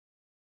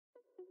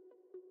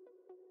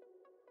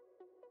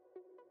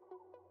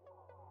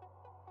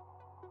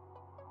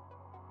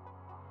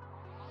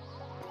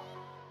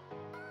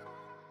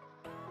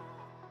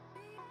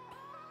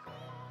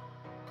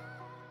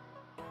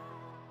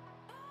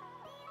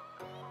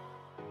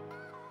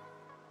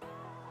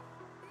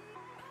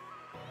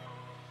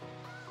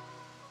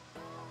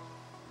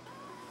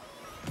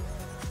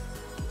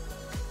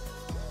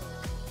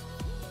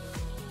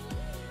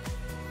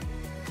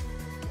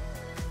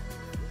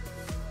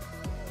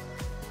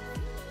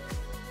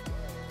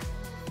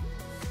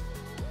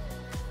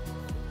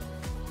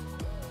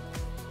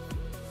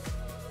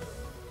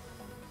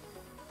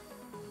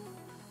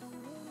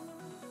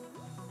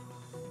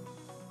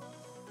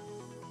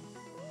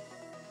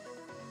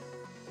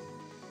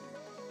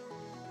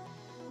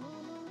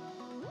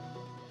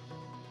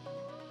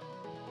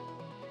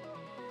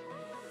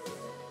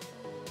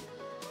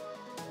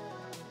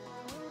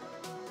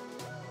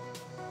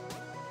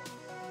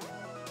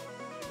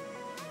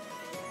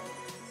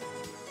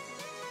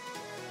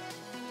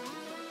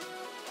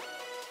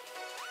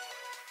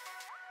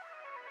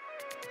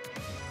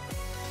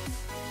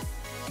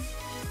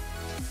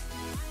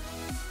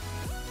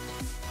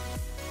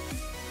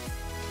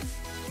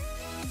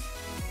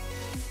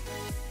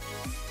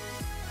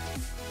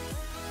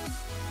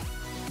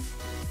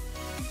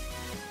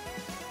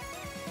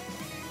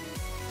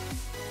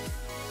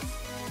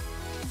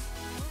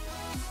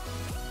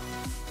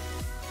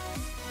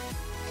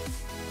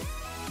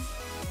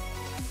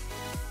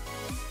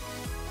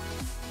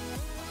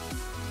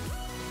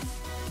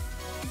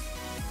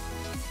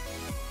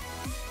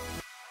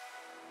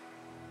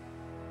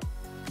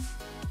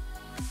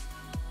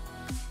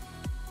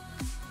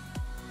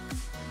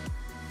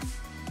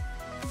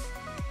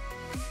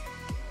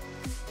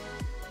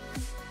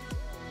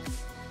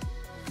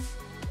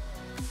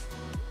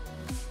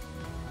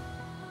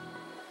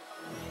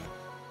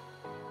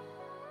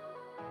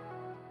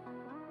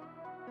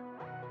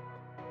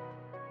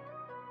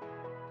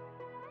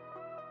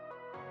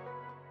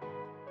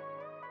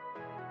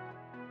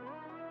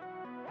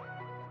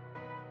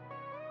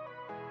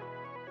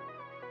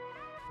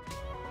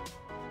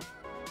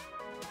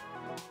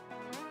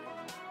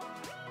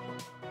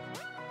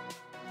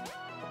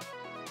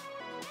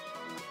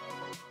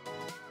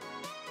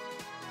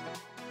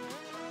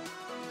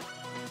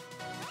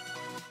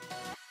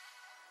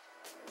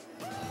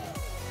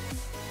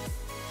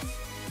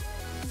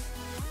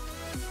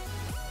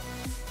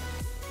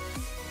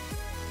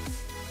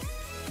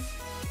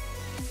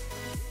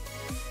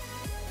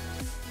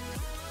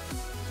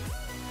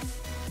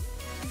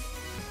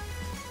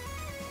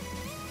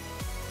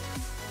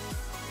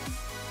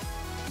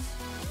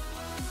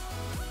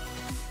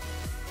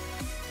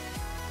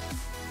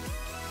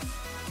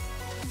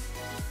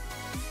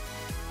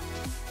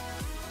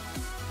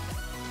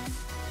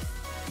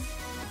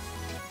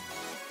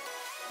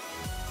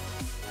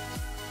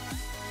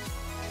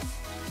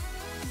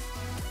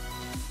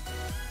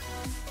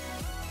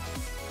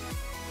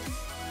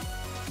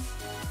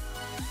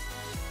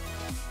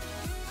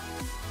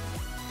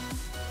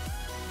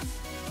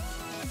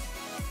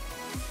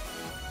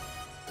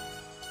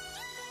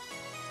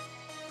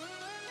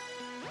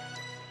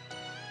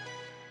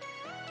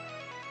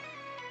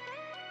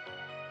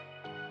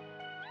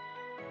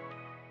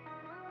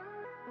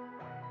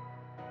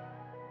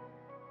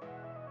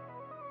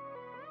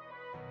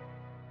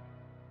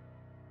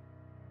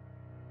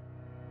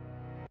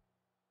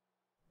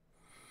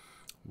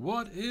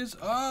What is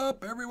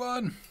up,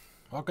 everyone?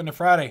 Welcome to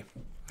Friday.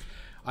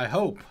 I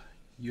hope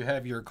you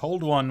have your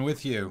cold one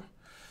with you.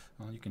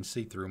 Well, you can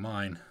see through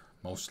mine,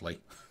 mostly.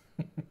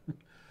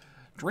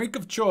 Drink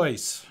of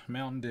choice,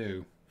 Mountain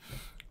Dew.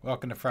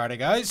 Welcome to Friday,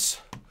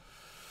 guys.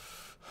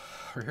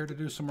 We're here to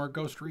do some more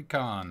Ghost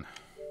Recon.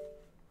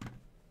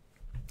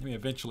 I mean,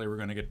 eventually we're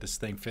going to get this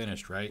thing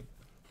finished, right?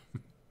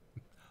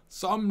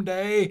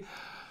 Someday.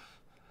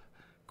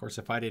 Of course,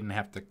 if I didn't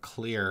have to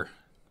clear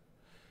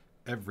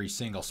every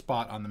single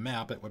spot on the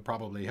map, it would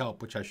probably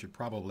help, which I should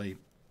probably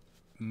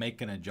make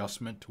an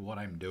adjustment to what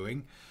I'm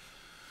doing.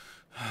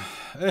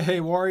 Hey,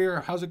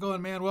 Warrior. How's it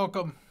going, man?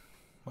 Welcome.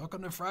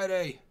 Welcome to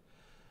Friday.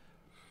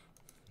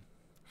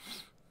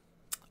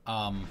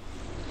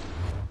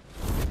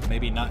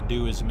 Maybe not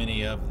do as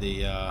many of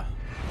the...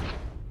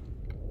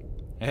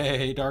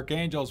 Hey, Dark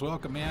Angels.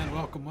 Welcome, man.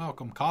 Welcome,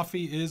 welcome.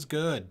 Coffee is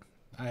good.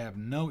 I have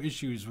no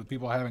issues with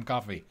people having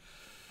coffee.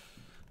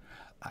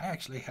 I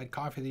actually had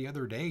coffee the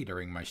other day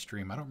during my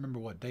stream. I don't remember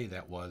what day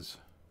that was.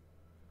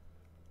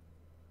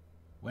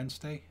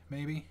 Wednesday,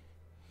 maybe?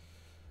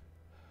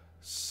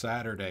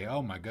 Saturday.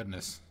 Oh, my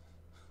goodness.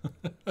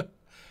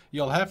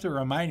 You'll have to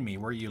remind me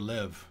where you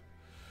live,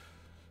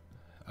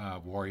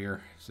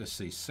 Warrior. Is this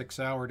a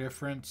 6-hour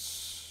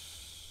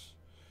difference?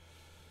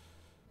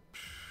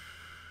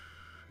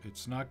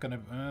 It's not going to...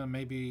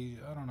 maybe...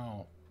 I don't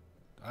know.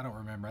 I don't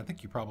remember. I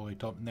think you probably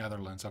told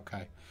Netherlands.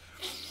 Okay.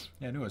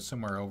 Yeah, I knew it was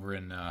somewhere over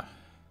in...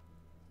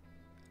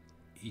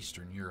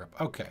 Eastern Europe.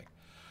 Okay.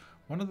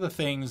 One of the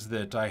things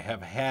that I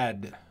have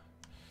had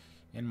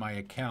in my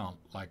account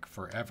like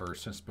forever,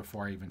 since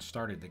before I even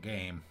started the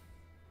game,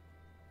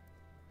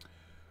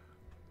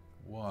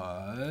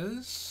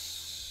 was...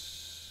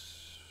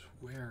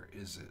 where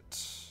is it?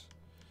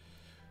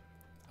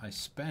 I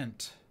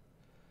spent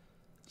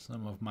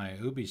some of my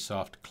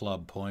Ubisoft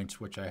Club points,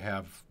 which I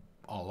have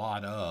a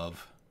lot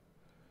of,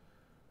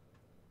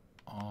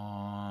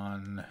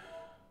 on...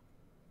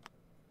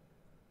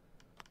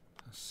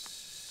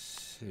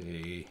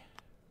 see.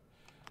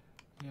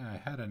 Yeah,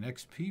 I had an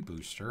XP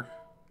booster.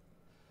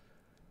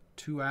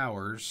 2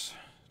 hours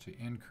to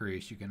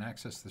increase. You can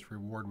access this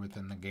reward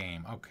within the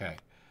game. Okay.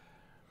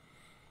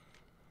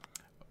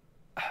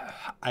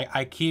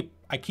 I keep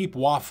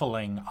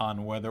waffling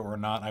on whether or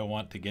not I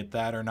want to get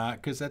that or not,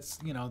 because that's,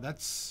 you know,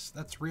 that's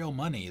real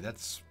money.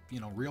 That's,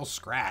 you know, real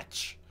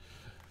scratch.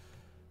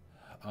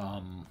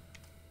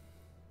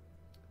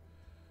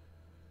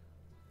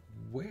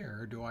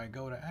 Where do I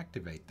go to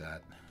activate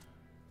that?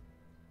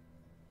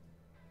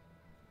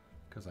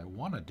 Because I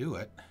want to do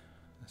it.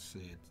 Let's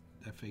see,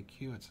 it's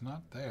FAQ, it's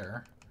not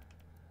there.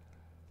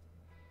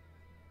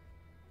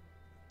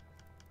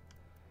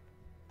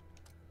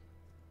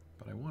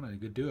 But I want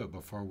to do it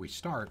before we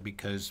start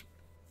because...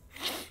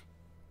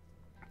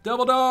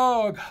 Devil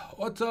Dog!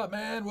 What's up,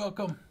 man?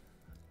 Welcome.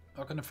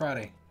 Welcome to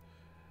Friday.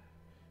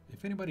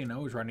 If anybody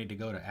knows where I need to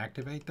go to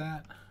activate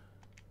that...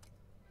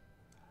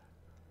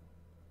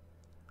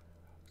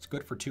 It's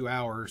good for 2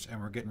 hours,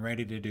 and we're getting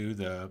ready to do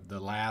the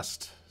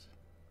last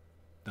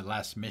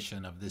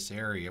mission of this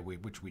area,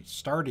 which we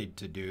started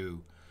to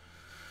do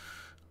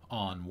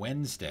on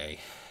Wednesday,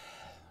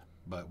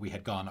 but we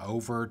had gone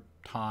over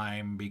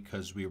time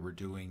because we were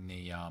doing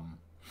the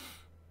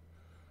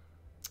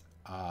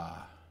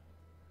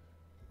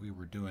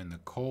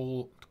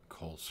coal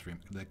stream,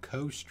 the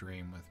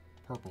co-stream with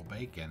Purple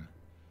Bacon.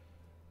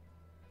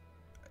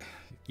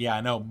 Yeah,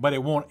 I know, but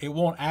it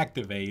won't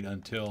activate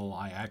until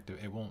I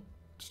activate. It won't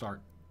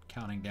start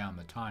counting down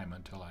the time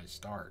until I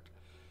start.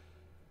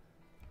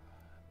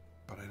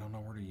 But I don't know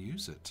where to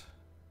use it.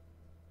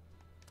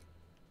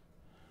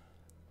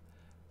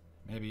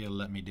 Maybe you'll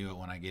let me do it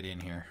when I get in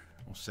here.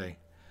 We'll see.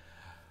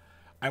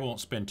 I won't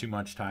spend too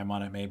much time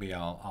on it. Maybe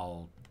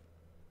I'll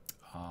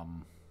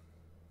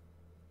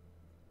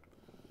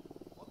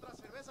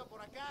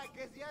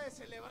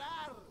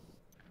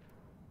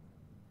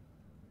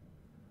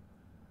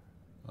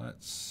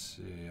let's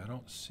see. I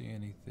don't see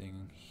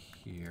anything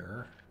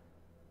here.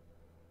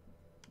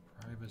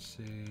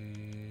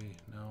 Privacy.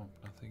 No,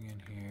 nothing in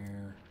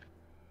here.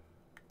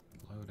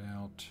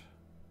 Loadout.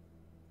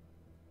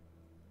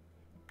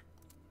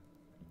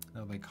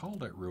 Now they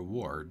called it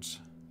rewards.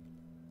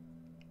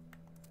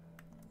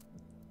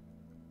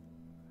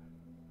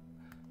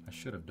 I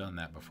should have done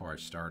that before I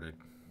started,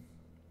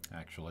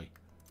 actually.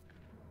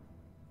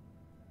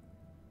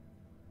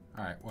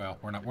 All right, well,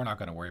 we're not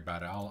going to worry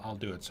about it. I'll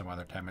do it some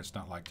other time. It's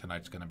not like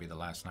tonight's going to be the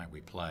last night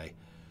we play.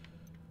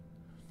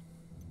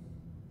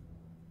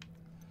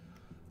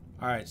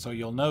 All right, so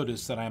you'll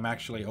notice that I'm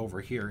actually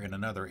over here in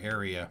another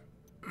area.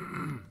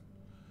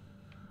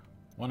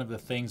 One of the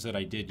things that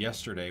I did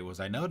yesterday was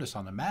I noticed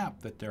on the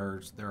map that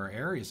there are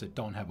areas that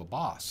don't have a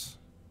boss.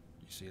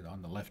 You see it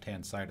on the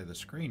left-hand side of the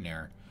screen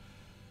there.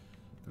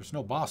 There's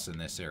no boss in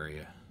this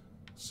area.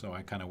 So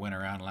I kind of went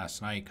around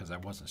last night because I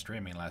wasn't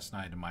streaming last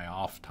night in my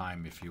off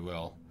time, if you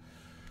will.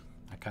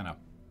 I kind of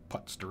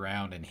putzed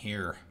around in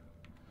here.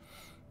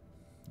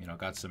 You know,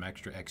 got some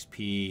extra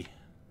XP.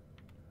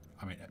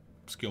 I mean,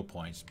 skill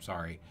points,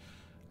 sorry.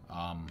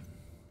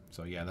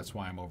 So yeah, that's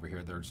why I'm over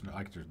here. There's no,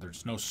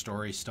 there's no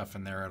story stuff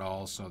in there at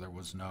all, so there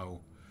was no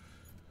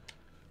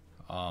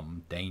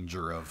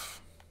danger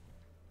of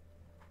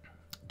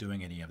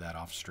doing any of that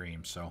off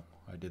stream. So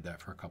I did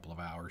that for a couple of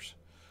hours.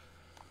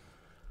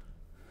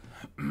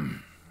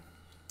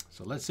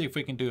 So let's see if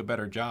we can do a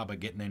better job of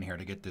getting in here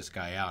to get this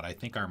guy out. I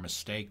think our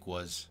mistake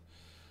was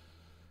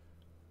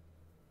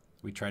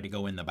we tried to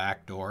go in the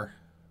back door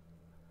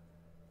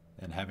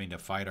and having to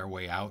fight our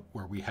way out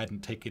where we hadn't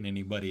taken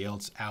anybody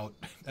else out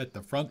at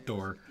the front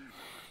door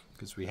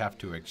because we have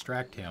to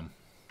extract him.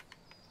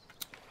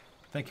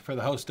 Thank you for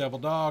the host, Devil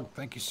Dog.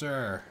 Thank you,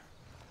 sir.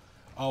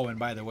 Oh, and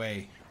by the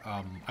way,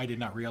 I did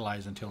not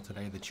realize until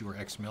today that you were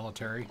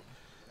ex-military.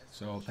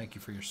 So thank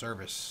you for your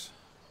service.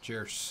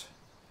 Cheers.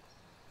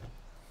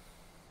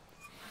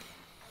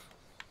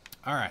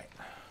 All right.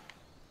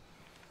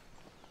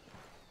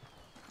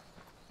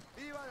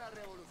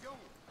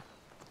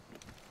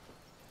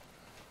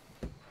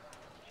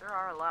 Sure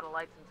are a lot of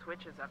lights and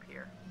switches up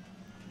here.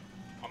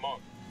 I'm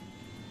on.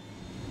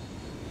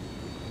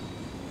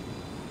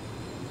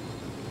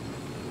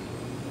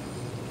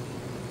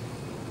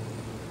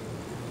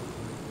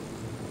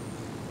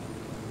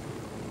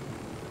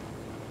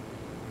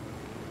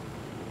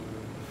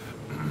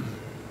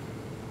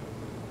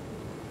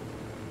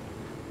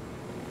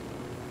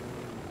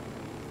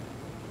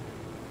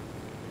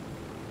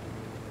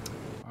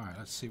 All right,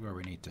 let's see where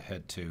we need to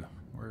head to.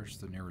 Where's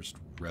the nearest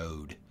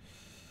road?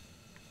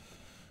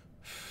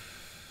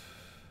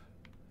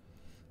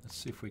 Let's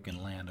see if we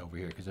can land over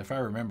here, because if I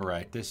remember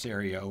right, this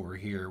area over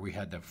here, we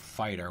had to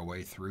fight our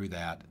way through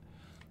that,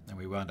 and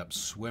we wound up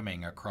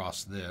swimming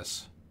across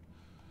this.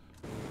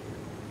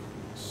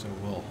 So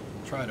we'll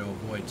try to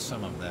avoid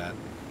some of that.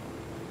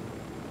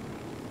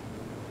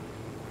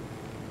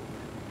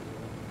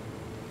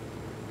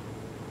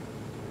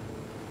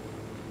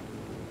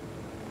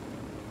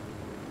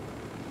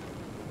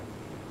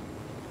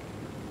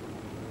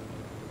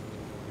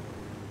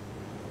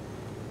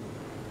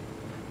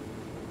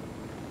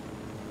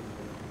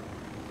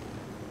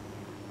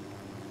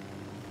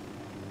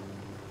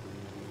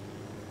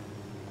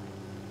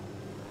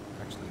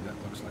 Actually,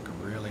 that looks like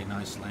a really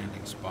nice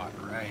landing spot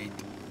right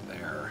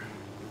there.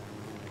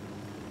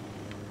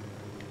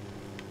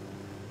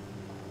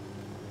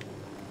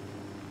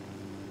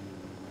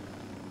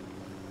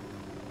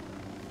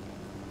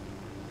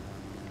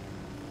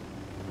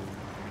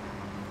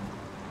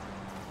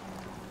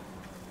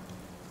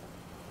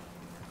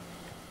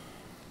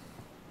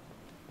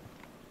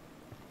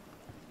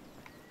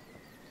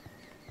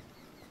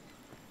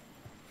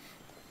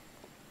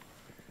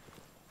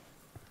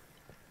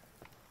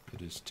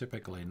 It is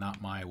typically not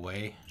my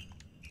way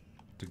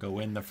to go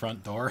in the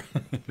front door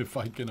if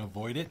I can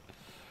avoid it.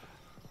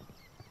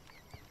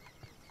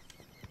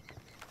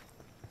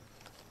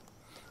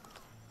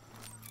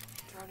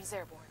 Drone is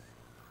airborne.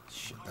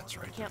 Shit, that's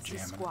right. I can't see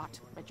squat.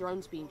 My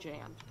drone's being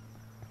jammed.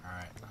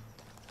 Alright.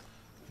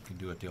 You can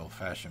do it the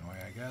old-fashioned way,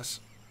 I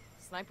guess.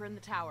 Sniper in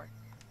the tower.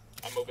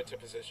 I'm moving to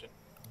position.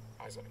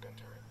 Eyes on the gun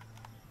turret.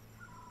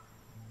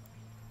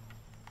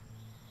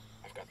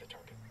 I've got the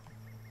target.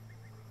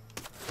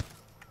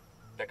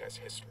 That guy's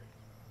history.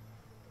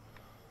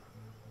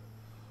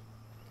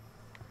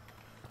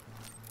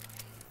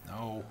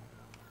 No.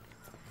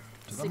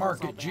 To the Signal's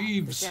market, all bad.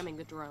 Jeeves! They're jamming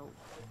the drone.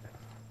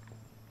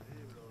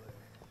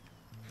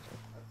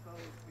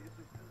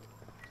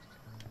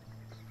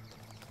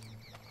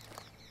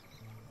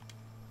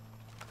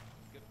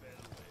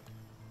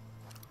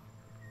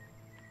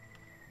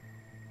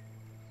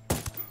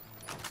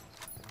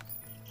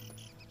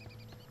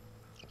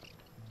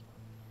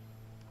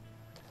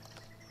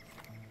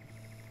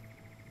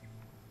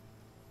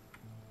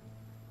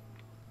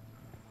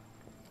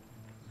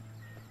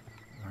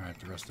 Alright,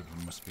 the rest of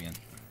them must be in.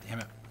 Damn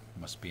it.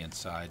 Must be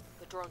inside.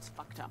 The drone's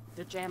fucked up.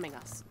 They're jamming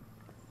us.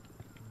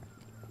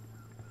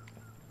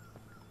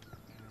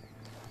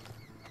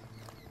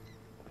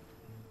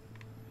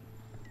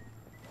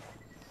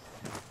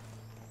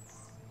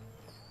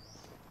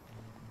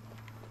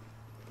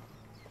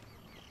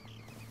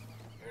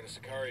 There's a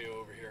Sicario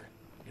over here,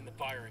 in the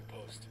firing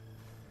post.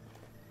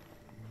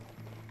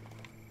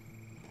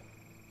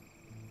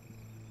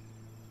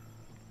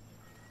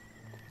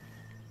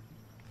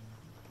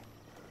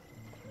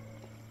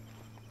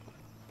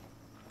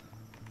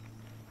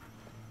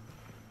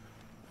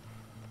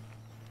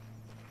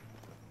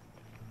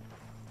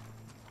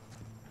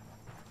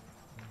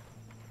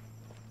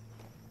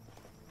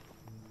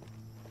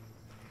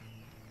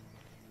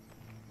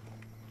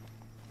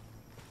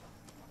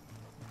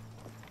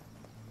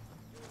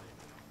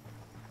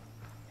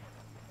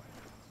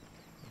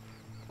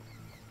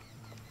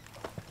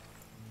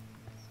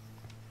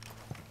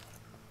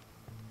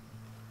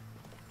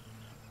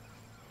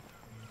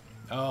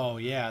 Oh,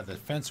 yeah, the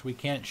fence we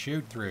can't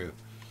shoot through.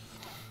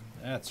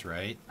 That's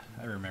right.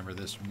 I remember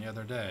this from the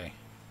other day.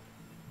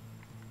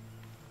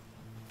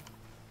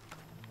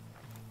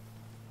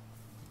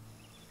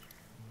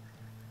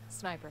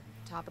 Sniper,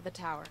 top of the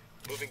tower.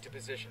 Moving to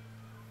position.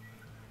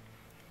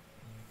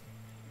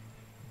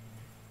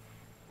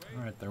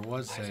 All right, there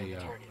was Eyes on the a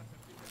target.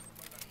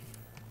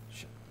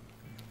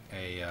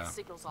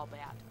 Signal's all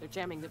bad. They're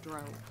jamming the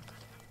drone.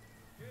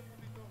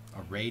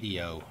 a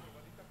radio,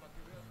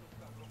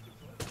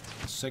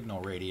 a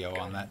signal radio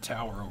on that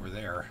tower over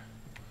there.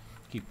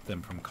 Keep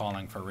them from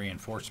calling for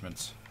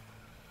reinforcements.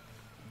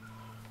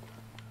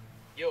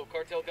 Yo,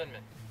 cartel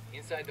gunman.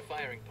 Inside the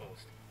firing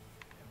post.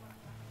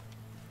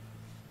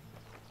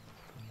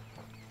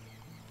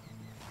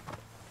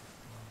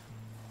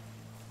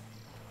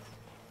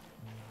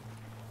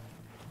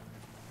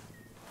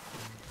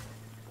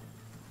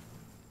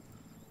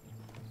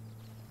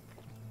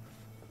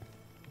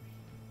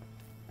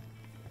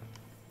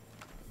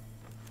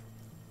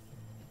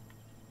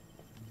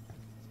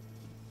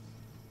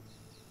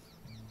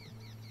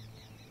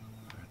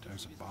 All right,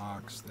 there's a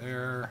box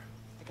there.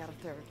 I got a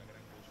third.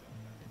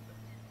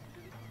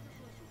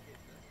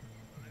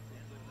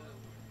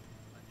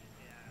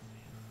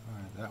 All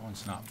right, that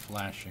one's not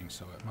flashing,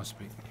 so it must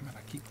be. Damn it,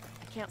 I keep.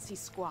 I can't see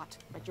squat.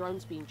 My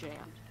drone's being jammed.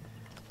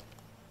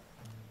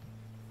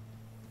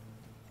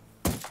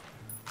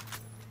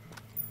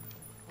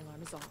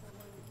 Alarm is off.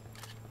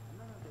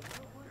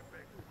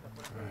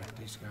 All right,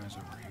 these guys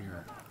over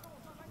here.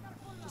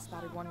 Just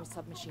spotted one with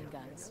submachine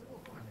guns.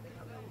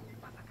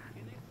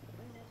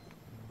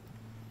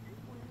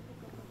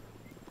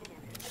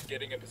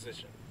 Getting a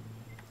position.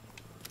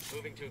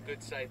 Moving to a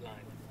good sight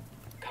line.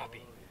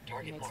 Copy.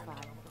 Target Makes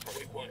marked. five. Oh,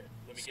 wait, one.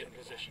 Let me get in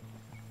position.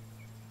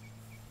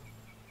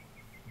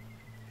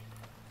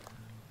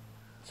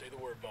 Say the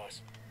word,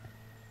 boss.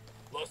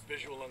 Lost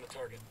visual on the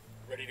target.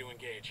 Ready to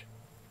engage.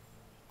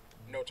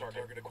 No target.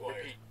 Target acquired.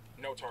 Repeat.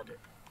 No target.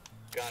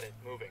 Got it.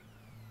 Moving.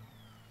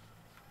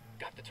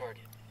 Got the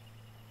target.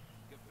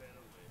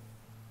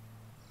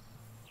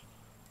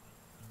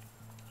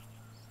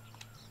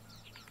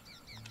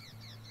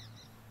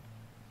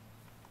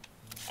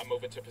 I'm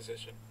moving to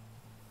position.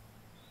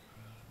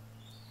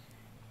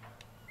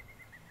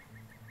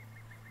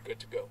 Good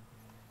to go.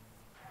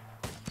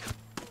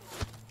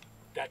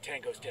 That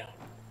tango's down.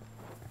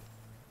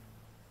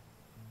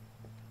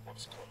 That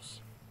was close.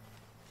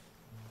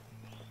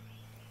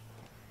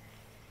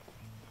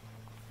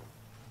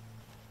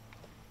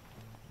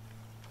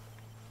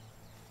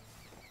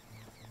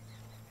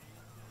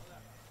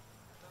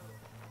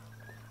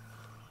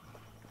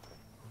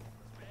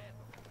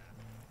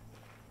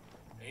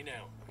 Hey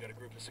now, we got a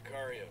group of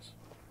Sicarios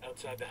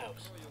outside the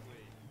house.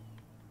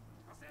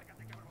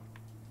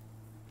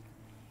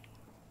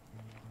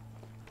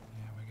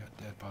 Yeah, we got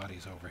dead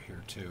bodies over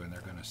here too, and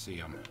they're gonna see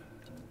them.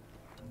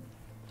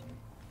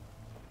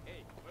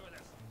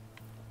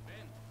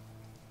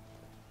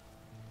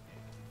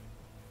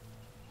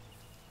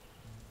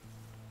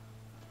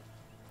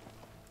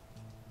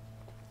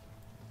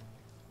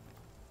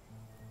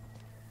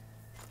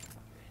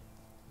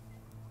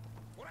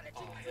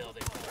 Oh hell, they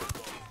got us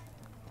both.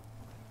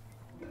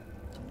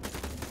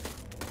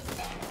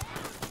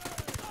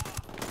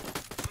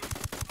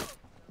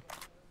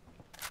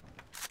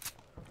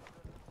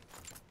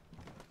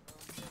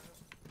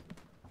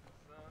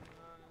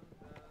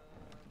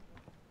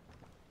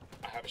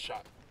 I have a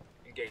shot.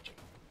 Engaging.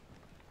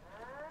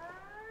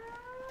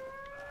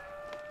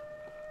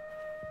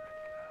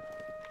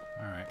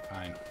 All right,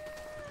 fine.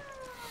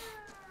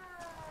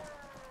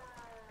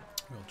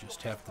 We'll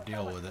just have to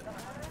deal with it.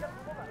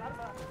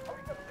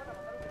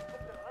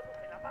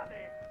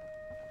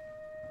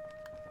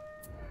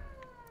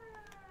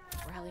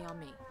 Rally on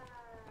me.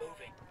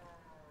 Moving.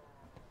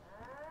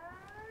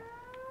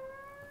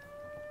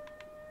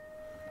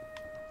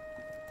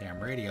 Damn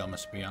radio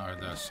must be on, or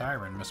the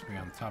siren must be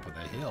on the top of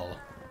the hill.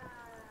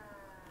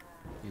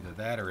 Either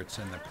that or it's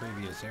in the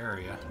previous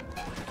area.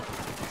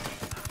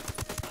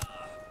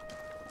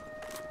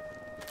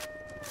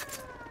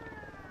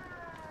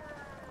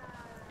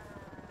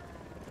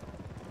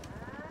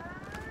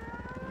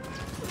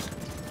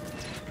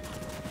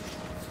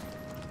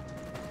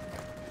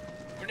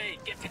 Grenade,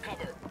 get to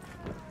cover.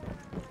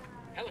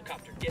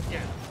 Helicopter, get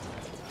down.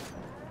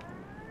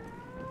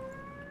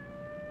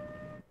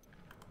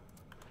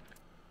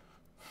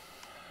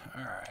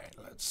 Alright,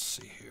 let's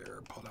see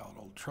here. Pull out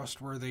old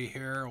trustworthy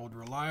here, old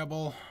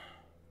reliable.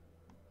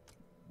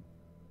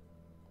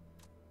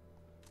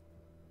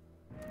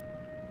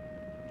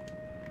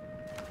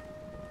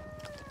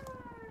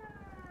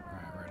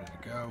 Alright, ready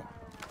to go.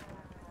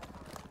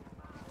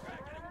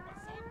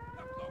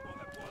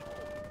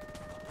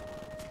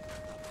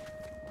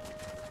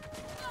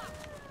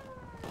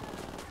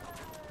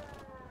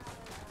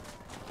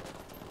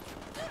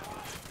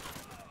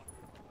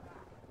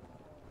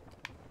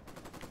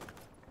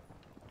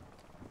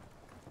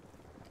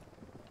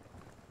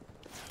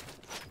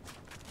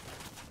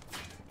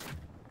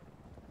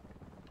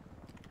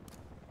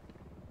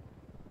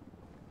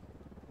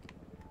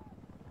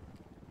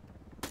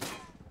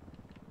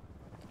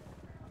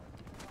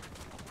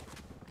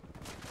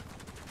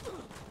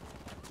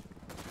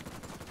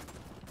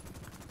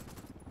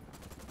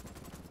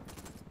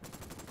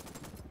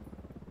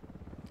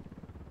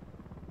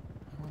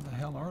 Where the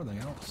hell are they?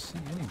 I don't see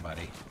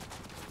anybody.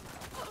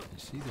 I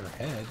see their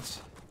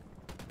heads.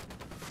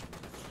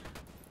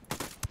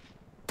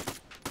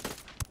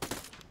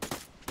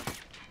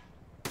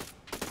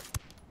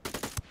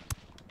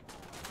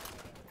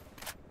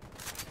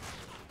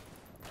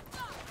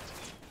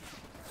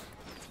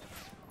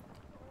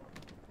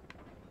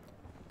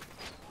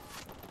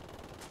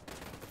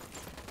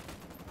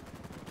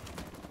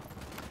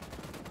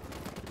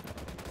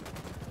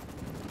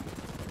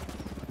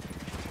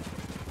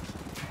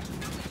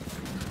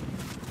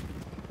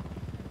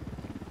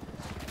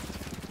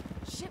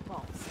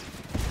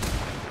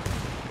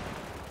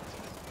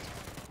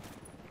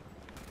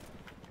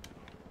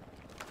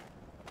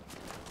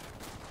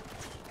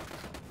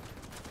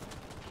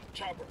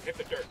 Chopper, hit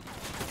the dirt.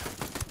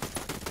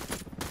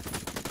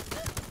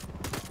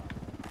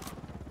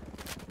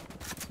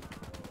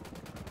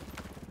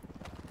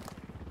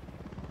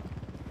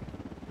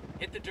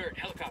 Hit the dirt,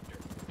 helicopter.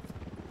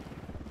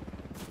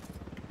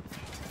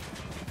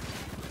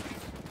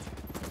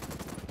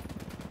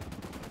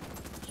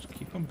 Just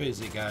keep them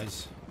busy,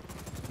 guys.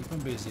 Keep them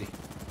busy.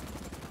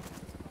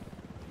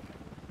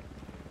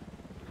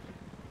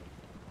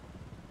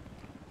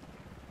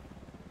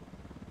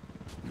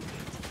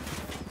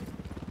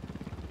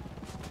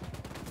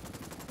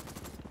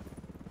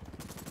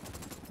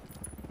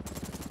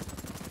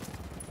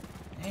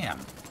 Damn,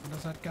 what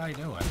is that guy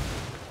doing?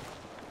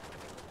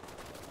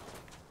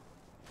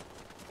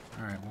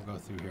 Alright, we'll go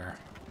through here.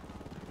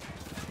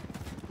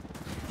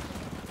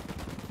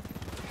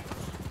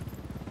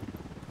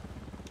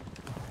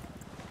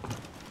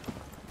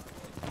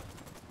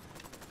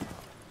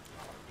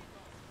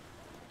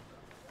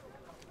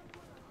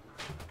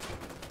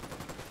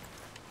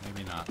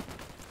 Maybe not.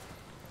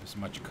 As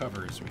much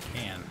cover as we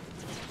can.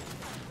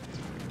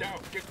 Down,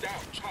 get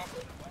down,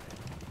 chopper.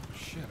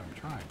 Shit, I'm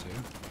trying to.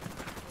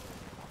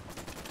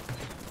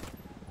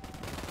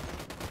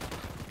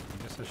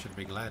 I guess I should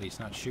be glad he's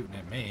not shooting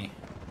at me.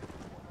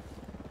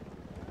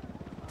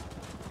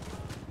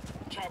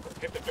 Chopper,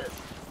 hit the dirt.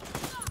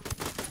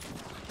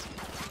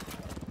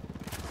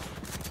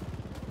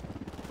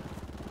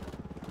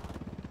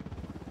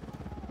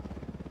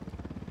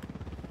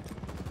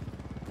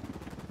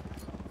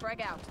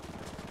 Frag out.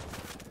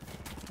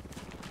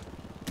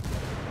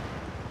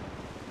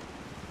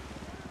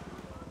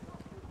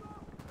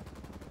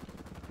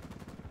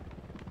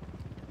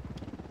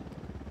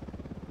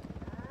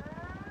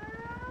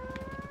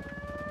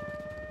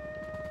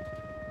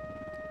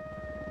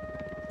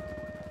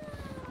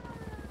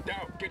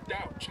 Down, get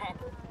down,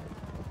 chopper.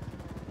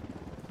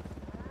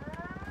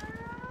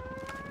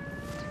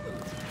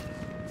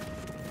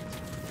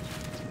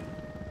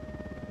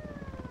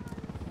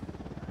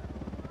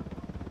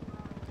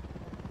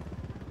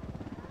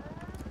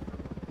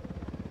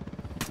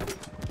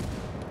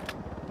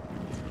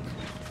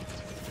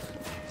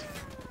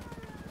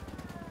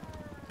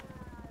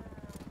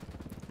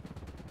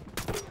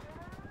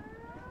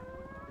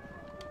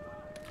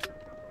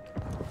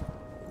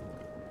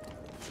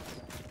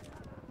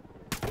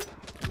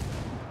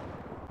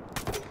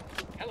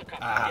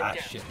 Ah,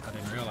 shit. I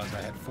didn't realize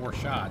I had 4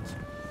 shots.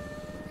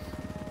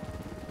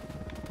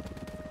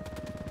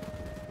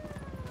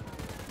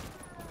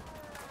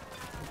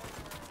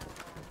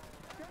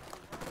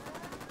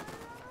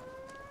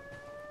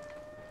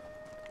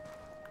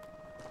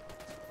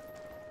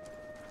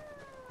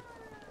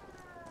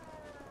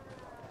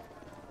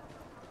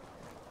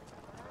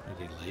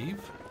 Did he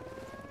leave?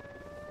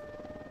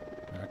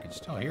 I can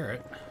still hear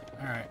it.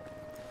 Alright.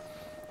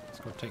 Let's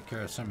go take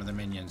care of some of the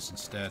minions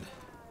instead.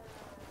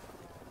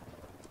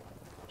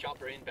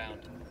 Chopper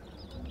inbound.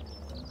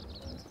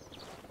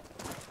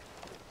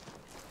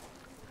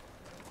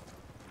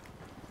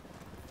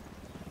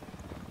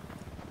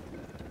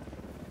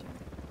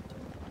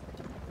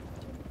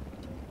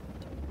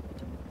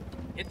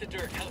 Hit the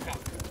dirt,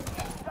 helicopter.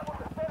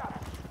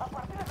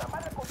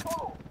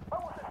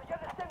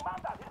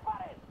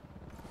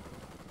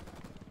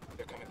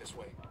 They're coming this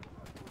way.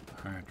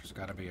 Alright, there's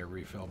got to be a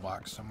refill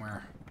box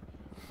somewhere.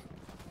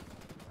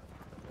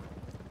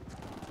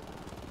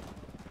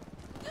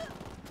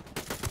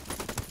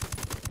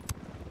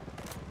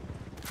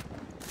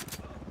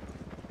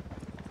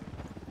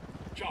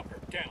 Chopper,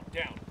 down,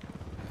 down.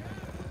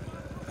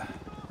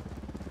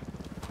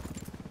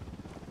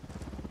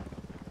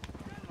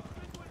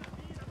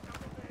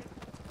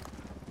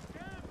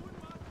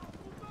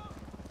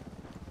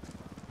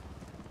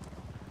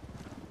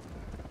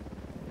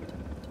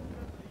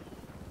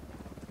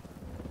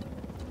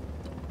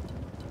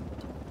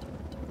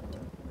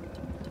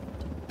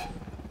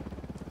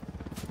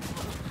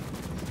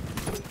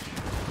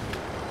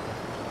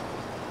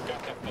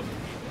 Got that fucking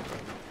people.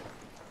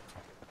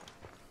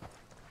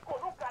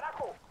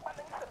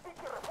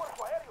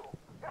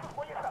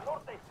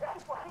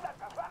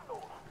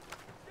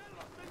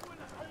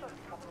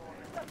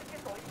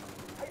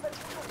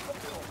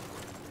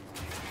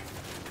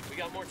 We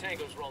got more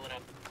tangos rolling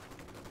up.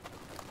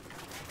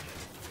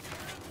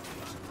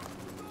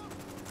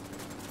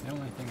 The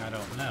only thing I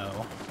don't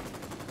know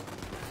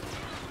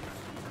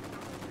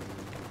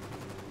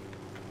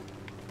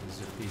is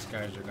if these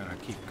guys are going to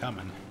keep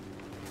coming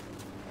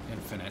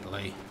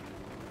infinitely.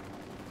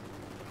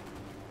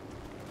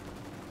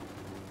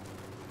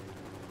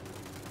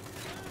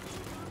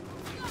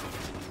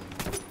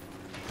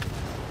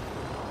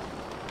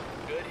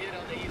 Good hit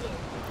on the helo.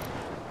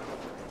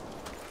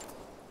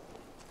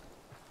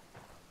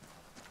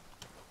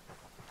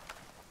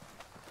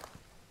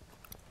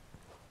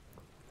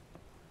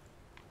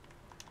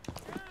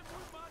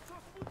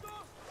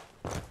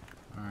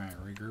 Alright,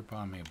 regroup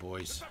on me,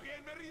 boys.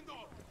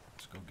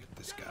 Let's go get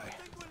this guy.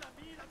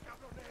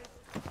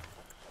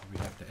 We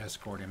have to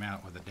escort him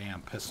out with a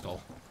damn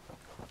pistol.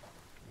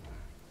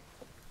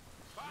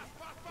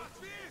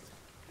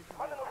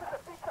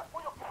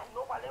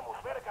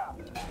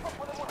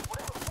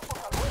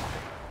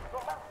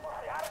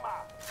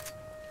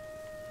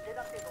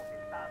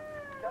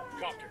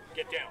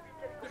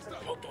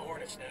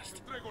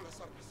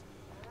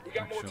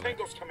 more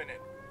tangos coming in.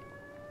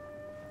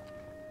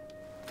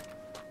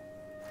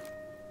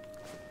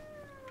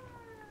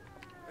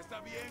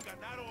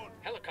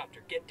 Helicopter,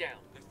 get down.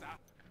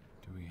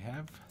 Do we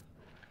have...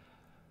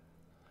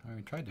 Oh,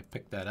 we tried to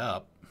pick that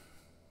up.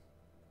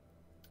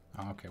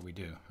 Oh, okay, we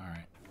do. All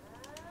right.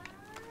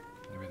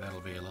 Maybe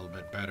that'll be a little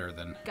bit better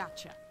than...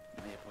 Gotcha.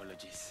 My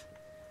apologies.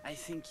 I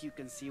think you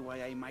can see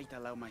why I might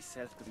allow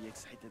myself to be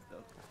excited,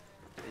 though.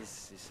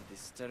 This is a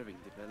disturbing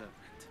development.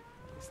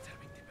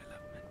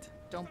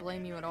 Don't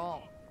blame you at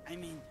all. I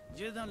mean,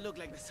 you don't look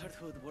like the sort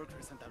who would work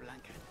for Santa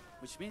Blanca,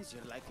 which means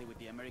you're likely with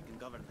the American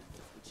government,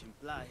 which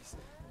implies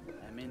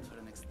I'm in for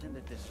an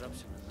extended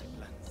disruption of my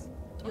plans.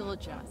 You'll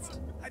adjust.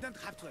 I don't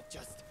have to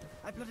adjust.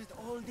 I plotted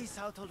all this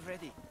out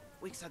already.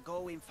 Weeks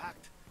ago, in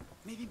fact.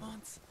 Maybe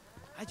months.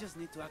 I just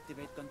need to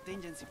activate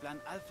contingency plan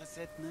Alpha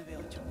Set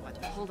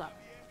 984. Hold up.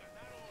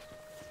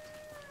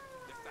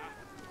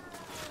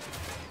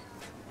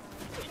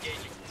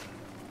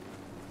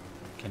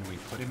 Can we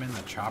put him in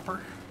the chopper?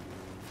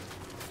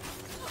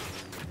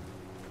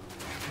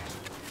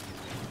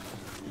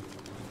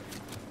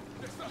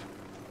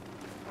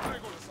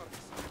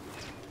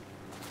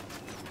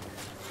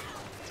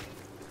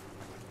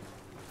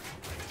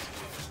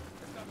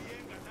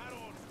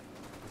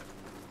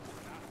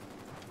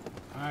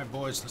 Alright,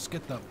 boys, let's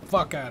get the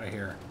fuck out of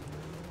here.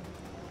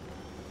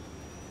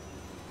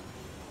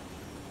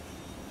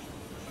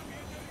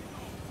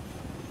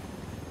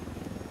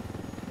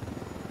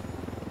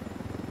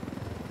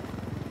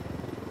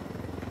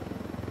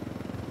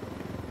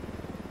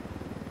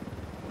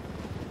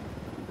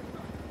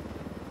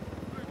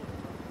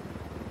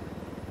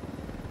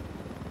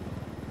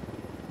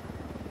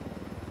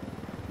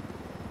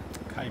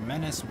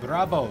 Jimenez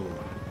Bravo.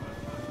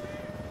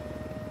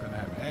 Gonna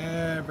have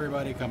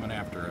everybody coming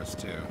after us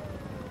too.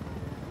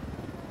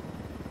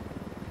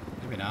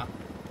 Maybe not.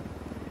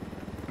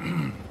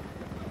 Lydia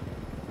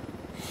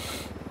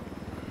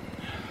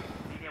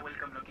will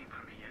come looking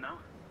for me, you know?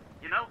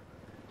 You know?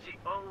 She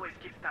always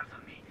keeps tabs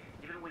on me,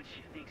 even when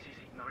she thinks she's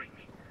ignoring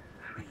me.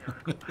 I really ought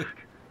to go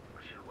back,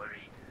 or she'll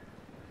worry.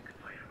 I could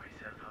fire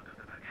myself out of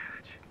the back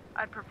hatch.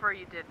 I'd prefer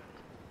you didn't.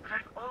 But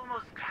I've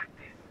almost cracked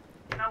this.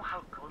 You know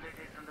how cold it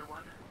is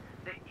underwater?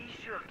 The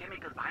issue of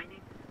chemical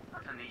binding?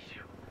 Not an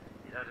issue.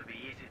 It ought to be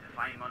easy to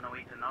find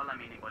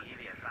monoethanolamine in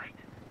Bolivia, right?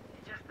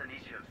 It's just an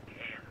issue of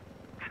scale.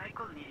 Can I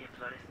call Nidia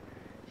Flores?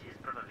 She's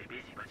probably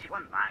busy, but she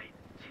won't mind.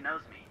 She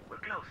knows me.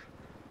 We're close.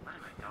 What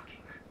am I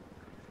talking?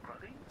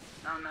 Scrubbing?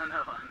 No. I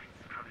mean,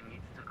 scrubbing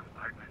needs 2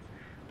 compartments.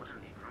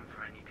 Wouldn't leave room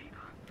for any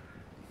people.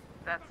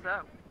 That's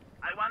so.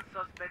 I want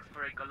suspects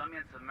for a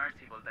Colombian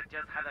submersible that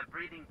just had a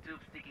breathing tube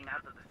sticking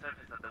out of the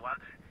surface of the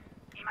water.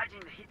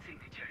 Imagine the heat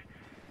signature.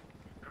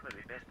 It's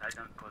probably best I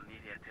don't call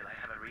Nidia till I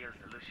have a real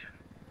solution.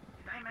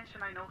 Did I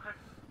mention I know her?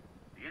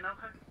 Do you know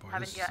her? Boy,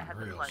 Haven't this is yet a had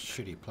the real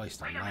pleasure. shitty place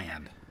to Wait a minute.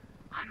 land.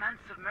 Unmanned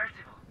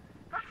submersible.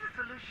 What's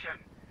the solution?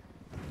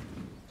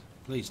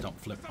 Please don't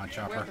flip my We're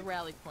chopper. at the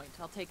rally point.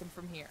 I'll take him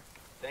from here.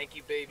 Thank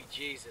you, baby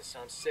Jesus.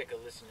 I'm sick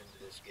of listening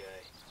to this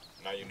guy.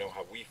 Now you know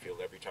how we feel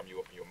every time you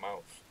open your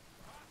mouth.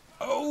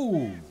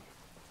 Oh!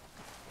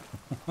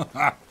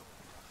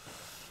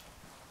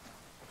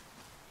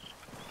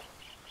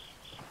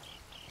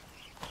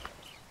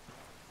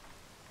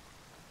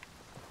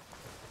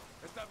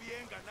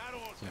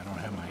 See, I don't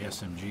have my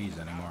SMGs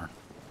anymore.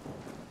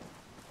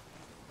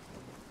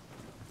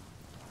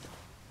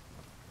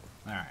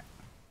 Alright.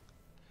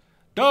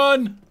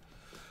 Done!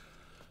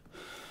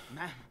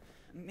 Ma'am,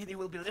 Nidia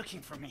will be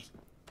looking for me.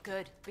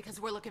 Good, because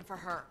we're looking for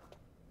her.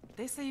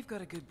 They say you've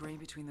got a good brain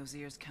between those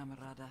ears,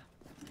 camarada.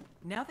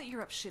 Now that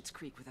you're up Schitt's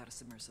Creek without a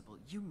submersible,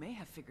 you may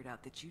have figured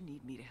out that you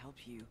need me to help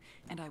you,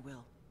 and I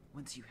will,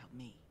 once you help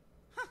me.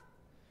 Huh.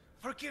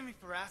 Forgive me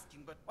for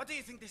asking, but what do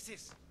you think this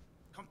is?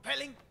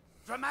 Compelling?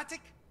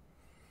 Dramatic?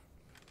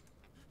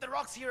 The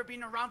rocks here have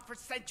been around for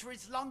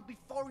centuries, long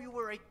before you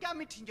were a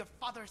gamete in your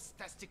father's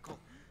testicle.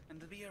 And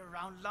they'll be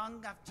around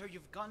long after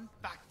you've gone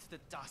back to the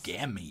dust.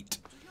 Gamete.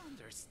 Do you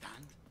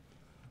understand?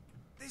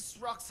 These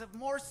rocks have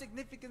more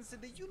significance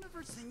in the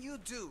universe than you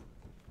do.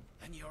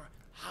 Than your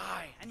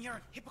high and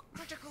your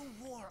hypocritical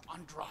war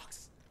on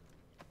rocks.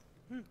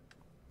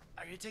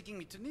 Are you taking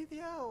me to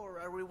Nidia, or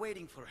are we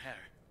waiting for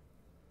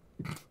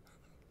her?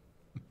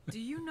 Do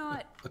you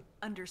not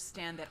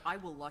understand that I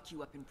will lock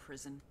you up in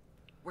prison,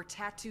 where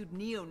tattooed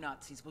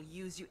neo-Nazis will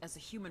use you as a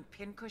human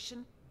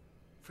pincushion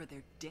for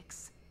their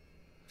dicks?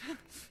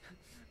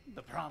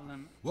 The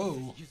problem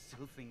Whoa. is you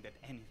still think that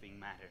anything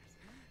matters.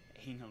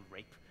 Anal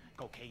rape,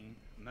 cocaine,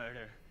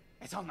 murder.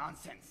 It's all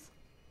nonsense.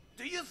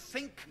 Do you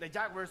think the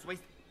jaguars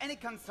waste any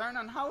concern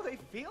on how they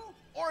feel?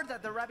 Or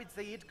that the rabbits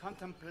they eat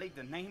contemplate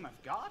the name of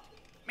God?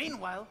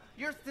 Meanwhile,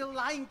 you're still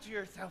lying to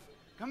yourself,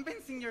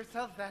 convincing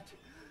yourself that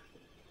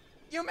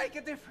you make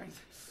a difference.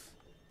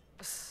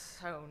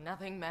 So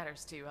nothing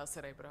matters to you, El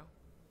Cerebro.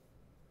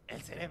 El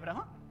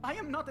Cerebro? I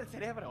am not El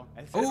Cerebro.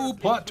 El Oh, Cerebro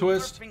plot slipped through your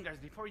twist. fingers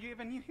before you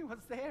even knew he was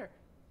there.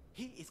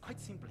 He is quite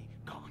simply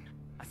gone,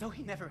 as though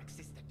he never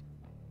existed.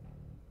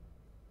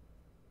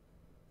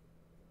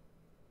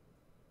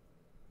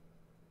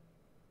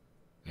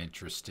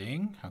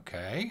 Interesting.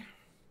 Okay.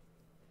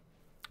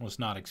 Was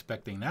not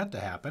expecting that to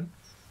happen.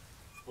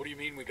 What do you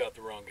mean we got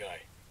the wrong guy?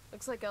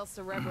 Looks like El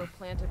Cerebro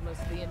planted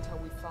most of the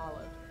intel we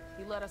followed.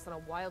 He led us on a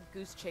wild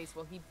goose chase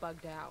while he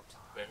bugged out.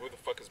 Then who the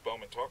fuck is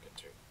Bowman talking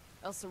to?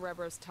 El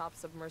Cerebro's top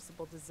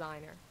submersible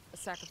designer. A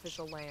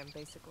sacrificial lamb,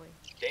 basically.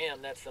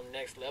 Damn, that's some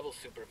next level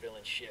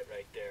supervillain shit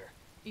right there.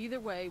 Either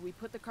way, we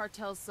put the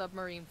cartel's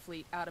submarine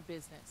fleet out of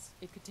business.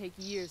 It could take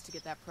years to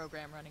get that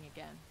program running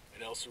again.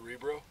 And El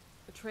Cerebro?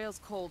 The trail's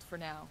cold for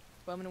now.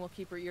 Bowman will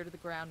keep her ear to the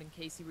ground in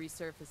case he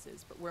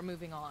resurfaces, but we're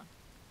moving on.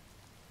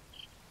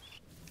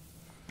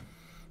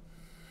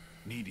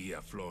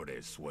 Nidia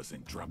Flores was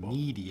in trouble.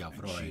 Nidia and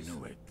Flores. she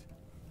knew it.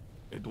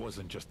 It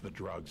wasn't just the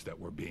drugs that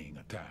were being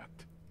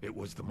attacked. It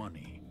was the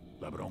money,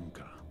 la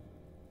bronca.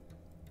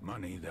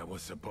 Money that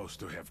was supposed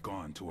to have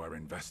gone to our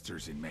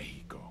investors in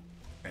Mexico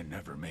and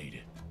never made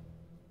it.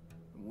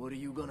 What are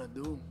you gonna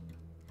do?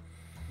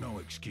 No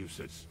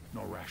excuses,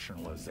 no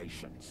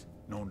rationalizations,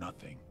 no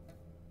nothing.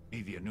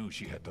 Nidia knew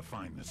she had to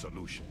find the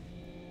solution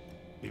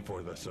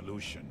before the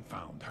solution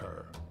found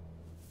her.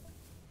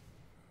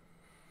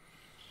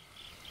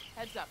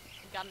 Heads up.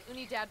 We got an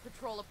Unidad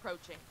patrol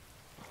approaching.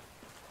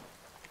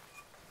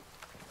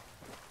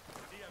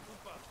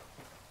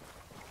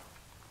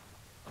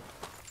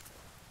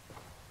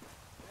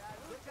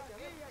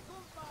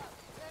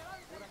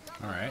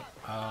 All right.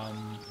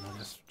 We'll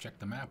just check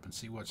the map and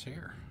see what's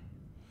here.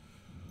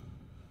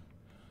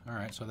 All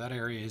right, so that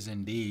area is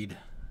indeed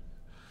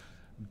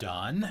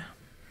done.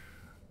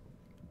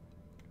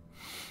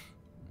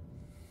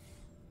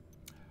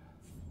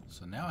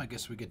 So now I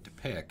guess we get to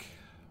pick.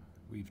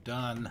 We've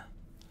done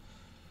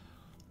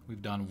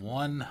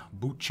one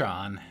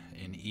Buchan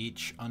in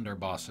each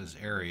underboss's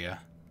area.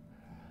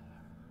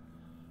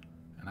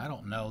 And I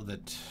don't know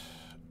that,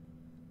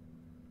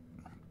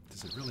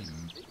 does it really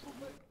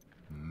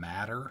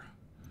matter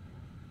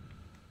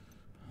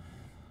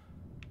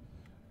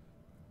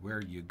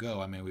where you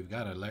go? I mean, we've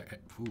got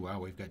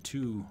we've got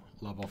 2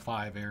 level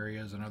 5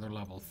 areas, another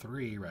level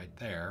 3 right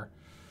there.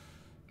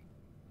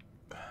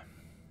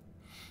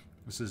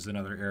 This is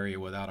another area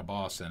without a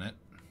boss in it.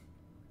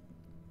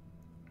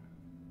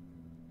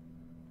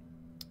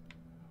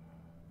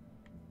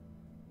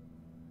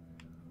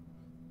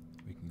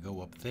 We can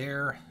go up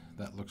there.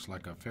 That looks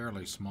like a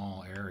fairly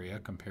small area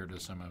compared to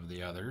some of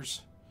the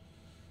others.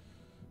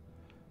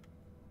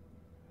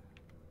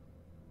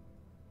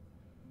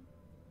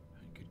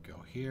 I could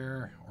go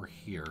here or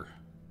here.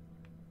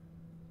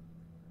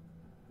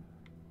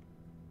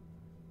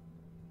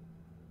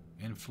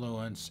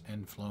 Influence,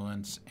 and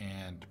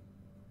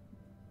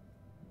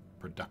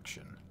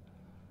production.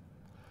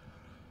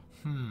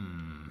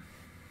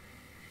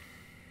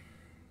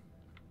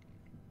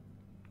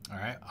 All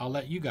right, I'll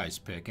let you guys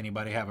pick.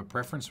 Anybody have a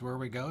preference where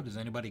we go? Does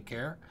anybody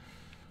care?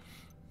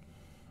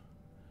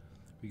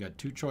 We got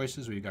 2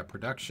 choices. We've got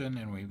production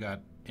and we've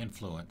got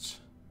influence.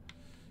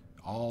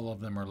 All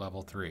of them are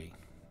level 3.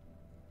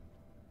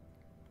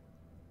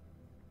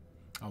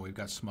 Oh, we've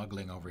got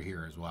smuggling over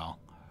here as well.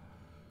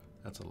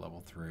 That's a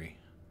level 3.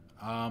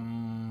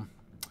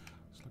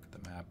 Let's look at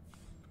the map.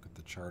 Look at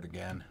the chart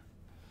again.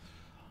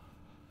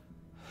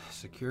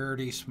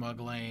 Security,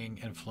 smuggling,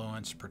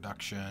 influence,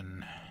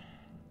 production.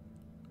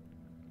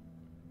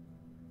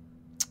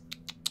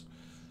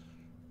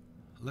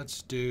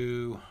 Let's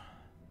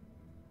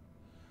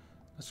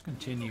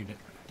continue to,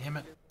 damn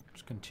it,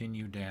 let's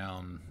continue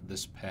down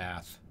this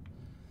path,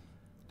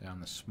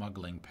 down the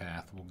smuggling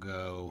path. We'll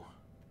go,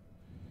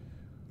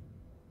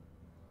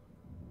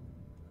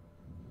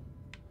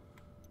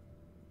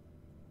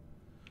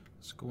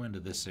 let's go into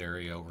this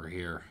area over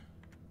here.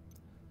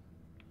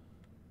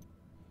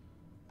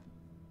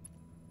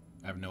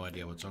 I have no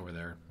idea what's over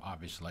there,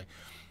 obviously.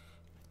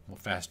 We'll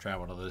fast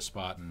travel to this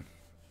spot, and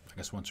I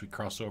guess once we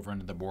cross over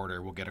into the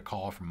border, we'll get a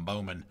call from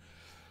Bowman,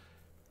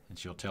 and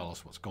she'll tell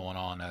us what's going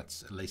on.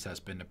 At least that's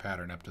been the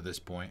pattern up to this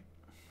point.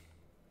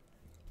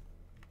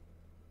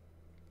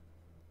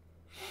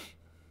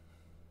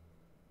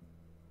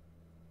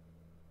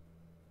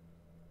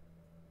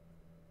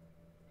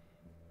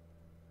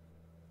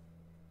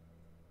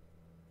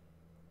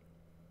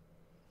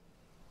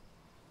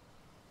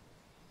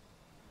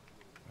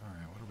 All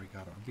right, what do we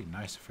got? It would be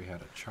nice if we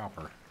had a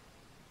chopper.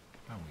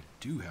 Oh, we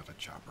do have a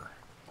chopper.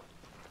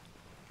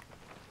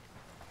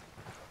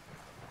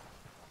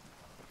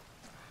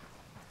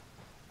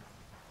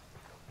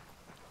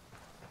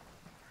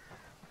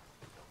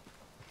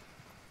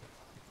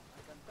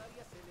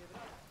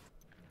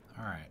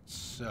 All right,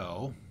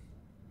 so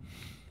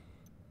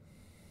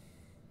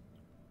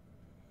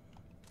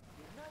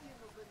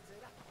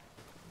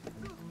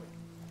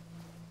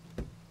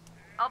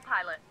I'll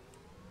pilot.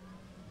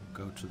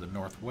 we'll go to the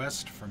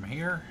northwest from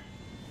here.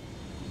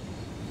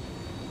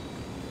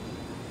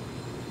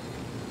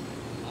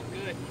 I'm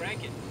good,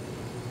 crank it.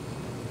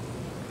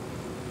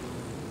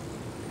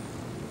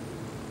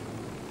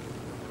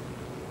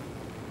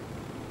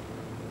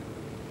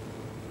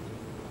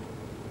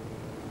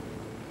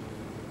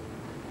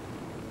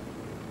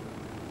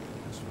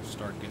 Guess we'll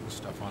start getting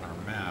stuff on our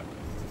map.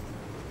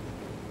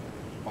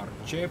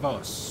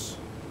 Barchevos,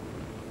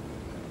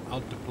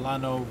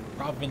 Altiplano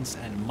Province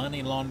and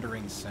Money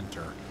Laundering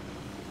Center.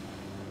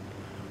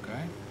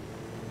 Okay.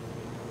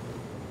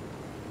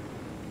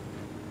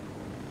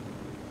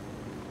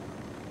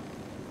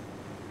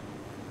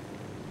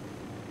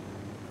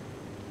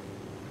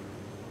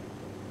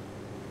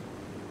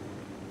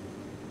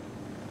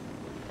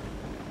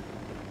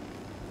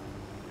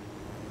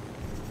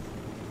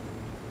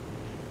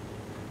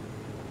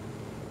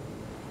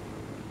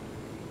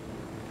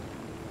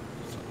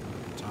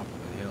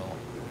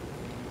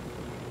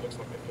 Looks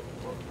like they fit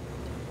the target.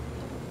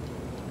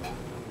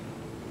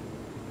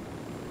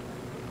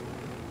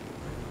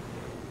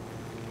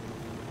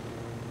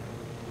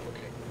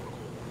 Okay, cool.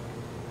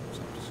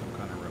 Some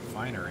kind of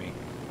refinery.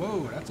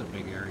 Whoa, that's a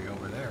big area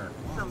over there.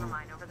 Silver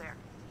mine over there.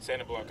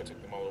 Santa Blanca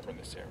took them all over in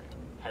this area.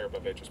 Higher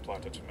Barvechos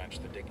Plateau to match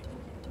the digging for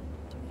them.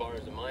 As far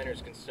as the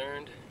miner's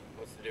concerned,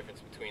 what's the difference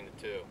between the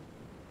two?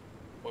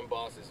 One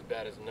boss is as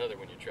bad as another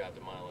when you're trapped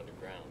a mile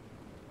underground.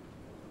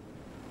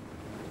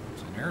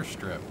 It's an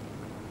airstrip.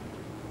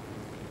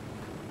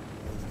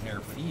 An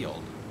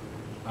airfield.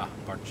 Ah,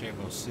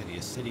 Barchevo City,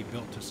 a city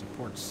built to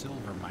support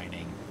silver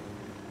mining.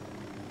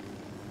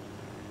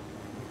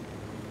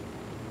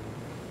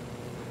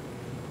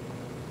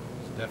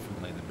 It's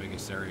definitely the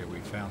biggest area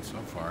we've found so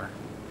far.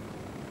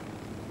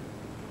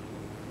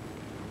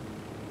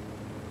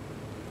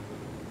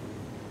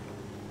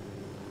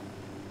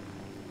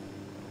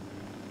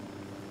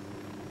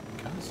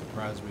 Kind of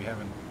surprised we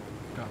haven't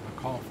gotten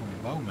a call from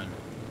Bowman.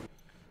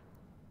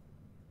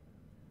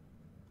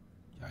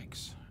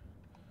 Yikes.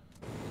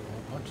 A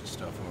whole bunch of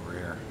stuff over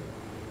here.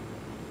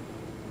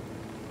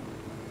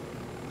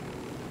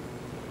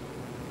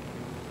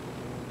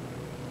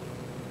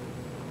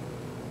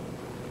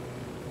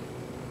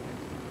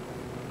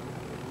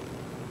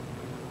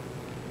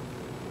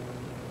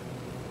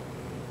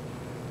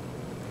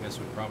 I guess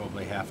we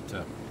probably have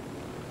to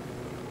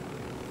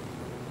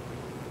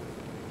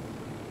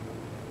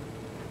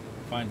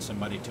find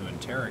somebody to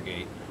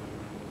interrogate.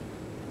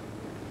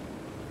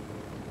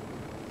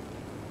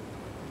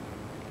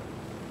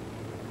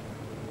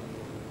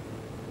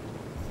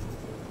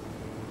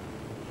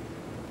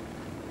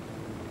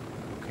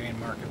 Cocaine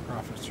market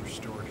profits are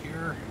stored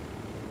here.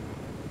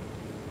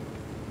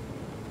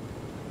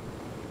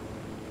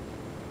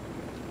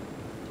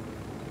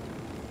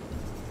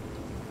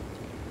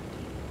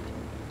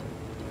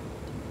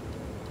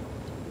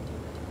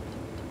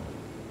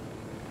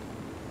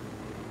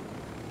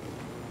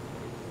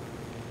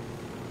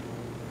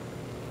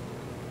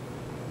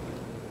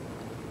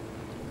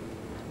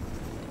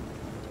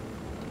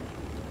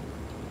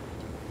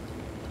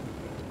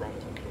 Brown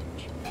is a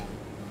cage.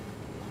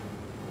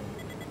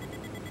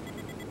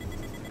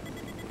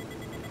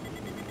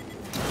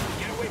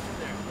 Get away from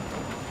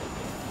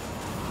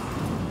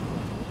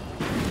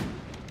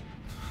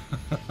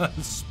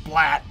there!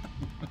 Splat!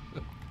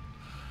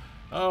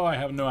 Oh, I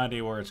have no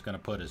idea where it's going to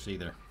put us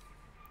either.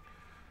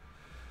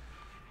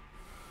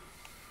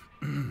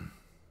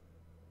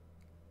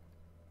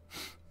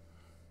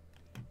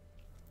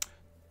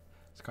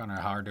 It's kind of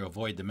hard to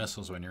avoid the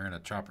missiles when you're in a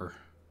chopper.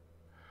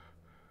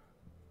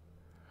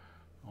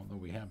 Although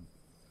we have...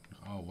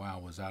 Oh, wow,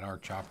 was that our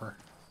chopper?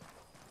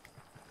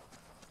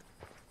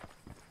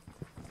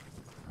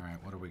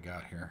 Alright, what do we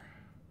got here?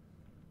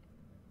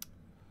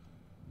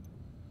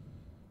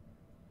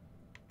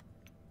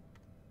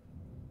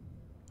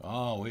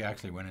 Oh, we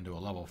actually went into a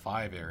level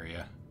 5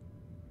 area.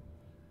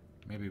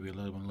 Maybe we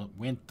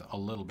went a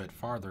little bit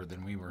farther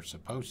than we were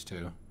supposed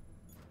to.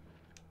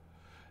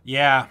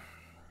 Yeah.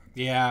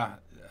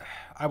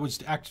 I was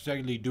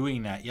actually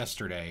doing that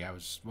yesterday.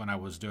 When I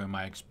was doing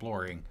my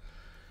exploring.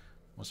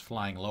 Was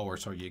flying lower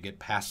so you get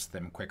past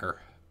them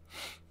quicker.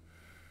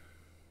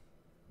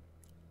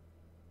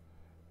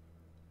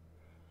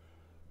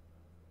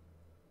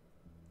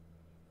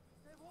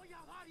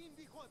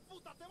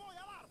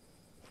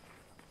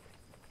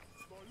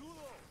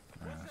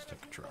 Let's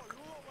take a truck.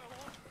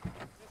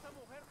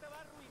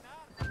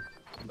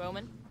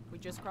 Bowman, we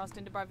just crossed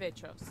into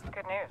Barvechos.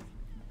 Good news.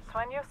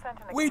 Sueño sent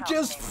an We account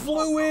just named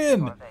flew Pulpo in!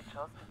 to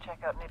Barvechos to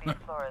check out Nydia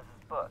Flores'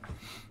 books.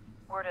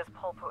 Word is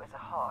Pulpo is a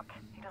hawk.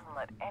 He doesn't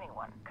let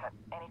anyone cut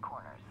any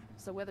corners.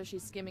 So whether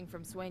she's skimming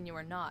from Sueño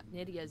or not,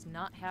 Nydia is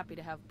not happy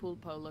to have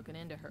Pulpo looking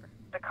into her.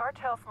 The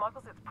cartel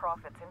smuggles its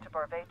profits into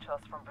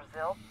Barvechos from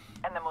Brazil,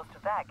 and then most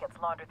of that gets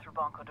laundered through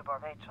Banco de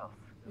Barvechos.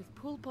 With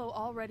Pulpo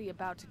already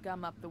about to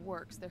gum up the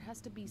works, there has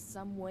to be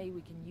some way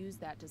we can use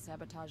that to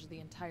sabotage the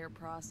entire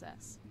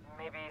process.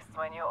 Maybe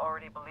Sueño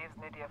already believes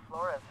Nydia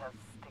Flores has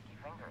sticky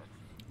fingers.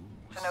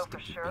 To know for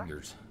sure,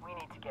 we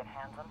need to get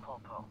hands on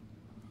Pulpo.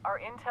 Our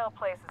intel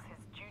places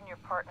his junior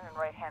partner and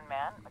right-hand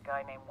man, a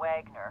guy named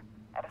Wagner,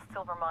 at a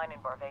silver mine in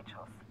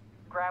Barvechos.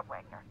 Grab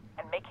Wagner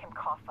and make him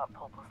cough up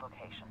Pulpo's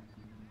location.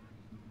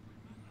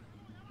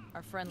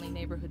 Our friendly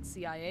neighborhood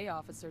CIA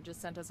officer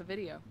just sent us a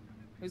video.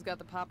 Who's got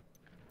the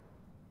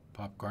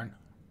popcorn?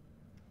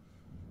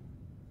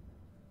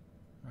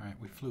 Alright,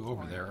 we flew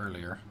over there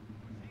earlier.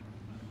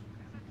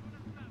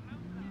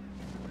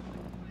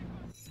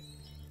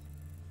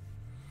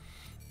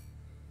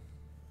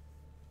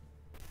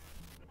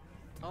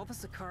 All the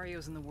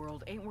Sicarios in the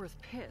world ain't worth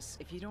piss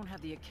if you don't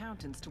have the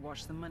accountants to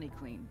wash the money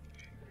clean.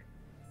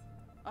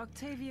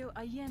 Octavio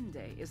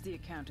Allende is the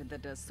accountant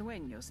that does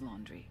Sueño's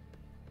laundry.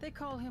 They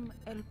call him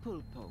El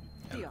Pulpo,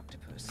 the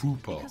octopus,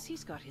 because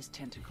he's got his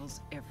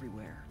tentacles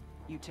everywhere.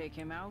 You take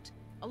him out,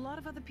 a lot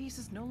of other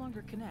pieces no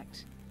longer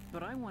connect,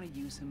 but I want to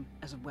use him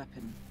as a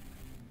weapon.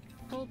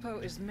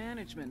 Pulpo is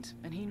management,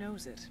 and he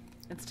knows it.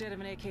 Instead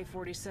of an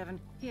AK-47,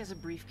 he has a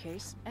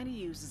briefcase, and he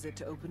uses it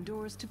to open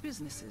doors to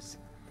businesses,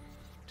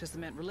 to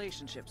cement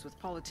relationships with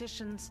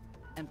politicians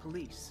and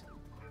police,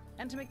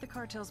 and to make the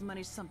cartel's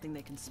money something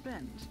they can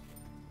spend.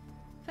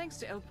 Thanks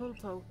to El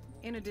Pulpo,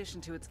 in addition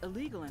to its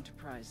illegal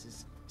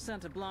enterprises,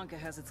 Santa Blanca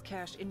has its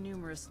cash in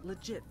numerous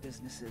legit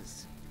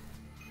businesses.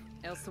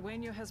 El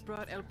Sueño has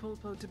brought El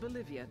Pulpo to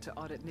Bolivia to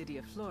audit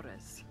Nydia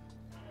Flores.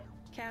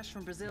 Cash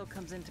from Brazil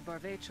comes into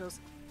Barvechos,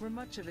 where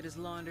much of it is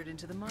laundered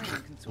into the mining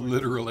consortium.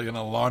 Literally in a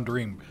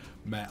laundromat.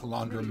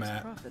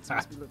 Lydia's profits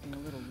must be looking a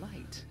little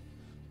light.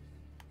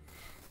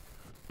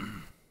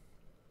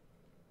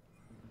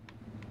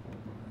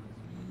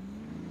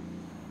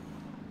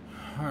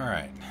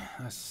 Alright,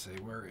 let's see,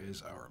 where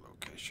is our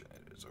location?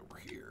 It is over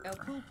here. El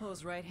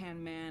Pulpo's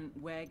right-hand man,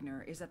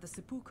 Wagner, is at the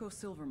Sepulco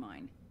silver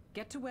mine.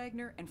 Get to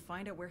Wagner and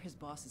find out where his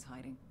boss is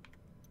hiding.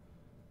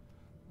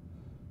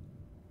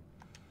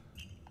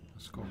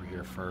 Let's go over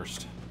here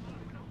first.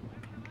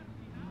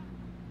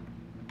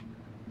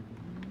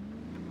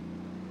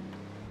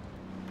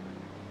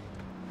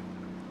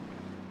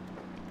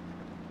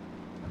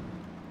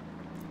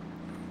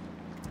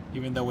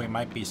 Even though we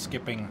might be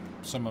skipping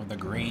some of the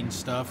green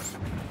stuff,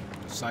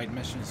 side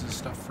missions and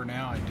stuff for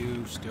now, I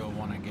do still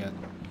want to get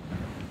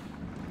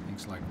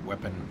things like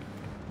weapon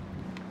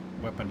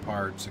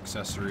parts,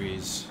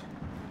 accessories,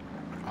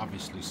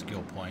 obviously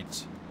skill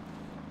points.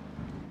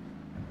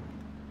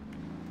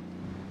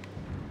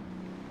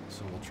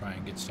 So we'll try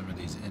and get some of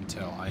these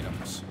intel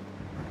items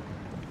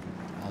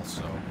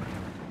also.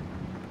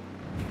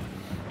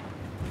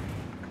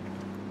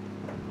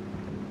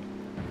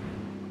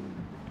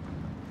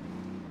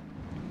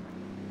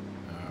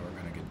 We're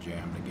gonna get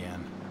jammed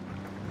again.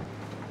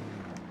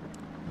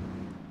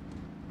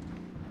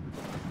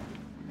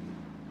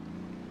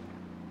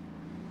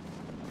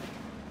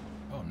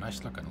 Oh,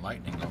 nice looking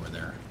lightning over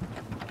there.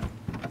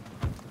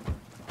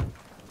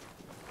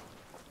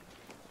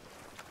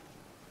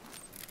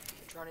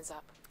 The drone is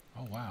up.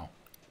 Oh wow.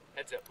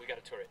 Heads up, we got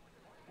a turret.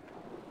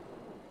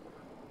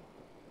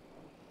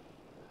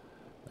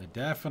 I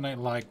definitely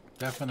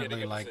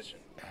like position.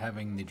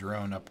 having the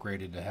drone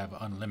upgraded to have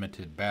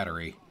unlimited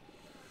battery.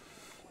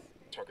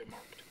 Target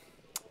marked.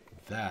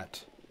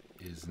 That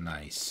is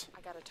nice.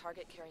 I got a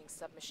target carrying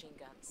submachine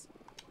guns.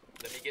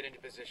 Let me get into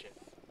position.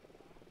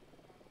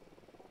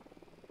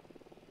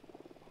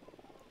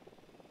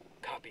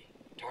 Copy.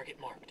 Target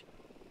marked.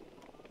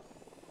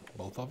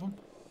 Both of them?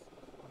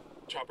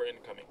 Chopper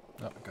incoming.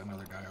 Oh, I got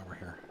another guy over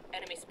here.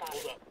 Enemy spotted.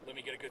 Hold up. Let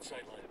me get a good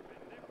sight line.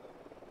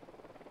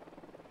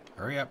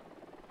 Hurry up.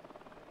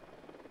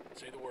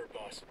 Say the word,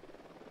 boss.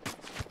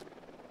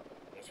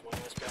 That's one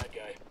less bad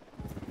guy.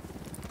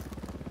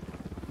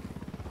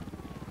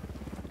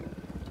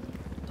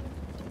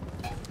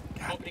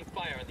 God Opening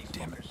fire on these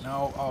damn fuckers. it.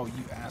 No. Oh,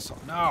 you asshole.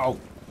 No!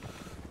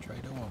 Try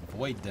to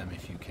avoid them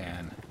if you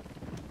can.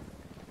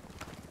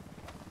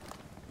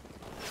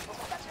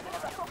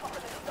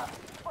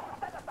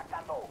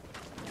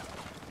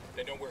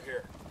 They know we're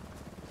here.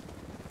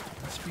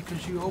 That's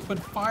because you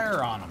opened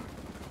fire on them.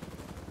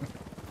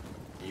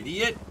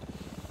 Idiot!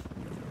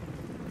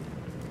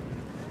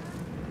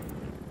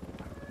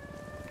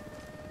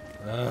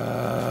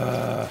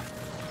 Damn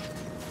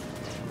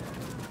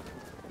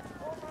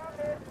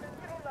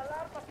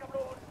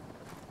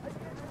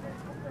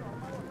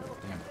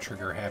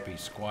trigger-happy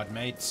squad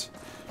mates.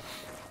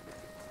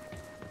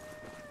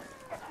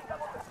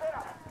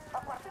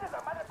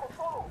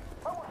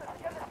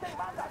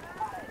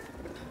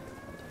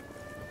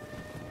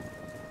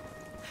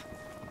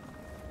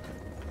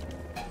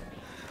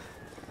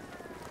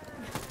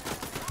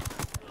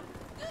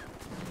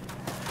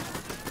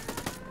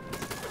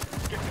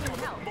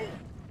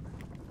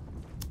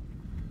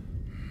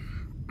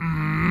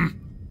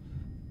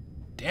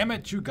 Damn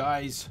it, you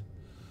guys.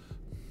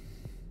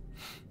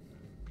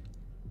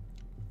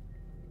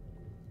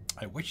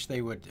 I wish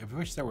there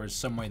was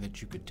some way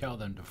that you could tell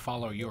them to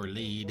follow your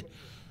lead.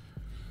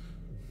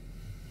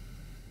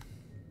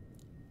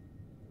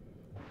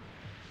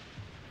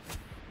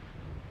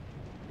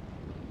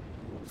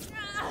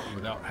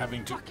 Without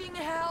having to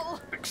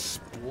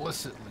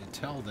explicitly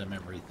tell them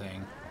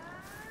everything.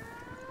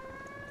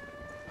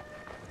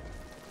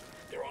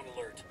 They're on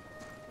alert.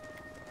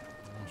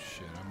 Oh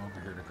shit, I'm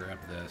over here to grab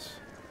this.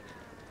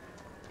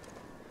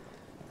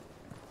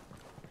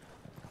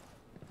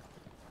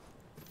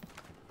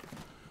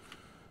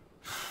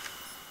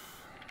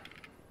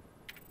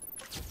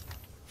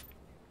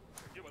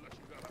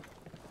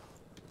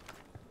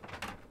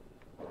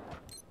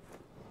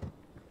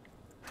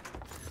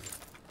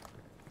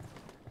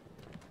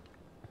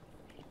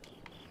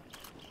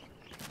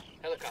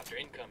 Helicopter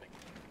incoming.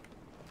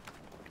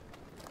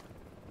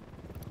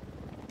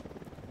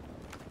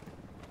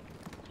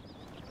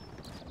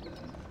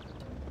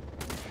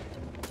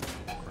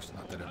 Of course,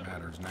 not that it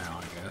matters now,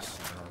 I guess.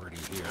 They're already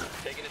here.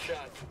 Taking a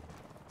shot.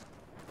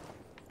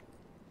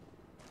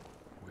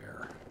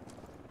 Where?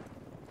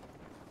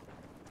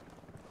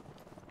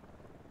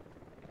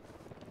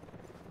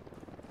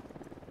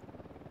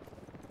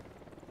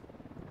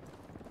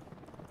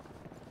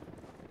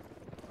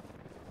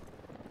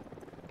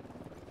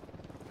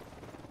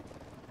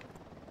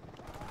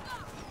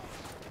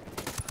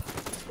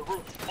 The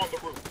roof, on the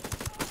roof.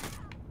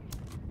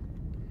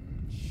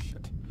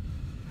 Shit.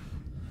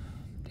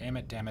 Damn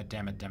it, damn it,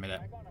 damn it, damn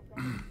it.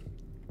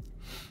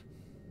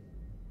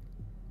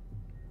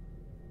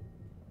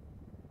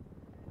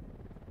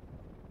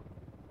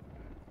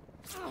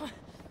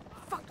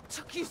 Fuck,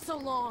 took you so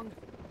long.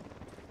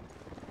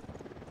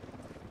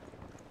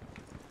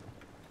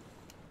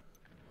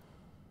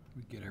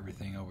 We get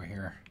everything over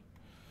here.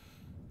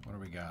 What do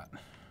we got?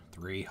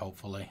 3,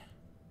 hopefully.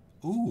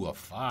 Ooh, a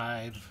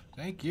 5.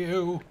 Thank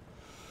you.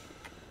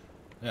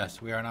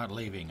 Yes, we are not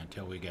leaving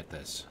until we get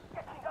this.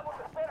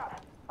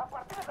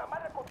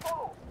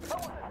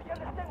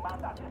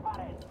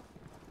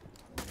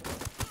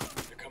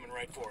 They're coming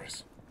right for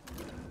us.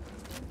 Oh,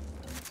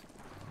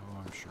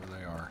 I'm sure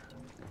they are.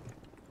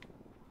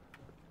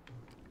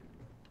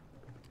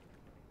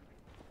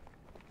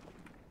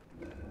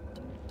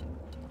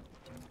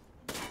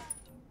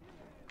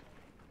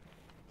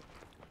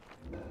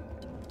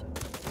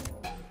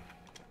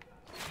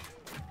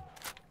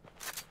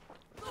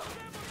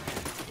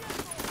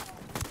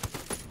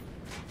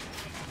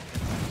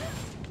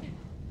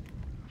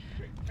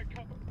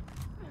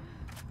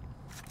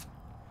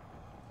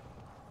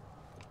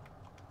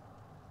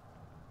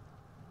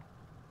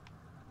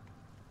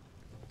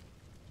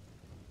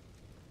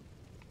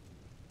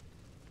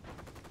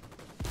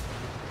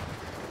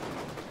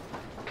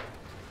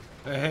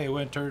 Hey,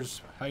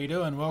 Winters. How you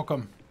doing?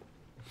 Welcome.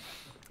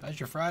 How's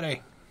your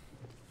Friday?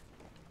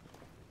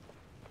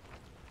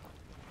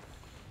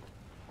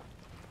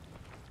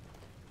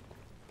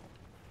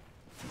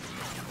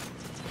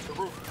 The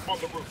roof, on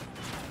the roof.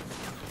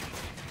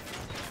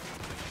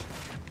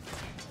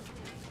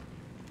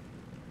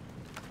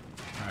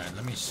 All right,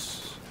 let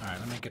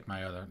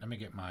me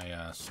get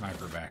my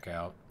sniper back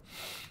out,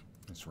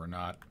 since we're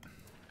not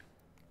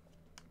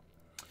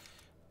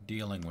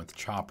dealing with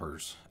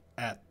choppers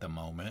at the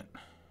moment.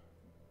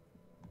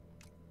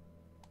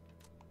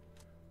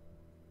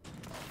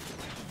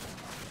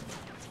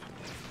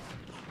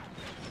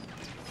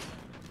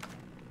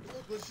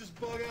 Look, let's just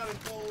bug out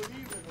and call it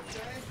even, okay?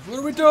 What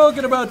are we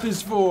talking about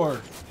this for?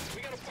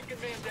 We got a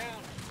fucking man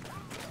down.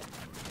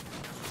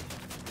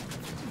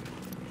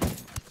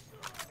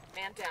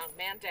 Man down,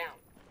 man down.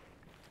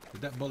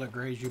 Did that bullet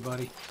graze you,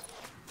 buddy?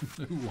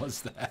 Who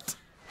was that?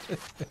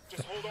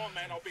 Just hold on,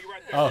 man. I'll be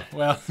right there. Oh,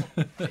 well.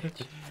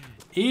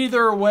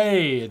 Either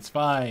way, it's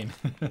fine.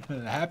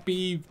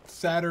 Happy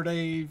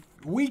Saturday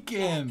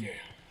weekend. Yeah.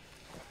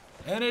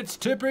 And it's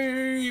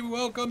Tippy.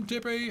 Welcome,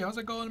 Tippy. How's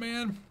it going,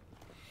 man?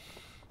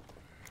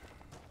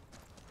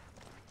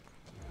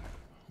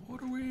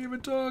 What are we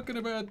even talking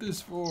about this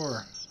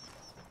for?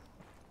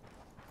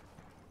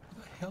 What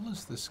the hell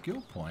is the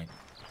skill point?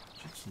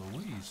 Jeez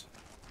Louise.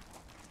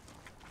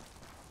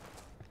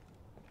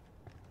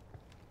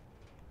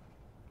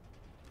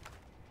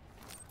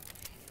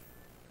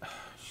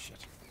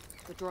 Shit.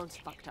 The drone's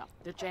fucked up.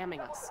 They're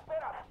jamming us.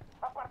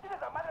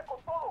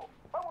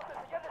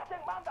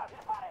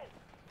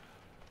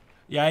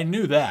 Yeah, I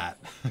knew that.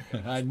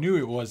 I knew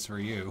it was for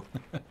you.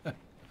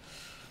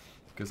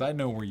 Because I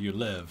know where you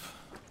live.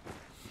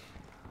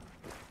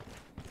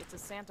 It's a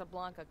Santa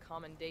Blanca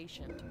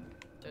commendation.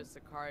 Those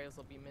Sicarios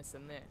will be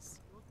missing this.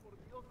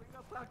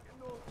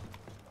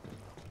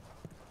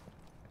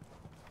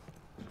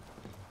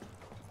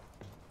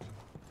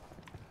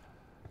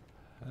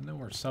 I know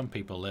where some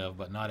people live,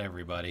 but not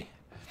everybody.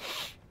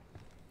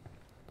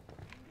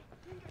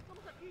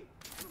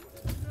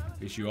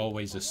 Because you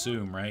always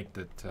assume, right,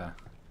 that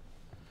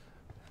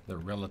they're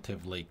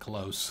relatively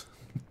close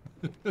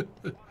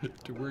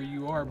to where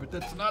you are, but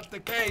that's not the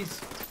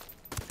case.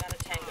 Got a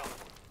tango.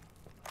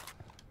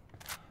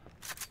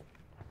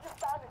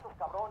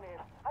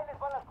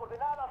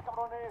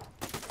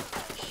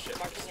 Shit,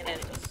 Marking an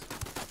enemy.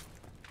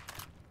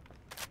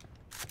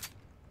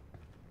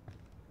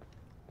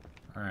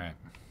 All right.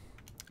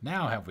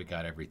 Now have we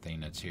got everything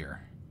that's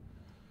here?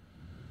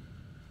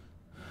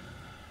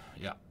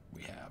 Yeah,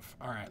 we have.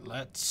 All right,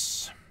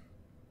 let's...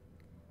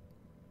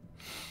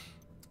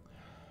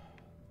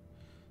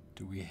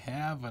 Do we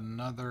have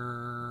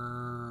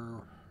another...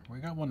 We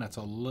got one that's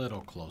a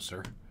little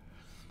closer.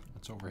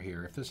 What's over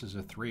here? If this is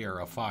a 3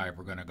 or a 5,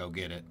 we're going to go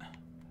get it.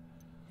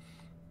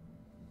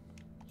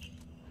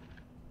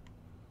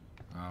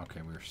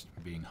 Okay, we're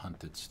being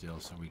hunted still,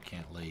 so we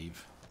can't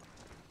leave.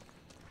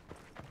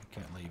 We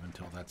can't leave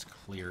until that's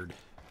cleared.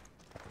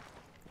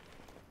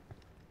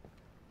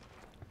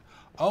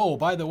 Oh,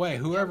 by the way,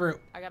 whoever...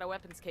 I got a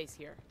weapons case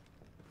here.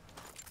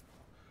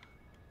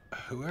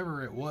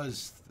 Whoever it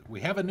was,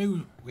 we have a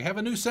new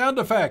sound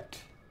effect.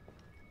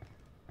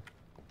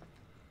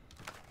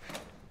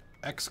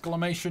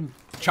 Exclamation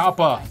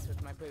choppa.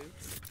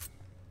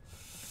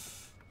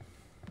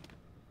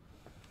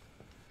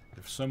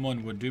 If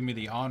someone would do me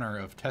the honor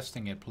of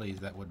testing it, please,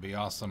 that would be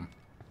awesome.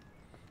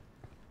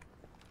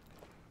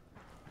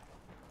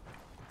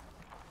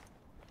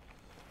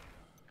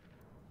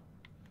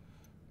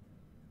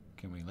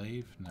 Can we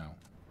leave? No,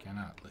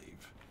 cannot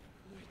leave.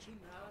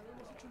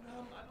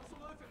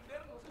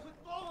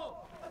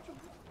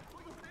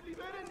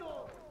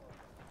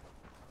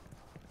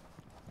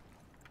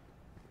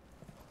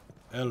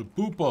 El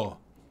Pupo.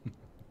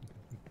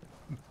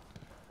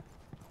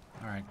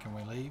 Alright, can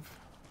we leave?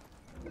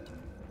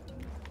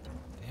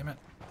 Damn it.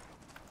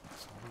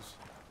 Assholes.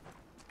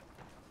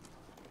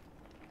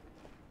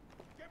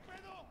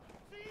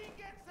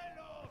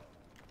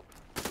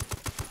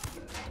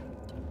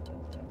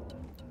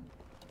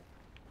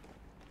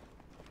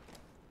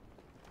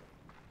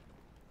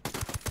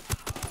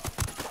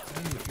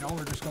 Hey, if y'all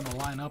are just gonna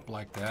line up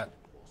like that.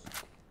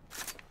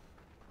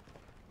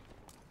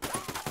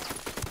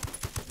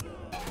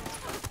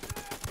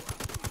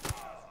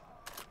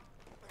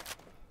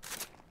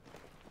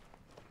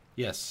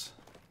 Yes,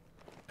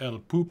 El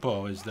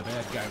Pupo is the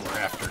bad guy we're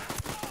after.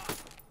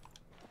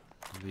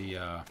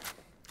 The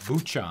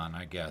Buchan,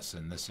 I guess,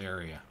 in this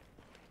area.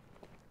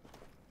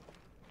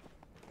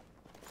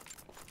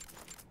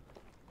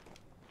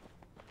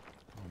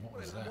 Oh, what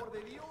was that? Oh,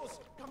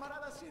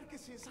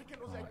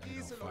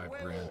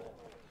 805 brand.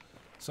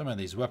 Some of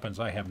these weapons,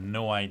 I have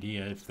no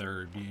idea if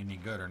they're any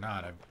good or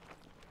not. I've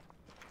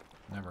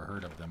never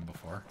heard of them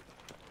before.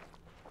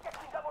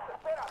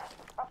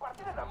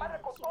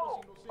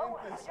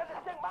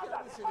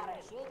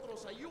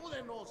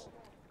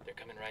 They're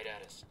coming right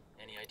at us.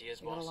 Any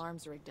ideas, What boss?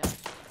 alarm's rigged up?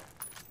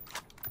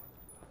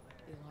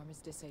 The alarm is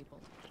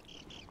disabled.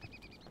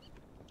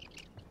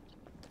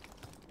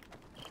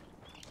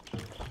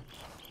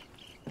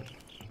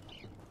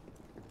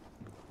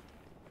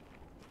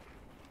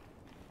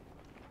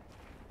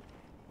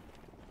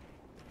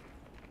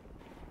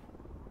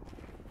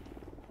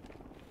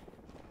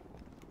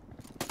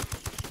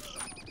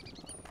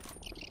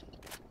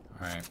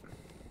 Alright.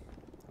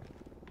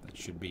 That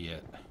should be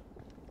it.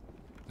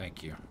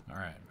 Thank you.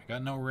 Alright, we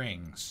got no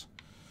rings.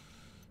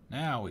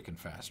 Now we can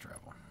fast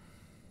travel.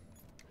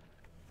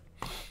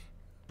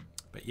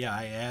 But yeah,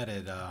 I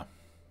added,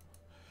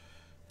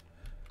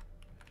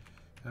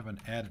 haven't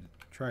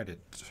tried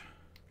it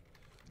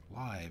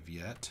live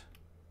yet.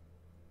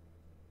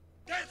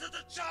 Get to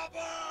the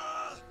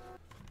chopper!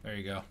 There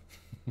you go.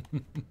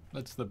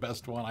 That's the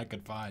best one I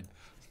could find.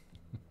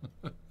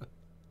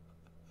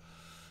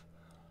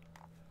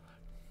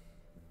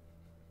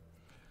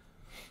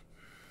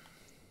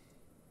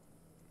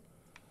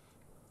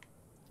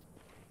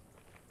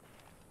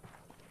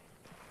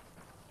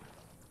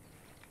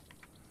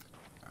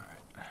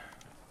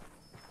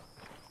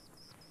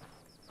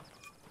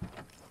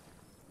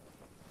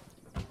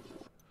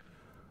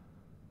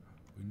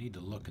 Need to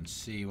look and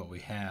see what we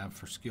have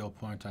for skill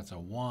points. That's a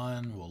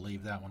 1. We'll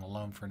leave that one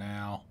alone for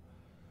now.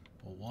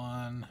 A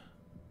 1.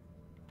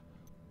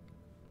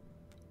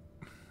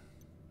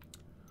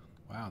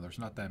 Wow, there's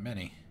not that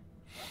many.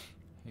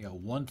 You got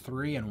 1,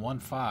 3, and 1,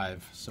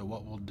 5. So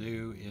what we'll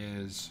do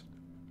is,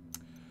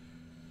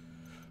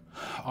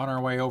 on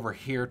our way over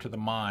here to the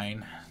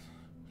mine,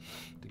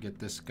 to get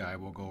this guy,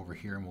 we'll go over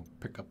here and we'll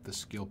pick up the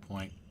skill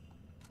point.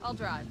 I'll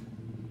drive.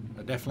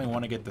 I definitely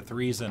want to get the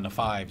 3s and the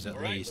 5s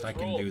at least. I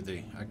can do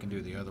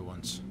the other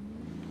ones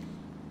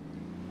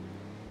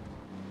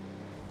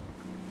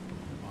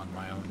on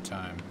my own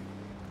time.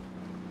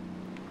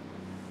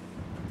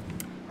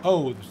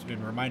 Oh, it's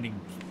been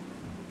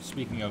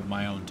speaking of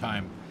my own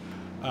time,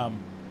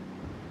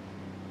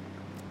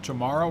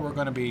 tomorrow we're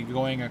going to be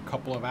going a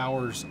couple of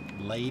hours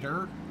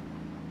later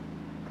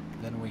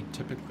than we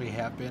typically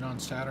have been on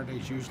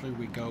Saturdays. Usually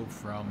we go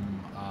from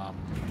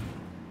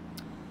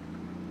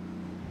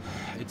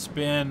it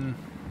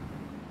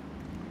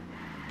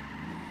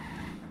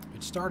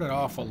started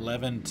off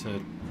 11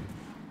 to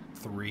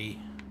 3.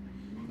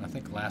 I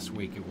think last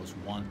week it was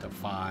 1 to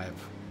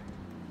 5.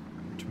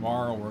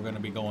 Tomorrow we're going to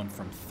be going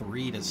from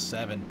 3 to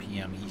 7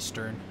 p.m.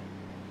 Eastern.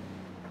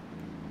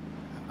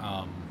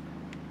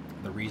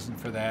 The reason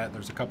for that,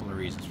 there's a couple of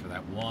reasons for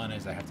that. One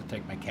is I have to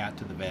take my cat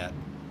to the vet,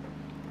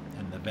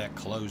 and the vet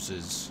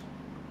closes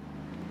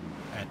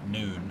at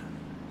noon,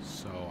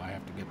 so I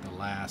have to get the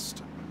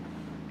last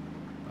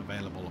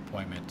available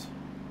appointment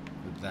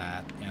with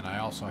that, and I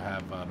also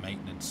have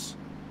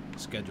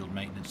scheduled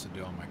maintenance to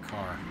do on my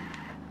car.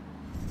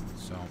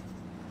 So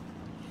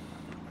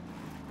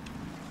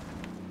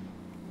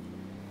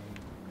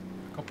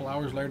a couple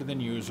hours later than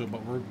usual,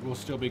 but we'll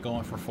still be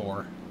going for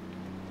 4.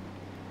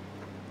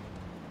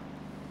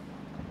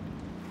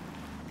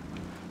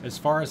 As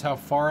far as how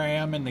far I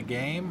am in the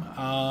game,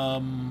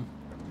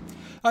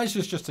 it's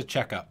just a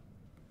checkup.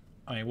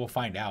 I mean, we'll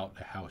find out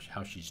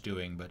how she's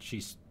doing, but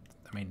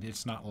I mean,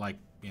 it's not like,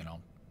 you know,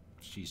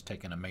 she's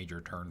taken a major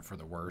turn for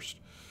the worst.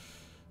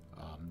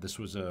 This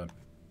was a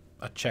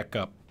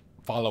checkup,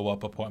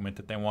 follow-up appointment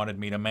that they wanted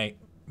me to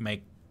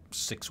make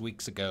 6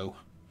 weeks ago.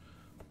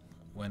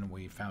 when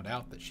we found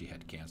out that she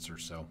had cancer,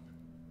 so.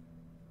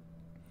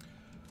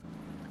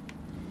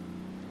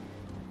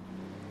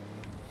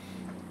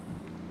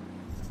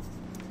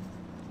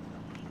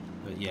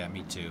 But yeah,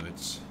 me too.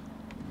 It's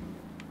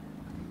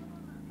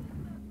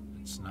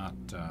not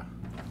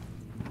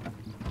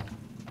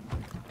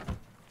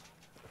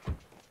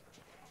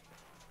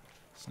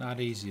it's not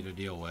easy to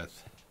deal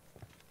with.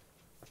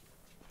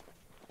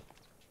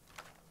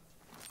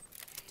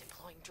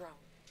 Deploying drone.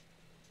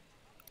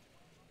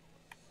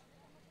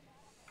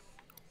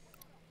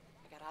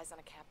 I got eyes on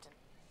a captain.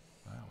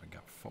 Well, we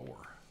got 4. All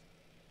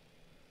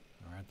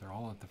right, they're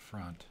all at the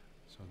front.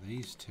 So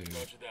these two.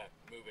 Roger that.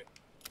 Moving.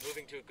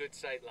 Moving to a good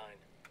sight line.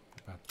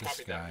 About this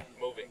Copy guy. that.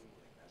 Moving.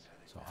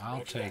 So I'll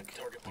Roger take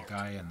that. the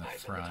guy in the Eyes on the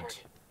front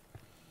target.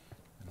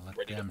 and let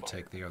Ready to them fire.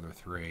 take the other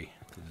 3.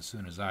 Because as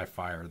soon as I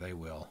fire, they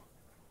will.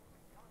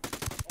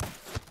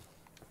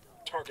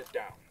 Target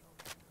down.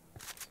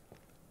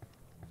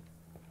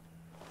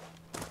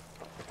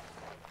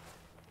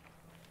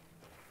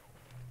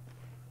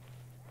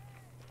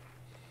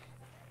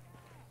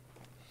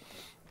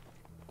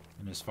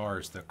 And as far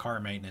as the car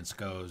maintenance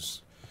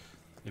goes,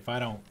 if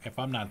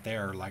I'm not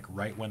there like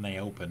right when they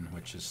open,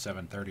 which is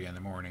 7:30 in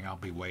the morning, I'll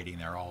be waiting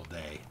there all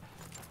day.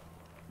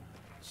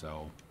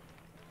 So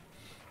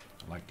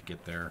I like to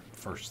get there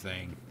first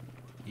thing,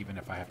 even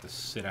if I have to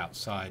sit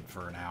outside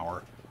for an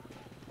hour.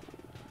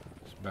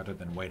 It's better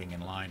than waiting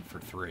in line for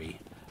 3.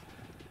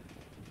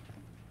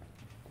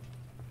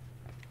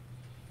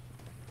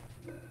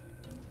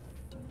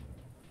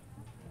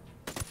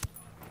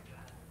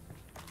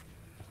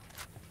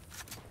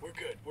 We're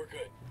good. We're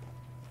good.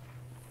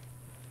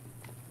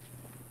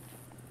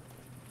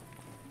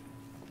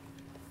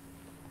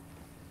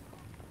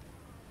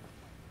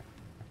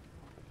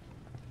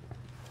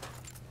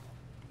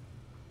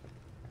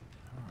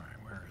 All right,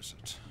 where is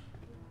it?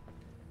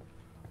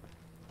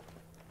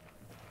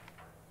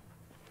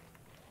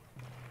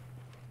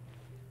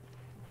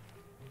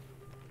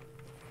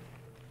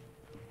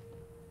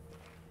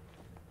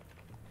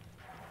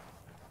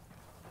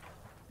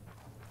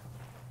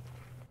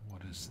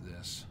 What is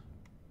this?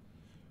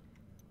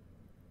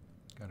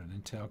 Got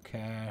an intel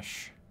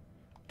cache,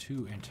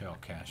 2 intel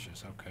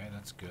caches. Okay,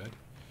 that's good.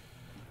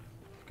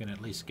 Can at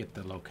least get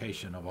the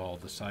location of all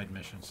the side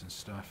missions and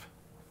stuff.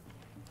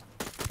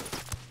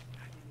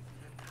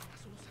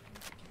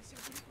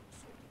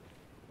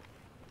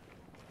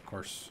 Of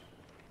course,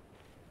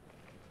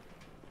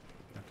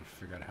 have to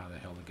figure out how the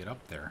hell to get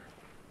up there.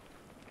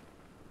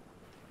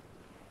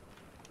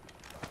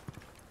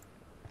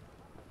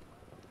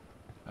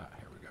 Ah,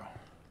 here we go.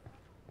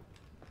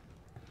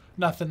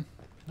 Nothing.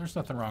 There's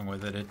nothing wrong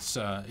with it.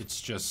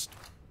 It's just,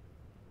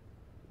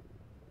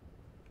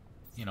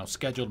 you know,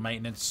 scheduled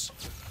maintenance,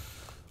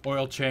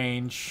 oil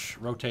change,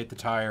 rotate the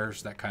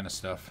tires, that kind of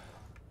stuff.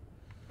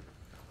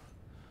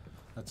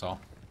 That's all.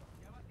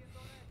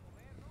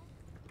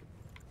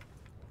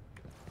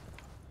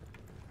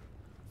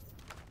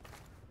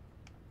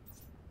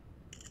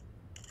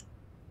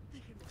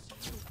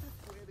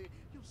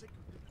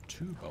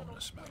 Two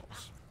bonus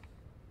medals.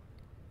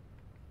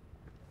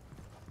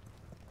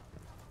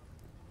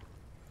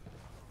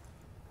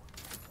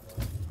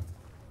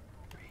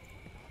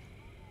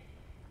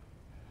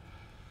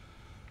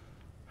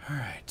 All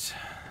right.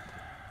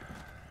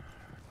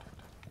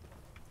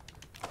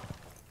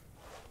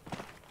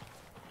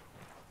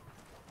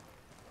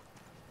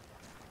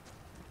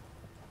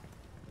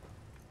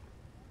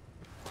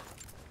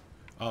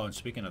 Oh, and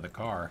speaking of the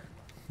car,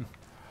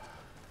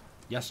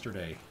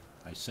 yesterday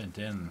I sent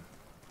in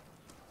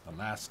the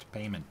last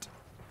payment,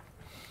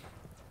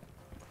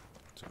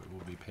 so it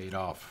will be paid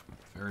off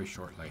very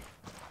shortly.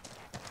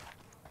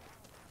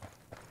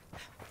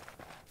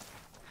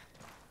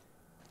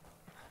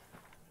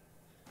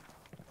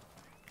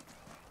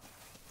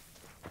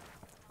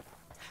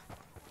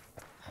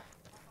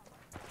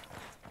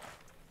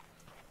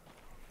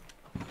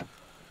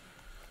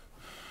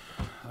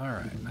 All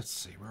right, let's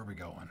see, where are we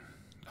going?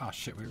 Oh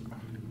shit,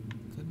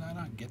 didn't I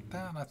not get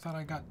that? I thought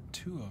I got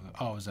 2 of them.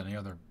 Oh, is any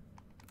other?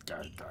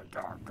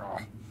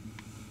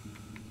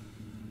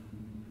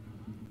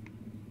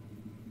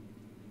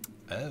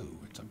 Oh,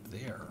 it's up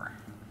there.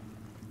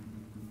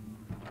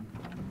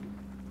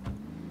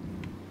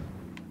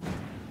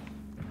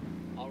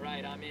 All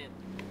right, I'm in.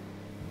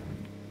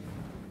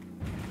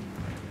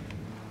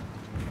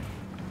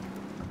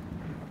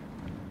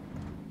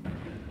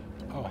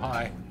 Oh,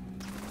 hi.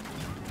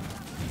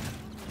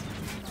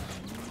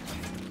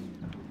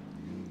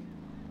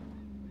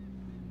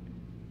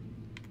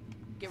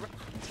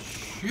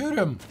 Shoot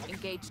him!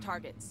 Engage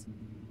targets.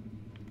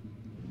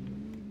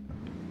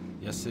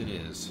 Yes, it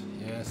is.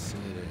 Yes,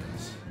 it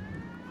is.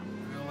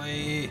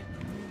 Really?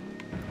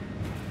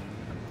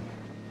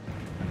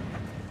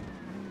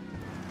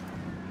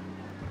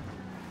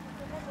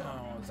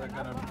 Oh, is that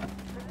gonna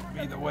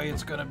be the way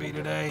it's gonna be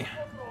today?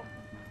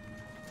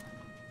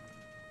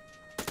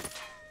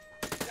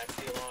 That's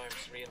the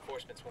alarms.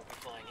 Reinforcements won't be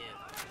flying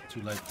in.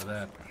 Too late for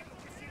that.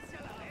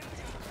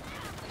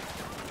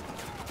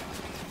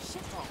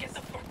 Get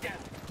the fuck down.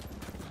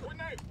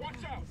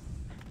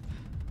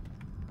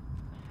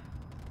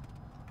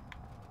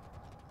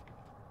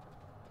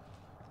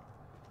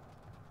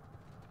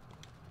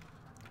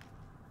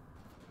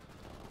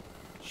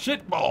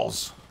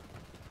 Shitballs!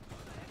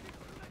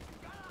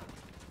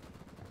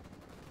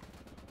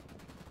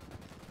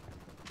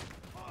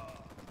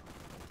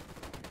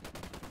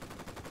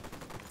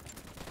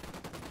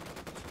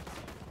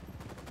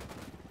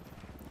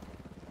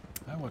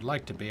 I would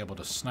like to be able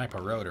to snipe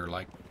a rotor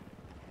like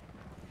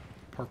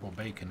Purple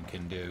Bacon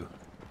can do.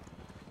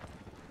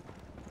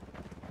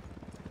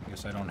 I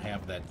guess I don't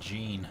have that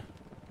gene.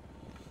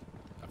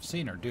 I've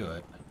seen her do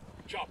it.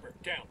 Chopper,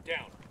 down,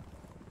 down.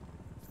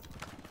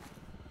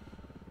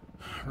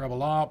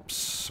 Rebel ops,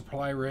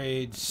 supply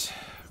raids.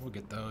 We'll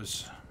get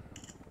those.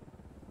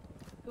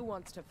 Who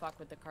wants to fuck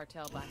with the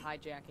cartel by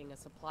hijacking a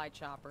supply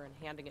chopper and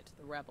handing it to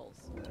the rebels?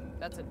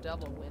 That's a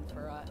double win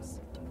for us.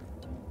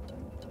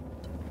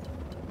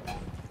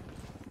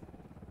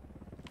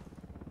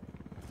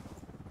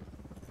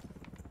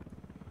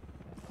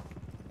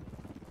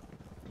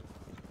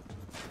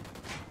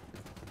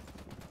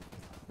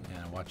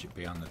 Yeah, watch it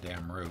be on the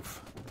damn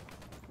roof.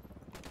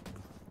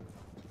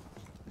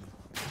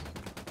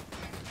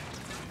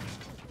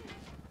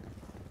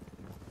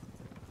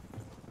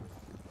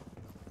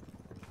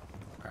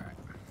 Alright.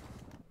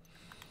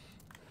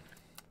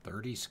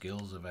 30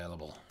 skills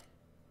available.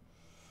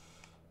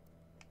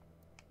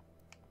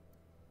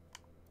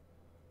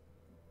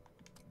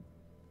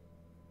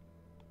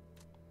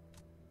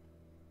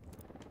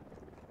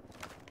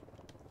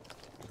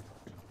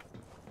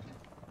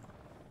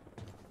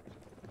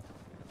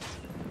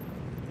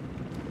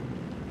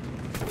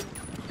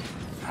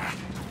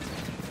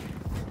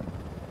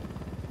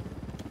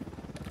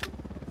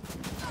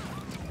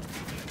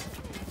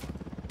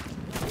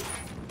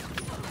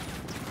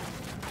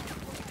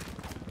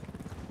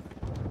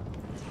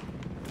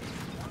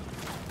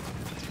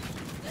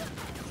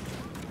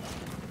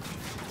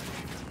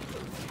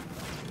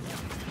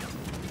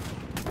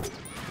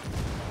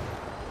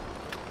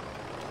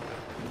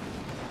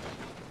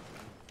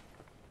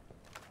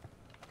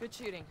 Good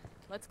shooting.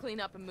 Let's clean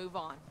up and move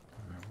on.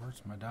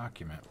 Where's my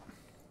document?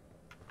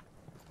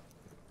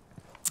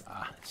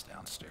 Ah, it's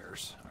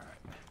downstairs. All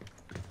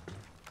right.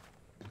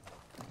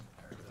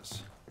 There it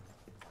is.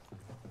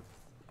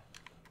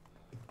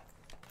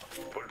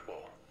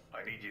 Pulpo,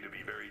 I need you to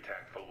be very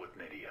tactful with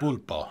Nydia.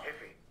 Pulpo.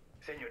 Jefe,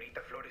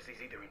 Señorita Flores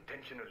is either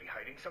intentionally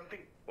hiding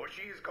something, or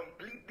she is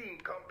completely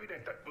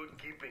incompetent at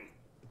bookkeeping.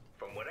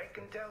 From what I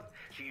can tell,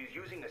 she is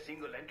using a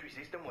single entry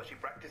system while she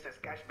practices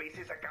cash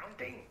basis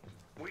accounting.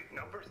 With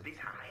numbers this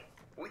high,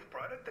 with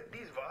product at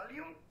this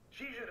volume,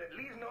 she should at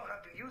least know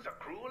how to use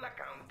accrual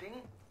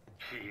accounting.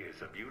 She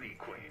is a beauty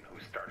queen who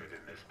started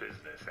in this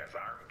business as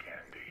arm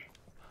candy.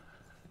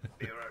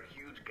 There are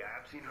huge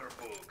gaps in her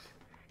books.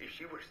 If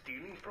she were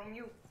stealing from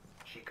you,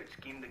 she could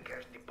scheme the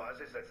cash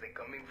deposits as they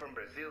come in from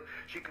Brazil.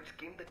 She could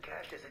scheme the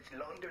cash as it's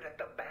laundered at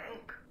the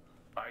bank.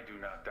 I do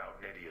not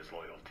doubt Nydia's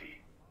loyalty.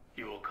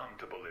 You will come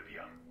to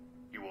Bolivia.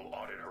 You will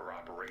audit her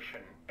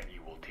operation, and you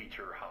will teach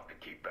her how to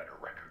keep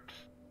better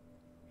records.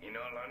 In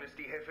all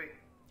honesty,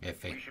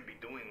 Jefe, we should be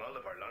doing all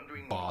of our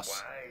laundering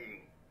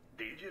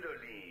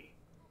digitally.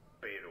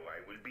 Pero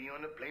I will be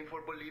on a plane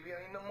for Bolivia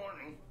in the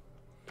morning.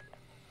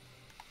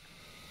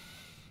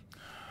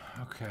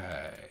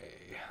 Okay,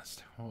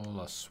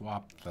 we'll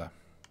swap the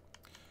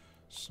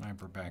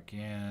sniper back in,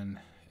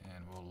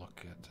 and we'll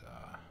look at.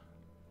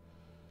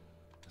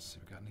 Let's see,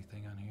 we got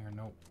anything on here?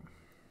 Nope.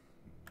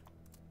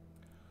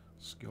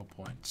 Skill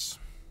points.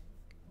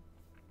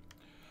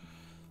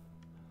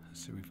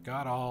 So we've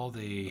got all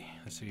the.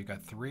 Let's see, we've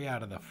got 3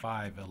 out of the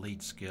 5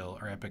 elite skill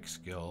or epic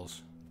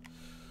skills.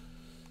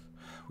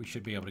 We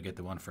should be able to get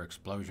the one for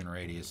explosion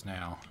radius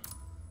now.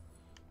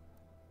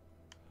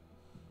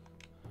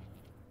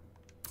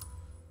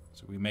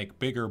 So we make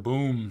bigger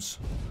booms.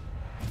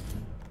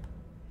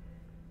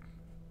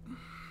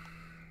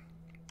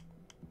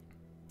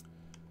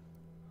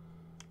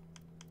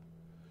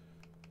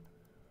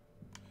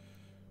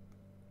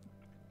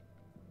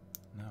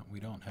 No,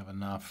 we don't have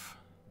enough.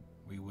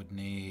 We would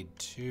need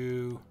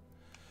 2,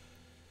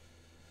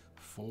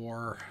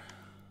 4,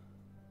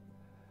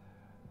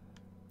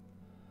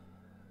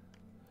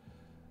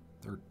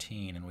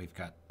 13, and we've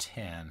got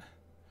 10.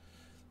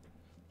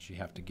 But you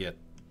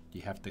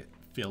have to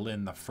fill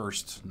in the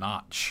first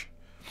notch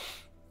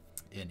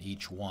in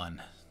each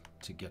one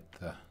to get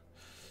the.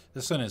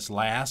 This one is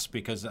last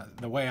because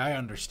the way I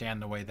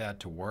understand the way that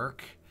to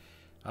work,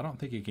 I don't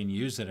think you can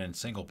use it in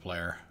single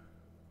player.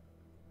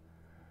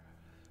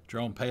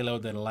 Drone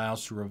payload that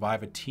allows to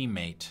revive a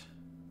teammate.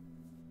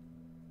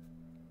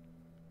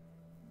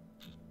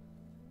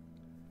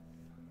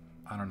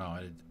 I don't know.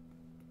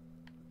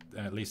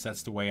 At least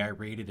that's the way I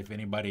read it. If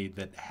anybody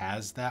that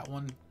has that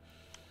one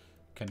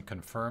can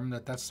confirm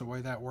that that's the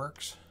way that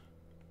works.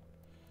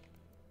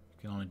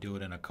 You can only do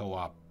it in a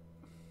co-op.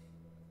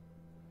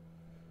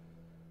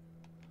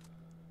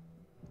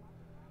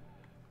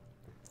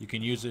 You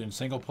can use it in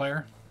single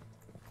player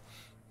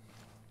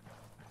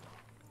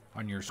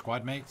on your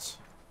squad mates.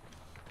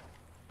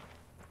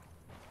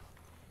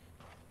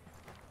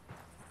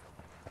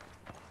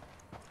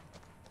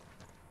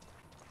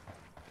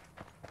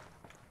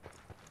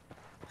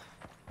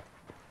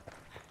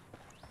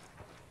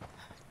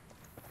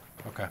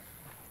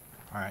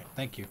 Alright,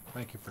 thank you.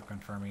 Thank you for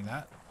confirming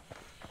that.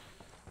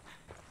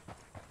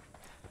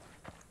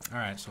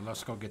 Alright, so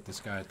let's go get this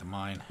guy at the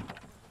mine.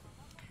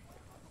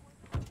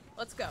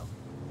 Let's go.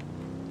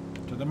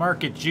 To the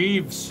market,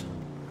 Jeeves!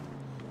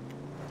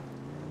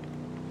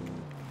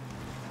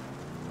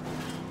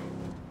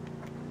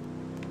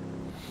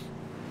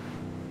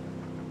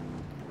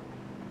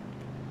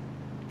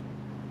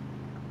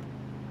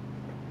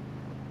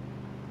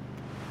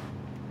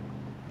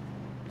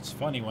 It's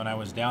funny, when I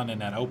was down in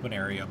that open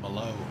area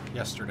below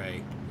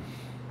yesterday,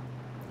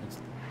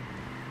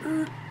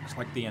 it's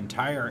like the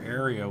entire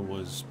area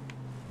was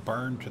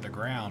burned to the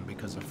ground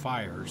because of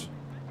fires.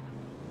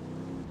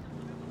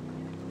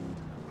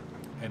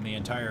 And the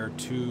entire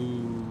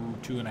two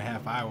and a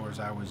half hours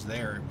I was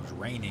there, it was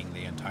raining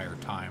the entire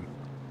time.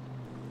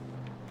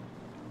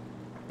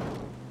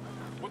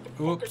 What the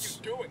fuck are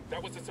you doing?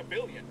 That was a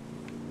civilian.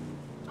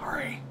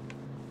 Sorry.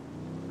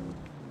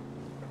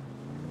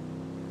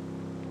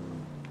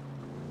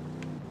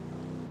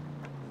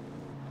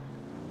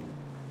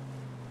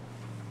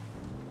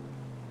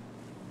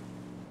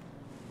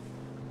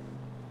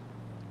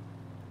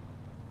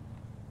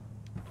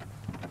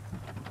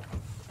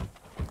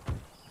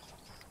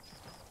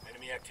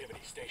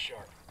 Activity, stay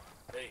sharp.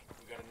 Hey,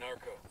 we got a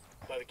narco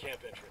by the camp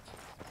entrance.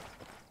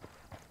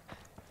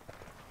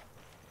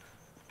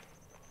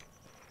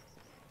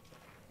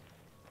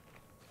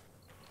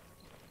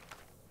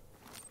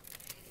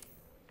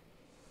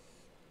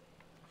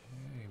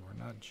 Hey,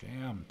 we're not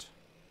jammed.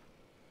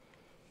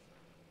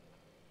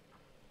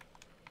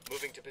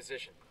 Moving to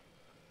position.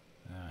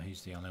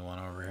 He's the only one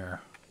over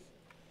here.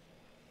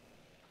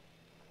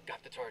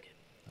 Got the target.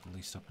 At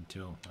least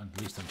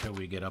until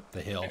we get up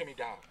the hill. Enemy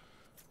down.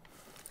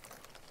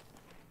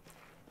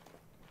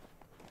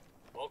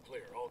 All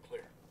clear, all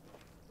clear.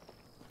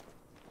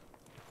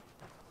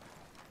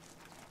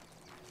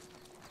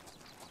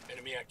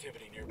 Enemy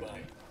activity nearby.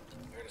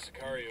 I got a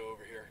Sicario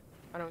over here.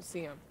 I don't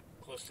see him.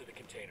 Close to the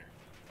container.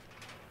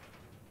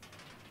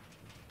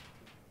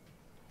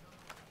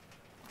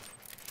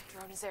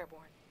 Drone is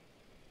airborne.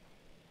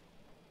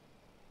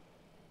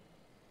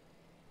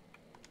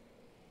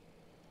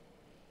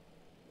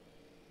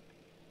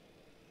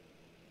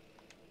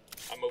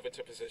 I'm moving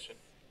to position.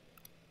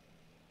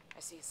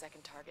 I see a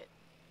second target.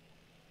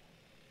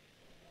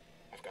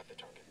 I've got the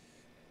target.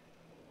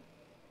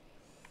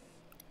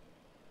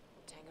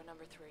 Tango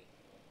number 3.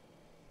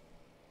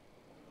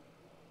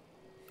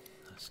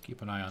 Let's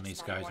keep an eye on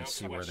these guys and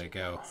see where they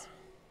go.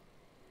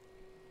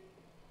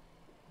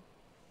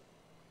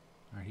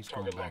 Alright, he's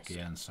going back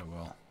in, so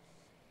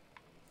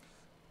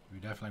we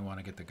definitely want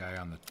to get the guy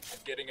on the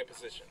getting a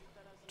position.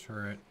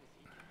 Turret.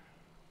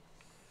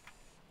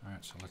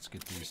 Alright, so let's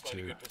get these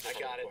two. I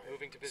got it.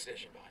 Moving to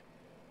position.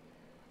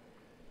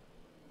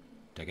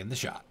 Taking the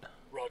shot.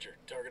 Roger.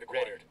 Target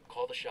acquired. Ready.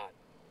 Call the shot.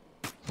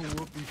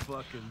 Whoopie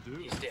fucking do.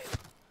 He's dead.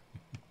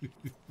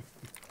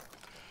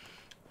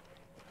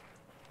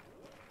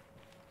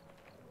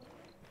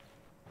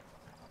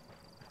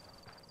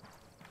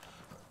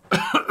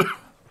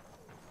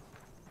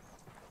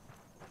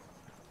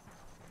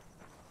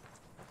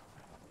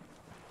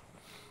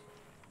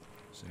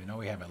 So you know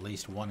we have at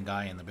least one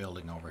guy in the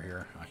building over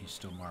here. He's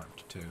still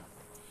marked too.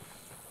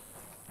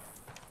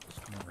 Let's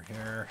come over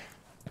here.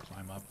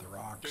 Climb up the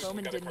rocks.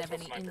 Bowman didn't have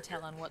any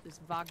intel on what this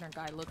Wagner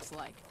guy looks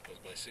like. As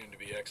my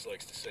soon-to-be ex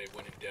likes to say,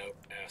 when in doubt,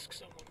 ask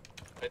someone.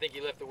 I think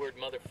he left the word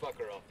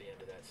motherfucker off the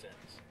end of that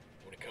sentence.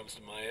 When it comes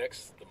to my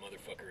ex, the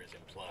motherfucker is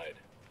implied.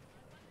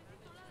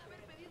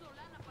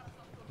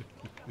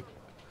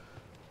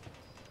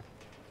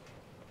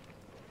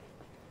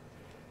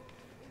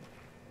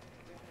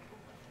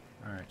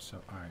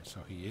 Alright, so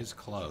he is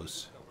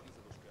close.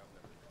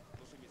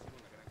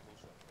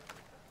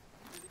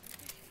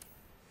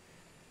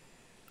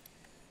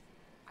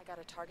 I got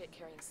a target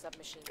carrying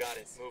submachine Got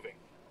guns. it, moving.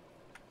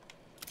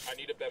 I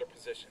need a better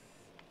position.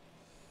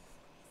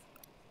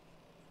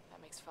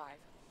 That makes 5.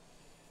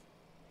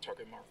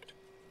 Target marked.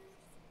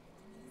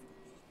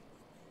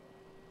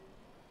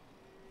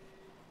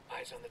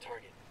 Eyes on the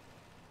target.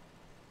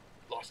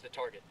 Lost the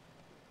target.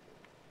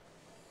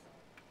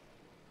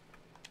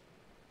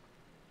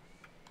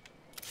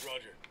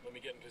 Roger, let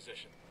me get in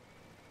position.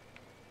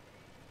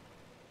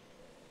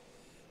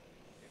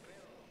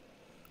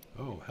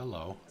 Oh,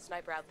 hello.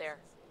 Sniper out there.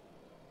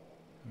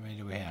 How many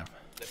do we have?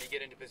 Let me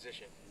get into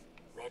position.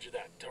 Roger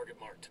that. Target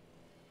marked.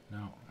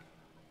 No.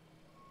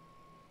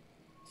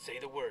 Say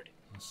the word.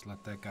 Let's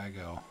let that guy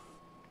go.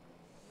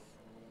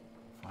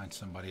 Find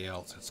somebody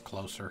else that's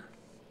closer.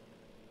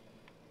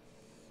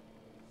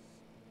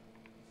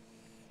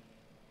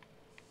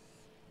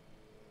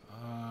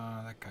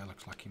 That guy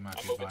looks like he might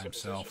be by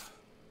himself.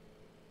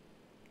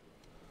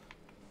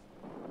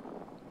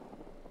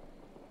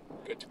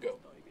 Good to go.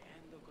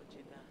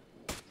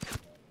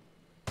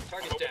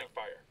 Target down.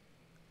 Fire.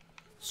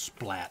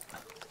 Splat.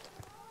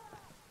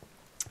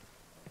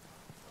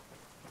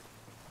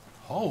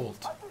 Hold.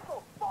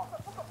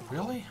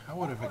 Really? I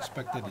would have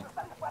expected it.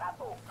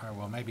 Alright,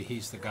 well, maybe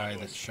he's the guy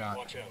that shot.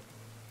 Watch out.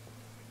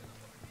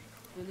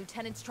 The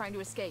lieutenant's trying to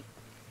escape.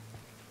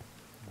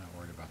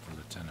 about the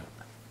lieutenant.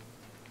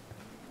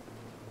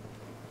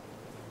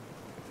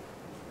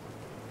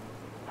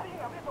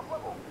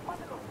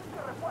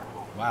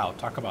 Wow,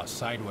 talk about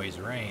sideways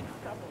rain.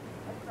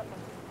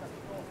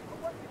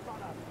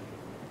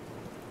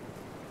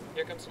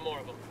 Here comes some more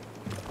of them.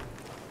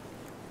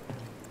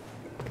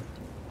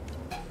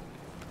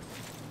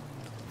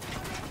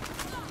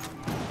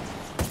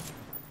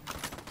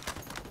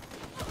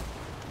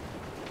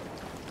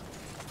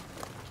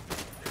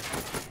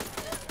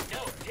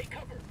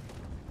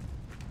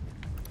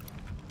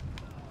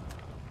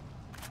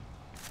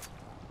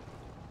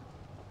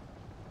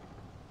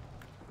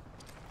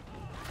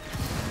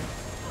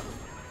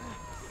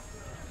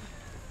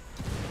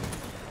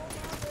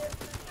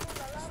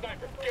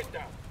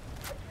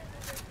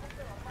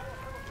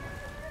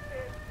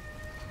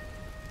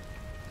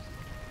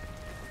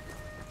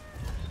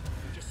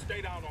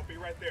 Stay down, I'll be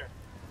right there.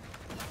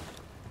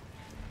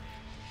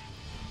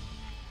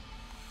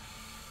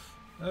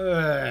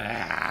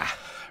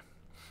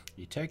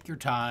 You take your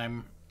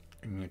time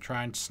and you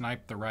try and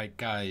snipe the right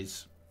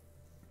guys,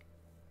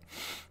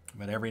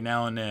 but every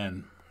now and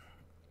then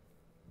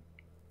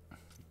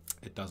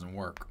it doesn't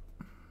work,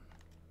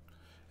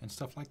 and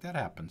stuff like that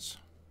happens.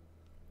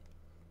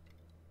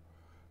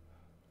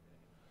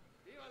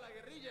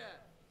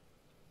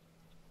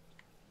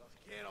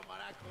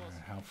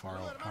 How far?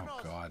 Oh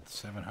God,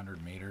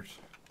 700 meters.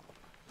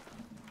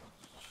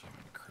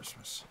 Jiminy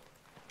Christmas.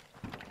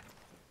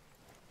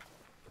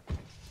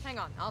 Hang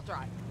on, I'll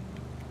drive.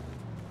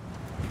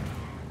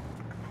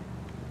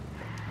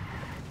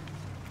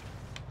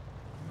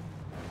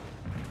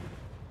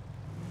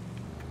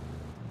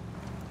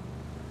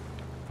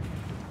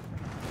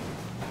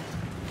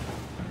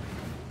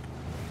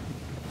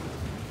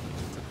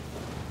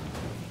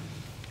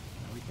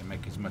 We can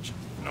make as much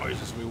noise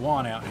as we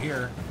want out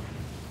here.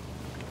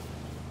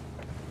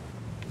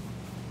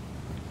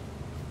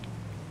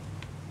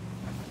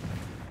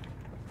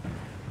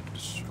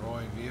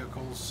 Destroy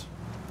vehicles.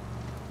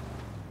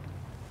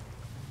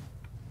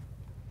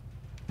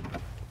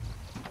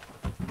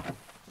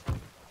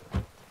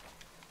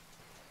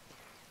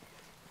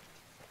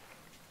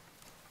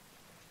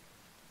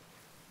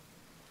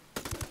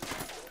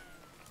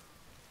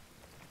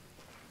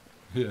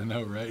 Yeah,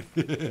 no, right?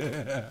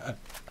 The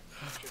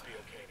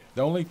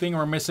only thing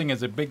we're missing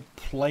is a big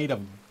plane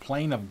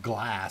of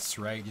glass,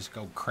 right? Just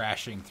go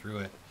crashing through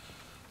it.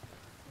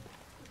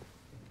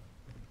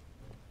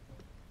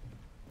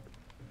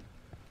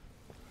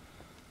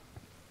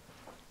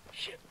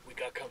 Shit, we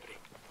got company.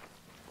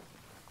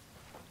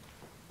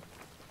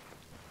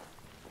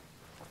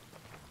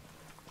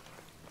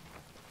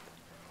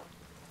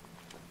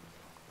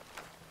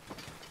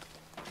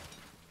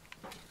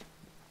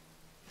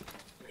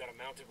 We got a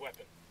mounted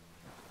weapon.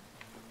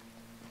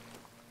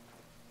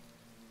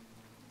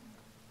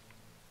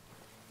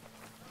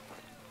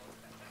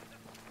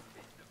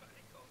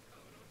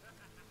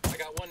 I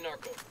got one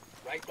narco,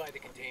 right by the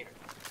container.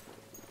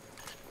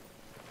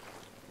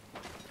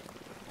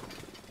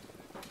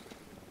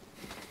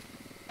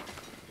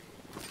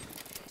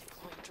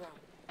 Drone.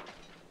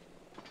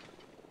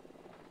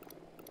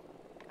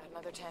 Got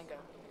another tango.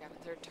 I got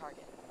a third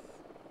target.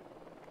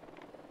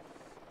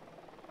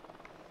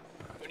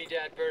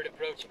 Unidad bird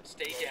approaching.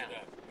 Stay down.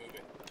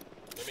 Moving.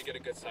 Let me get a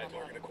good side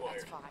target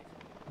acquired. That's 5.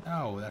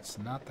 No, that's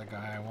not the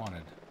guy I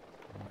wanted.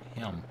 I want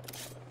him.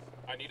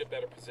 I need a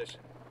better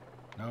position.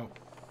 Nope.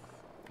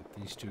 Get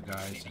these two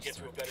guys. Need to get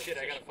to a better Shit,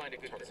 I position. gotta find a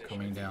good position.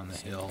 Coming down the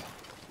hill.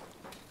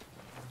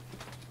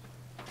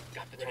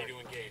 Got the target. Ready to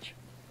engage.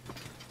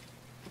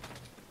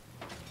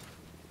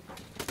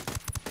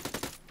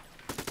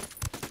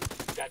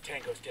 That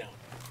tango's down.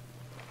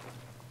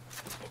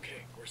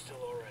 Okay, we're still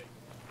all right.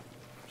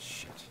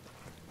 Shit.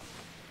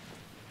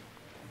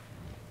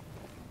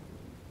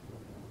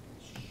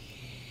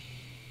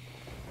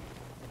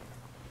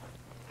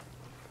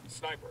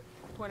 Sniper,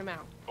 Point him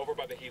out. over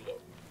by the helo.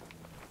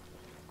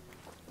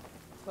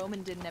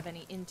 Bowman didn't have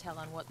any intel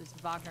on what this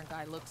Wagner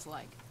guy looks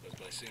like. As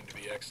my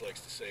soon-to-be ex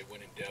likes to say,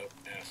 when in doubt,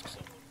 ask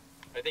someone.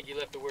 I think you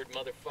left the word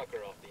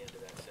motherfucker off the end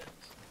of that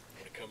sentence.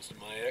 When it comes to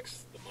my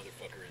ex, the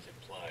motherfucker is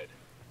implied.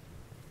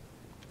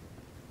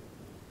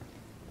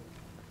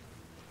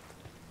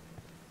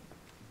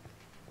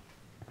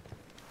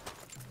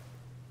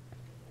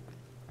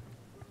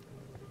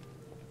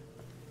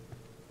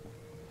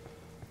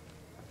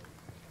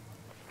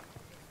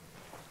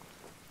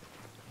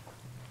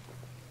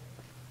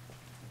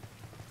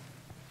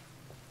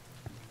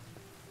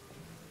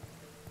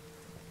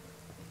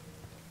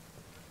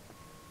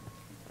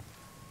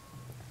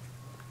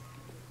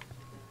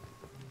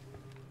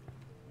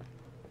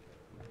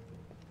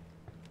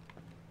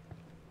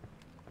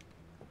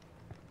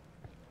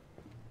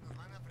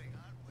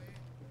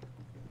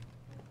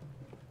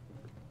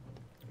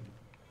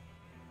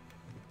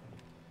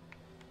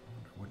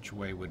 Which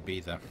way would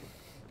be the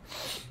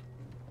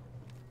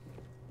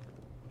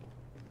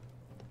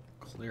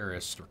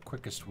clearest or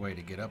quickest way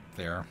to get up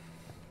there?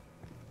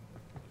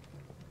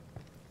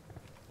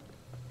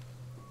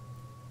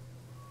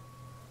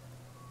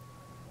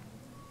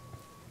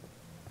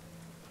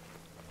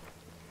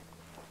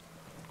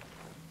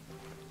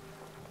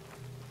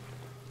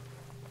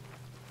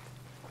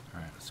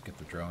 Let's get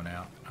the drone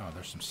out. Oh,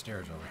 there's some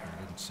stairs over here.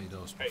 I didn't see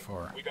those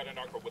before. Hey, we got a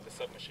narco with a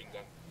submachine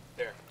gun.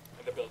 There,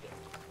 in the building.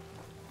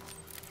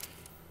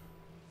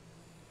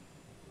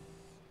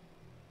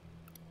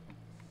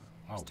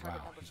 Oh,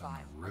 wow. He's on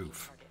the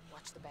roof.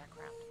 Watch the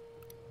background.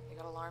 They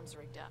got alarms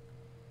rigged up.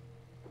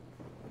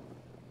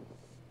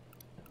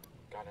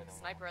 Got it.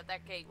 Sniper at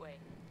that gateway.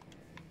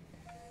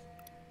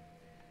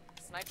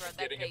 Sniper at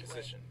that gateway. Getting in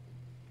position.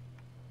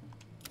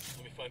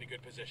 Let me find a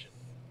good position.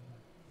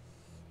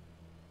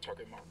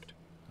 Target marked.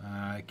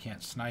 I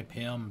can't snipe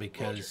him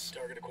because Roger,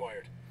 target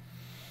acquired.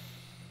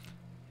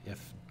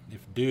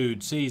 if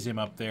dude sees him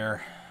up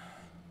there,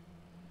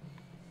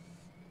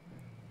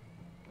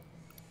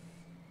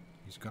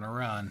 he's gonna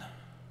run.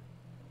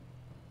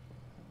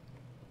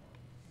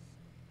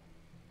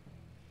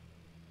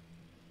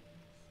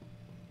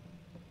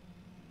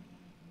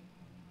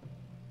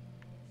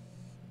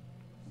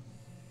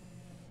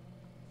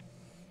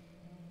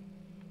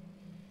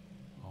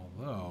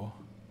 Although,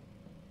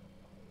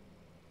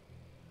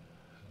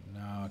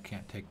 no, I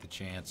can't take the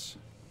chance.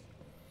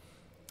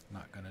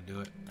 Not gonna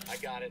do it. I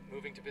got it.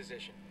 Moving to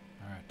position.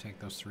 All right, take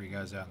those 3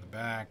 guys out in the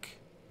back.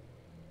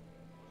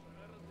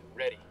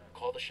 Ready.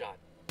 Call the shot.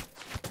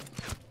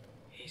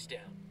 He's down.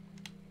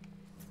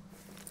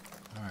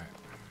 All right.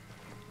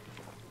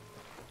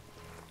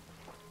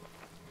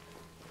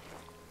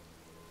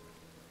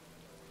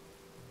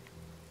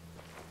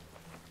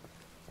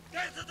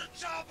 Get to the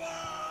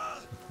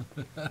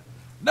chopper!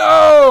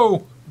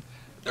 No!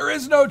 There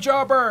is no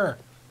chopper!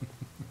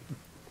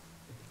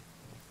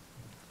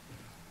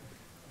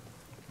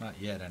 Not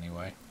yet,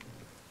 anyway.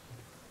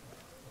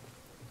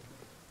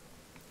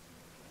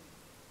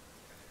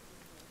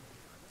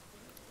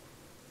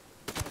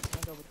 Got a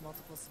tango with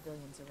multiple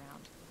civilians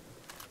around.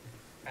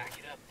 Back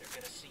it up. They're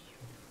gonna see you.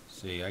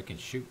 See, I can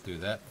shoot through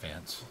that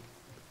fence.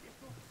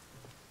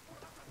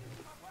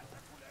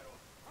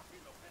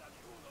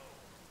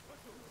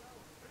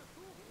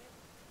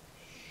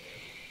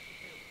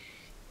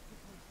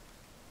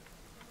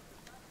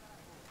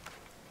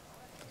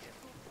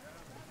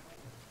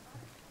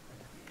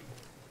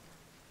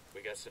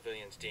 We got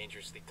civilians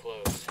dangerously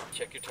close.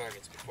 Check your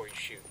targets before you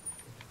shoot.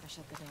 I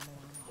shut the damn alarm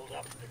off. Hold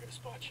up. They're gonna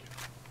spot you.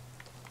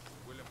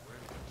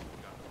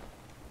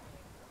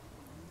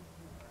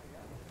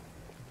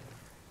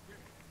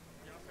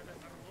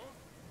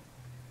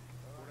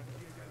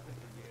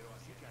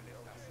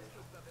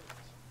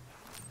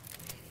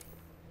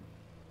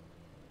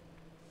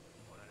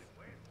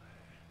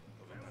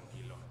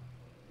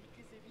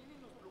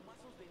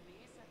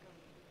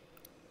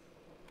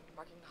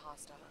 Marking the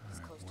hostile. He's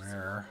close to Where?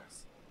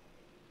 civilians.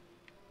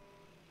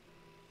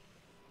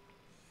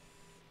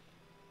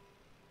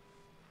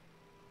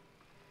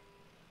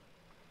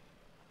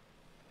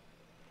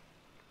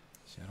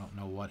 See, I don't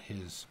know what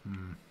his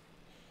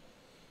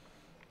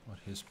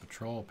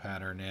patrol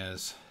pattern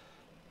is.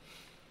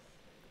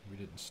 We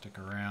didn't stick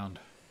around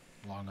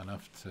long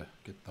enough to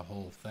get the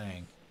whole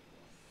thing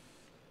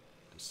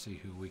to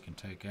see who we can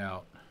take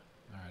out.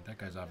 All right, that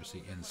guy's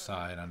obviously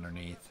inside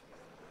underneath.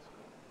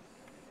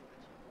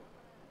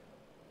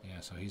 Yeah,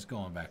 so he's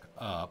going back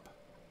up.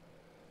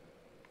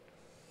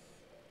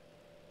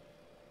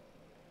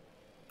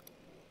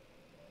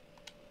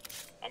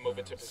 I'm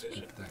moving to Let's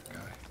position. get that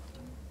guy.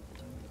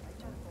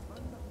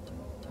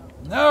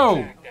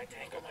 No! That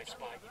tango might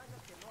spot you.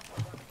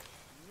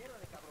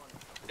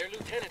 Their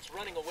lieutenant's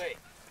running away.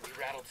 We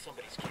rattled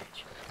somebody's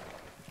cage.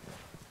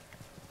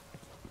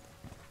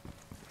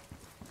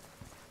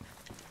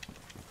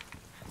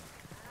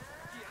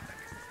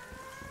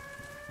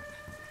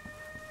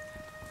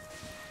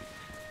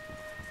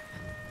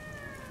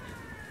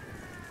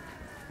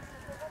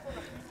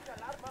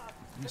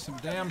 Give me some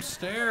damn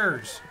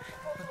stairs.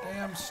 The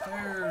damn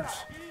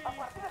stairs.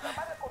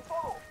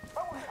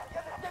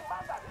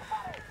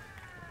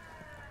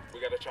 We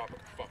got a chopper.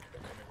 Fuck,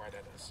 they're coming right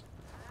at us.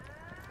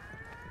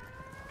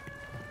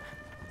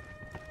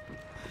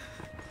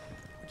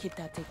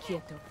 Quítate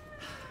quieto.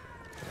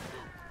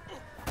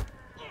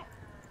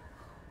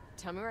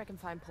 Tell me where I can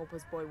find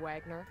Pulpo's boy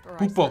Wagner, or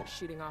I Pulpo. start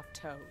shooting off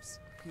toes.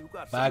 You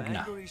got Wagner.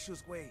 some anger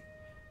issues, way.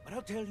 But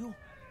I'll tell you,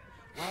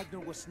 Wagner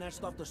was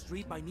snatched off the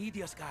street by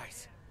Nidia's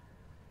guys.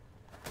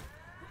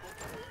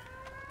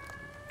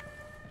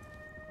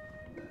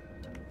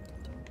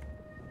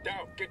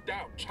 Down, get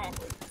down,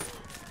 chopper.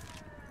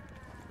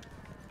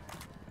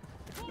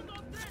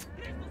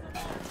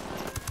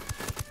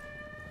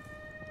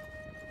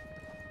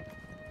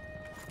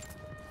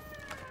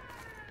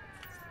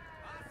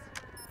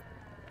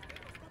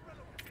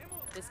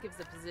 This gives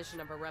the position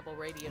of a rebel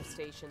radio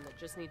station that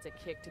just needs a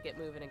kick to get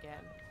moving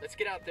again. Let's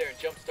get out there and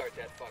jumpstart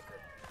that fucker.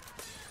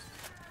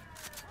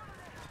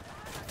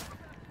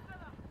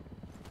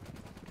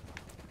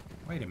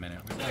 Wait a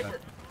minute. We got a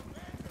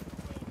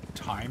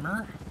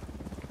timer?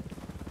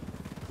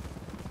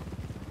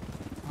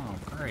 Oh,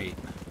 great.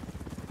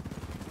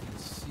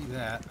 Let's see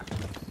that.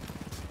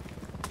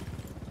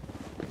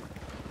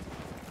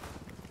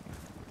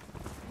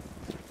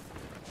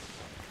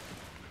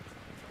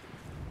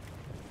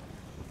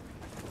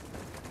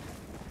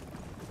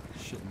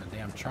 Shit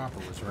chopper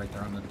was right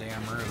there on the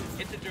damn roof.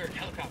 Hit the dirt,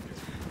 helicopter.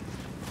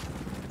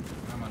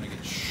 I'm gonna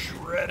get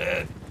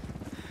shredded.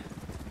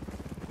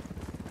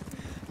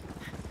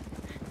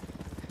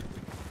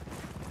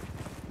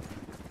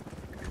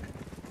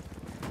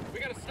 We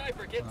got a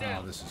sniper, get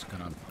down. Oh, this is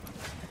gonna...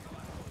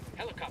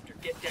 Helicopter,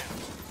 get down.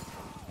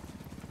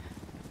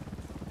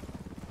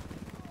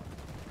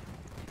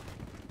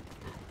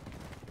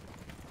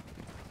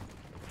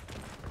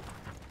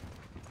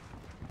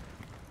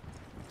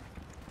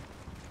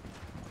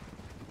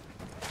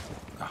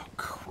 Oh,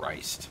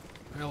 Christ.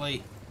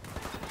 Really?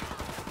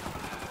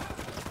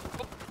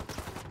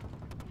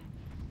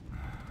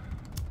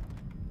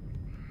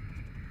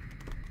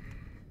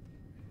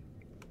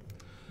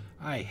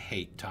 I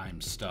hate time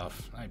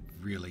stuff. I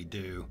really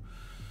do.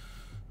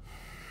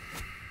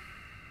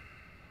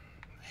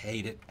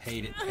 Hate it,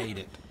 hate it, hate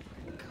it.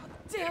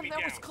 Damn,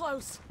 that was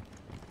close.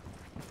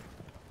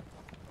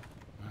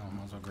 Well,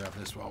 might as well grab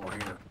this while we're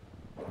here.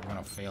 We're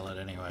gonna fail it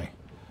anyway.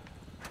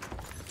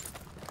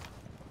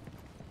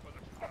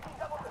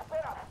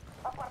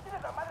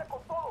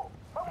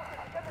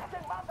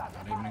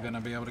 Not even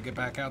gonna be able to get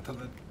back out to the...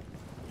 Here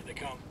they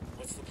come.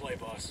 What's the play,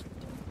 boss?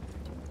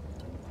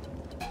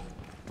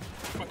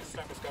 Fucking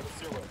sniper's got a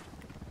 0.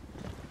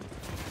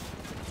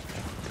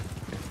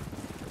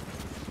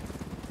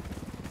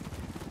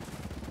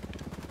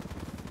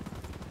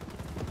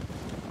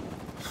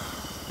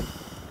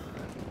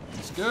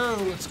 Let's go,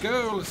 let's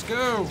go, let's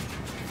go!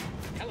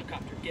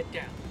 Helicopter, get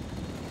down.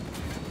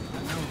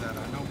 I know that.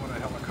 I know what a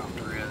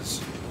helicopter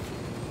is.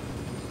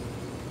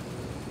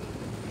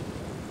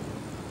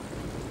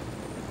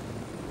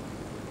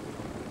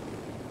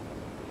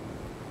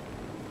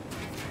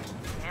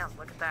 Damn,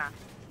 look at that.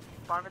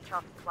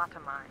 Barbachoff Plata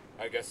mine.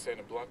 I guess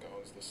Santa Blanca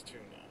owns this too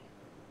now.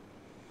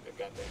 They've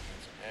got their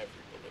hands on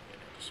every Bolivian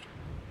industry.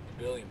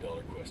 The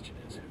billion-dollar question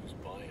is who's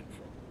buying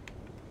from?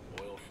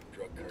 Oil from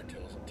drug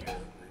cartels and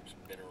terror groups,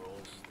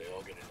 minerals, they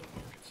all get into the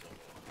market somehow.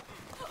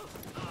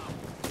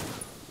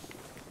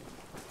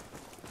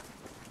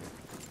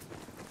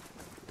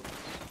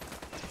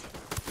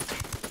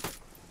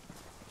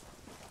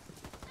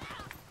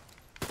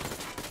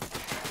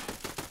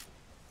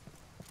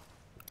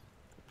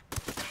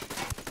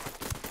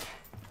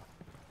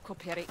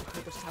 Copiare y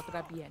todo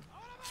saldrá bien.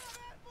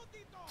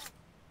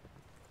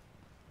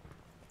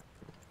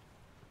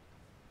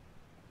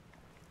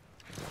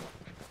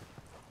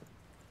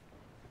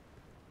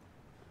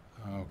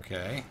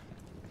 Okay.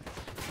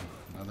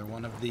 Another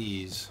one of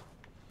these.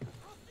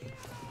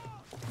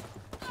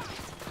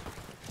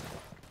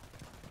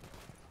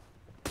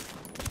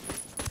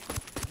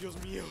 Dios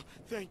mío,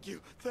 thank you,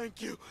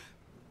 thank you.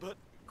 But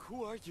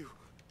who are you?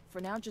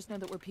 For now, just know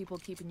that we're people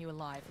keeping you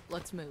alive.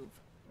 Let's move.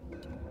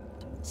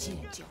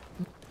 Silencio.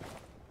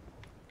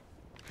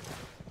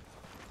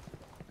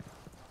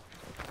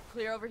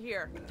 Clear over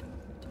here.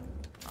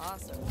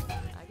 Awesome.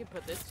 I can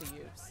put this to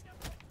use.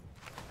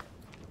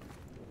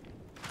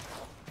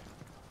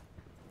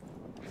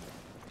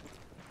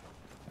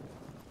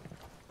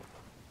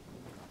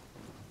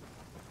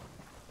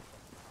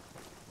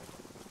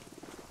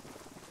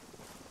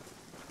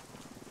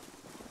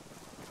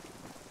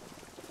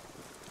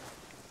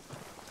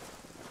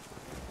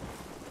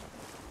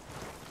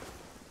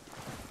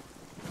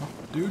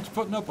 Dude's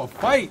putting up a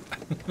fight.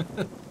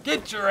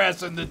 Get your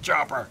ass in the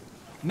chopper.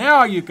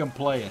 Now you can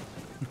play it.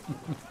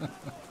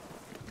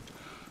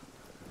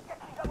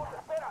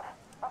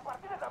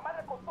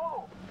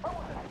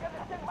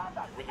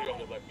 You really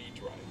don't let me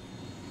drive.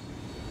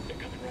 They're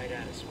coming right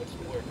at us. What's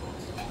the word,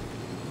 boss?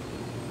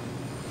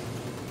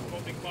 I'm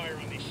opening fire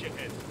on these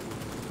shitheads.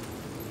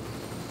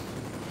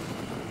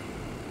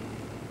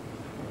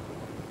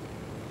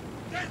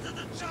 Get to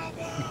the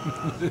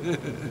chopper!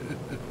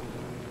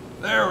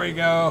 There we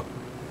go.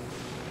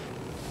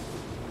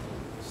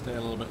 Stay a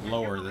little bit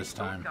lower this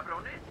time.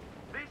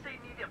 They say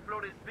Nidia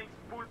Flores thinks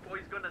Pulpo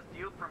is gonna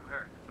steal from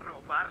her.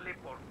 Robarle,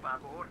 por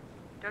favor.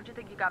 Don't you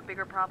think you got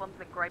bigger problems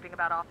than griping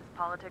about office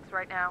politics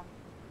right now?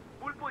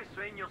 Pulpo y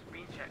Sueños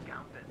pinche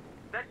accountant.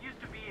 That used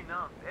to be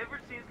enough.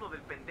 Ever since lo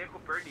del pendejo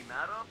Bernie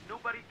Madoff,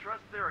 nobody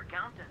trusts their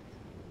accountants.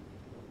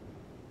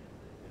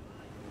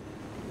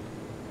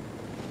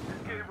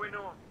 Es que,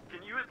 bueno,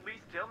 can you at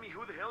least tell me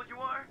who the hell you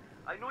are?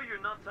 I know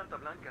you're not Santa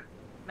Blanca.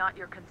 Not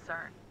your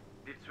concern.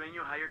 Did Sueño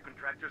hire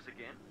contractors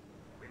again?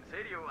 En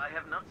serio, I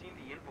have not seen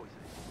the invoices.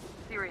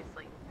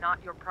 Seriously,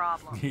 not your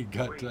problem. He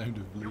got time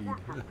to bleed. You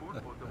work for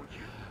Pulpo, don't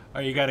you? Oh,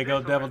 you gotta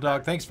go, Devil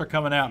Dog. Thanks for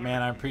coming out,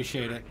 man. I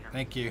appreciate it.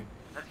 Thank you.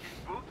 As his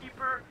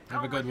bookkeeper,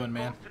 Have a good one,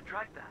 man. to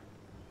track that?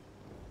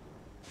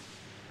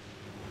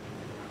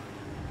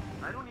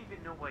 I don't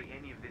even know why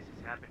any of this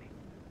is happening.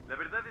 La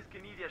verdad es que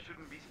Nidia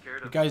shouldn't be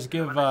scared of. You guys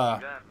give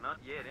Not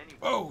yet, anyway.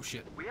 oh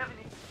shit. We haven't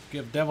even...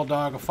 Give Devil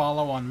Dog a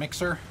follow on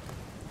Mixer.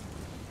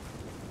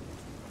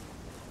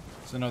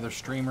 It's another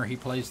streamer. He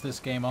plays this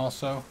game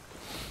also.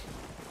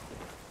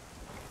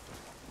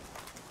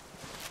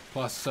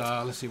 Plus,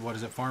 let's see, what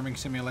is it? Farming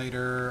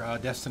Simulator,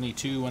 Destiny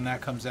 2 when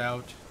that comes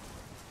out.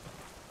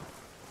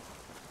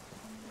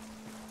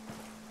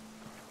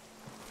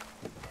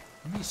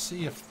 Let me me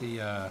see if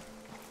the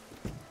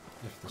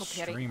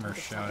streamer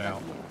shout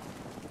out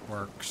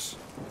works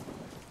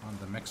on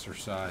the mixer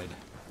side.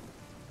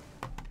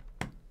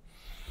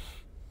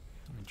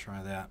 Let me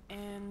try that.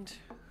 And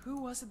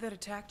who was it that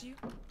attacked you?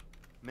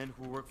 Men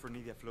who work for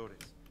Nidia Flores.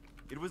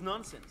 It was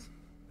nonsense.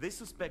 They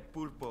suspect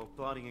Pulpo of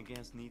plotting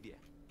against Nidia.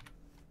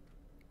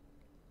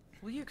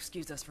 Will you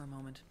excuse us for a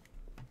moment?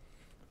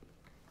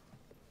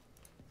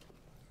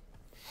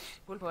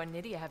 Pulpo and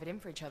Nidia have it in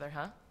for each other,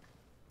 huh?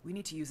 We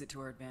need to use it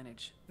to our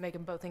advantage. Make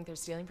them both think they're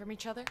stealing from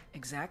each other?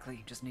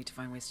 Exactly. Just need to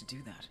find ways to do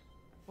that.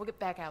 We'll get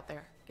back out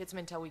there. Get some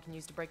intel we can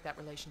use to break that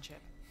relationship.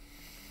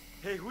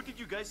 Hey, who did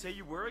you guys say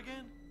you were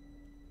again?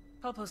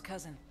 Pulpo's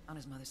cousin, on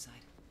his mother's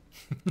side.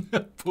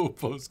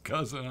 Pulpo's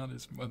cousin on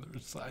his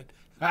mother's side.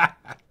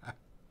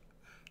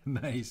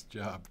 Nice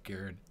job,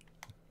 Karen.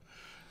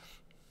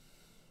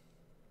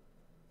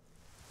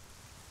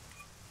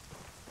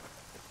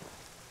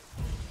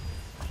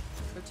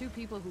 For two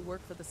people who work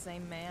for the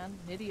same man,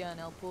 Nidia and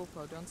El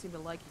Pulpo don't seem to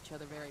like each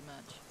other very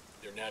much.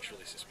 They're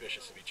naturally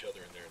suspicious of each other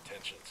and their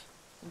intentions.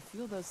 We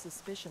feel those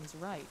suspicions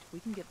right. We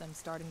can get them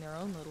starting their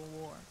own little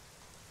war.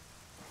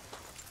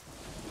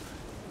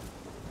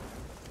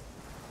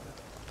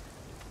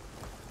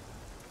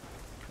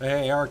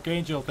 Hey,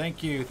 Archangel,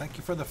 thank you. Thank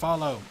you for the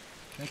follow.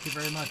 Thank you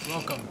very much.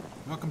 Welcome.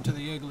 Welcome to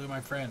the igloo, my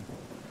friend.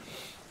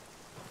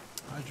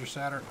 How's your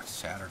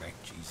Saturday?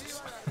 Jesus.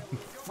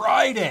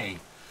 Friday!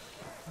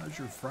 How's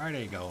your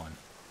Friday going?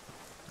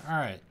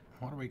 Alright,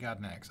 what do we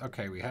got next?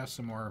 Okay, we have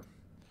some more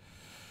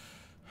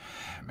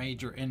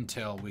major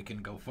intel we can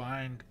go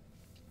find.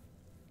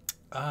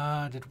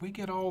 Did we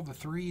get all the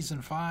 3s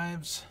and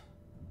 5s?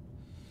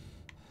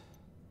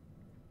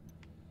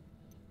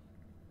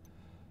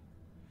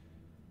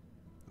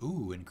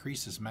 Ooh,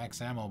 increases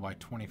max ammo by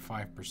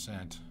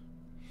 25%.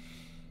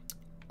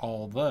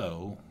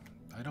 Although,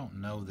 I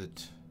don't know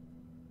that...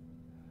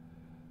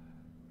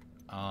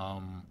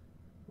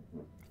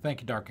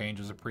 Thank you, Dark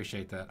Angels.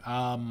 Appreciate that.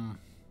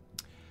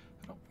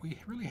 We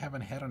really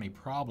haven't had any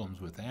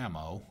problems with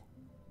ammo.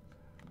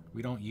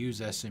 We don't use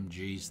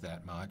SMGs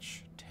that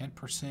much.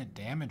 10%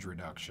 damage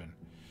reduction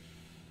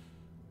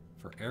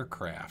for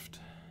aircraft.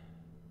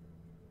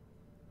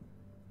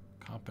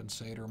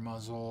 Compensator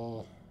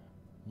muzzle.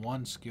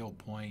 1 skill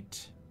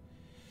point.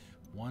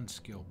 1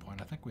 skill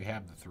point. I think we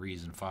have the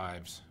 3s and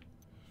 5s.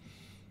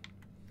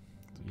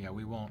 So yeah,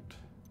 we won't.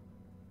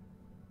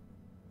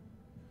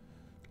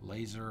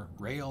 Laser,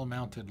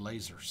 rail-mounted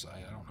laser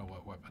sight. I don't know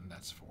what weapon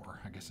that's for.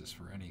 I guess it's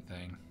for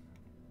anything.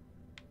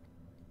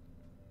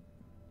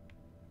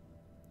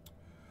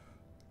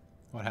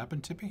 What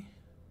happened, Tippy?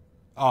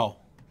 Oh.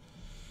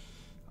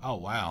 Oh,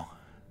 wow.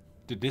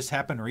 Did this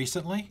happen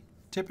recently,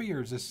 Tippy,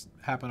 or does this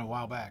happen a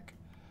while back?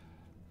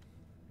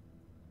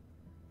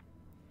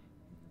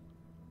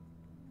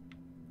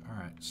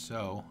 Alright,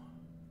 so...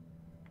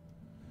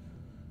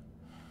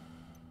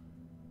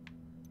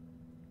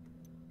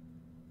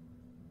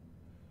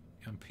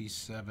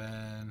 MP7.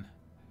 I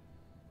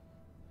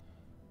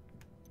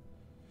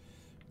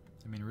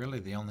mean, really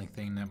the only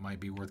thing that might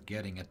be worth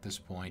getting at this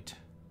point.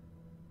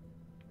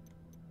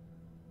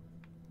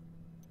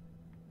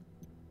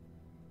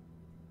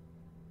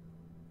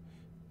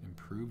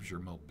 Improves your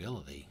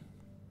mobility.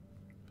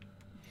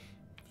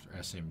 For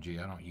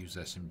SMG, I don't use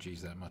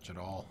SMGs that much at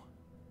all.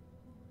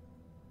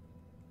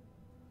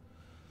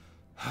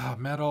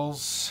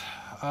 Metals.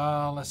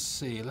 Let's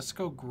see. Let's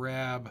go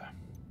grab...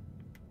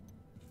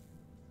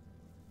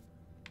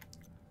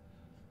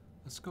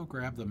 Let's go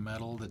grab the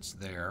metal that's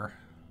there,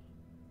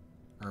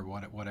 or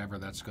whatever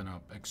that's going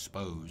to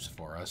expose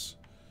for us.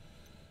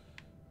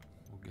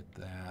 We'll get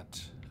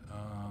that.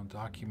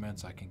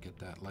 Documents, I can get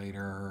that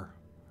later.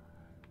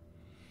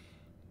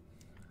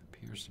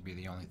 Appears to be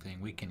the only thing.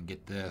 We can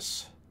get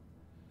this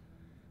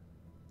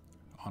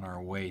on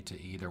our way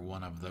to either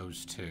one of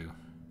those two.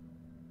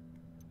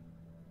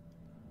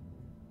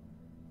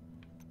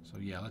 So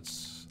yeah,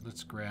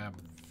 let's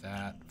grab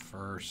that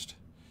first.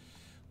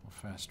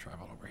 We'll fast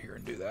travel over here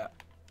and do that.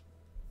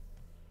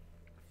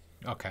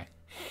 Okay,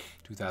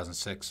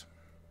 2006.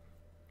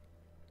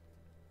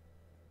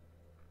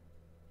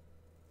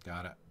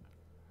 Got it.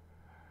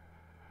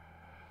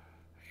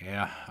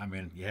 Yeah, I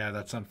mean, yeah,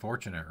 that's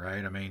unfortunate,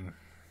 right? I mean,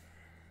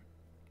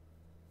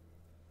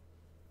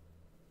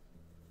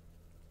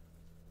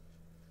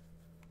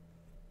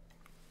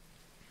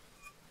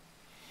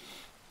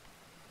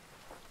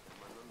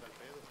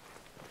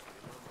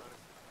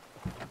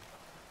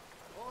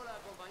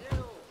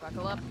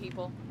 buckle up,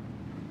 people.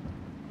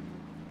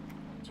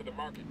 To the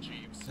market,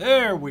 Jeeves.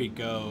 There we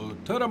go.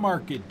 To the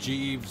market,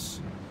 Jeeves.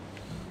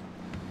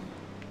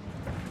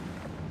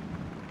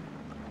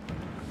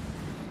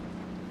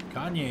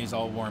 Kanye's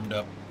all warmed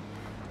up.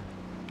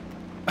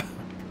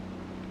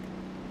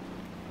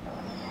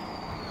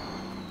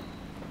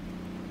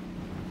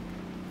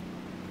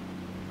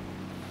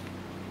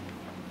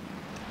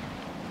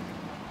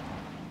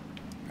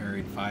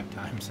 Married 5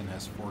 times and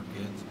has 4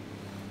 kids.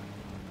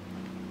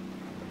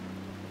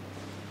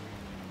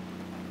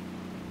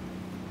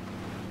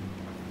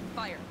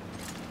 Fire.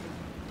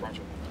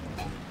 Roger.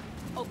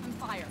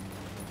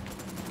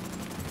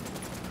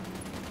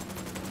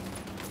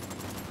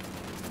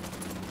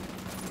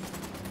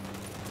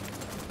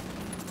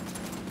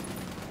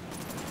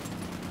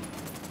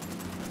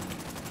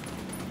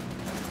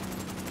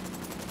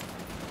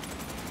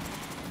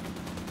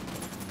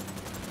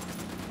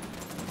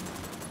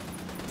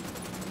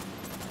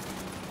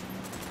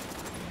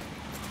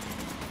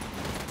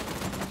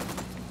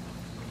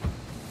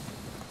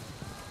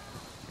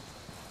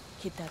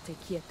 Quédate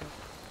quieto.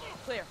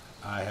 Clear.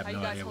 I have How no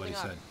you guys idea what he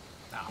holding said.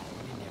 No,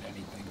 we didn't get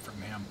anything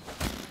from him.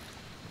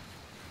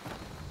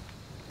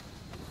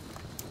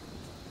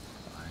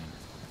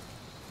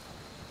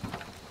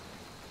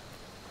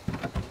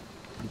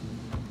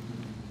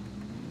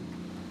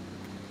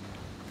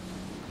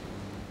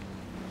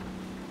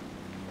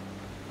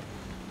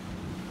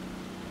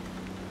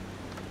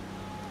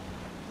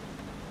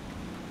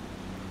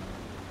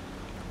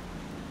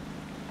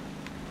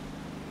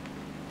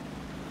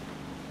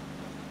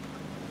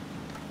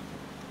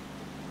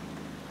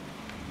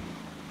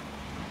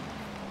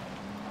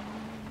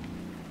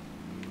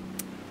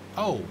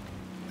 Oh,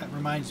 that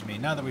reminds me,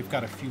 now that we've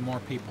got a few more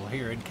people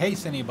here, in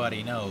case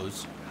anybody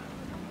knows,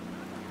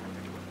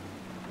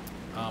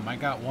 I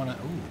got one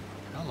of,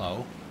 ooh,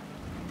 hello.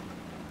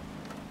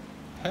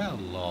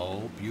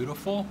 Hello,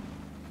 beautiful.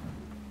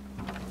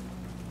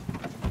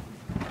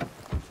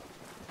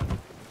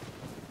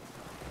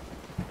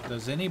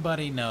 Does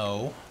anybody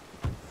know,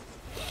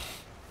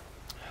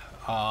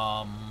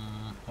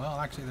 well,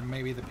 actually, there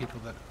may be the people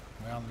that,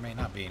 well, there may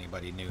not be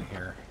anybody new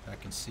here. I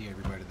can see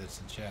everybody that's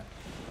in chat.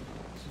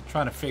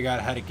 Trying to figure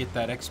out how to get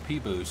that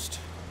XP boost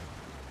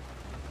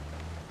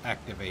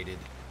activated.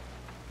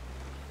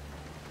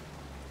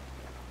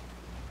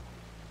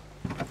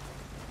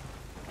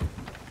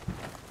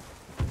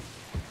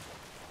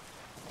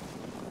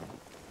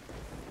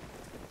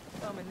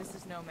 Bowman, this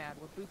is Nomad.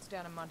 We're boots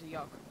down in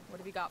Montauk. What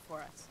have you got for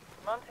us?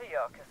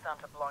 Montauk is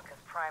Santa Blanca's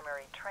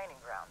primary training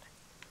ground.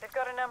 They've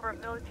got a number of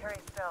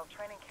military-style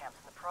training camps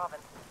in the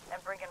province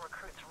and bring in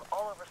recruits from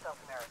all over South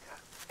America.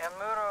 El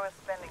Muro is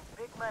spending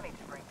big money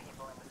to bring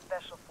people in with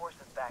special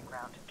forces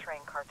background to train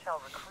cartel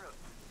recruits.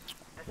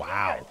 The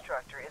senior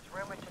instructor is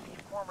rumored to be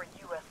former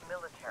U.S.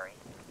 military,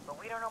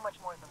 but we don't know much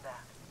more than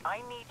that.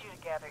 I need you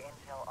to gather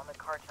intel on the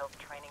cartel's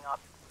training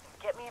ops and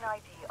get me an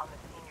ID on the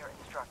senior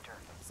instructor.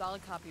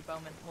 Solid copy,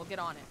 Bowman. We'll get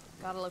on it.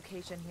 Got a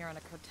location here on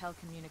a cartel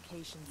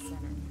communications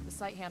center. The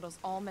site handles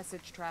all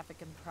message traffic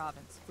in the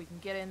province. If we can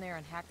get in there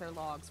and hack their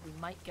logs, we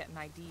might get an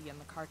ID on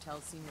the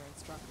cartel's senior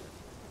instructor.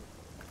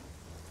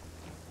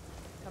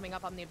 Coming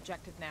up on the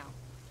objective now.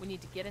 We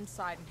need to get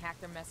inside and hack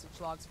their message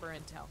logs for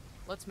intel.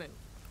 Let's move.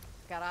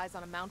 Got eyes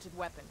on a mounted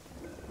weapon.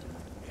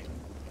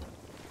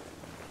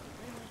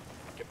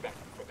 Get back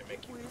before they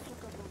make you.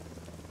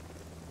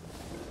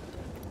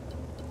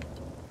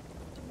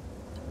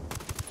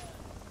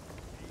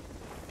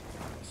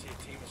 I see a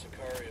team of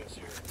Sicarios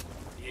here.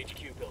 The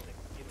HQ building.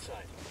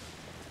 Inside.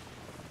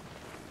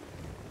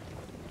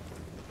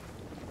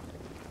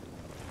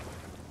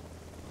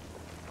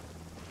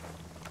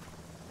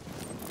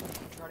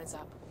 Drone is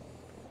up.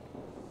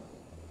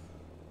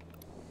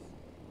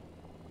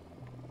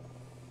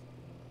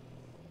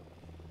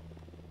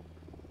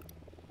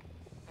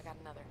 I got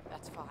another.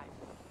 That's 5.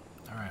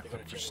 All right,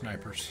 look for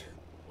snipers.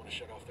 Want to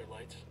shut off their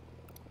lights?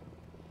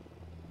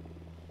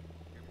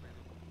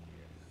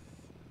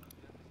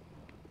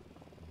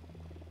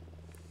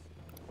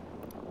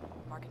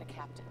 Marking a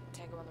captain.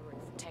 Tango on the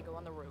roof. Tango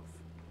on the roof.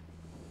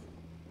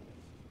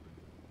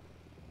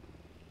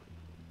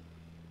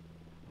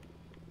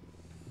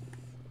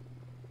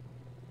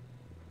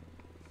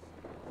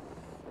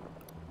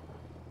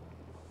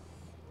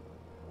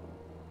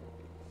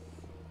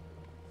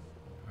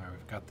 All right,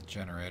 we've got the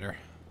generator.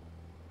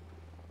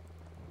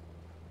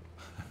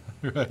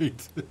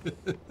 Right.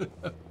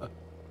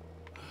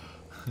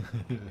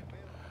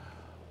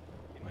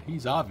 Well,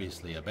 he's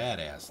obviously a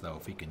badass, though,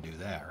 if he can do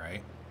that,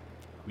 right?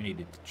 We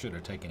should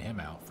have taken him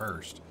out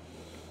first.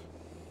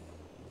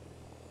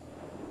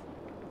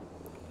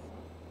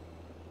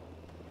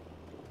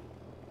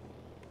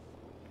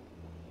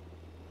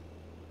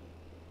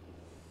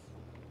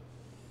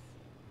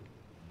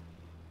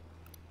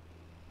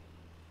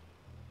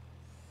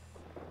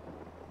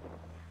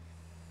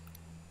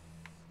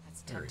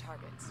 That's 10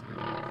 targets.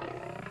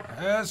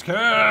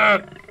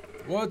 Ascat!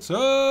 What's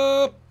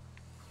up?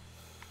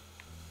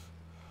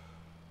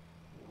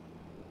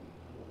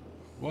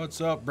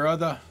 What's up,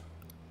 brother?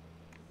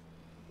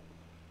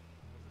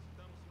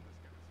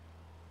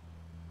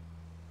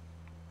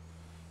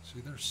 See,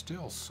 there's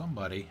still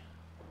somebody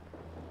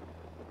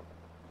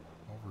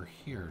over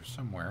here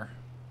somewhere.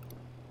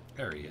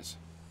 There he is.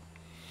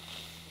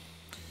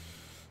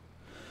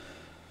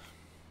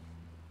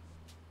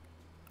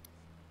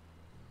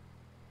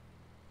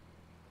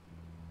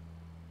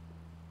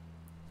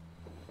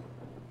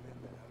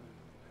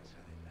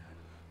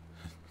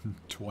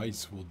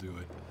 Twice will do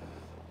it.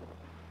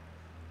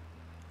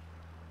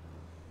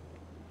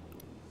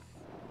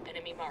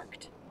 Enemy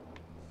marked.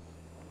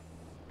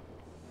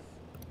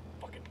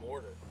 Fucking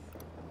mortar.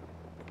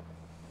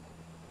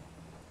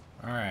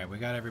 Alright, we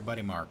got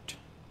everybody marked.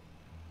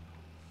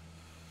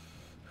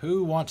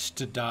 Who wants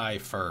to die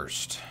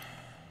first?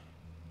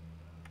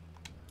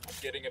 I'm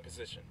getting a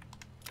position.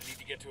 I need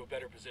to get to a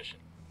better position.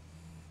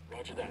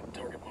 Roger that.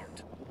 Target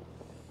marked.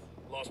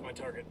 Lost my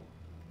target.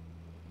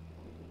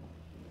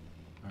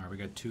 Alright, we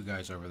got 2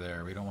 guys over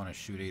there. We don't want to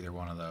shoot either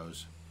one of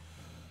those.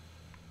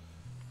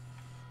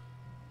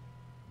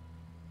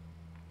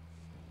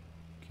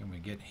 Can we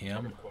get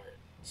him?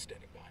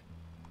 Standing by.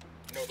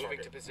 No target.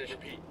 Moving to position.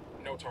 Repeat.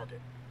 No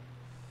target.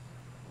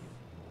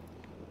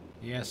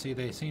 Yeah, see,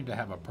 they seem to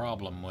have a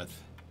problem with,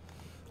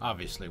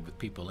 obviously, with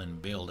people in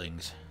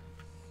buildings.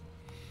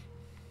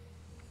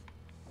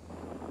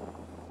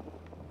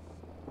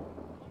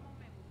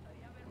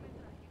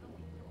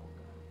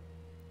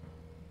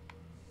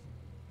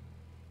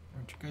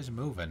 Aren't you guys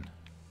moving?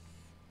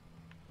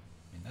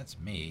 I mean, that's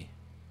me.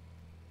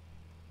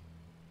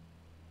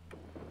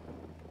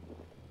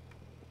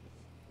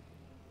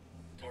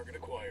 Target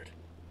acquired.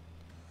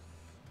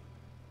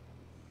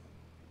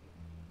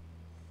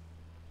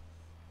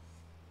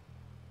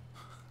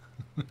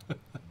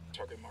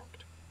 Target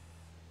marked.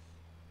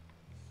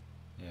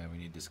 Yeah, we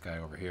need this guy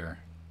over here.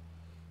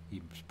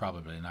 He's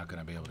probably not going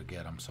to be able to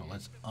get him, so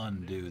let's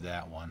undo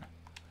that one.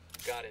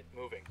 Got it.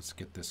 Moving. Let's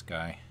get this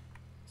guy.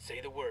 Say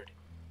the word.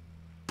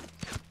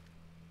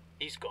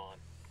 He's gone.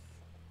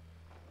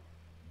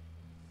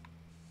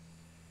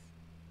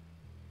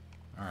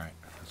 Alright,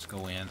 let's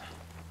go in.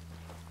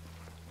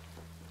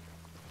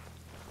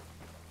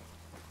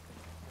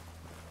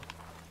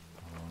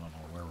 I don't know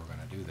where we're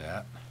going to do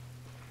that.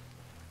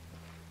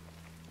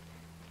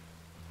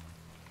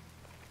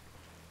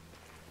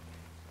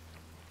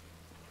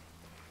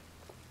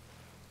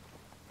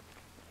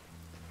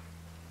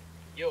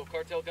 Yo,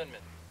 cartel gunman.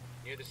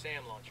 Near the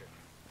SAM launcher.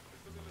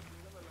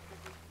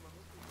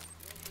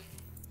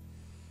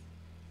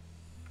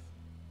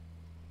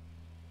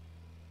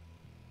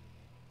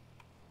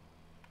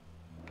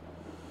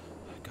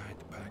 Guy at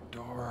the back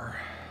door.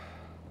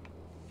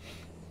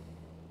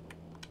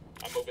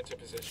 I'm moving to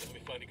position. Let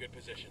me find a good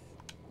position.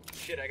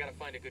 Shit, I gotta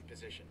find a good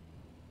position.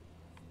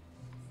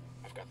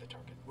 I've got the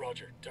target.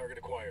 Roger. Target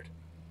acquired.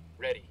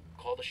 Ready.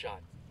 Call the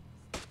shot.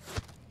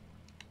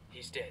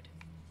 He's dead.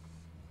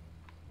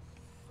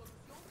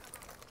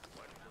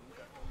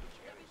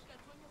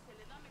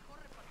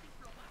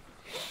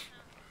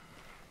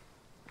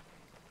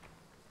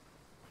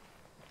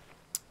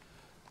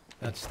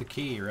 That's the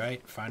key,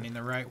 right? Finding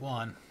the right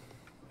one.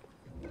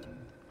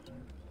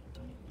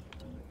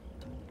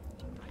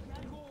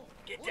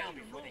 Get down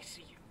before they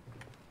see you.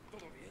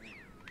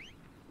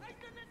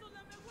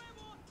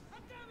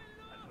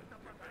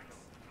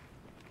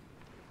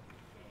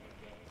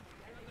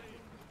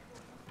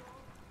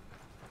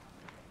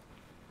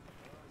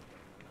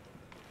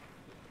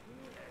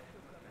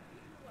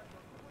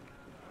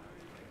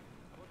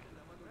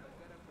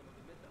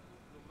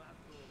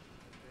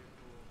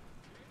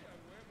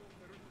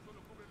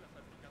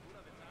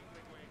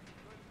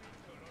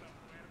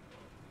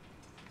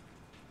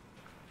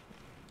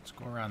 Let's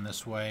go around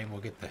this way.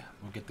 We'll get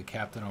the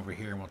captain over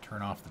here, and we'll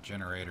turn off the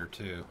generator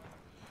too,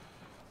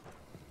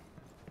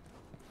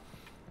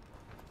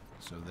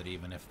 so that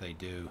even if they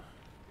do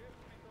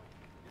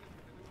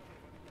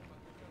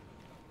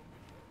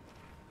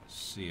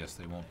see us,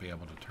 they won't be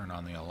able to turn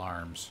on the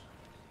alarms.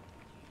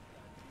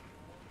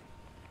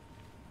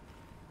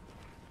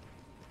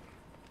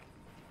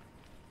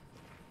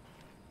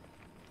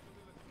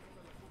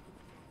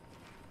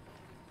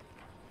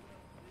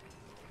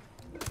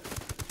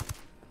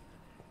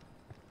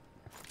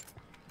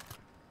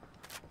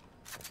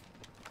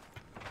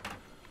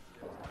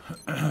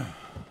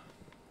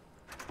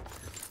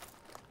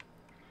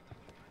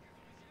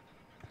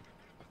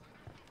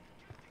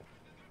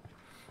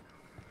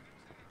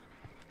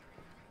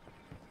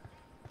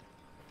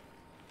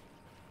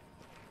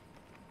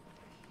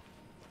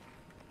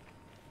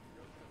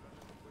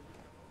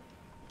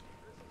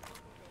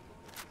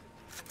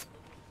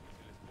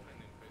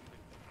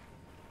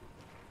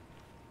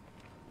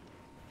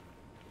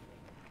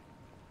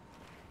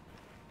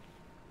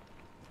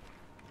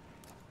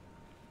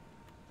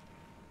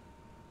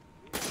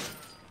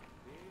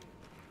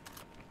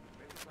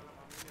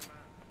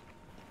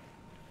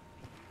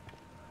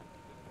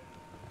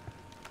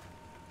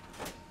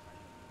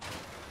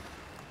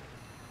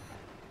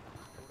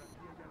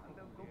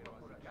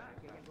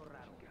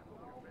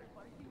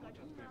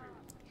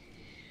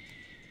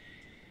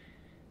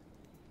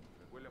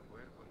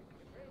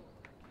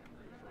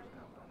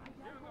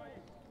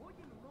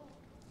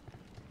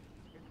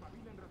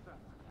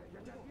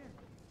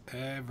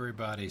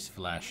 Everybody's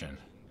flashing.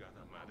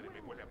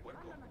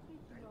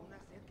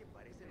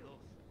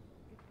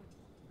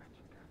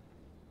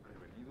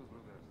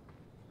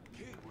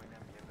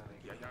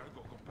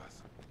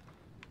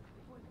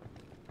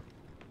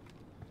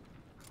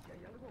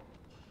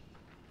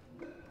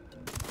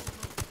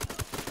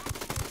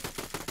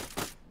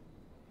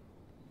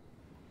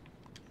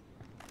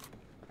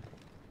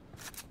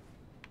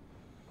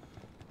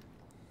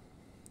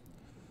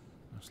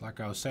 It's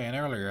like I was saying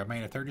earlier, I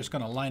mean, if they're just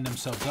going to line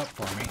themselves up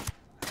for me.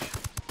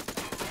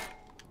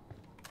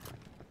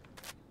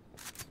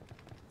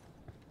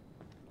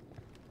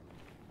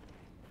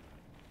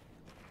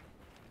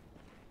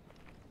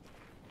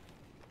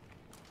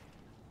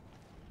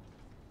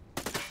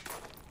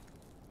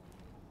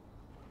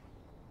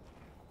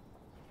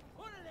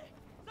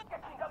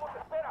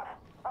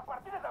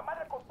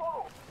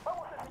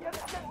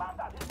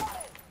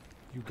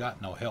 You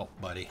got no help,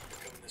 buddy.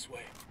 They're coming this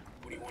way.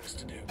 do you want us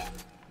to do?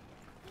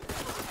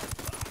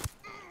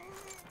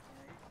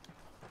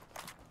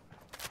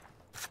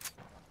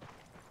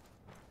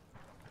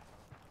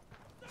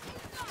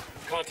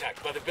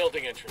 Contact by the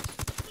building entrance.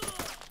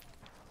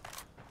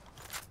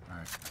 All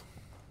right.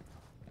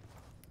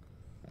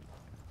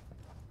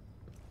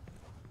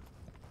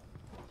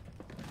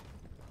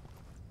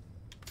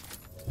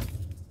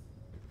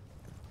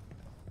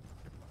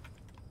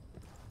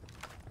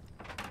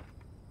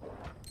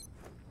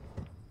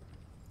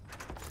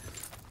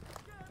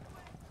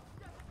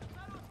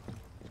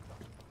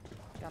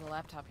 Got a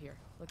laptop here.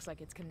 Looks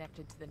like it's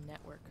connected to the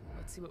network.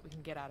 Let's see what we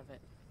can get out of it.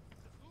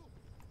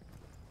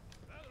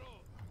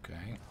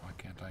 Okay, why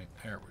can't I?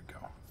 There we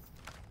go.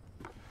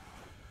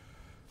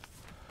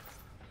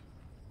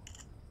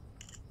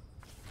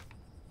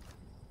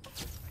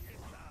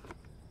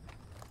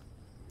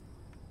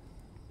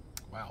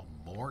 Wow,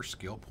 more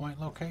skill point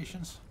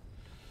locations?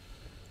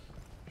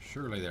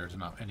 Surely there's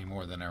not any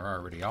more than there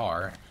already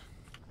are.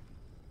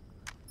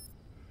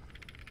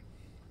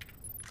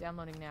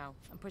 Downloading now.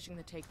 I'm pushing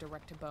the tape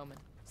direct to Bowman.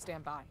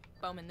 Stand by.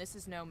 Bowman, this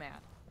is Nomad.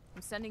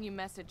 I'm sending you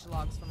message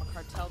logs from a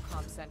cartel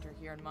comm center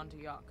here in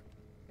Montauk.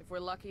 If we're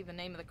lucky, the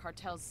name of the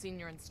cartel's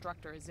senior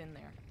instructor is in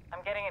there.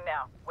 I'm getting it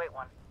now. Wait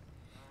one.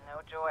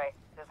 No joy.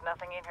 There's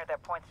nothing in here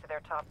that points to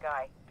their top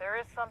guy. There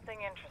is something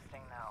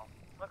interesting, though.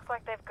 Looks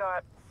like they've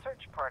got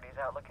search parties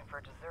out looking for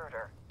a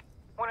deserter.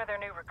 One of their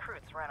new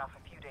recruits ran off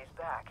a few days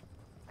back.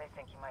 They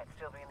think he might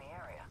still be in the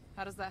area.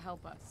 How does that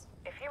help us?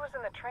 If he was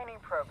in the training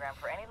program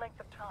for any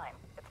length of time,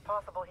 it's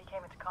possible he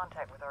came into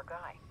contact with our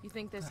guy. You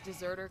think this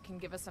deserter can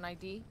give us an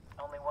ID?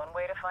 Only one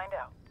way to find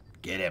out.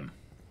 Get him.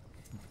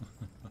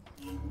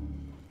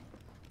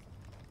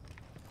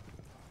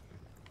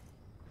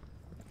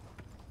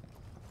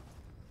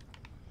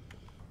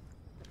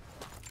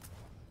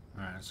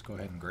 All right, let's go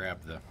ahead and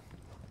grab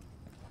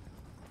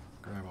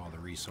all the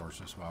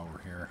resources while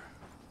we're here.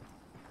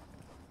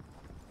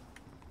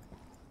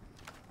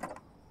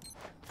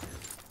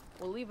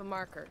 We'll leave a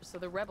marker so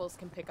the rebels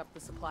can pick up the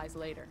supplies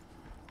later.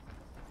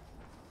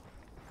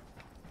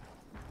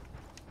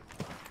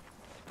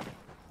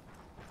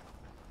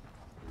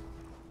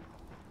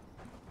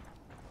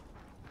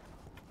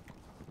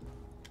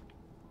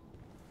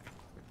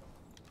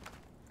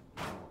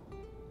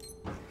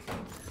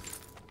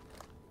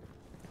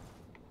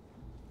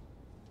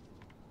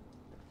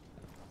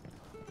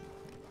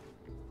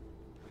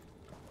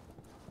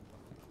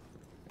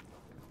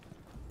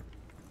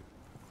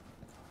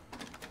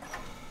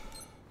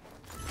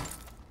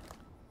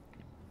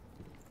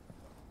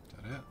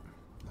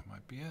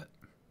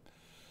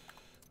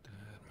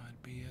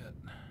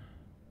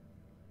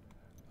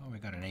 Oh, we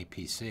got an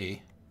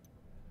APC.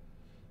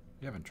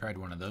 We haven't tried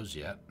one of those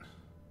yet.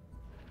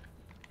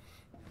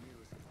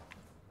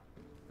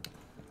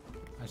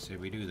 I say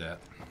we do that.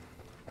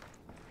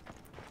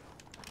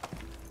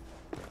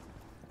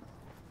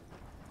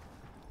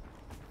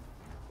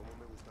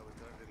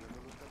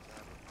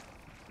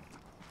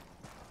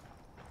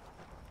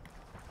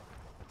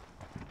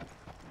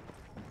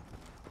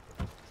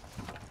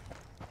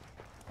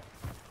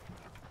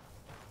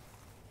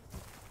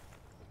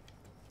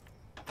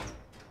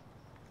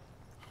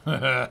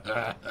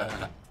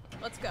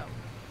 Let's go.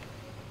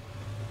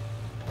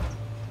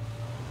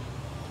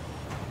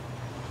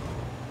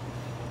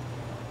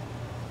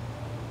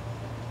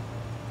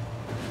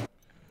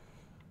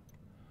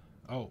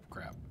 Oh,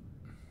 crap.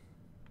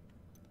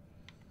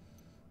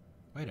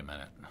 Wait a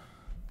minute.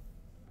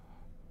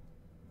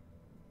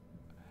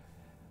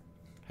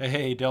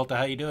 Hey, Delta,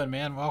 how you doing,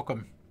 man?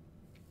 Welcome.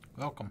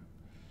 Welcome.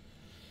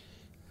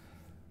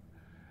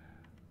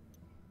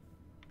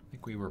 I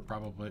think we were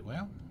probably,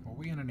 well, were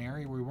we in an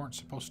area we weren't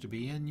supposed to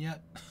be in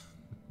yet?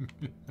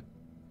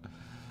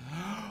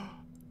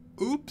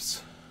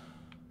 Oops.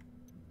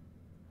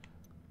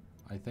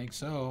 I think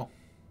so.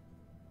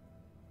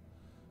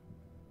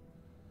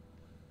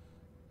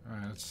 All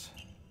right,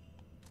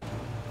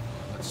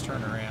 let's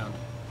turn around.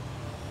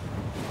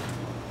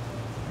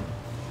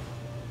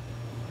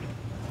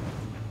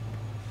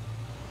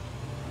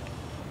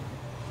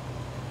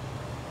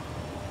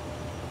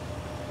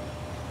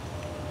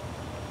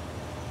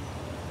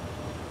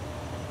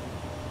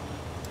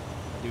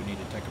 I do need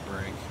to take a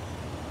break.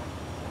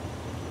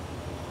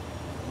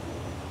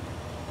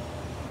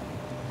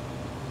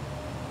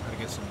 Gotta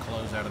get some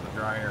clothes out of the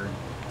dryer and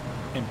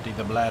empty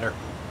the bladder.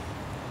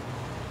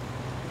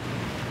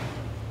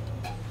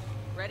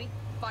 Ready?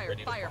 Fire,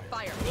 Ready fire,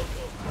 fire.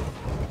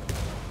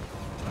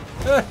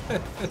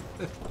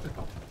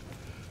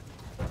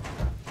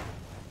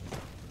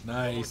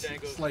 Nice.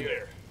 It's like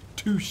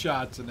 2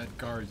 shots and that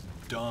car is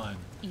done.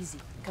 Easy.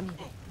 Come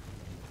here.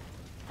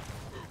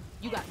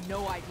 You got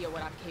no idea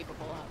what I'm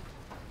capable of.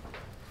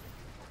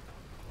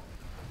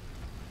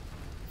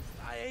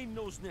 I ain't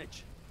no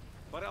snitch.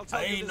 But I'll tell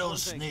I you ain't this no one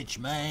thing. snitch,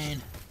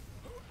 man.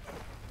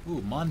 Ooh,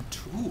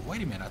 Ooh,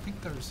 wait a minute. I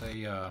think there's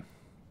a,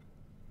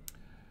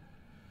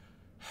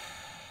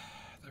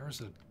 there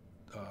was a,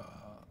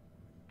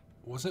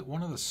 was it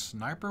one of the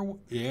sniper?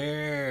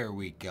 There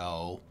we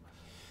go.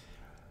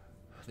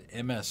 The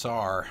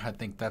MSR, I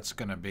think that's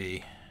going to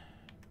be,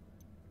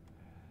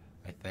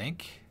 I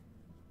think.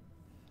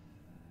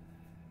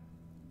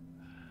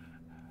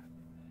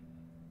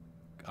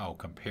 Oh,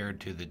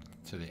 compared to the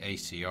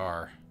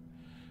ACR.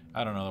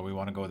 I don't know that we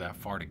want to go that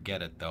far to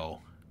get it, though.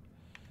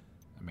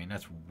 I mean,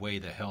 that's way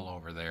the hell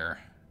over there.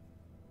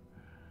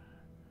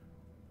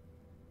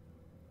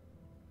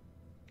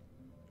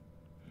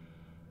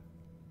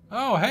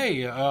 Oh,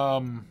 hey,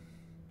 I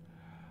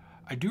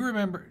do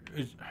remember.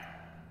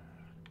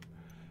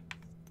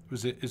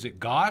 Is it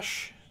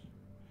Gosh?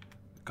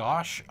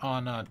 Gosh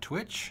on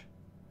Twitch?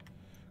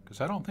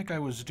 Because I don't think I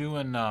was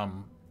doing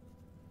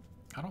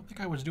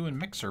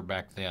Mixer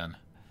back then.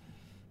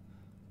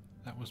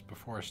 That was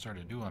before I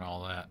started doing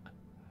all that.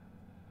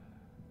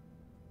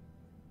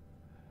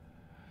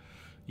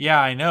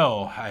 Yeah, I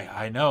know.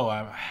 I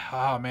know.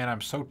 Oh man,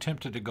 I'm so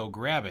tempted to go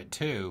grab it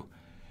too.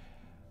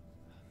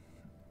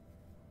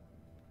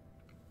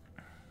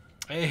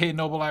 Hey,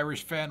 Noble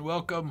Irish fan,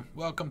 welcome.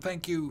 Welcome.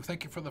 Thank you.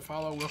 Thank you for the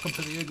follow. Welcome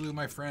to the igloo,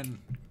 my friend.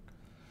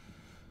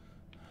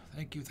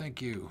 Thank you. Thank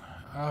you.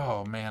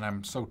 Oh man,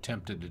 I'm so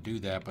tempted to do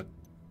that, but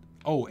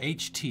oh,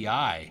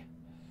 HTI.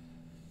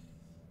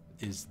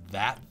 Is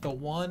that the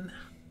one?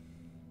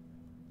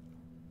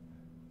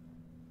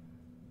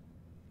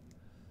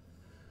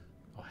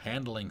 Oh,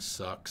 handling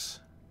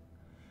sucks.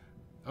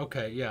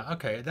 Okay, yeah,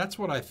 okay. That's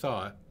what I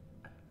thought.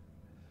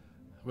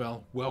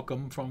 Well,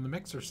 welcome from the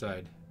Mixer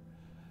side.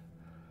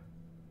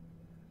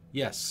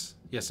 Yes.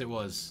 Yes, it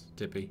was,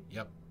 Tippy.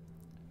 Yep.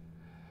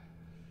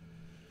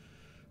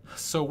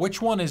 So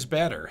which one is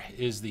better?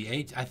 Is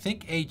the I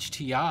think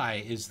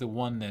HTI is the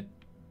one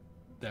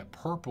that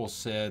Purple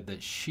said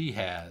that she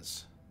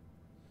has.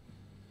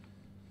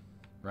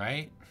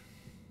 Right?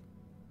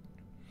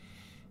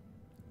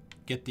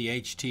 Get the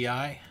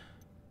HTI.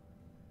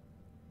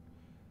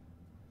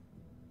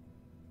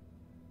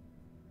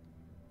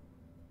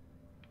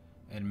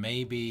 And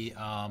maybe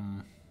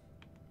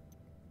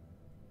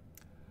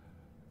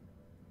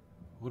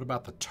what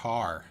about the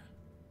tar?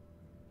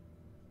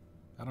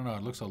 I don't know,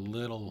 it looks a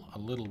little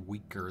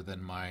weaker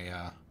than my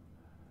than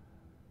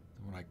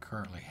what I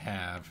currently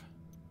have.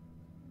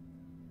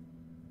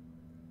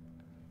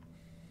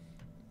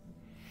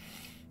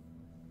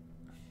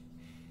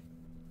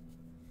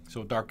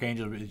 So Dark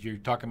Angel, you're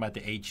talking about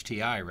the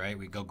HTI, right?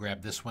 We go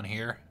grab this one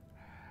here.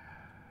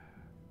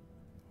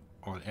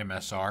 Or the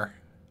MSR.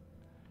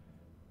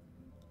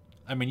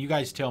 I mean, you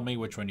guys tell me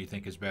which one you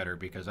think is better,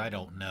 because I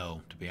don't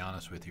know, to be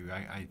honest with you.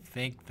 I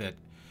think the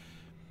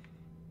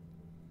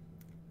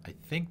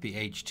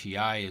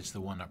HTI is the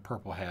one that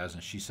Purple has,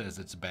 and she says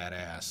it's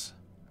badass.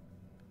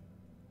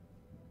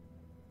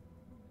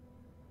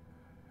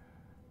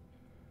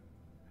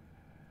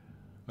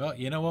 Well,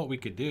 you know what we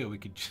could do? We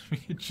could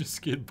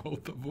just get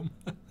both of them.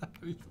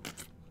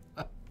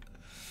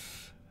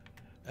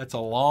 That's a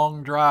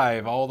long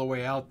drive all the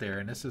way out there,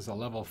 and this is a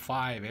level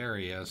 5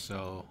 area,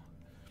 so...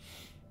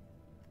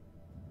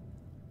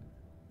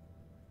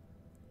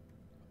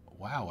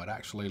 Wow, it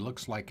actually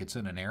looks like it's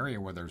in an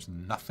area where there's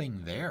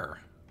nothing there.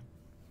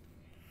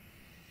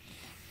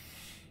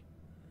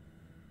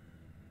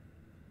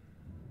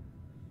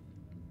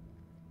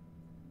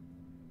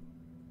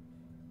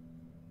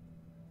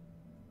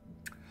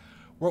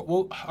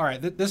 All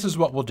right, this is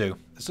what we'll do.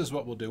 This is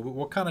what we'll do.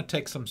 We'll kind of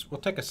take we'll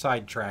take a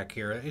side track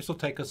here. This will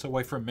take us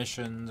away from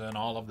missions and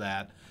all of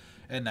that,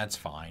 and that's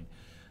fine.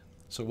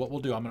 So what we'll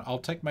do, I'll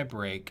take my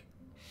break,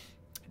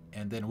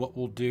 and then what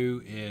we'll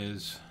do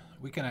is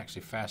we can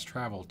actually fast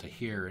travel to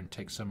here and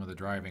take some of the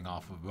driving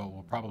off of it. But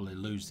we'll probably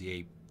lose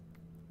the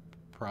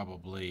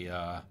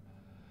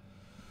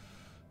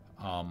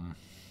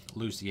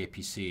lose the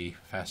APC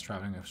fast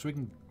traveling. So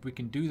we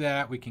can do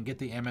that. We can get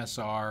the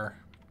MSR.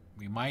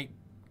 We might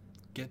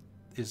get,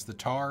 is the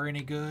tar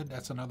any good?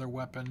 That's another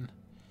weapon.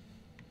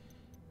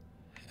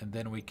 And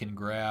then we can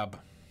grab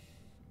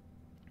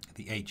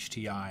the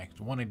HTI. I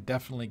want to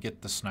definitely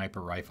get the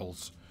sniper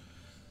rifles.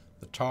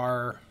 The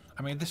tar,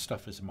 I mean, this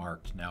stuff is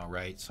marked now,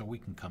 right? So we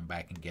can come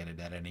back and get it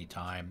at any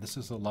time. This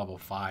is a level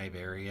 5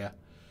 area.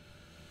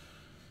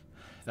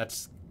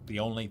 That's the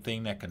only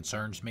thing that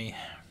concerns me.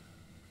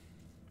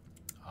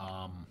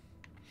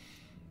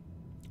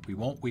 We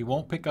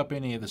won't pick up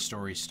any of the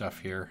story stuff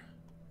here.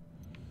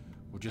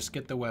 We'll just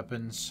get the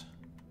weapons.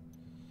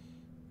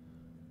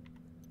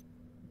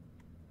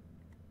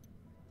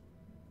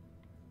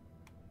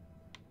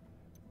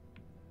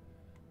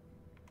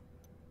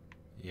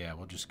 Yeah,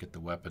 we'll just get the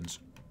weapons.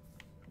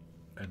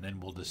 And then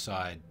we'll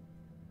decide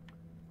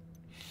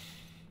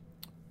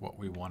what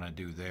we want to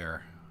do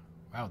there.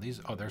 Wow,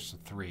 these, oh, there's the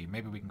 3.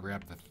 Maybe we can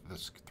grab the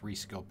 3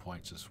 skill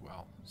points as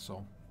well.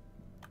 So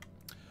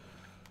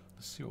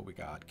let's see what we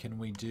got. Can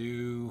we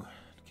do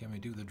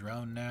the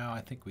drone now?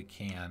 I think we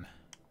can.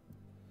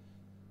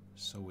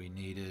 So we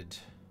needed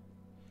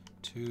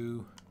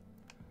 2,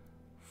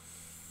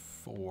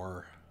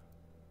 4,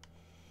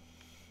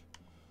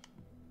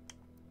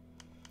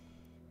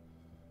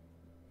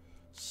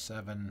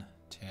 7,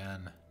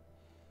 10,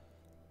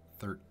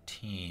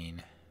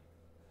 13.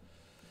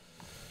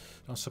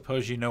 Don't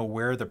suppose you know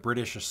where the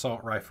British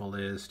assault rifle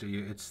is, do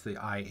you? It's the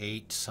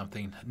I-8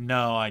 something.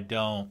 No, I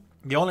don't.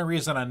 The only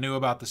reason I knew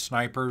about the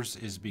snipers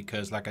is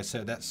because, like I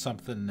said, that's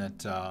something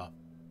that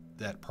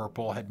that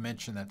Purple had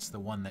mentioned. That's the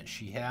one that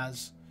she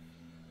has,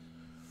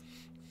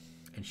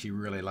 and she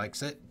really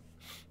likes it.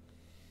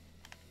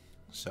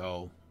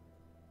 So,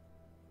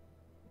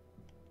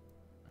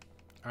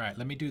 all right,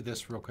 let me do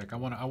this real quick. I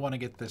want to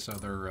get this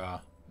other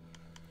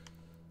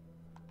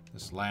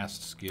this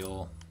last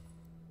skill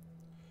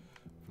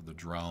for the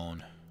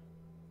drone.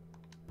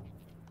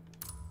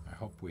 I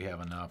hope we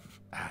have enough.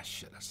 Ah,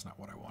 shit, that's not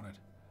what I wanted.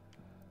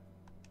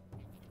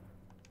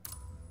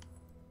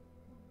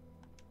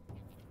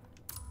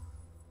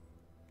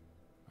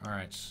 All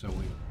right, so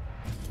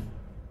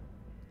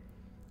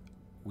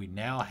we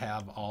now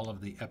have all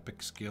of the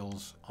epic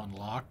skills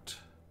unlocked.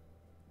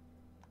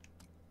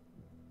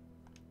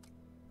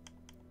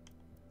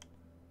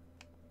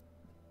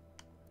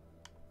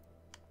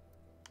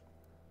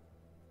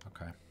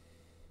 Okay.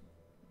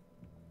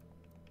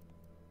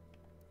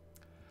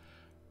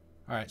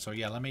 All right, so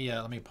yeah, let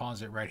me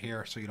pause it right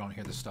here so you don't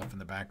hear the stuff in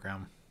the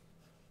background.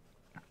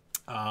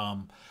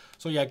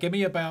 So yeah, give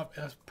me about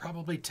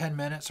probably 10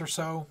 minutes or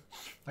so.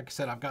 Like I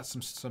said, I've got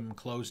some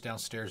clothes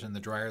downstairs in the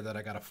dryer that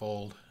I got to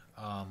fold.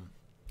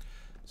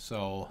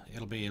 So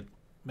it'll be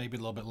maybe a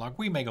little bit long.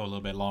 We may go a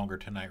little bit longer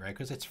tonight, right?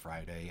 Because it's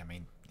Friday. I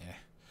mean, yeah.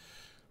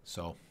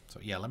 So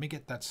yeah, let me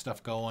get that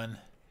stuff going,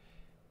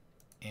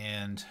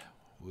 and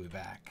we'll be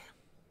back.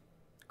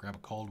 Grab a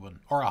cold one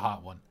or a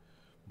hot one.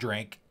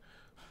 Drink.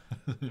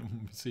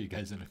 See you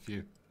guys in a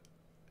few.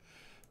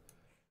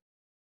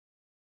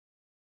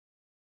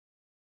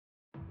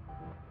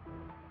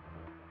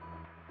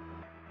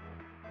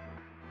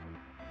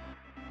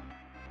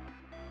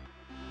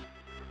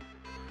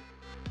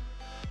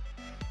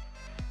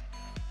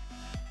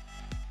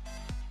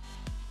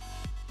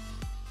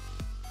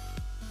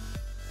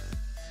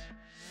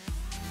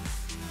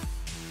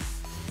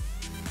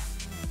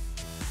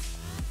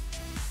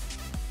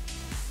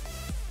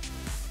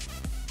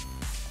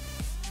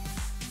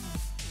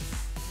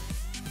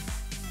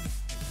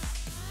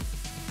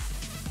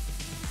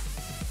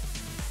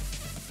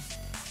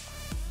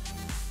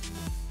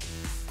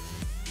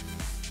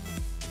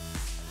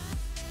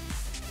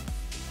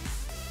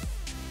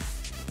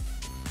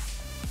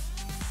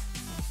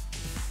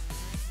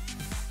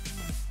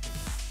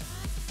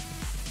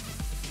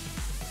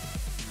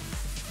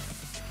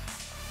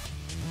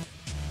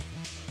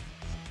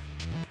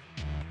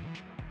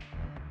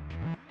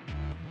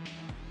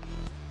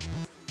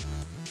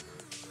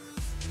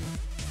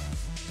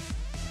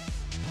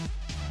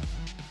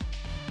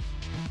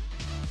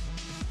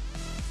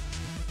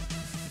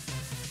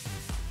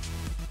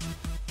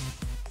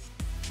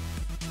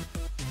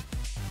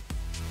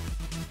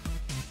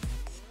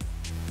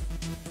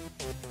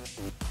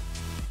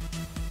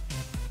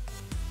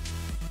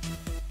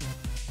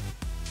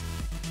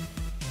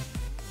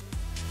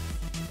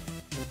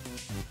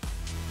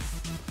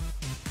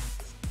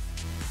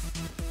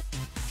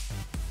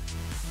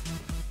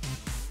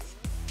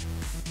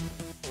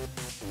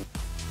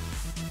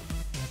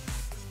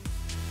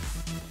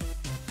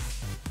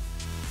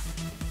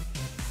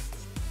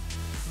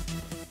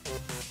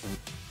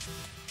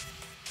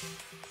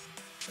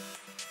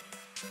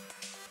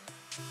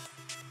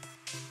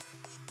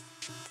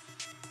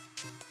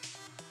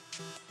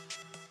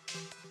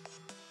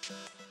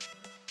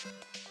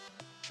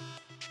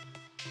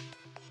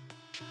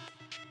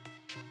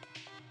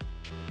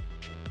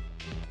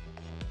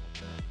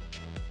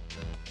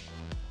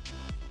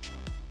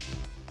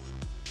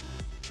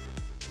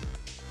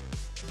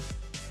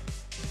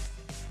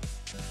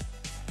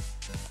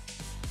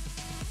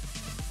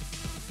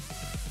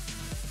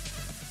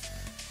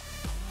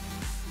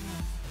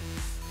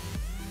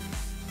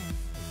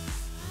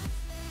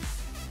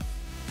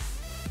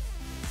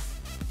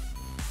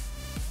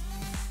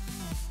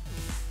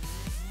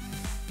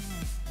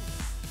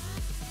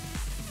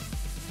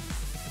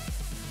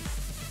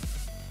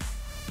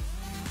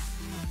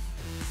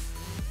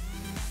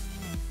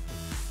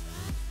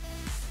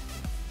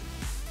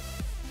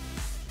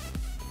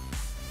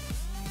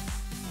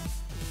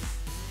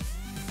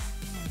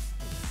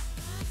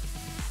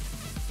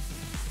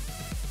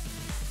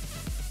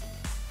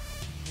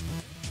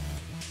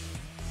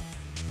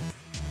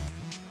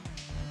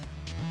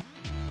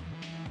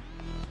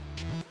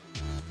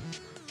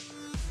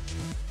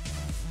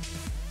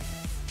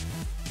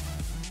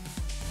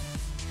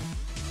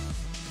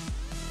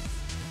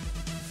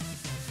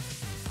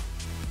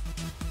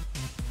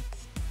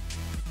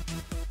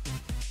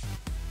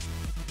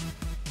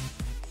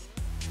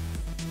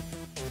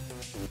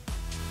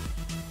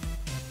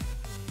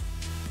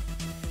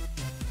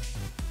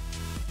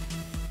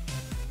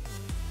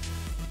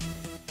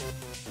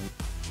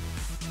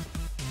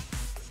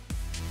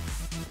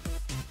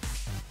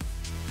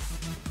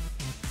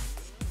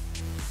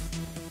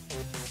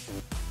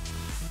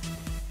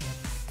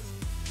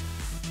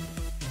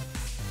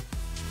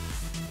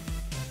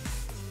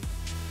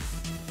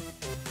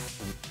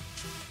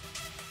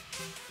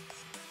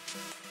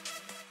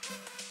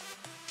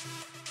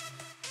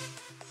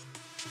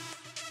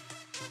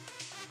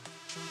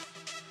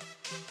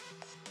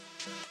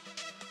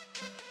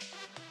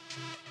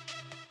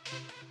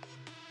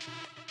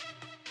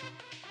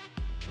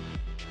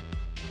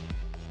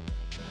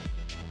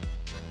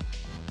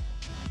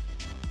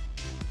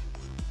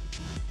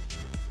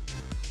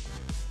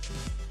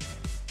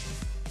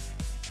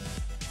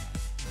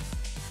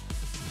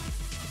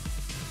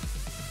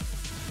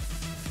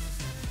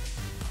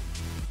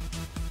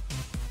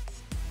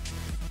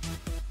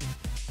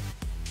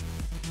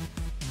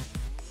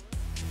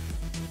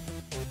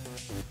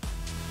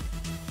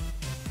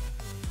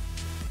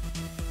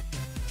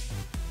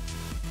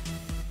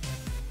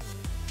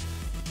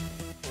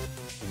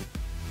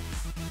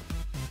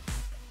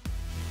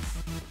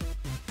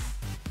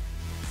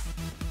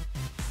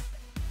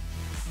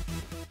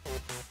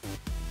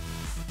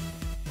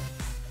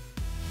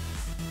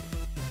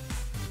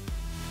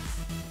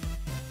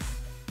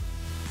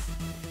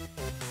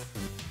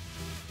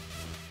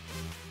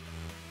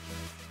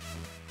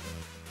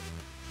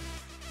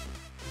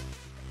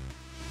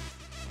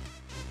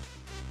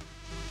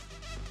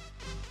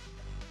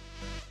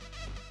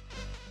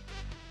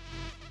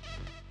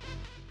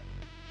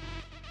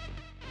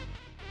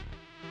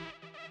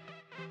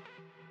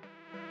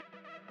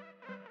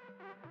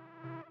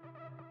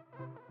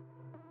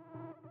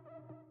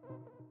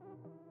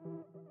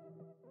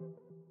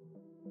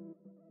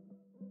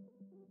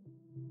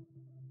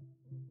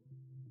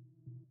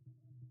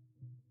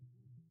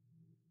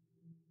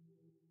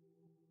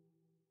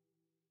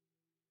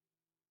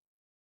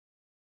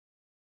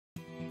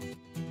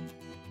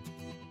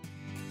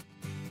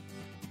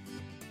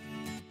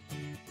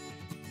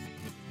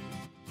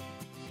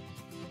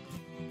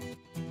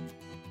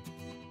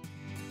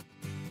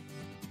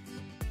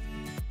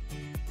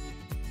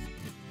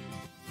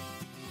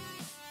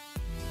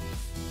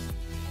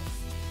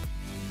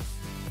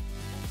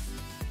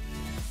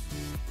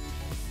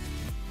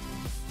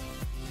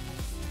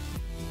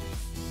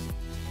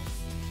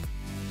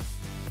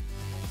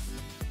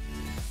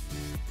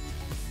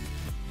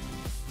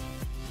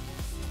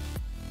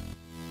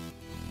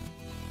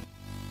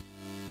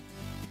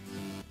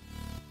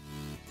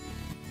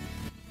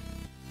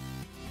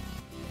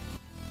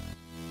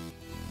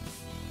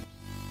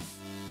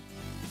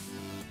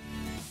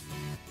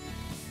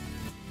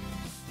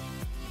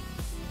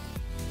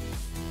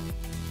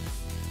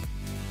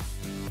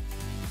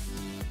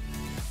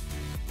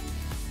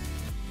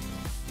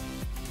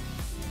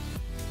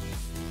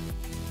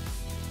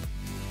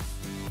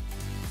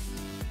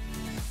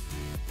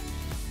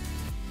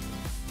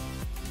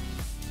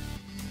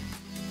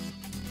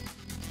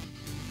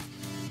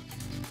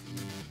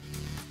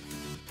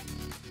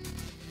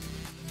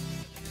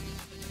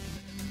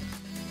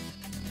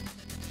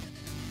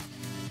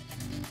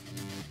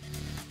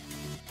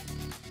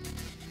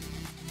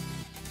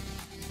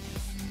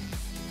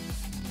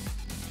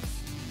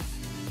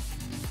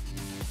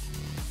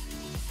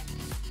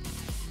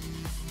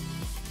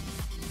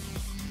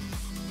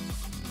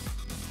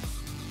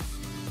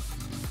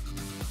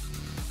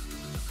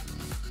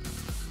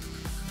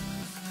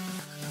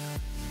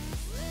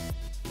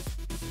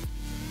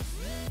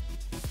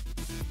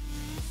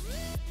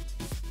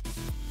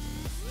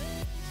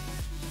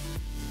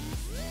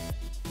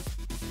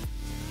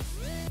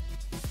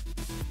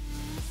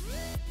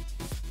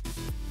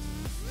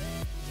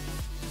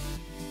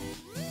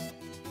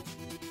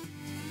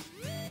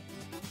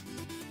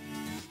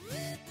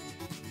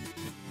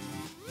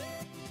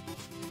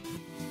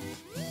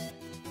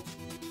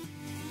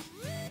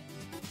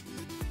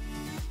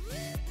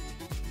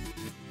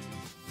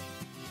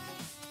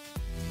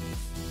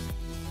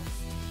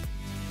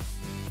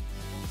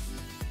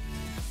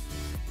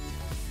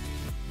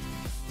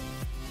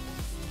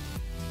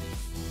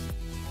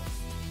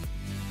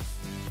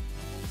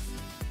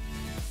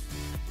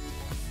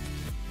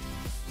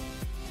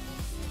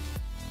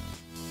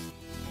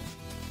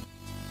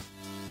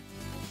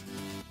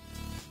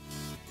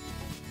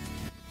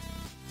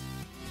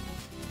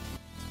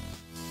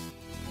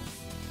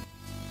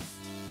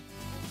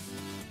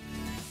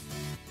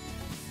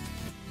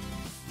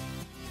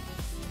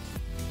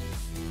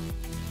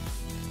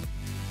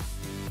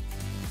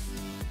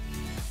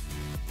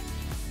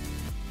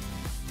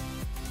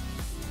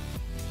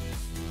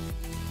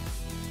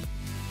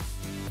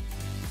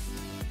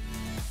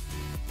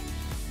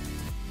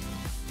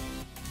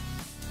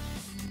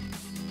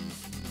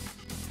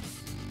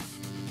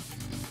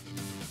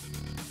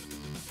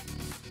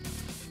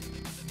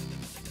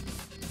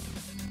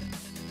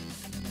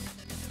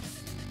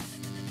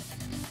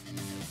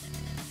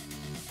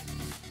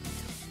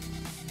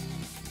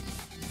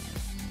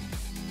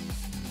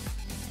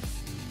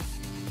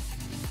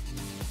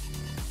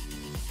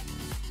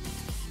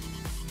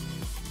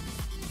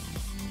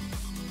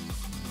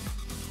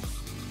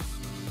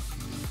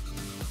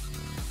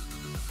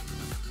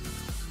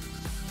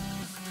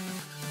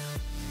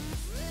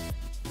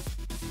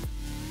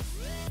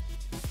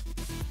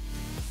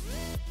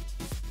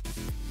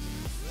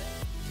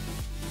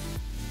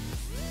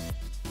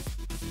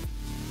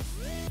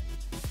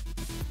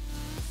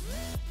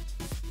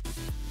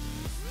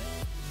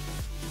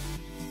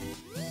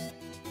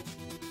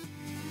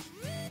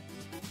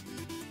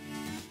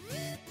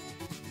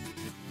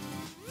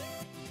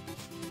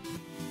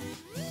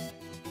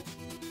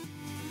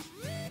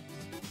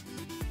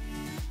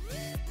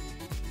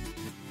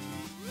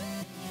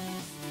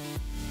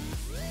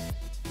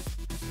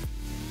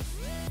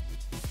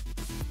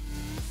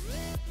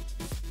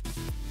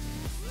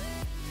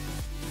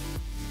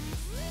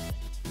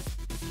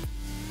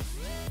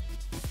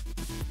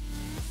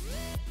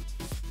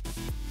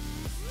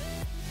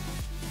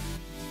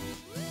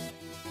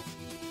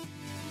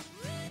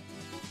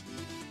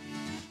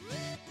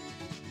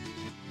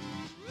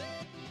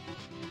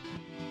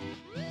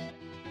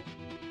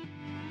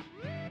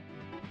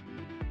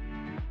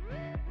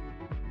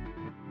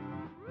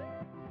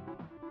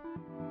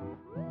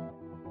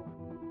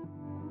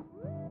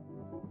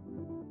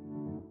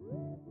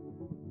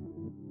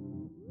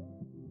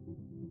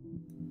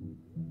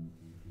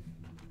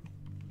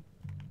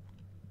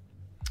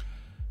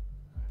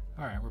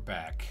 Alright, we're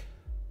back.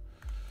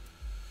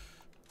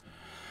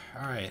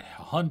 Alright,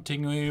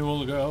 hunting we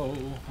will go.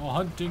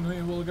 Hunting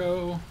we will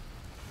go.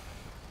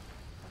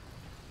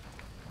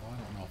 Well, I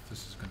don't know if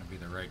this is going to be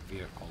the right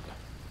vehicle to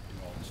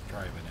do all this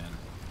driving in.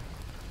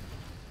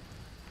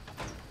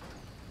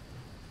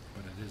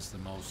 But it is the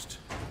most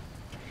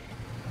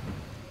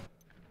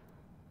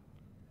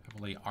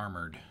heavily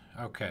armored.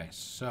 Okay,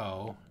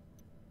 so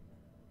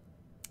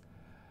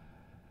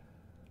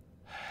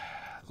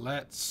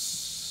let's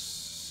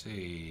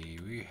see.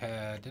 We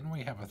had, didn't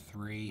we have a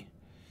 3?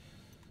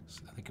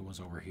 I think it was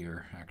over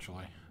here,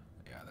 actually.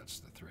 Yeah,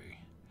 that's the 3. All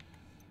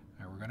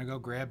right, we're gonna go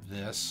grab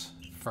this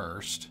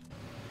first.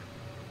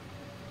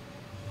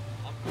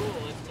 I'm cool.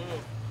 Let's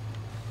move.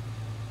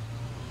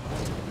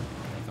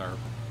 With our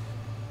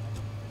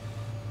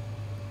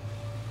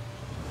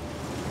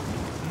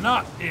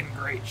not in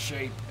great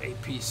shape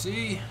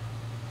APC.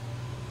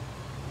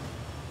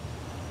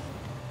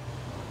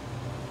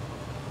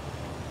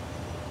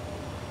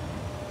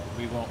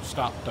 We won't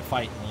stop to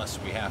fight unless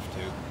we have to.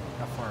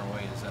 How far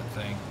away is that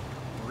thing?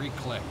 3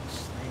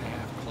 clicks.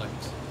 3.5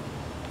 clicks.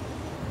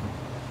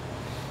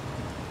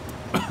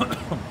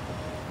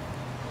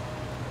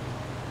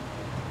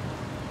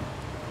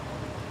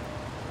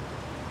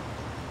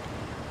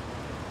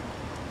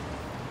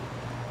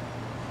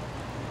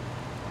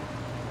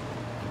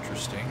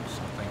 Interesting.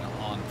 Something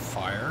on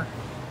fire.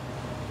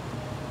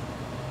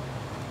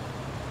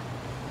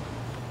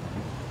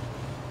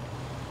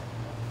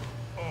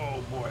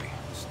 Oh boy.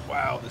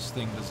 Wow, this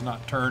thing does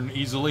not turn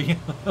easily.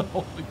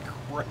 Holy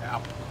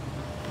crap.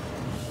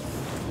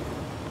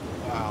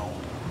 Wow.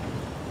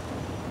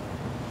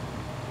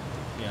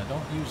 Yeah,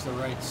 don't use the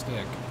right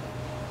stick.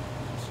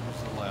 Just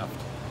use the left.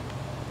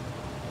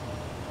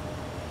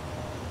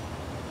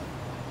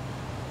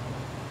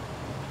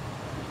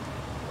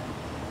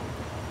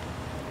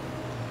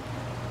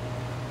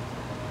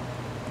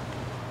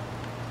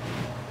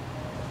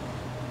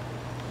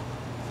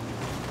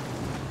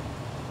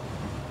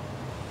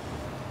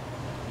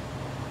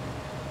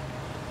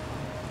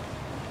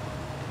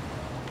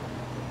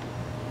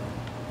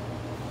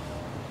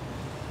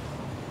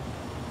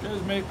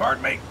 Excuse me,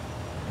 pardon me.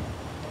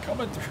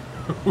 Coming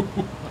through.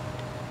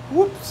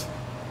 Whoops.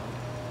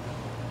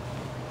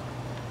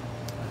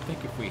 I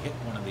think if we hit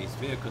one of these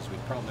vehicles,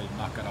 we'd probably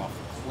knock it off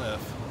a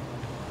cliff.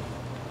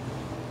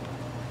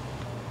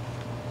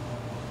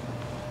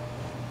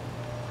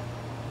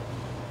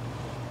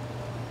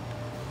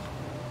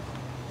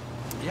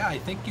 Yeah, I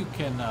think you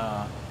can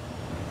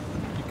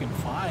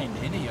find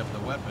any of the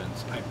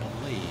weapons, I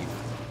believe.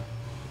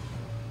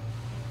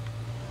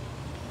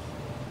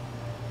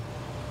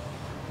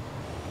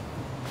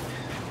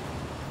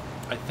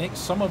 I think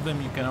some of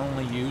them you can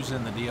only use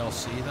in the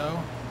DLC,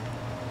 though.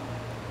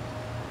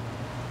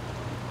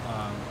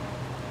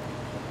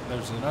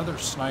 There's another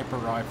sniper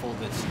rifle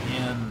that's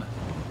in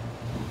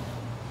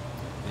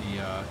the,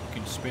 you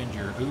can spend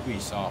your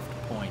Ubisoft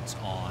points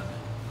on.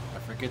 I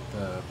forget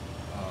the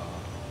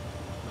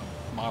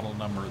model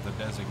number of the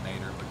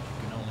designator, but you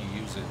can only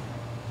use it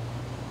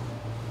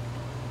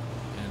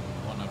in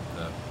one of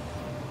the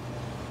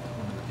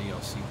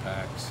DLC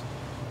packs.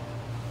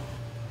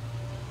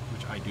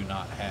 I do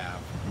not have.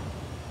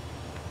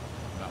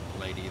 I've not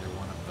played either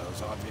one of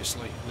those,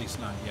 obviously, at least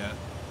not yet.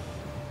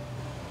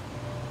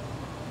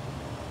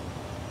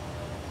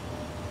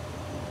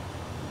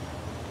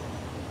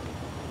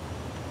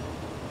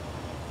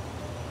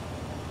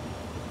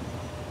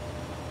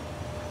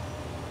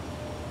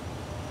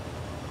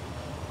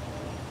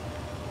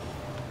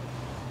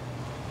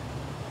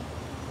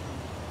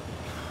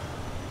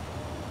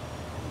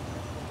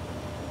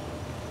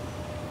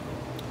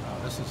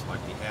 This is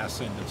like the ass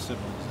end of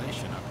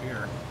civilization up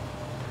here.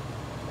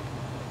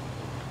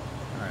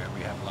 Alright,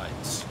 we have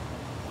lights.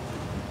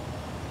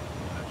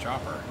 And a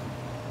chopper.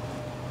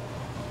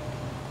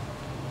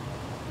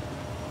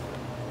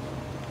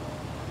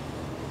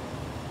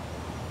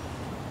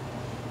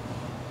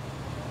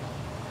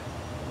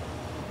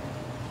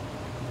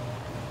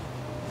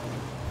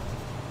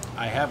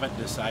 I haven't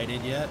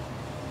decided yet.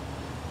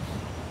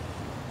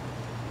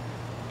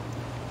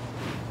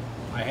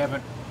 I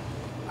haven't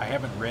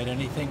read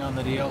anything on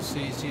the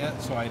DLCs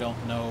yet, so I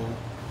don't know,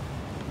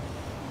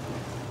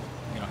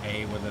 you know,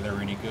 A, whether they're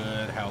any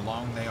good, how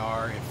long they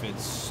are, if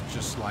it's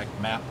just like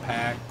map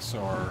packs,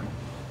 or...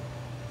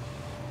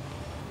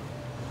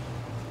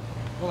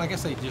 Well, I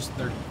guess they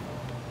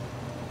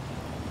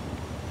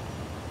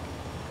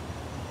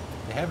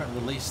haven't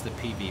released the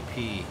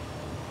PvP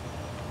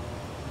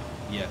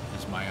yet,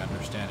 is my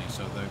understanding,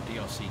 so the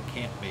DLC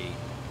can't be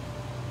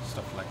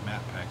stuff like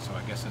map packs, so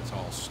I guess it's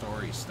all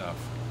story stuff.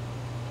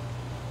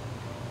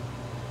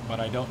 But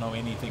I don't know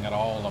anything at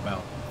all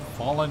about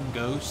Fallen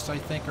Ghosts, I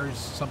think, or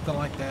something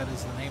like that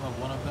is the name of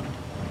one of them.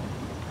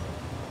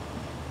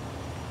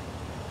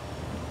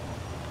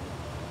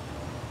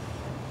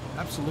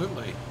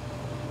 Absolutely.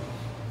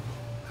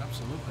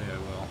 Absolutely I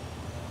will.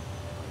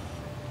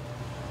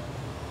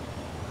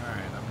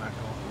 Alright, I'm not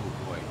going... Oh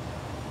boy.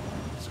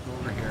 Let's go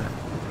over here.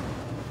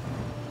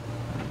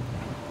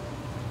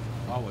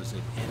 Oh, was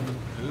it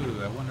in?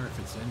 Ooh, I wonder if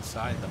it's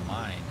inside the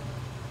mine.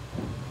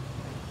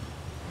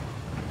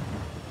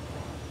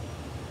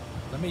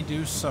 Let me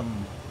do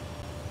some...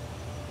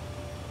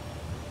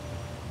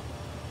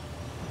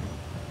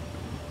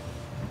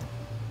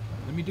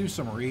 Let me do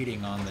some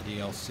reading on the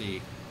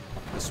DLC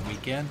this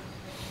weekend.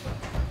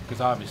 Because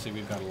obviously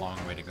we've got a long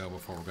way to go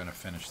before we're going to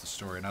finish the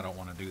story. And I don't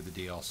want to do the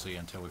DLC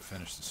until we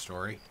finish the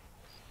story.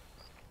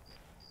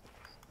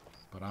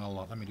 But I'll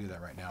let me do that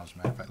right now. As a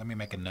matter of fact, let me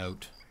make a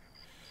note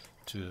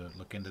to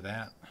look into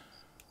that.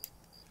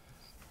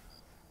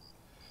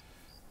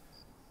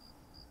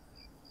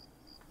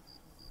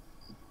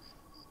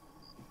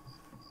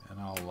 And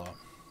I'll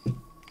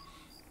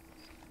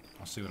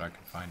see what I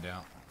can find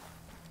out.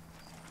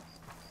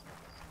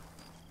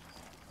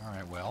 All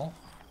right. Well,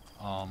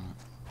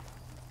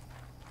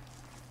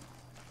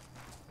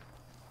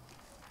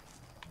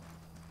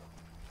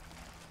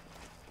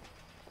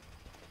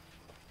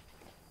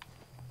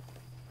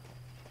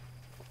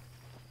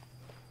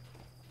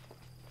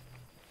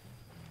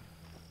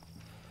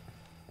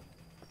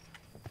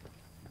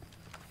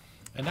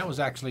 and that was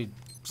actually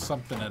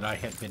something that I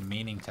had been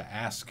meaning to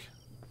ask,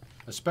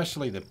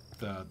 especially the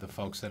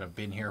folks that have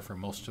been here for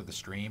most of the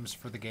streams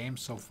for the game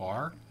so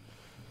far.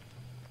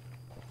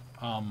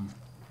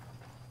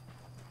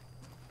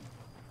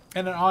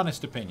 And an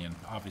honest opinion,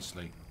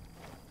 obviously.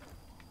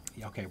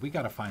 Yeah, okay, we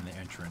got to find the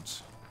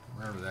entrance,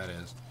 wherever that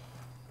is.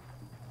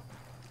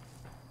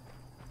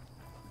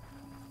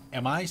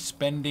 Am I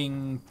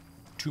spending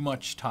too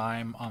much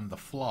time on the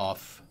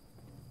fluff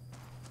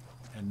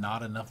and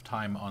not enough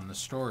time on the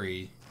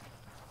story,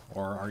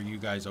 or are you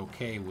guys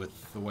okay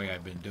with the way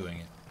I've been doing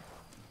it?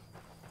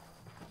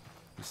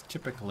 Because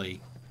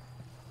typically,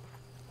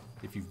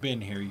 if you've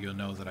been here, you'll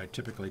know that I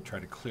typically try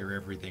to clear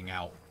everything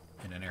out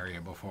in an area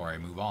before I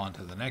move on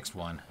to the next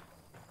one.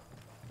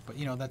 But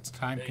you know, that's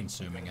time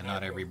consuming and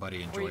not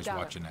everybody enjoys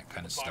watching that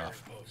kind of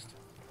stuff.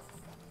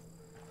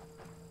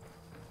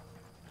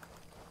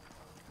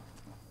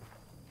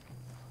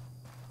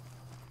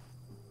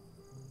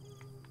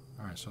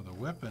 Alright, so the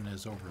weapon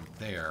is over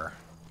there.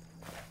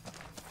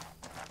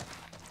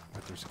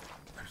 But there's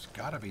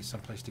gotta be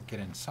some place to get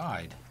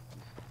inside.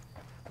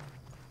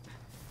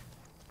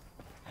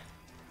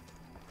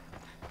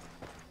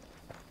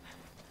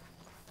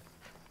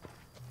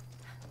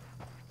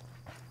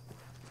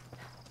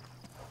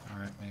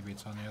 Alright, maybe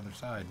it's on the other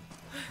side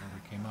where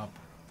we came up.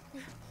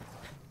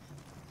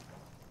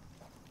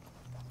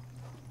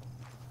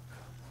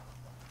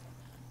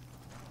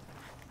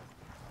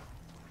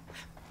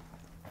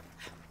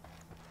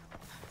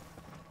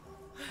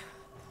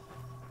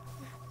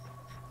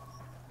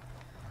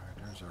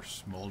 Our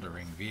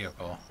smoldering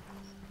vehicle.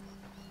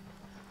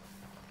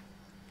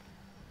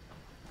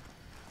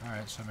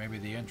 Alright, so maybe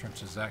the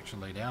entrance is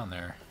actually down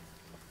there.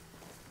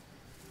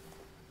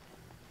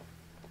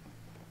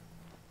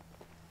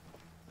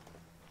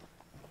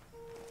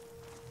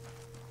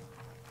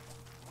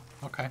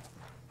 Okay.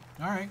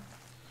 Alright.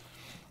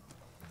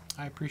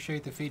 I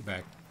appreciate the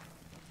feedback.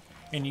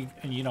 And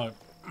you know,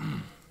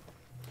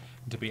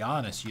 to be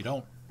honest, you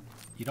don't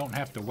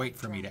have to wait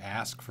for me to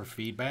ask for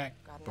feedback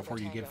before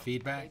you give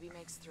feedback.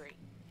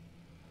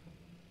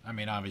 I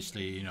mean,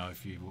 obviously, you know,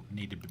 if you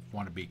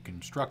want to be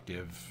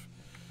constructive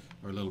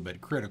or a little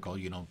bit critical,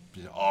 you know,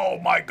 oh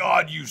my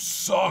God, you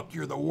suck!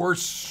 You're the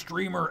worst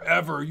streamer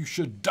ever! You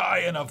should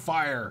die in a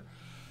fire!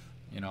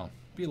 You know,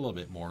 be a little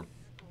bit more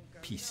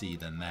PC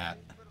than that.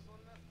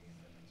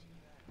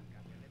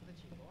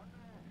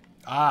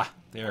 Ah,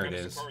 there it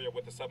is.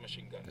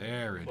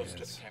 There it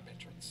is.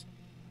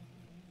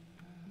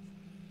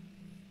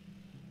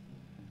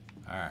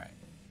 Alright.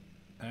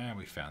 And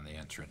we found the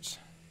entrance.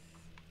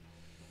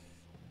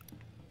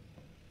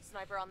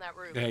 Sniper on that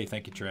roof. Hey,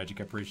 thank you, Tragic.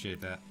 I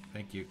appreciate that.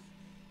 Thank you.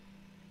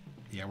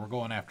 Yeah, we're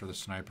going after the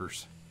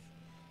snipers.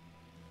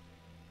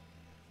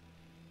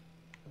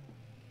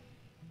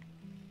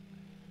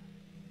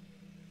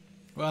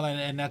 Well,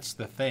 and that's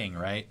the thing,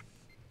 right?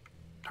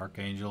 Dark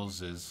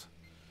Angels is...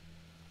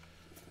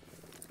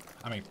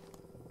 I mean,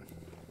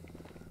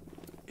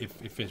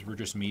 if it were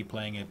just me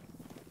playing it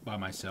by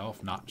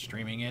myself, not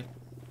streaming it,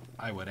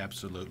 I would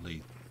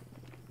absolutely...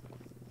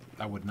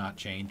 I would not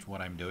change what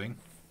I'm doing.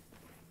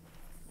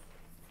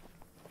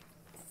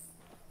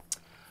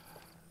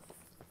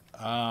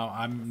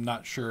 I'm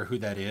not sure who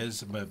that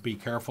is, but be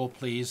careful,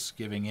 please,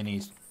 giving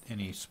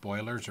any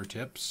spoilers or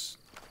tips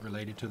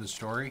related to the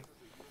story.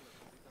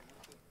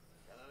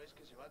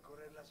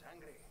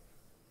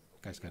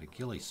 Guy's got a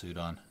ghillie suit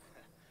on.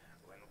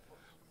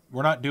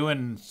 We're not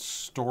doing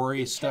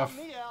story stuff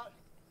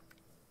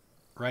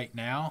right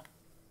now.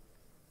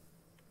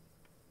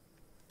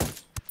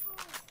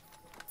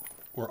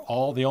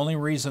 The only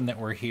reason that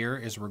we're here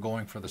is we're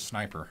going for the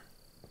sniper.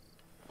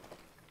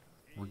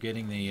 We're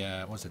getting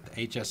the, what's it,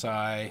 the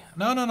HSI?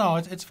 No,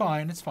 it's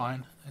fine, it's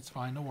fine. It's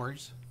fine, no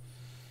worries.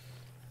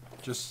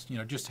 Just, you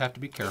know, just have to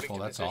be careful,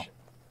 that's all.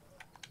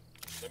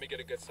 Let me get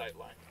a good sight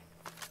line.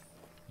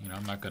 You know,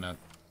 I'm not gonna...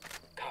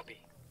 Copy.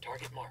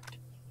 Target marked.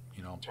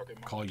 You know,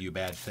 call you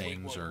bad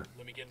things or...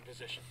 Let me get in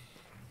position.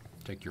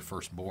 take your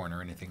firstborn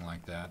or anything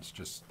like that. It's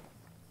just...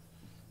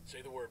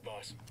 Say the word,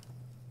 boss.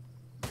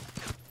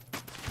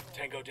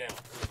 Tango down.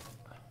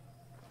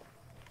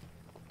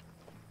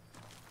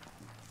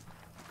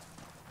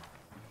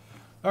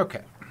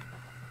 Okay.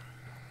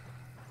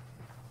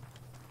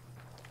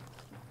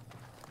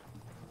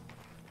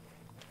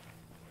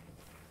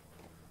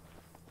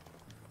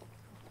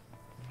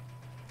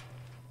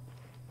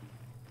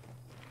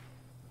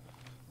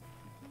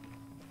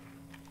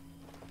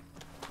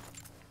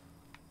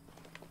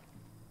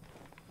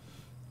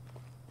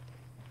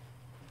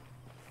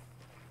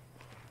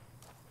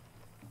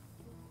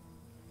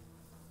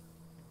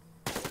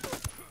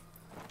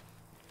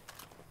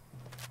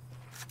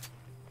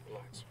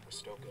 Relax, we're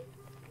still good.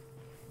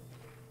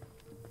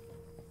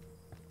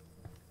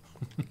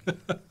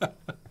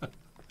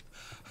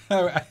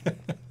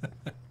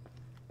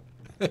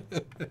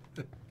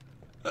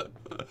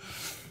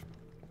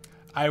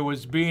 I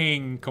was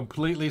being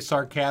completely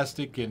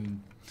sarcastic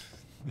and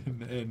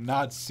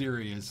not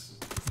serious.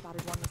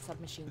 Spotted one with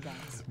submachine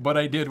guns. But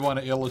I did want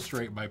to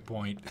illustrate my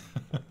point.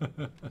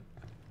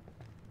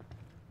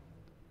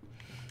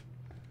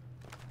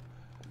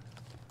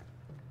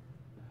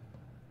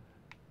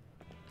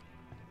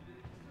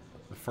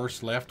 The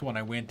first left when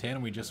I went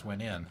in, we just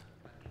went in.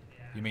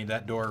 You mean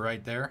that door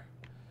right there?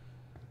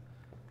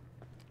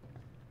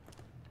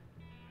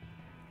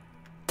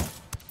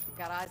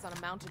 Got eyes on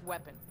a mounted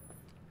weapon.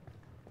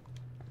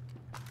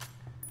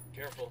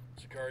 Careful,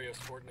 Sicario's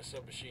sporting a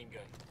submachine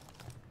gun.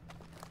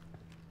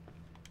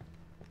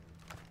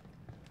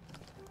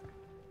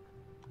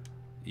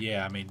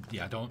 Yeah, I mean,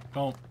 yeah, don't.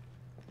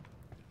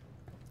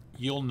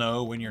 You'll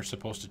know when you're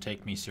supposed to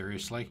take me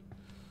seriously.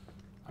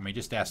 I mean,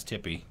 just ask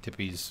Tippy.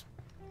 Tippy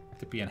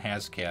and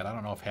Hazcat. I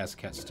don't know if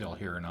Hazcat's still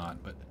here or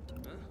not, but...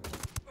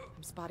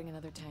 I'm spotting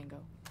another tango.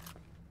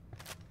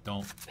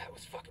 Don't. That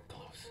was fucking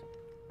close.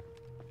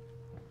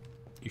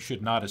 You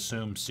should not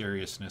assume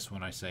seriousness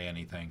when I say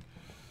anything.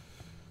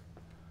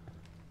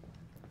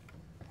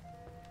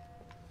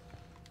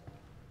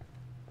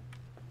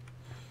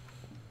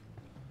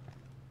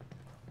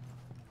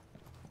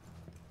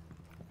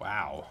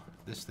 Wow,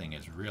 this thing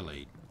is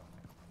really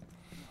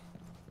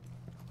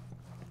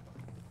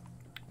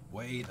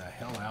way the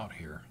hell out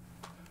here.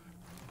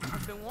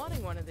 I've been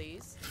wanting one of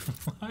these.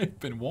 I've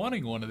been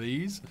wanting one of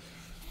these.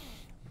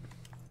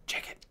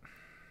 Check it.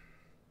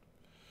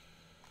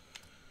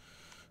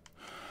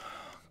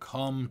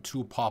 Come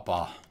to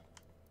Papa.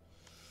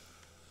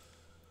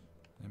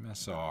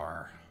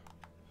 MSR.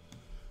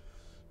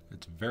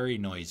 It's very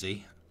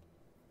noisy.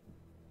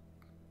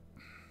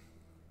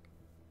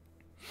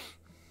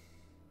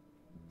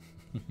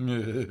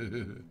 Alright.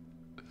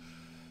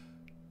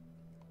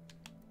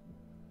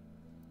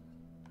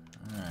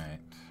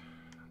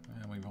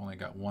 Well, we've only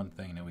got one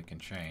thing that we can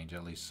change,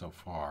 at least so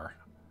far.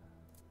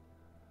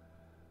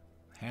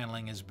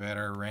 Handling is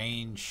better.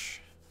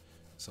 Range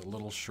is a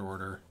little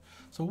shorter.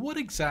 So what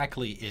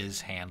exactly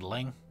is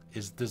handling?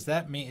 Does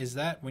that mean, is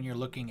that when you're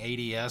looking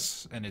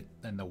ADS and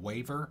the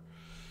waiver?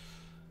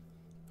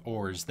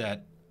 Or is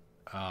that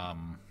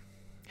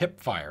hip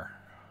fire?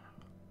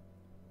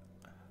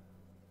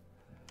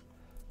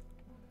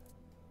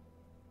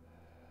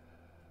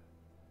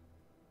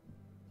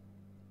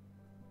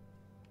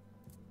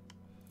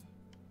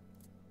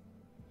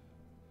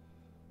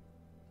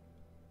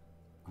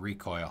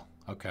 Recoil.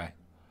 Okay.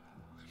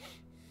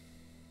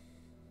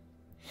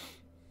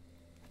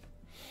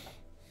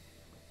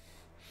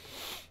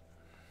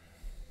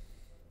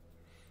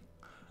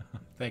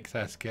 Thanks,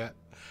 Ascat.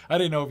 I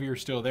didn't know if you were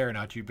still there or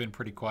not. You've been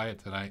pretty quiet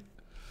tonight.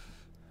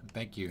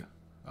 Thank you.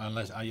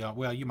 Unless,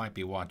 well, you might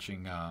be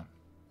watching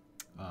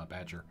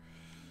Badger,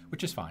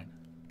 which is fine.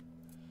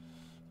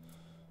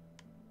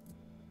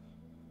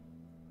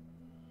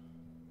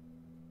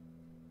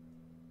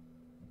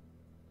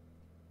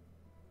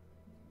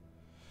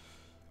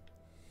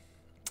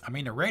 I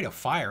mean, the rate of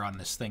fire on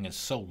this thing is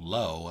so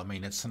low. I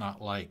mean, it's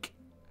not like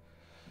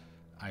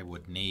I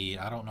would need...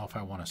 I don't know if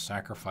I want to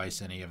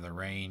sacrifice any of the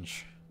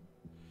range.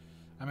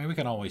 I mean, we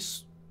can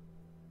always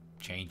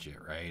change it,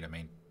 right? I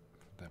mean,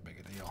 not that big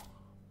a deal.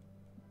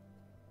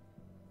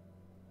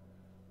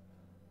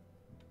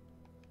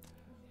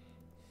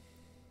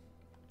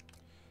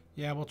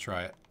 Yeah, we'll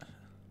try it.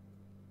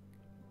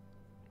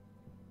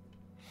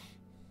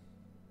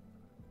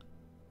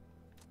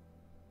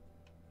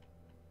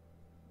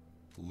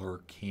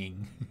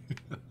 Lurking.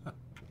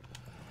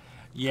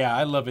 Yeah,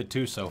 I love it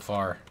too so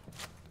far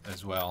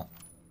as well.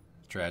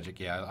 Tragic.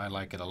 Yeah, I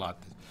like it a lot.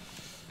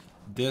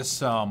 This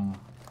kind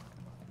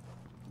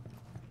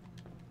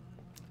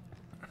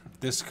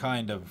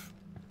of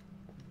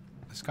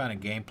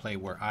gameplay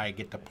where I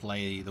get to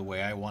play the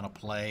way I want to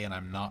play and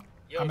I'm not...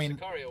 Yo, I mean,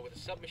 Sicario with a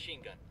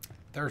submachine gun.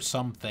 there are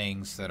some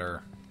things that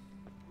are...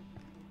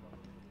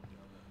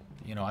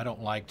 You know, I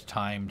don't like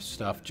timed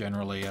stuff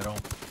generally. I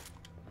don't...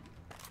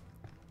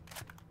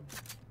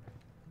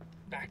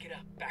 Back it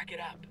up, back it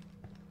up.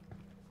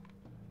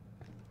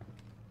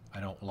 I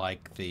don't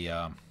like the...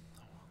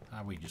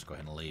 we just go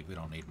ahead and leave. We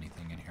don't need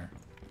anything in here.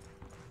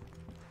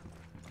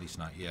 At least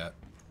not yet.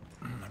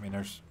 I mean,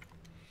 there's...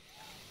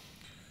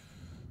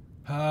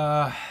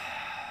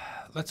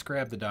 let's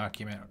grab the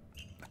document,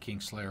 the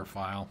Kingslayer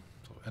file,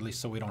 so, at least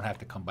so we don't have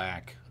to come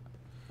back.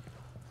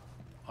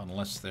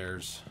 Unless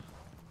there's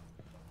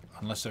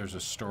a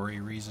story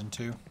reason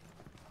to.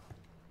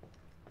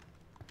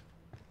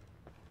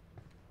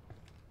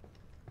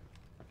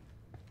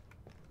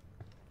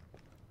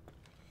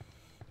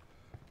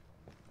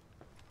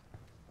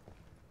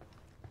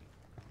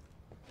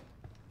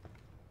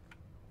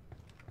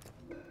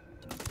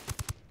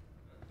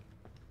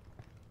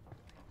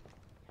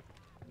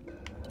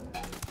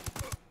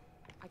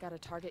 I got a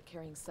target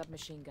carrying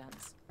submachine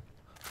guns.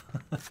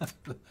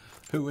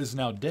 Who is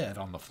now dead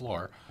on the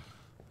floor.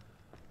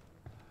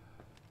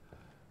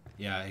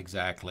 Yeah,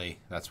 exactly.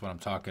 That's what I'm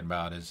talking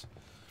about. Is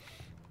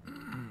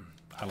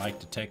I like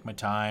to take my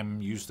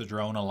time, use the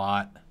drone a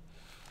lot,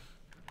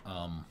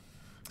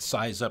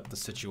 size up the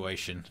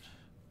situation.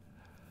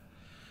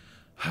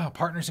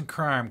 Partners in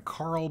crime,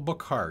 Carl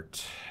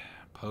Buchart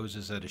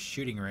poses at a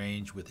shooting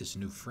range with his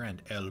new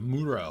friend El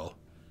Muro,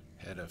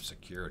 head of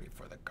security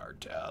for the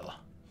cartel.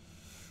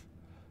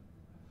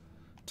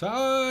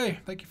 Ty,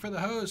 thank you for the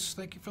host.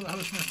 Thank you for the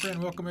host, my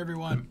friend. Welcome,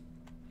 everyone.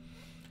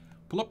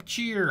 Pull up a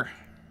cheer.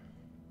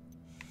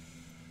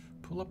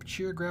 Pull up a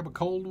cheer, grab a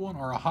cold one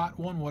or a hot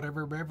one,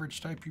 whatever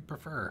beverage type you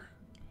prefer.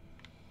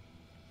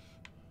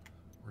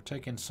 We're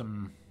taking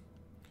some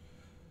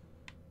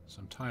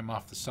time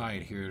off the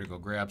side here to go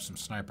grab some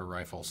sniper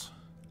rifles.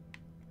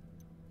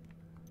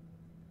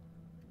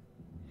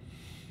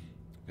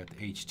 Got the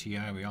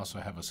HTI. We also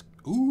have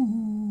a...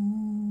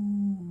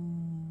 Ooh!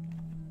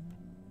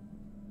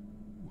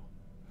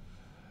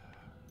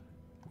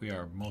 We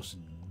are most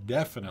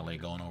definitely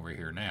going over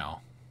here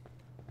now.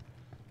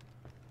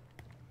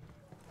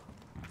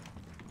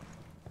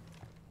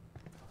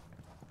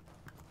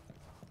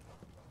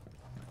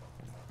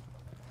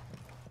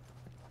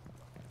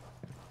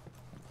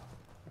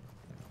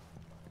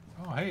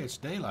 Oh, hey, it's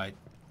daylight.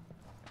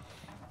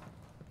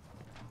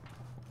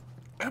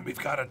 And we've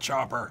got a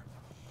chopper.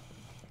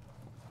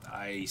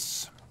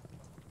 Nice.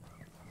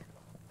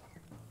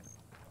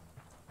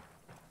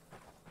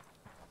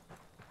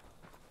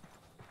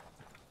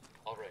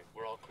 All right,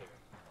 we're all clear.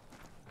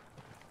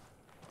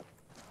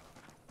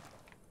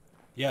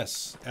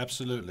 Yes,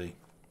 absolutely.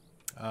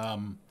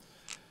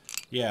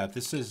 Yeah,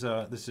 these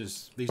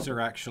are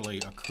actually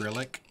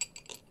acrylic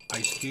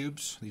ice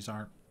cubes. These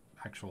aren't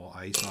actual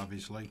ice,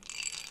 obviously.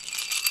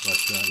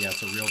 But yeah,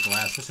 it's a real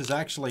glass. This is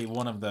actually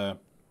one of the,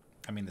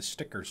 I mean, the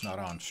sticker's not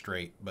on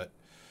straight, but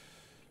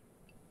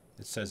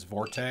it says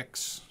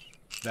Vortex.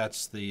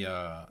 That's the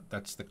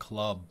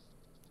club.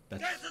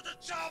 That's, get to the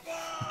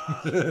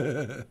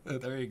chopper!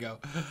 There you go.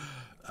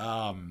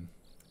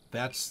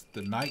 That's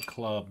the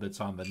nightclub that's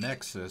on the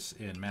Nexus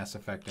in Mass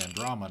Effect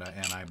Andromeda,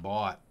 and I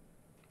bought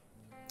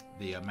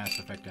the Mass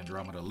Effect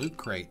Andromeda loot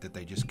crate that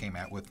they just came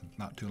out with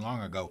not too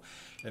long ago,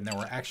 and there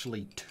were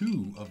actually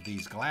 2 of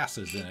these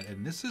glasses in it,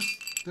 and this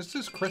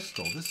is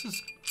crystal. This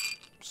is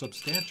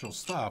substantial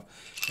stuff,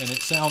 and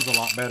it sounds a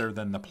lot better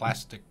than the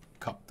plastic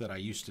cup that I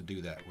used to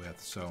do that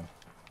with. So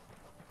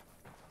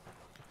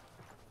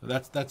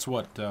that's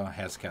what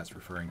Hascat's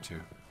referring to.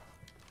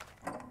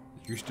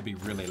 It used to be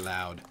really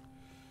loud.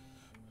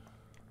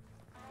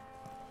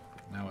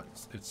 Now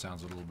it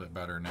sounds a little bit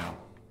better now.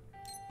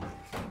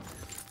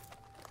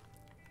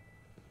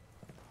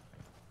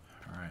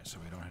 Alright, so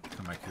we don't have to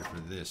come back here for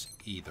this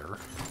either.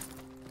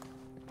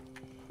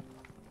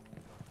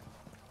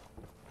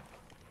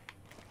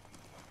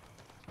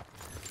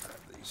 Grab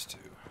these 2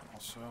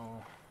 also.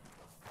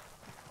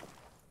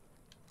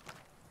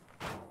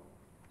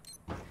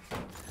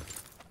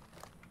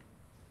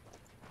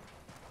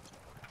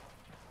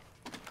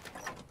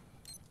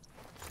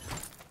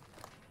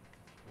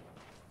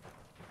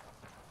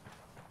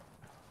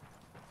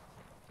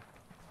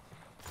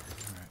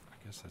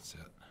 That's it.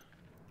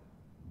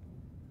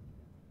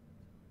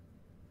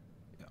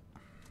 Yeah.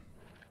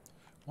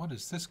 What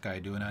is this guy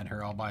doing out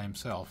here all by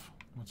himself?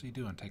 What's he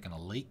doing? Taking a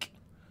leak?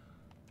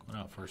 Going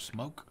out for a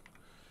smoke?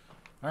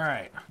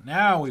 Alright,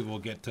 now we will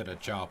get to the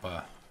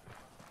chopper.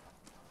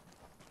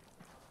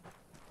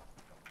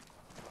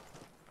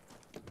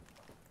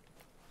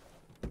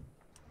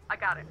 I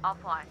got it. I'll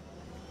fly.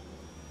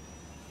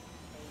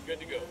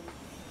 Good to go.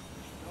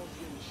 I was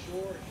getting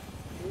short.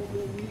 4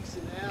 more weeks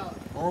and out.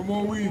 4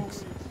 more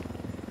weeks.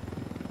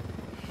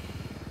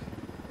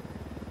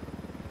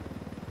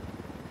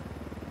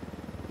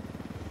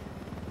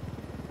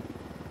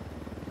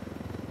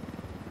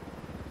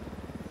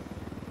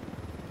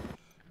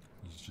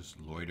 He's just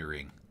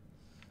loitering.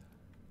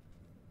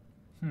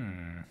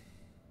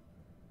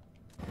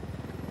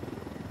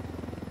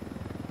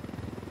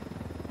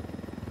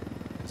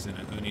 Is in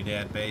an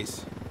Unidad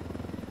base.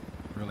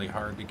 Really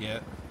hard to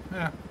get.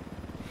 Yeah.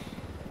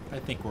 I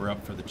think we're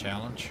up for the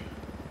challenge.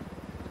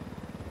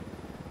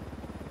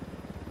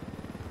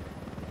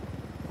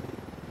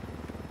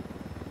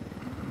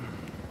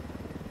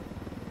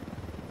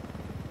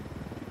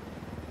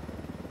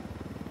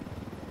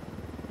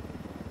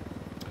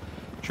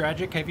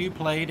 Tragic, have you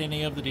played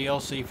any of the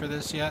DLC for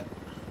this yet?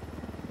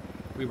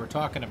 We were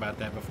talking about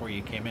that before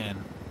you came in.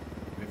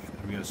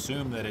 If we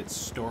assume that it's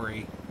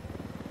story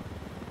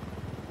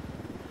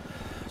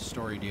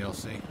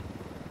DLC.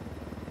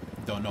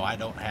 Don't know, I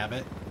don't have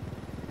it.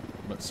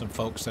 But some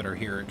folks that are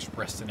here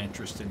expressed an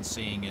interest in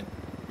seeing it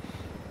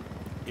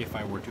if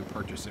I were to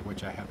purchase it,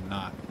 which I have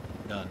not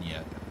done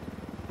yet.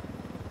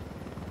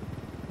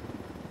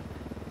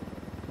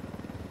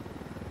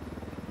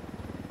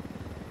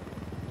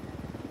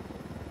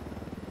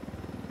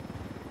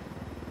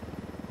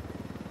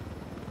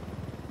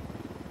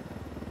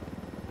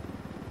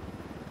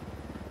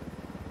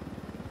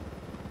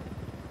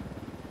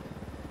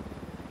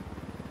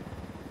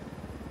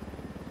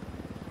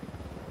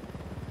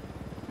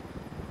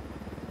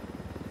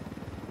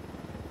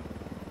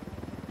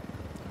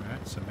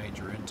 Some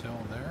major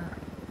intel there.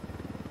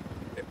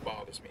 It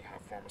bothers me how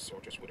former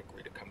soldiers would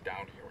agree to come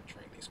down here and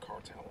train these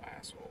cartel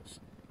assholes.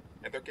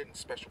 And they're getting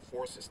special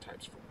forces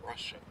types from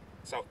Russia,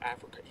 South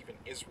Africa, even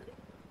Israel.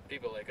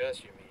 People like us,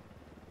 you mean?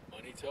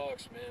 Money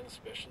talks, man,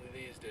 especially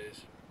these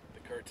days.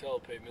 The cartel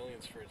pay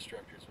millions for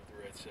instructors with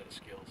the right set of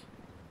skills.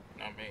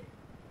 Not me.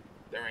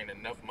 There ain't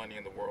enough money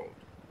in the world.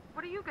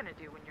 What are you gonna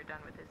do when you're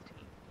done with this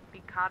team?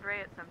 Be cadre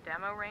at some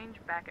demo range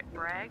back at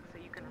Bragg so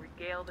you can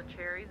regale the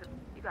cherries of...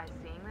 You guys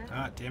seeing this?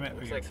 Ah, damn it.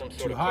 Looks We're like some too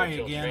sort of high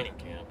cartel again. training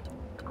camp.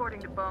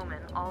 According to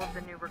Bowman, all of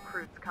the new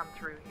recruits come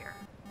through here.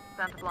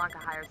 Santa Blanca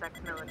hires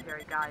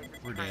ex-military guys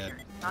as We're trainers.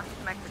 dead. Not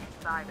just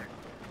Mexicans either.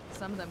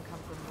 Some of them come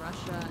from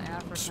Russia,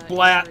 Africa,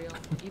 Splat. Israel,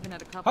 even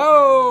at a couple.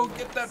 Oh,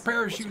 get that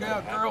parachute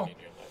out, girl. In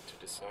your life to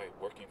decide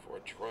working for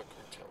a drug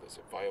cartel is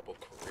a viable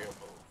career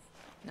move.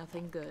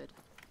 Nothing good.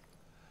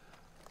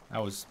 I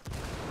was...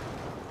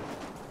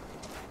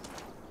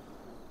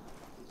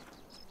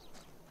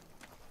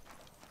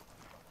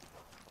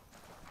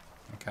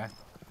 Okay.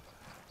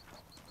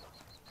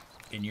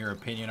 In your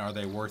opinion, are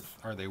they worth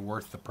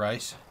the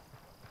price?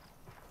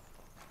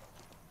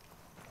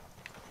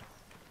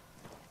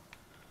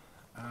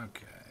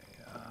 Okay.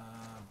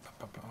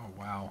 Oh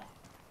wow.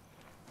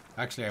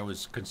 Actually, I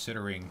was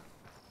considering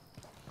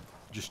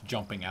just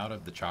jumping out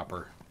of the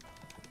chopper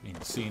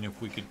and seeing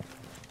if we could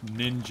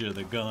ninja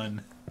the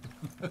gun.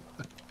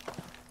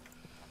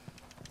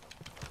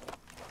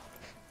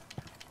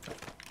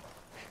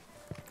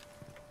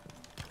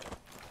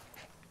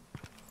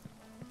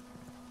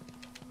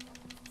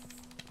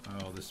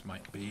 Oh, this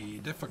might be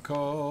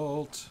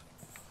difficult.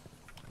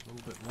 A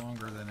little bit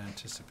longer than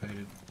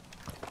anticipated.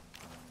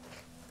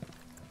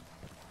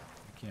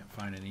 I can't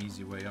find an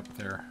easy way up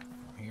there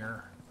from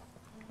here.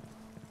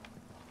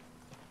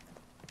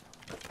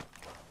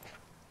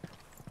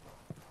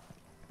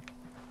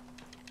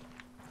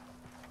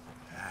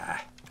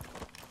 Ah.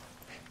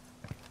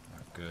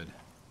 Not good.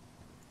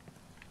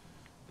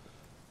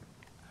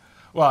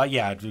 Well,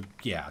 yeah,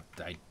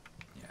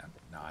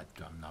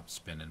 I'm not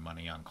spending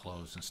money on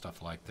clothes and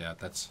stuff like that.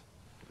 That's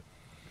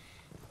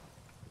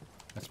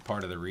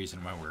part of the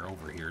reason why we're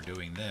over here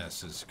doing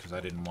this, is because I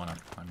didn't want to.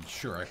 I'm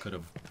sure I could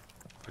have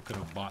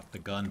bought the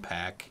gun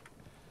pack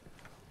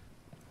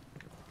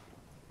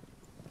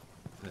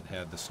that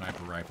had the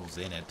sniper rifles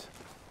in it.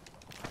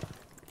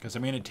 Because I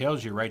mean, it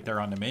tells you right there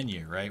on the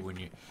menu, right?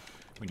 When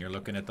you're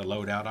looking at the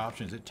loadout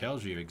options, it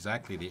tells you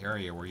exactly the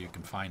area where you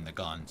can find the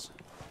guns.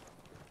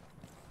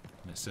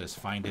 And it says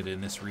find it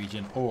in this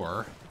region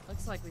or...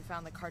 Looks like we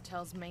found the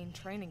cartel's main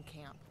training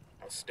camp.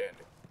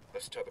 Outstanding.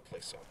 Let's tear the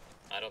place up.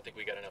 I don't think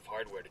we got enough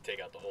hardware to take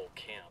out the whole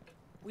camp.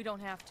 We don't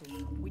have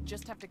to. We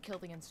just have to kill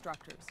the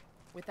instructors.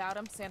 Without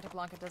them, Santa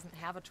Blanca doesn't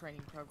have a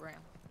training program.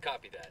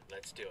 Copy that.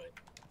 Let's do it.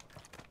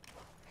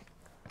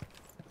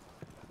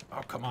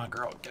 Oh, come on,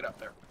 girl. Get up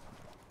there.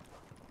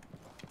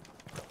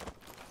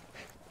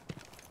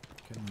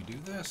 Can we do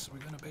this? Are we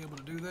going to be able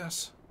to do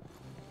this?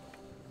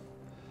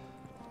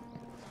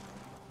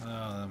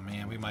 Oh,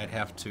 man. We might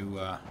have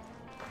to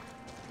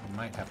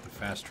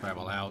fast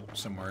travel out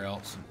somewhere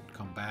else and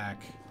come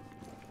back.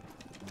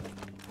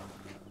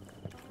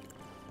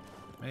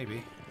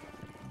 Maybe.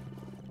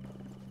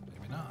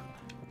 Maybe not.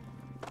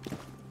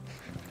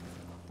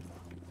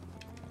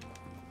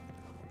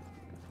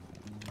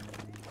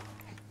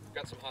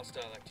 Got some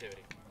hostile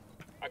activity.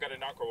 I got a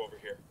narco over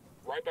here,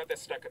 right by that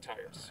stack of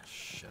tires.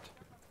 Shit.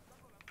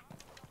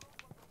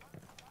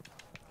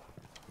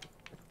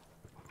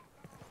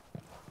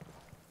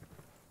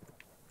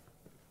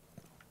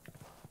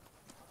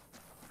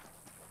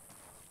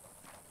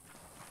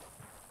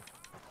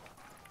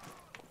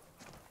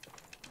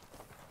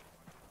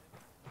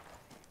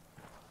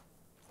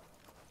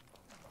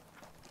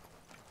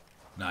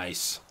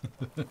 Nice.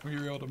 We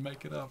were able to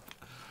make it up.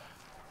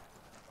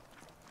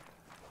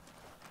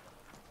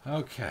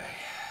 Okay.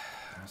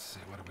 Let's see,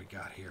 what do we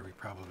got here? We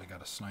probably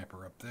got a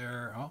sniper up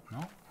there. Oh,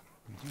 no.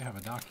 We do have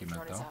a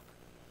document, Drone is though. up.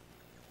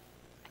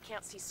 I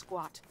can't see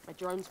squat. My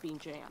drone's being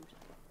jammed.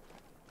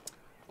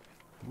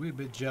 We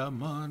be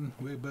jammin',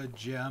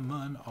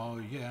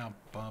 oh yeah.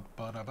 Ba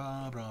ba da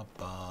ba ba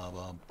ba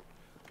ba.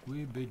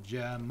 We be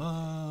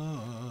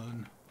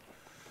jammin'.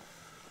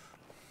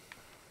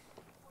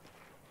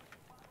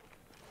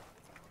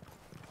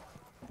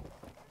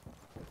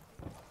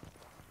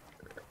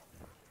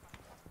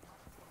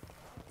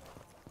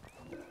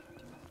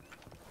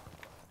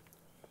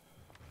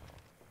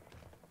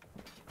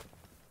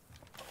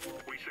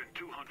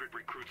 200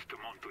 recruits to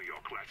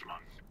Montayok last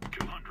month.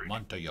 200.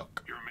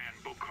 Montayok. Your man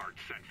Bukhart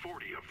sent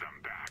 40 of them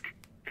back.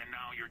 And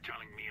now you're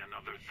telling me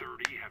another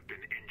 30 have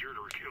been injured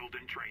or killed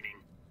in training?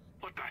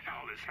 What the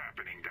hell is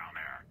happening down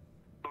there?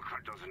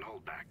 Bukhart doesn't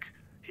hold back.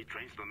 He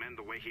trains the men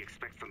the way he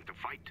expects them to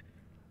fight.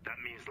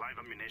 That means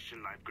live ammunition,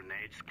 live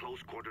grenades,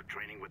 close-quarter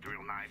training with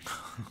real knives.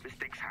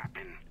 Mistakes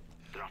happen.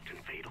 They're often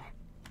fatal.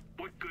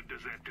 What good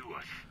does that do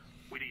us?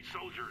 We need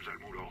soldiers, El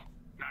Muro,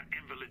 not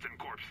invalids and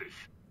corpses.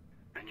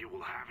 Then you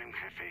will have him,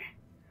 Jefe.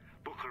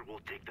 Bukhart will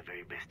take the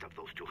very best of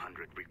those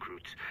 200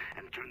 recruits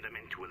and turn them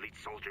into elite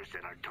soldiers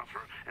that are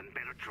tougher and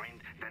better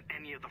trained than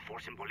any of the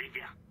force in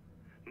Bolivia.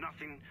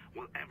 Nothing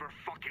will ever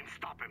fucking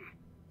stop him.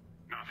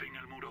 Nothing,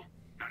 El Muro?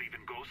 Not even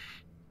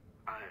ghosts?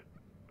 I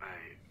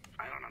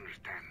don't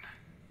understand.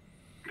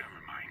 Never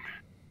mind.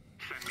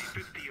 Send me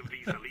 50 of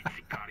these elite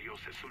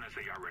sicarios as soon as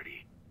they are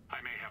ready.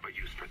 I may have a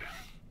use for them.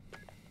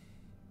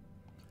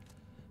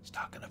 He's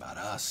talking about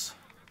us.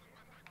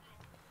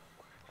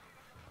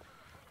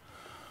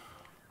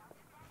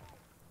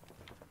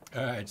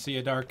 All right, see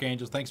you, Dark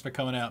Angels. Thanks for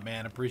coming out,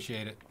 man.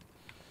 Appreciate it.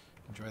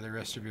 Enjoy the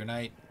rest of your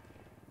night.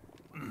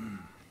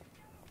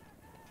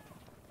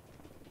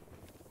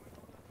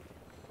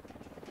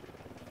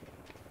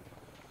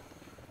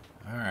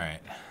 All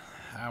right,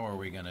 how are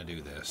we gonna do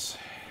this?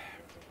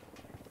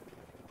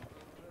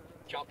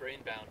 Chopper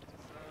inbound.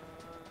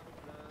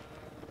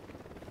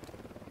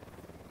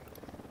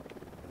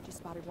 Just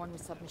spotted one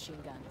with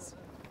submachine guns.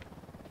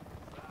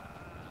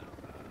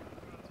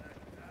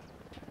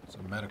 It's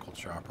a medical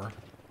chopper.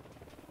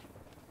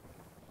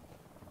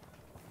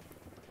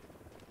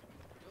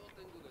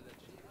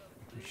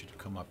 We should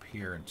come up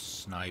here and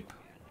snipe.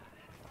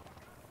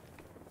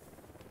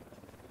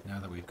 Now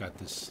that we've got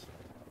this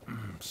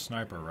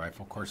sniper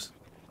rifle. Of course,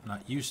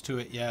 not used to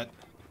it yet.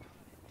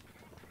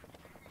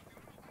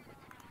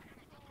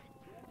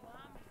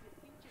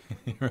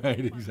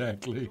 Right,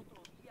 exactly.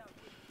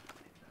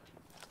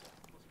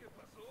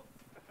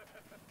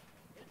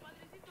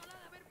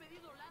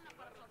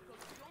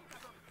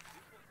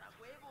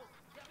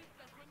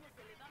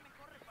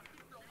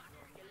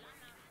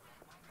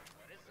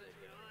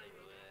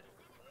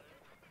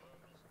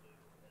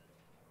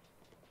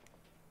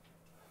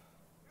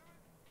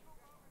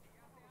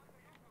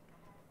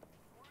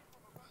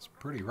 It's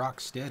pretty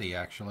rock steady,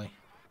 actually.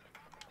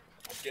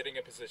 I'm getting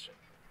a position.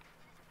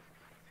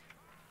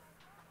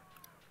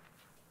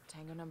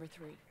 Tango number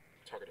 3.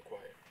 Target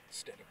acquired.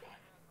 Standing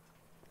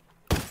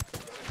by. Got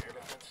an air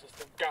defense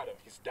system. Got him.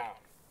 He's down.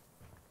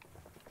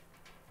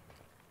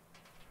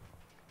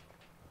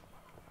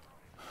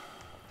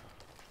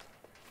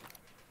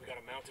 We got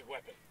a mounted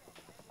weapon.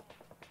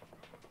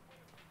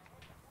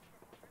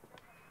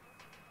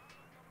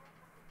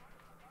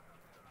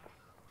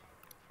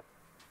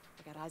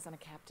 I got eyes on a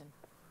captain.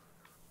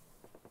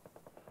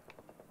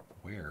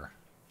 Where?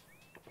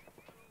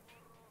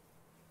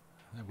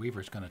 The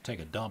Weaver's going to take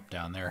a dump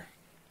down there.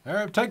 All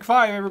right, take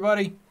 5,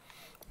 everybody.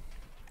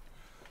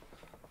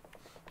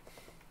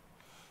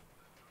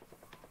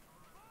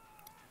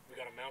 We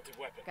got a mounted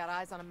weapon. Got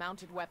eyes on a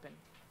mounted weapon.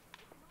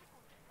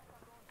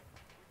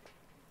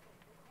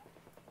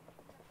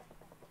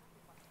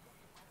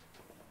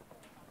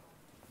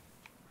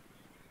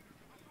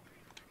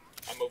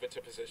 I'm moving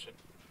to position.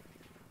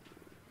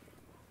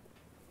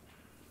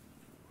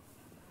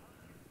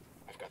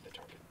 I've got the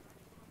target.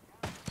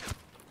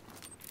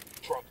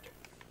 Dropped him.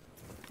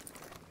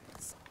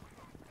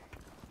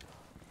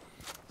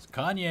 It's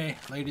Kanye,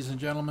 ladies and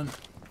gentlemen.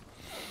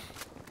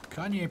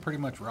 Kanye pretty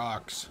much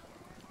rocks.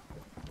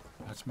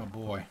 That's my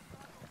boy.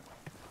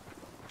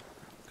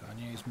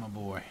 Kanye's my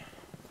boy.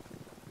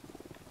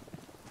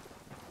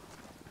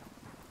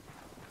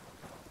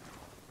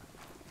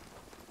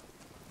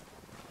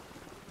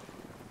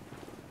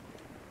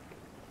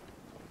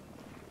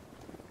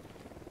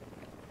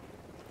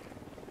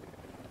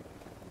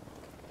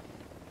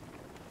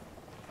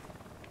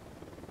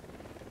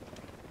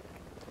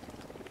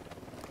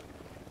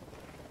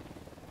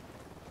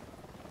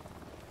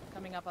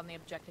 Coming up on the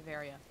objective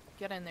area.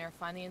 Get in there,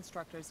 find the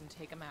instructors, and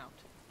take them out.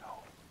 No.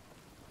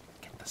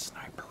 Get the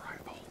sniper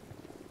rifle.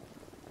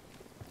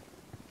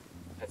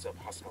 Heads up,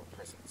 hostile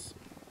presence.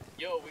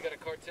 Yo, we got a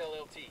cartel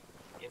LT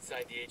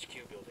inside the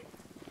HQ building.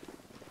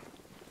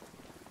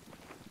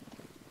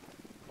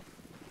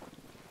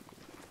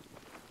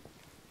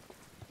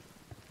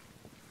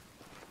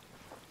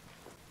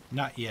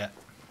 Not yet.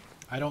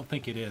 I don't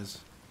think it is.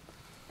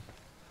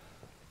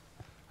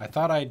 I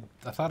thought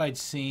I'd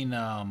seen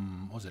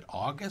was it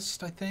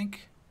August, I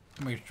think?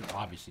 I mean,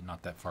 obviously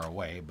not that far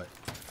away, but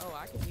Oh,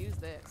 I could use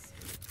this.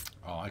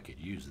 oh, I could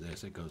use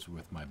this. It goes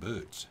with my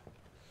boots.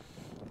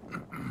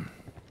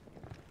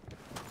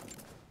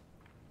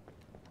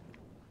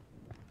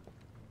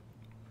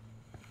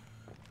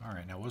 All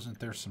right, now wasn't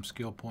there some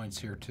skill points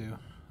here too?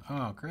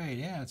 Oh, great.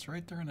 Yeah, it's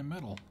right there in the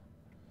middle.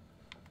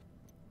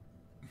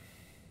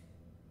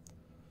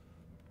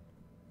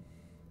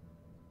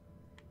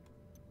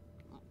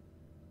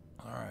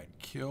 All right,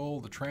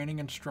 kill the training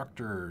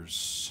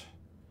instructors.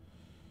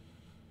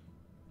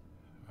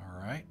 All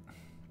right.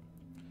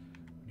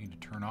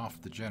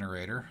 off the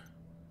generator.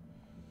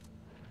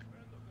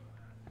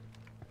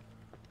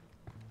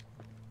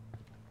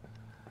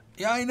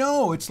 Yeah, I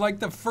know. It's like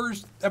the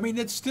first... I mean,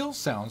 it still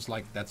sounds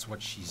like that's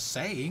what she's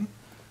saying.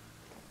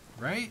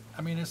 Right?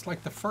 I mean, it's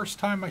like the first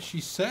time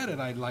she said it,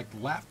 I, like,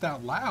 laughed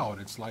out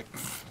loud. It's like,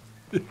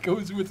 it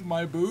goes with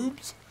my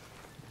boobs.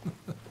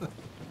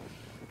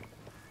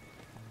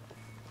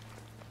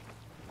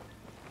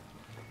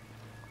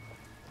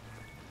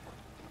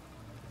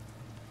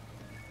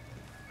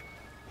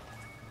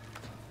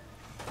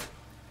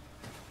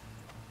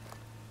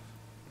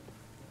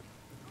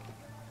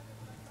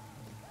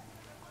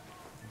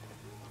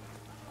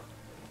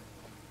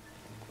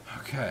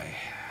 Okay.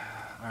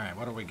 All right,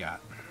 what do we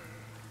got?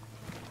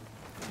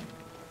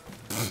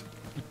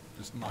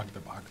 Just knocked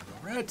the box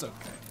over. It's okay.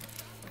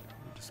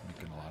 We're just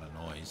making a lot of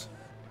noise.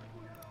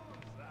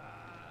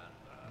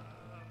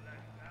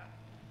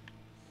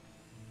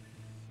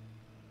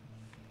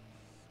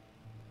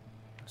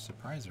 I'm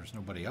surprised there's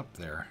nobody up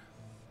there.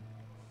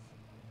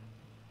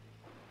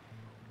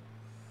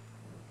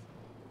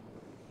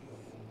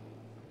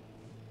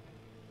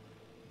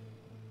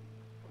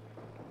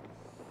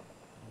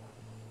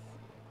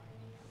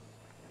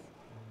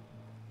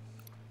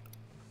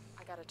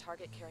 I got a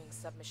target carrying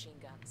submachine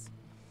guns.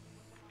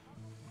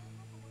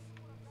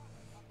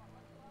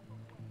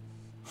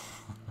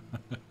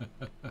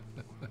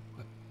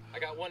 I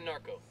got one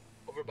narco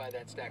over by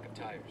that stack of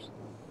tires.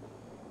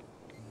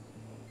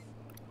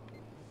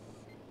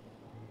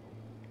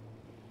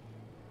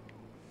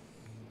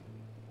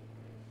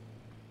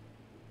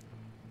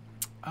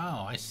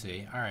 Oh, I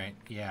see. All right.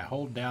 Yeah,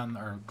 hold down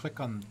or click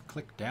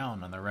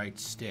down on the right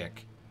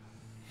stick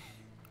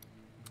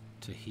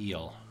to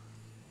heal.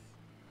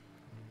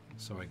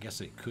 So I guess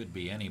it could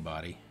be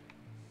anybody.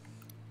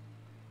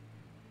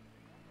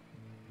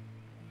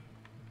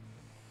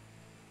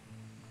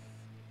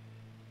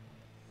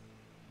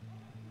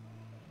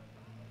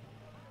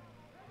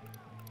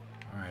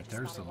 All right,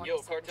 there's the Yo,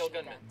 cartel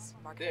gunman.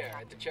 There,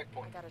 at the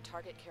checkpoint. I got a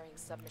target carrying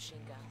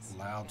submachine guns.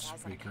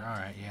 loudspeaker. All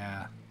right,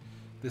 yeah.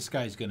 This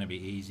guy's going to be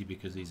easy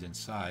because he's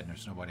inside and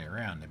there's nobody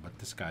around him. But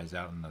this guy's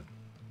out in the,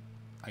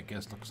 I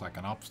guess, looks like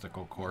an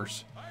obstacle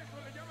course.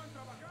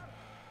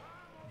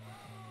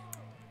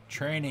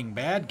 Training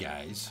bad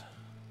guys.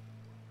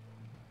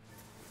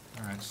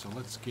 All right, so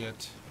let's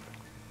get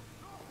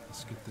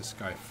this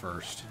guy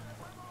first.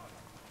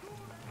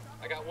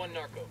 I got one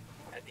narco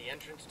at the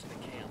entrance to the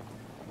camp.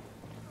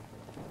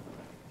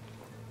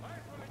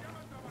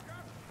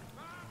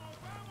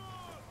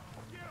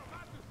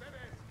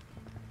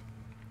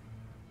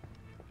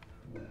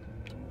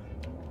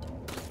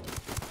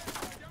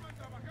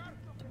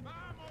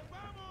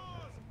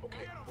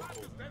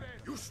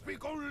 You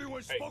speak only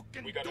when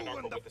spoken to,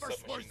 and the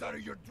first words out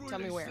of your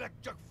drooling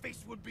slack-jack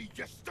face would be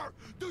yes, sir.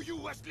 Do you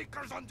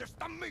Wesleyers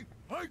understand me?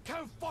 I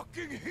can't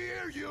fucking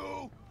hear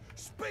you!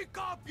 Speak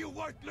up, you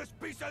worthless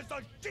pieces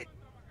of shit!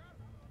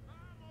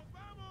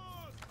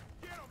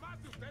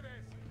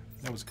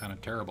 That was kind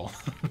of terrible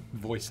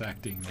voice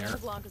acting there.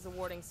 Blanc is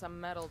awarding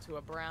some medal to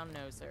a brown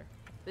noser.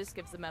 This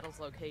gives the medal's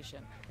location.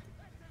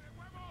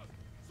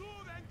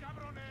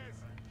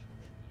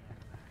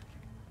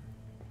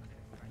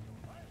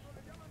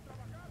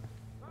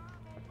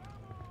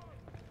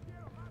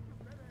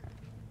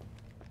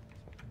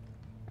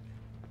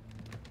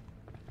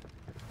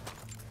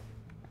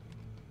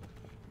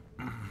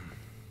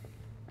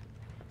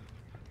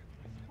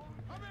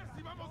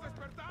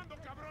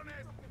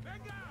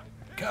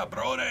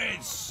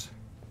 Cabrones!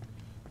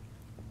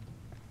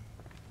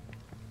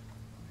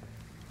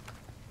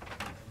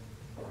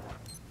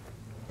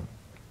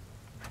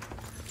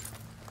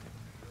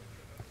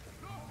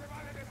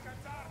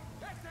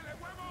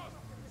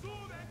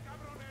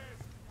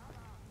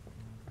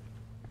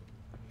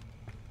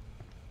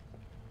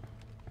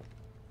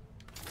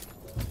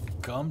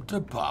 Come to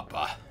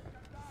Papa.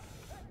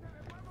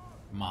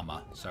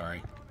 Mama,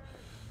 sorry.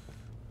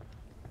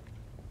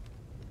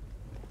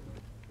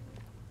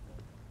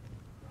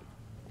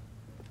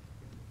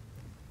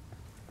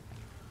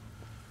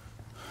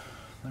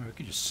 We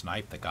could just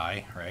snipe the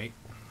guy, right?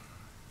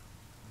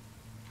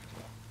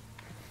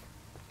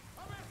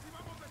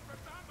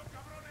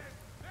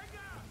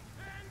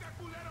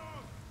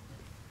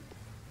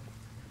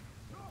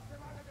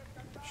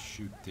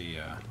 Shoot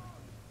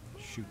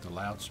the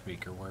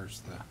loudspeaker.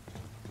 Where's the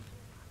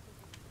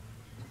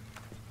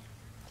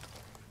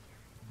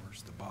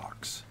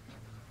box?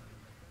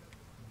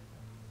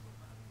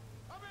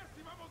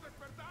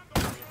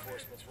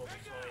 Reinforcements won't be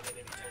flying in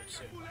anytime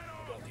soon. We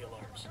got the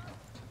alarms.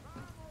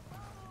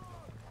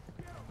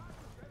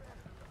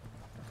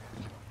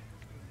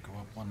 Go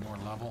up one more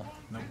level.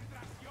 Nope.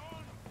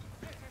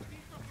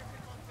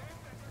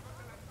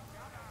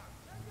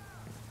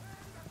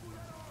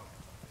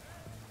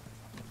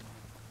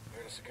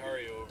 There's a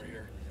Sicario over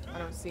here. I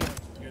don't see him.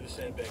 Near the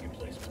sandbag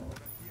emplacement.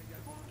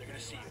 They're gonna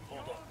see you.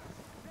 Hold up.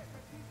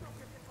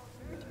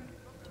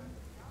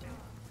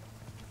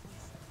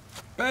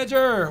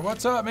 Badger,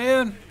 what's up,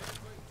 man?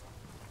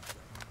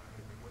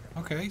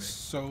 Okay,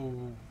 so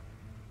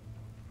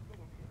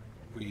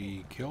we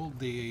We killed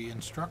the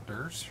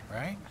instructors,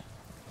 right?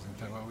 Isn't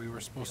that what we were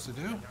supposed to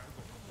do? Are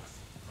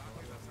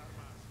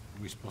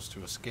we supposed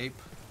to escape?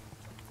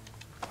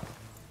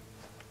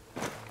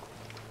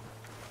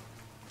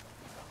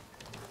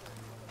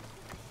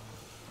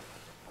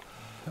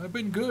 I've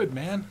been good,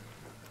 man.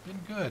 Been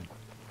good.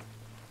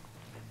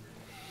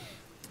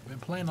 Been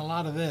playing a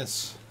lot of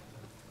this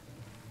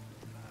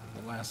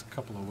the last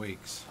couple of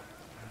weeks.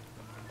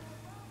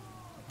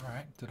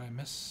 Alright, did I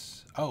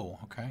miss... Oh,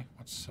 okay.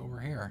 What's over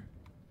here?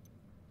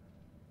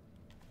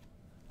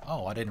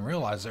 Oh, I didn't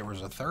realize there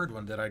was a third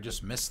one. Did I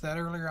just miss that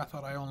earlier? I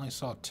thought I only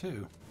saw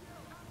two.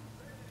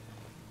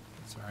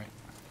 That's alright.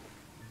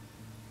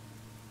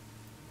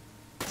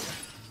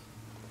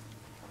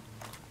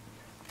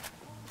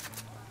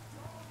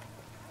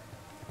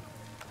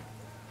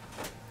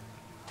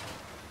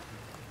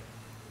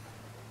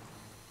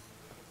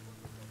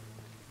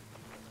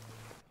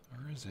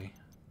 Where is he?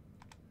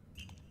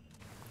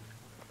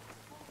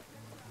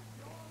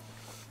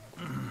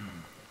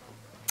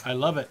 I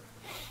love it.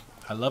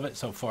 I love it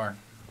so far.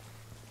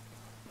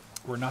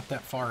 We're not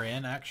that far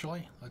in,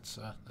 actually. Let's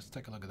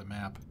take a look at the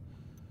map.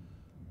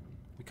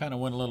 We kind of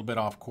went a little bit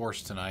off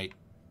course tonight.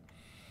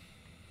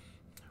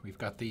 We've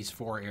got these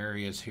 4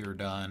 areas here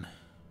done.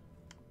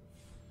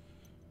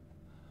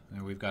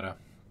 And we've got a...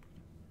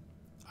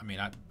 I mean,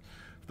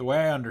 the way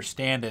I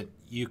understand it,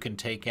 you can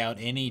take out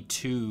any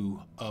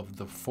 2 of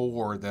the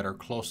 4 that are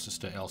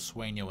closest to El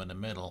Sueño in the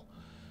middle.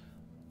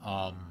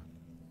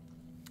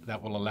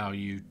 That will allow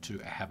you to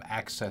have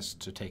access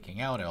to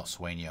taking out El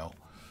Sueño.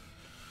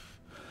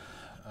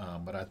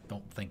 But I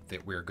don't think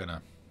that we're going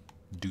to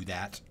do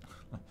that.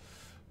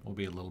 We'll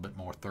be a little bit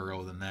more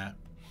thorough than that.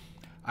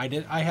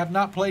 I have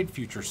not played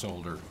Future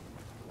Soldier.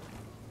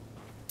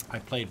 I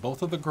played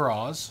both of the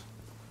Gras,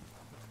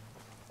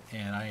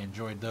 and I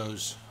enjoyed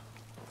those,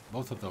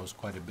 both of those,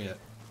 quite a bit.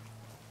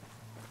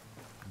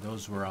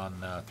 Those were on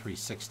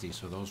 360,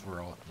 so those were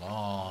a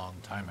long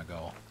time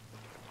ago.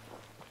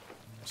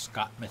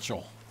 Scott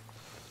Mitchell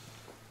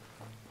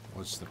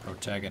was the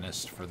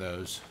protagonist for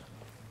those.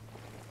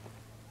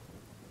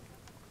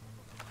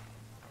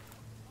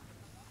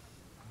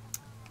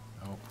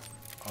 Oh,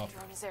 up.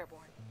 Drone is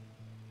airborne.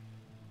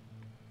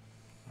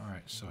 All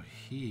right, so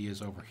he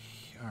is over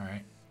here. All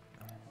right.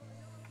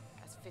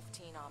 That's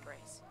 15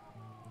 hombres.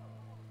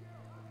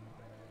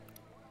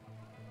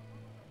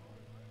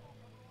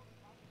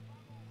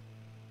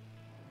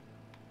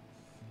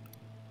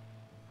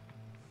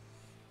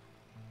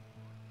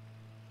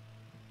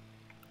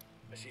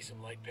 I see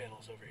some light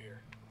panels over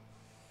here.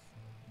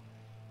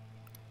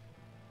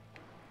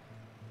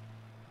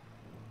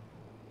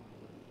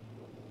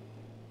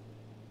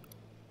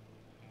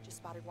 Just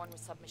spotted one with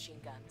submachine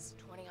guns.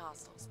 20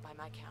 hostiles, by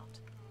my count.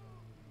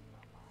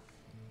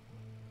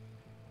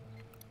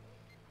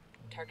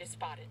 Target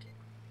spotted.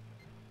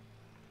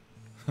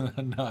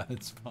 No,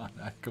 it's fine.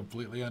 I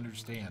completely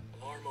understand.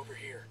 Alarm over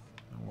here.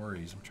 No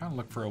worries. I'm trying to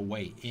look for a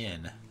way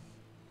in.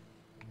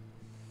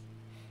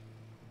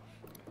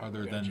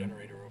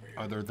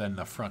 Other than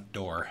the front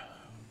door.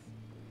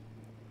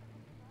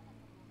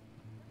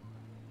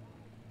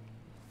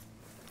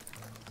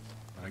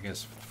 But I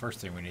guess the first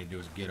thing we need to do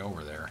is get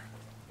over there.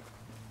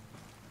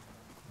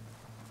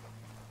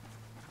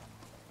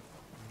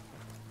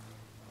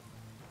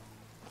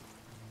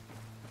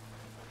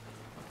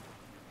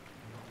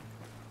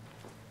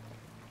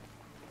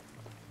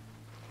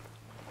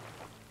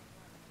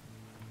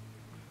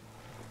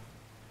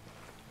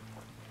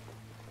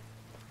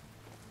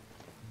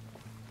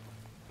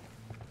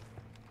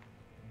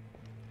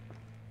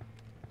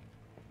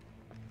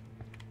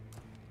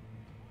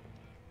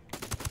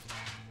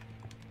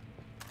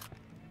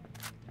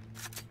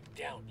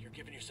 Down, you're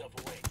giving yourself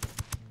away.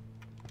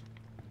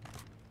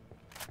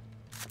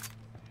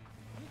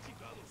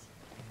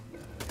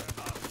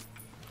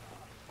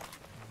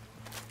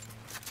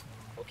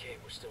 Okay,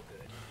 we're still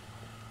good.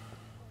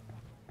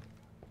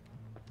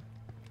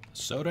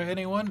 Soda,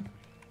 anyone?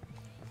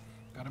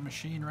 Got a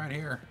machine right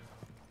here.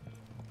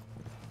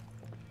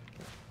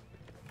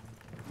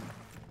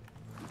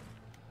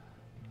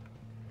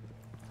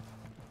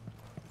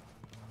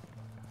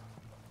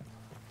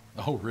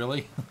 Oh,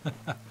 really?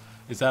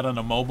 Is that on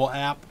a mobile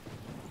app?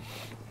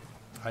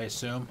 I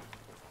assume.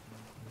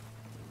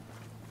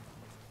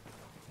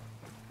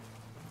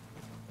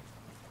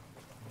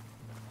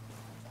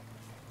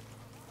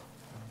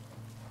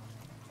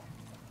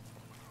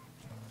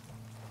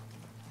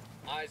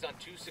 Eyes on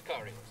 2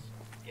 Sicarios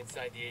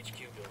inside the HQ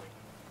building.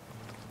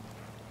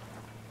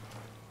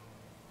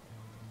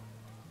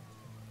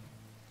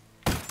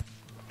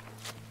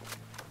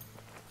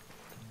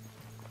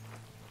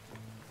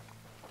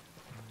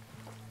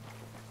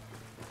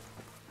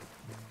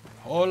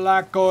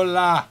 Hola,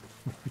 cola.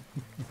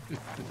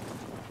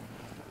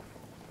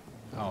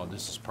 Oh,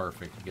 this is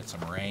perfect. You get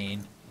some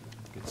rain,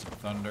 get some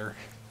thunder,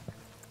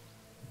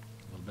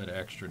 a little bit of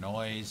extra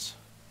noise.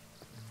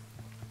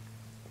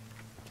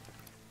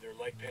 There are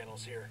light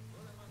panels here.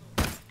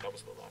 That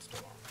was the last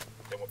alarm.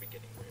 Then we'll be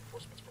getting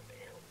reinforcements from the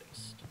air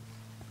list.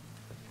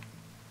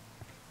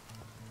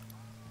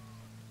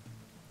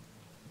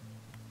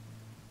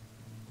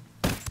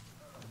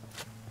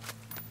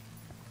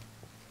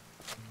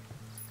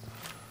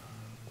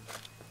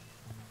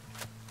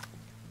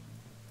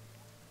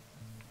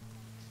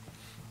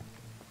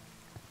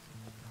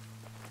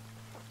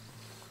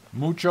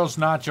 Muchos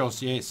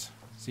nachos, yes.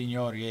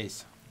 Señor,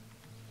 yes.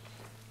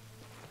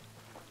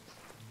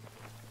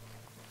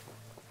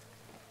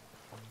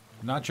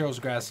 Nachos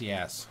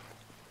gracias.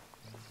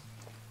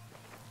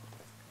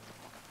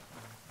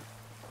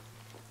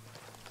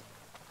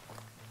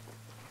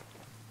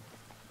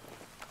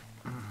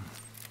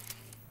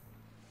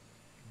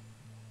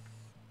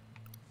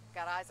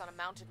 Got eyes on a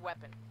mounted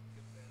weapon.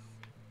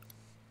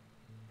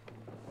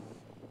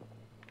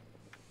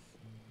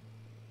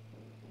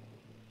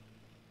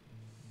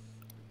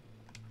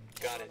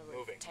 Got it,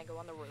 moving. Tango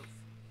on the roof.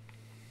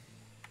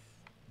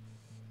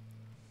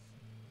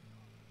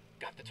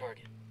 Got the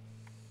target.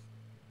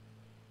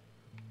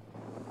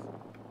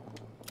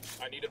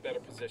 I need a better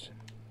position.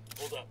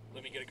 Hold up,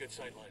 let me get a good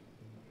sight line.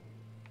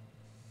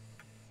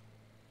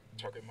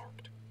 Target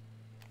marked.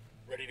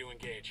 Ready to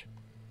engage.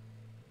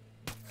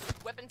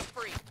 Weapons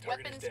free.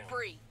 Target Weapons is down.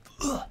 free.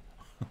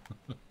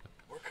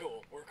 We're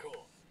cool, we're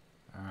cool.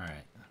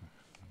 Alright.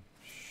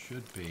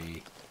 Should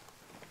be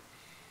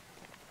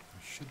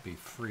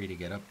free to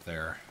get up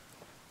there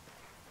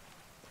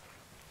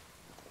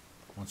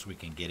once we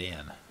can get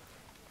in.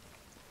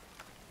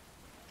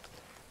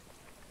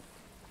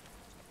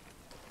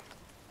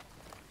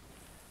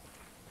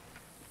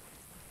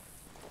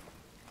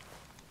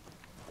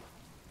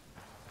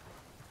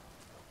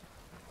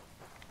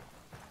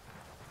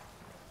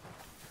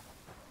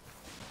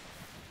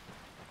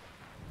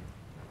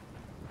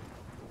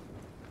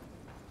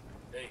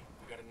 Hey,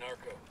 we got a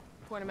narco.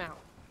 Point him out.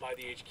 By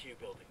the HQ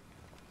building.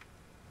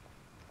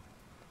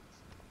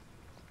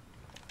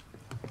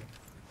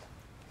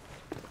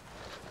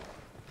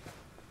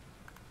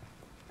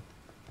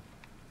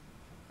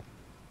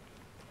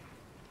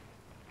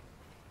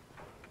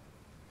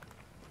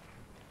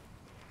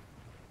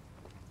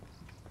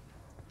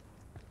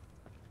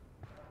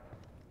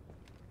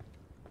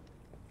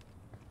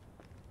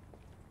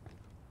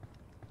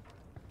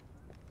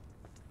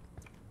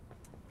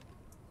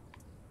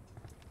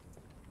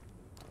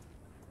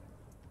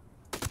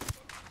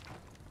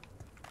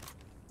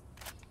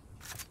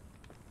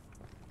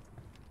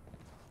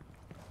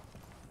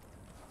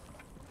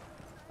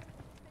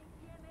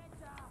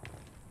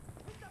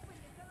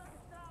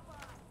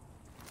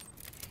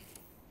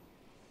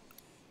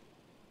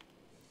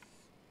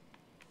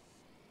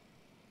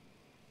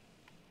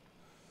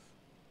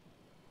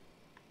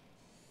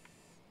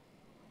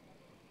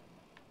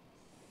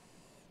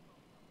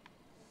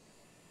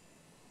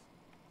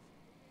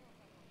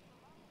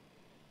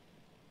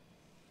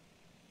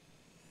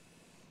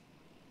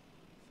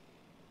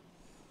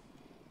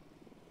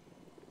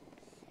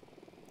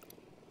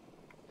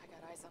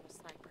 Eyes on a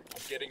sniper.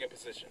 I'm getting a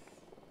position.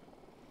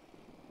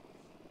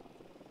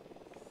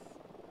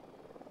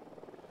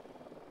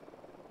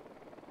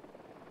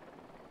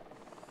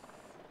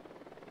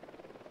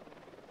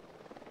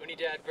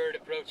 Unidad bird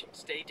approaching.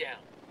 Stay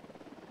down.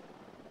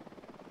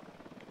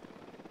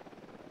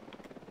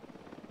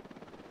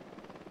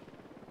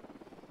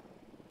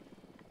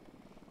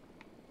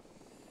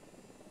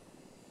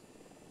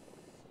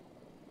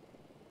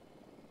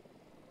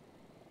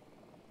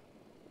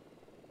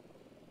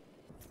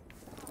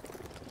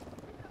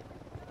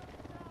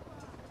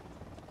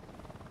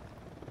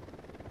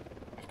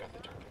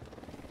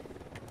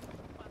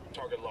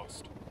 Target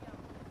lost.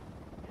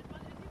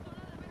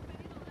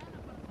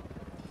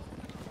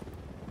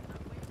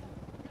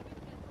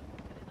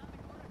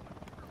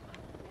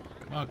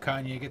 Come on,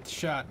 Kanye, get the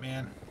shot,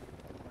 man.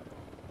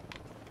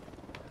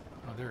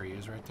 Oh, there he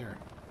is, right there.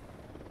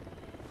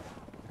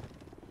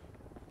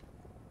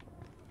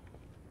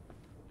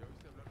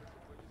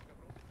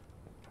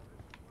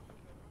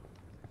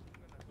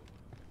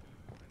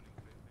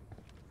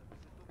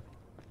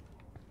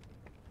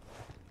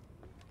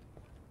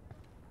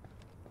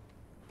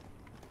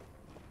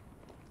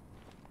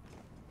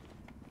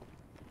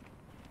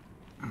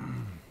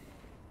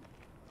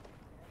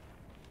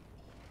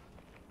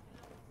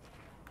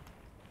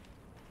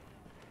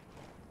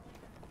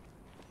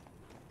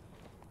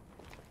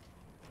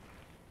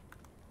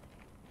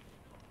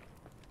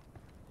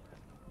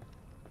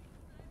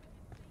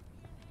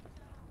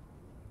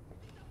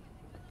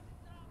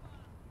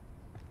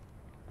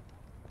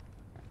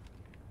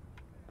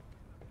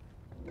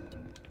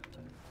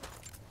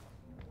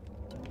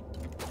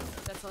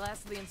 That's the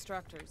last of the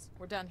instructors.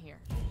 We're done here.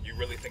 You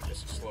really think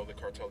this will slow the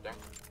cartel down?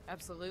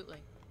 Absolutely.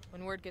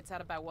 When word gets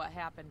out about what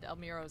happened, El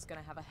Muro's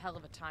gonna have a hell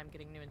of a time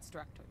getting new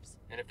instructors.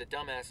 And if the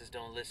dumbasses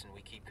don't listen,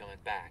 we keep coming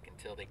back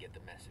until they get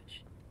the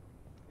message.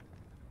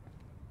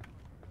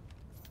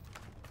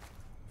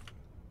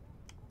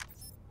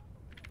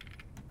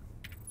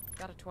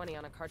 Got a 20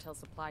 on a cartel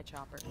supply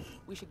chopper.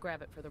 We should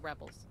grab it for the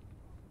rebels.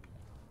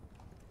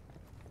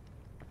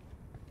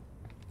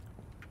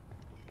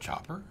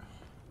 Chopper?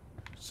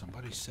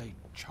 Somebody say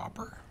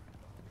chopper?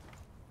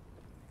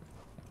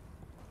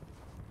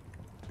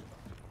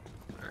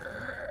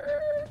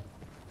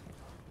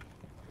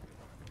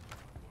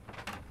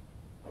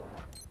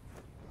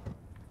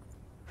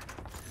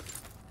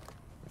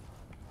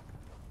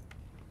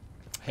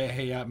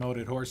 Hey,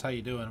 outmoded horse, how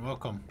you doing?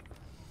 Welcome.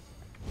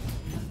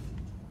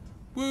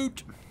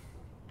 woot.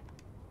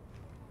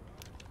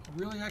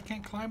 Really? I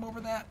can't climb over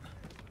that?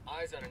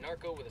 Eyes on a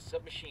narco with a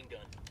submachine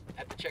gun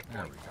at the checkpoint.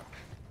 There we go.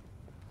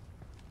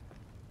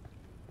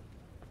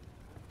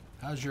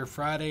 How's your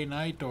Friday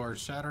night or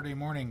Saturday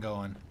morning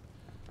going?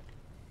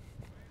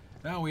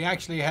 No, we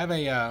actually have an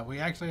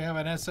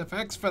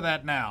SFX for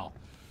that now.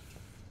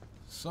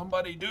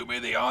 Somebody do me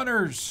the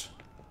honors,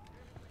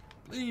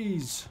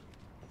 please.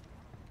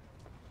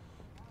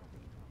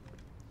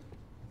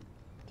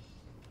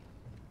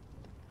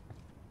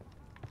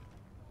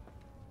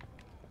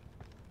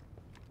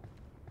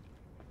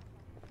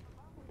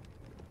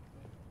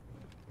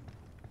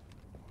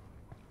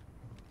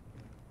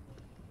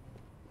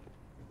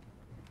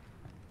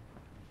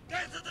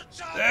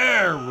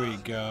 There we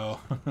go.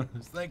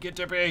 Thank you,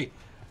 Tippy.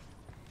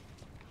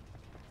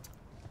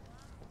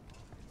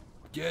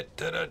 Get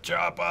to the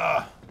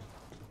chopper.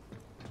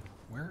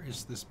 Where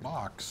is this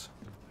box?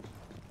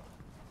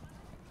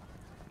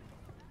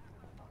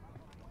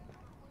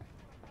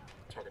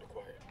 Target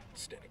acquired.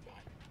 Standing by.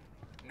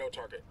 No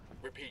target.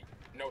 Repeat.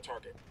 No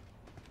target.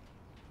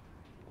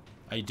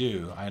 I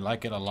do. I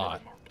like it a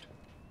lot.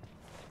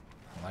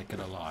 I like it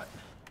a lot.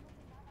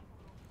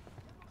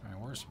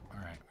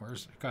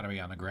 Where's it gotta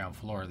be on the ground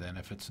floor then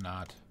if it's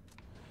not.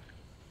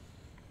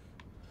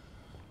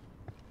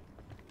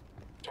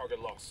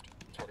 Target lost.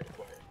 Target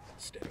acquired.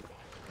 Standing by.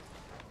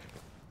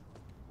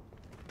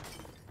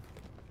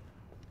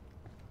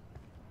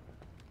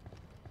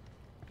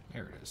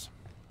 There it is.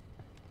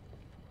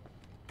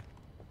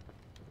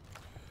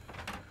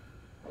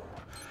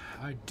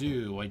 I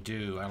do.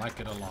 I like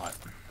it a lot.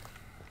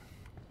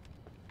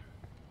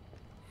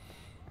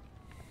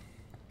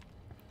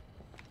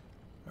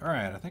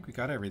 Alright, I think we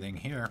got everything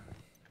here.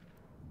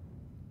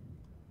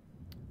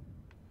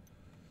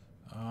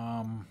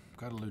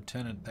 Got a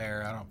lieutenant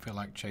there. I don't feel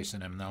like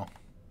chasing him though.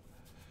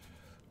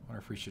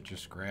 Wonder if we should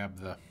just grab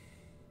the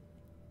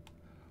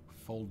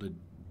folded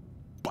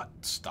butt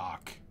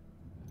stock.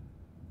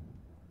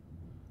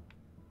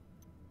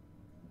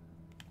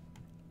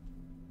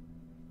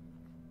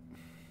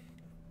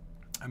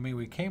 I mean,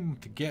 we came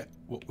to get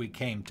what we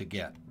came to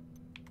get.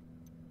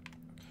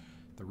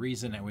 The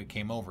reason that we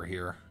came over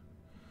here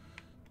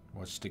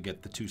was to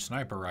get the 2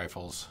 sniper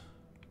rifles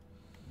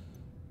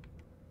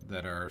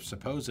that are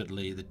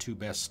supposedly the 2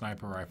 best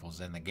sniper rifles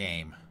in the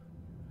game.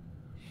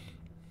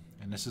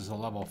 And this is a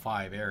level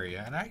 5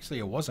 area, and actually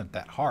it wasn't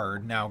that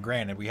hard. Now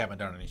granted, we haven't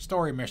done any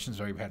story missions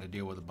where we've had to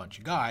deal with a bunch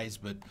of guys,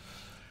 but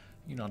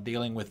you know,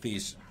 dealing with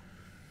these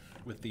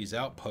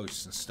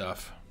outposts and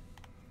stuff,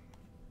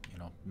 you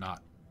know,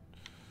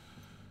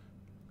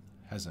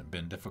 hasn't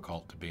been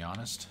difficult, to be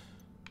honest.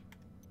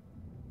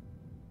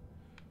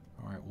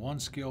 Alright,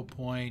 1 skill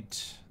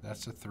point.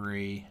 That's a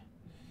 3.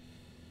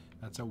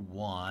 That's a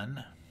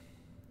 1.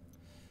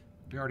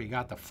 We already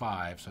got the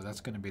 5, so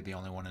that's going to be the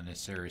only one in this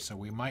series. So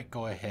we might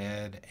go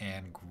ahead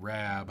and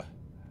grab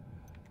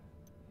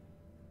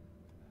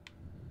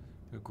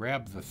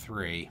the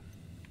 3.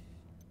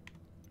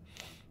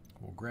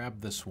 We'll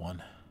grab this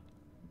one.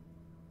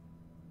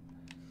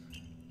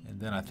 And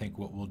then I think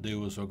what we'll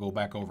do is we'll go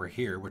back over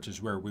here, which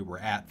is where we were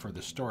at for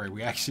the story.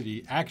 We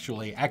actually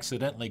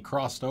accidentally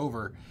crossed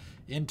over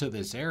into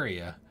this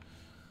area,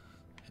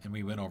 and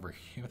we went over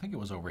here. I think it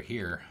was over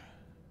here.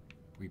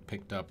 We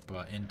picked up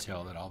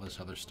intel that all this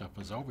other stuff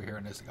was over here,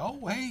 and it's like,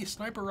 oh hey,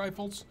 sniper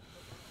rifles.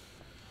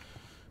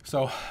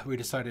 So we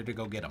decided to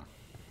go get them.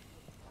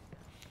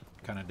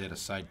 Kind of did a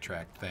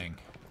sidetrack thing.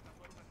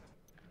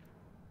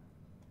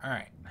 All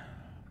right.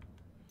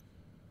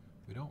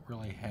 We don't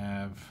really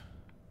have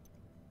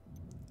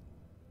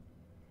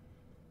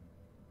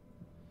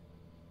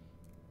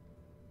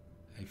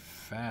a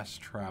fast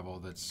travel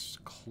that's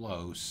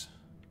close.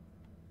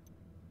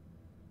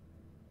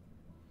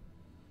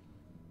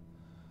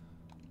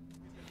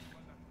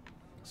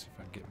 Let's see if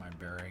I can get my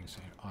bearings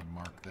and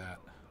unmark that.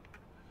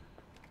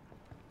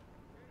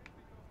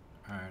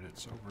 Alright,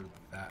 it's over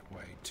that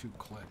way. 2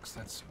 clicks.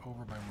 That's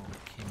over by where we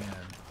came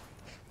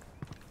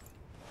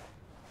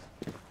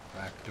in.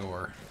 Back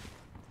door.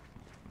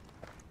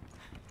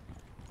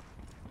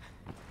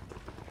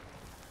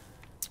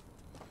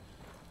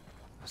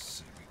 Let's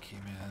see, we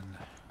came in.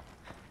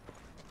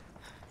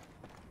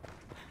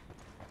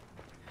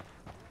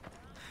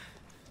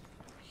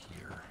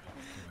 Here.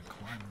 Can we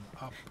climb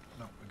up?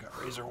 No, we got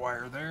razor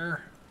wire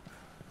there.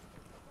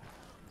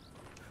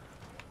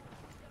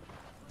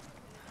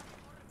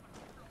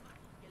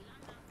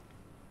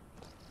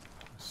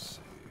 Let's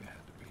see, it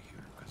had to be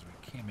here because we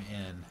came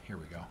in. Here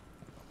we go. Let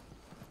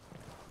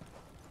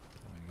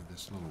me get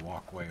this little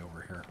walkway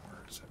over here.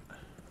 Where is it?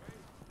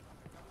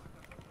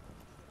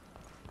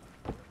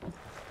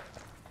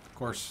 Of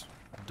course,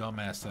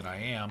 dumbass that I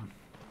am.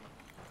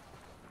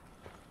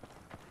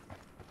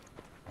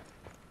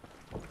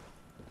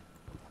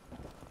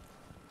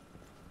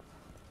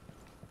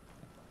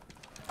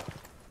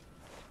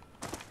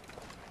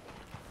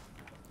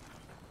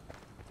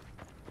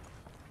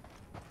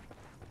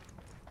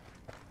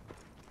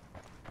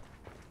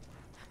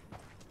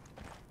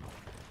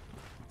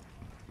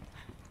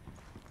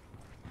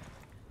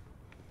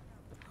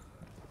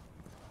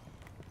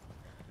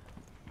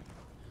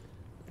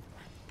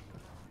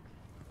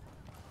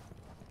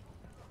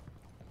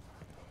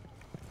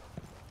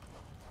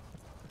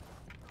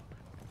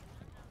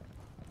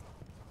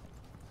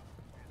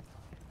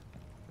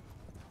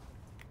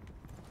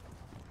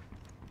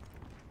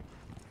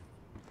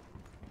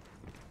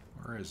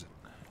 Where is it?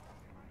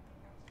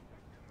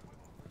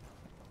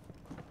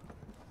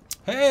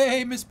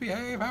 Hey,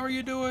 Misbehave, how are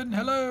you doing?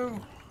 Hello.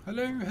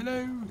 Hello,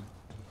 hello.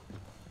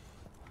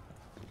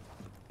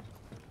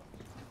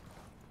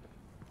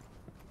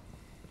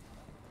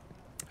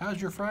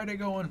 How's your Friday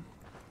going?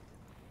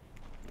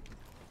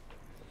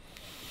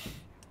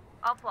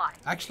 I'll fly.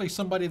 Actually,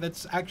 somebody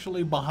that's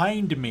actually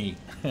behind me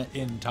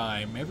in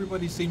time.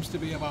 Everybody seems to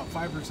be about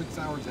 5 or 6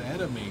 hours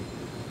ahead of me.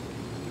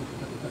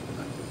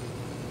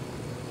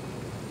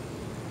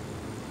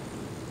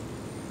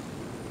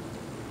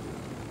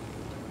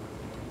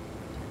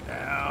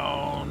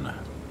 Down.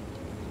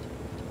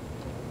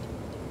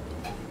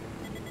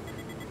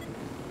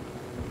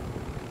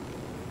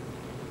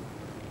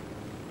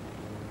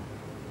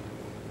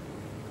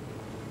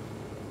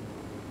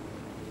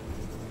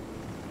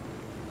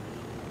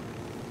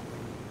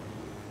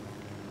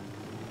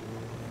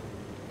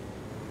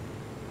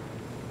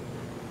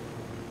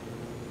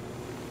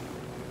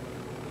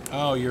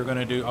 Oh, you're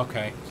gonna do,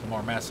 okay, some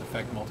more Mass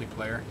Effect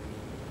multiplayer.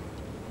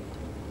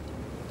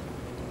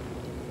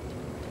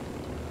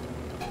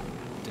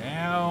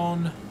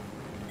 Down.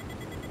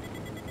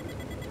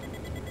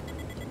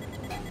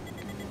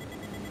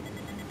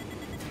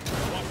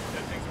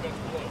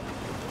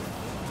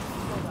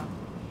 Hold up.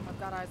 I've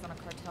got eyes on a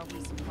cartel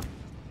resupply.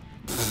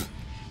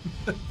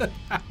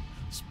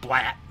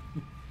 Splat.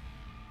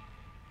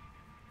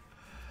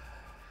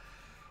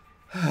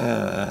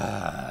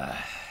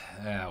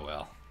 Yeah,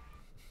 well.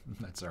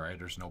 That's alright.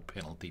 There's no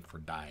penalty for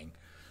dying.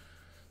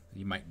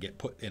 You might get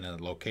put in a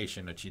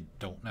location that you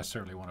don't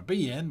necessarily want to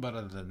be in, but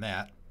other than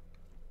that,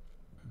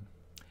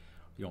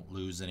 you don't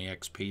lose any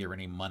XP or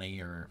any money,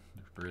 or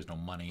there is no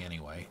money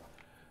anyway.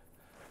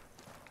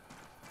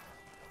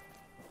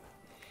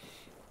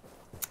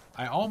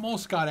 I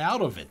almost got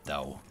out of it,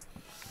 though.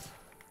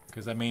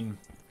 Because, I mean,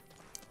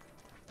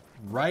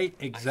 right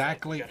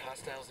exactly... Got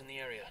hostiles in the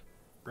area.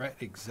 Right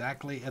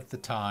exactly at the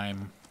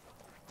time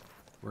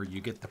where you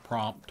get the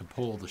prompt to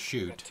pull the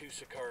chute. Got 2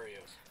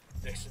 Sicarios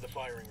next to the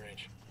firing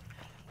range.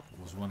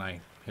 Was when I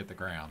hit the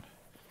ground.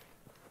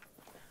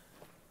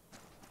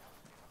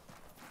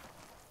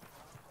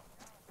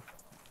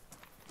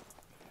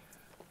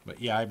 But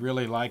yeah, I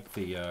really like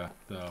the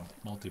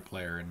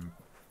multiplayer in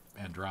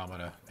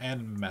Andromeda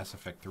and Mass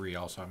Effect 3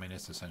 also. I mean,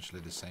 it's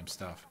essentially the same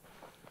stuff.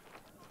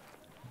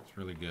 It's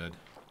really good.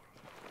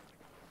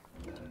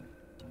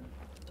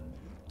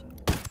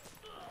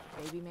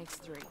 Baby makes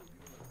 3.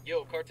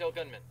 Yo, cartel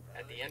gunman,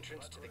 at the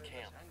entrance to the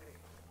camp.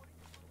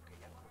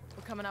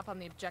 We're coming up on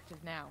the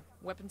objective now.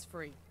 Weapons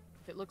free.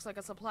 If it looks like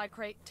a supply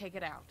crate, take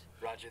it out.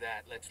 Roger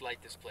that. Let's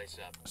light this place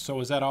up. So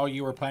is that all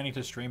you were planning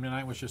to stream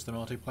tonight? Was just the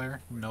multiplayer?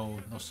 No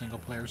single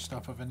player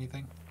stuff of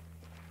anything?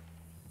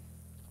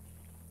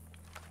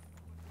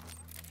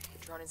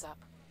 The drone is up.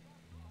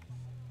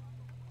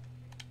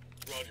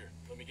 Roger.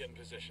 Let me get in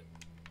position.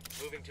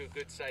 Moving to a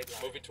good sight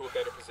line. Moving to a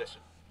better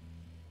position.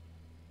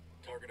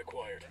 Target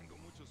acquired.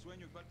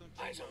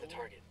 Eyes on the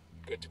target.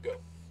 Good to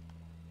go.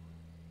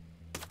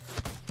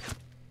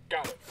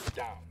 Got it.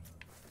 Down.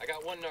 I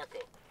got 1 narco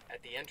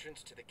at the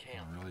entrance to the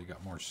camp. Oh, really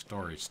got more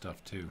story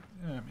stuff too.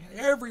 Yeah, I mean,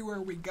 everywhere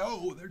we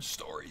go, there's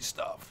story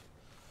stuff.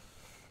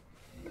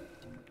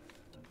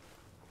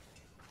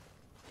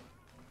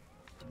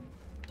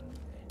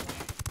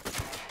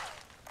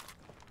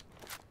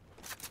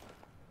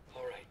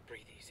 All right,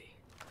 breathe easy.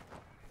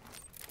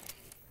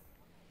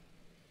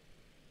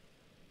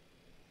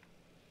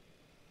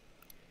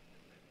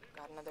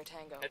 Got another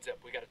tango. Heads up,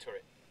 we got a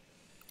turret.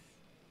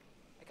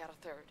 I got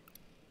a 3rd.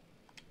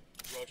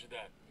 Roger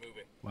that.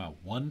 Moving. Wow,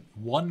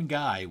 one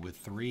guy with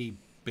 3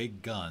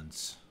 big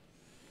guns.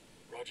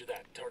 Roger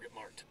that. Target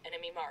marked.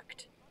 Enemy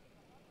marked.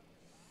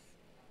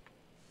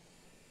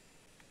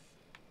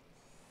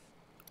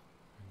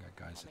 I got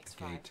guys at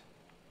the gate.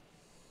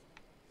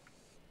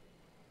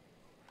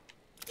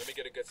 Let me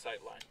get a good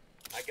sight line.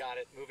 I got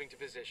it. Moving to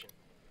position.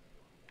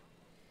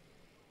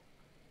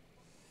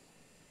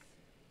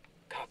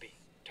 Copy.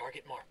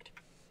 Target marked.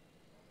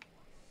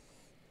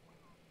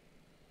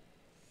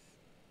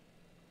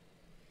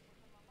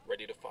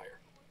 Ready to fire.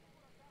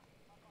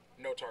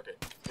 No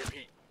target.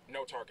 Repeat.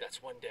 No target.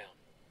 That's 1 down.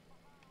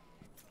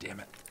 Damn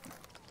it.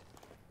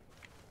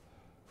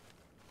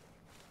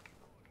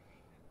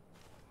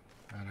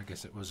 And I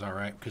guess it was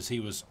alright because he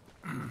was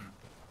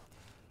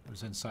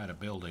inside a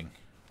building.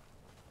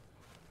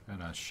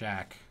 In a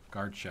shack,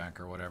 guard shack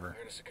or whatever.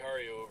 There's a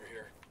Sicario over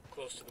here,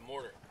 close to the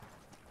mortar.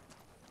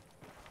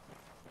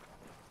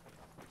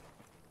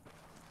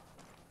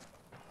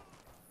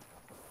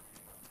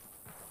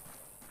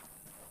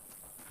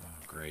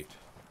 Oh, great.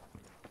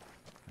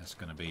 That's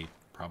going to be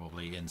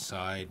probably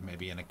inside,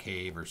 maybe in a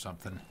cave or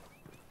something.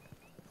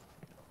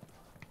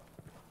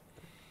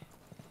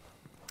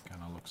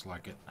 Kind of looks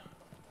like it.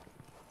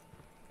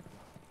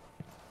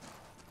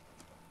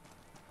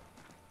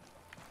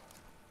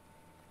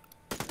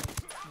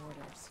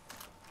 Mortars.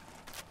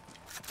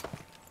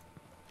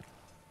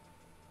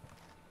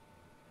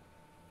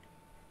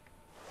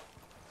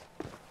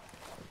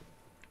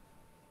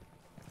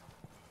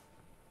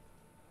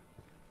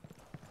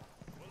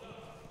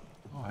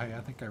 hey,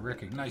 I think I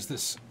recognize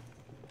this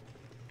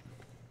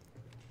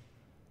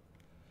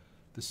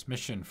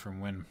mission from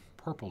when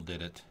Purple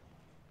did it.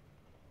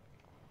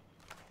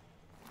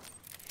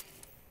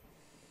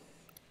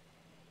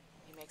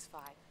 He makes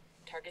 5.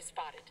 Target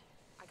spotted.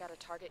 I got a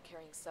target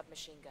carrying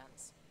submachine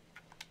guns.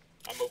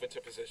 I'm moving to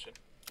position.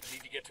 I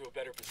need to get to a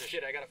better position.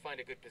 Shit, I gotta find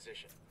a good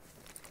position.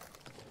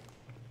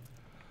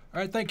 All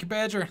right, thank you,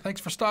 Badger. Thanks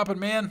for stopping,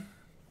 man.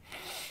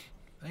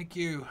 Thank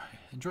you.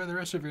 Enjoy the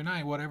rest of your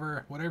night,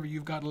 whatever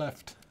you've got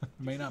left.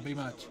 May not be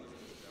much.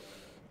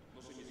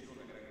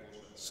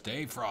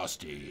 Stay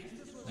frosty.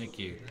 Thank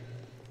you.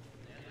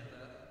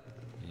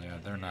 Yeah,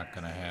 they're not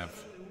gonna have...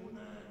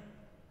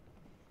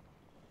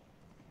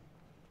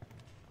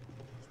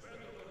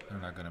 They're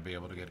not gonna be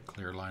able to get a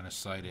clear line of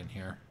sight in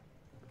here.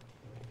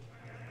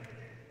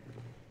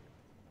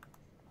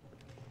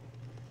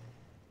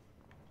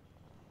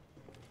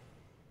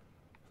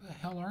 Where the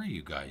hell are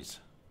you guys?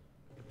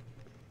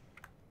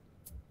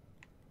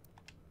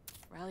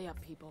 Rally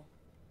up, people.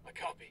 I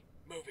copy.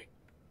 Moving.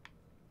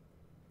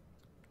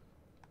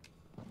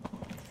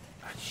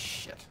 Ah,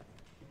 shit.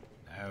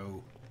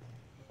 No.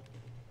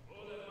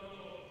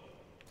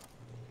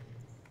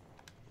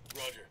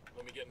 Roger.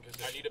 Let me get in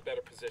position. I need a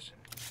better position.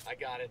 I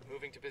got it.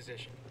 Moving to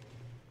position.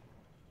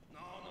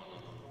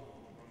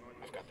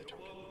 I've got the target.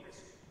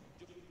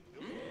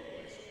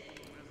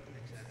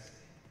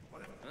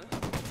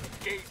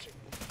 Engaging.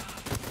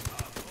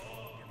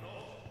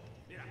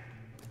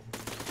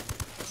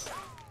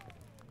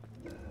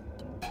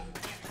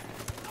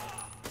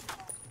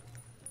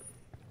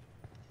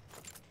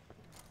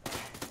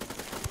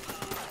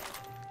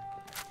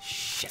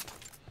 Shit.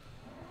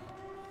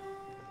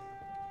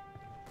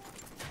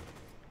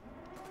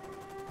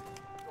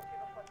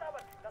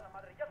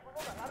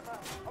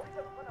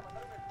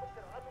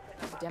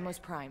 The demo's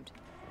primed.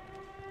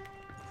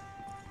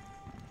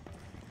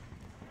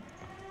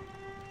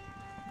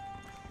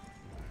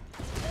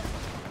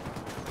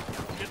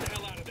 Get the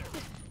hell out of there.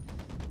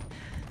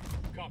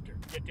 Copter,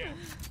 get down.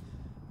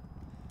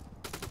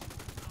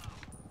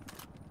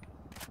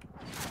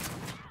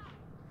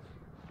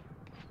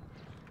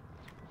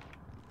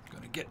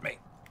 Gonna get me.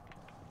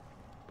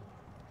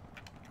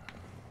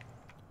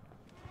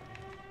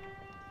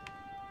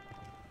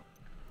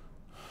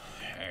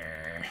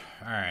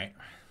 All right.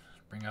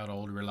 Bring out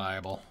old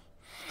reliable.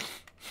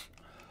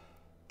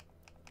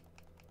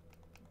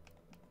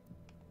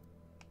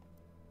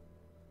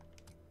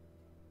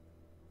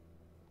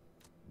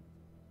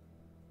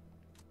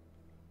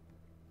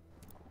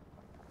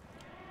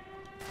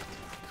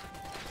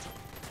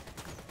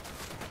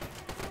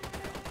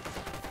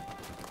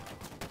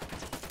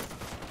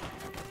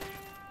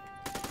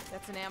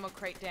 That's an ammo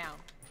crate down.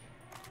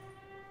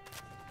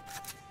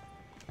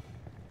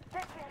 ¿Qué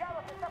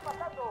chingados está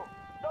pasando?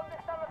 ¿Dónde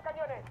están los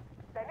cañones?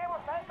 ¡Tenemos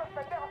a estos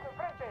pendejos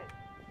enfrente!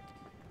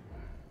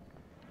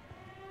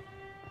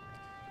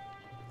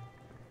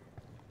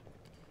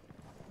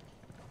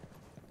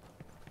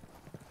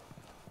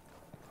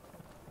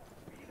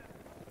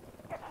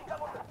 ¿Qué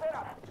chingados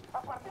espera?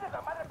 ¡A partir de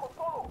la madre con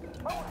todo!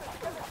 ¡Vamos a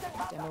echarle 100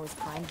 más! Demo is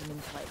primed and in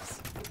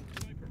place.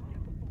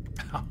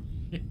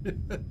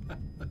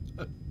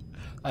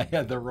 I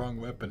had the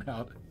wrong weapon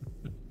out.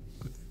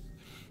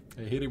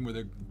 I hit him with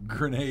a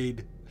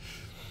grenade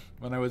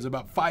when I was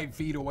about 5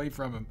 feet away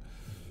from him.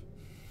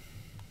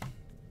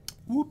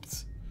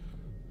 Whoops.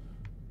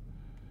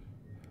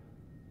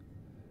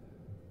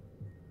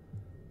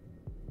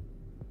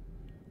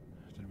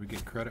 Did we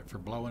get credit for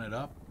blowing it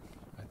up?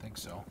 I think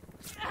so.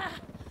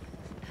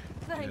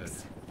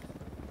 Thanks.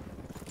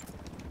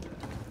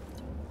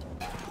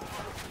 Good.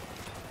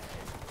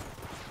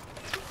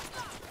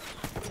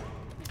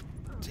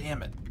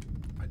 Damn it.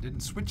 I didn't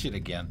switch it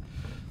again.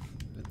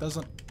 It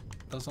doesn't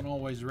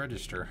always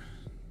register.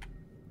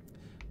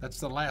 That's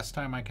the last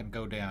time I can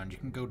go down. You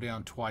can go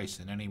down twice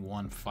in any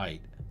one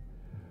fight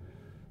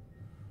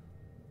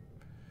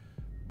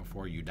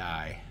before you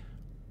die.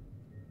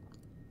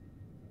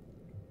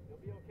 You'll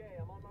be okay.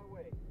 I'm on my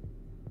way.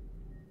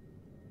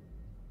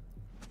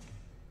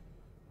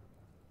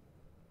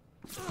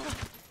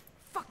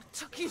 Fuck,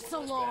 took you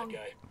so long.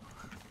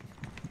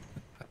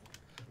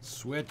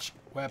 Switch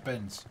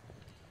weapons.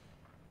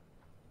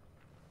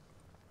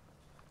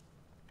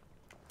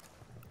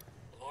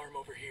 Alarm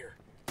over here.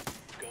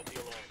 Got the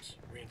alarms.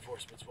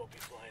 Reinforcements won't be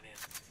flying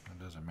in. It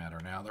doesn't matter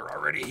now. They're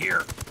already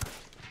here.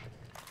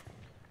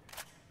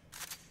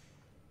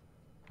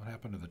 What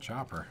happened to the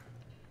chopper?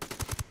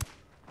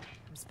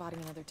 I'm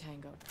spotting another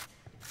tango.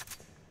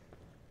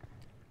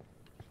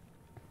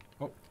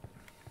 Oh.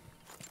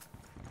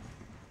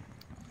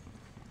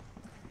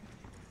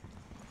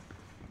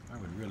 I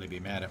would really be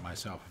mad at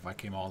myself if I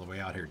came all the way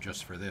out here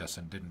just for this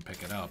and didn't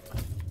pick it up.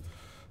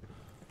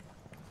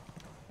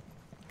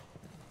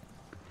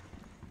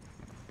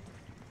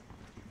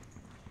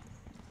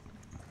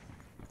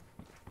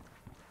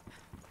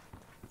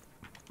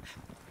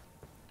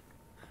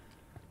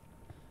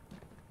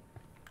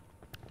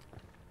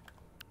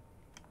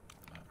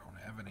 I don't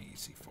have an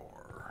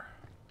EC4.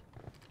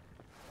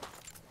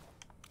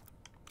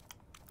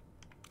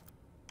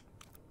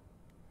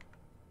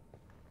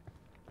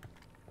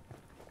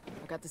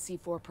 got the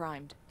C4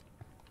 primed.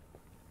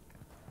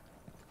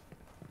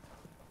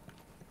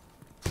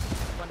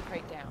 One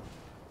crate down.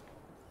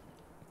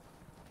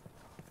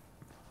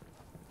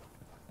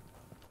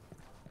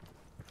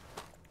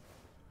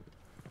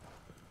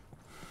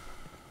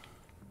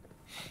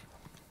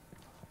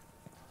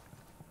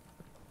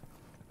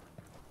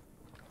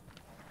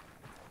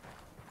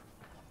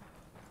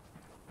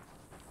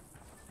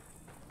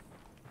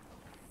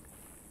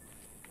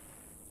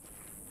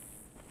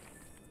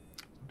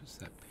 What is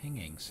that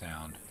pinging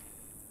sound?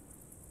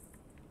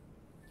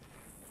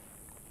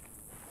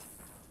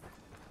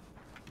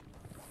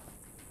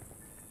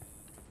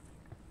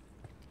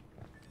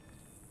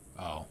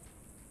 Oh,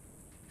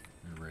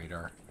 your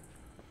radar.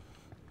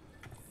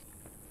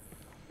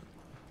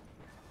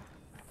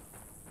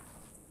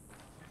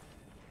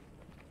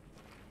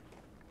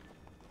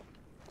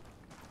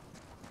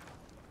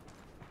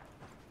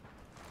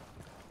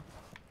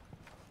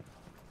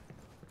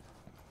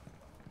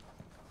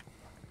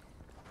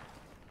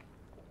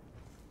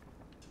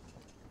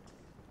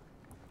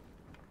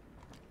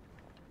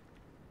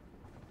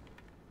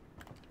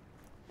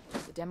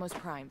 The demo's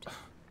primed.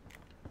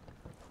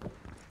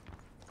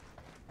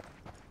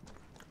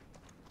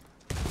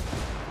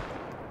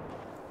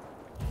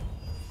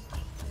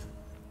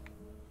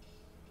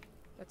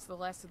 That's the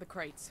last of the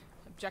crates.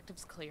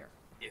 Objective's clear.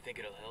 You think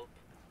it'll help?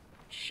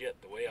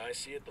 Shit, the way I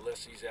see it, the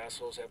less these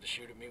assholes have to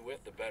shoot at me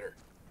with, the better.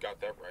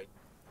 Got that right.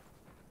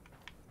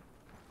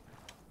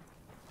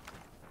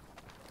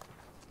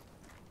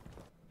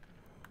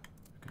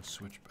 I can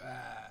switch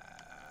back.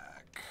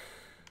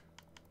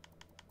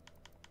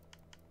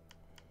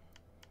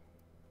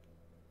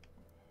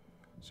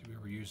 See, we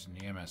were using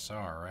the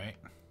MSR, right?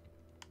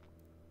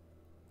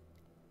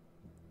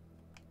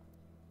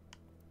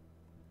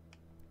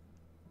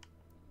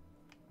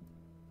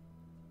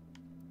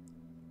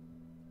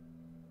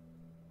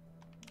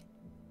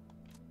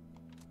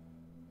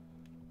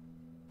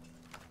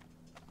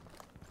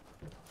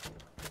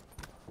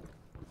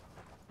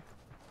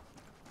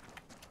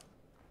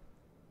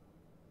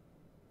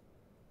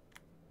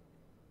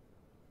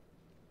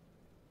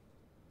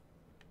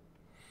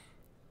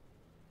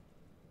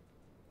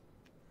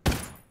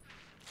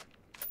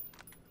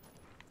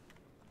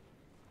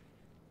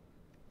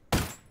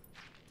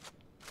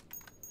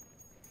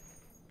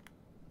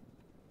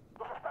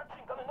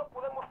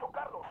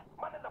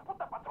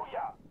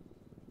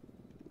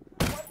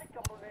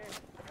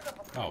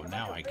 Oh,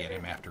 now I get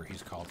him after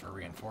he's called for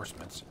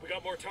reinforcements. We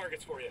got more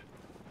targets for you.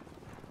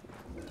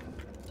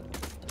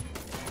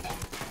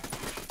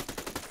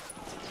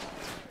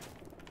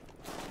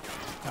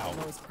 Oh,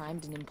 Demo is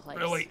primed and in place.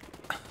 really?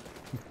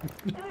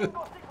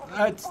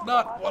 That's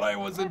not what I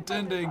was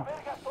intending. Hey,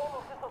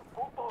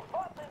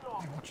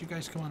 why don't you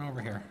guys come on over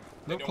here?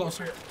 A little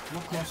closer. A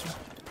little closer.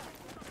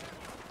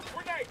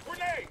 Grenade!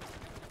 Grenade!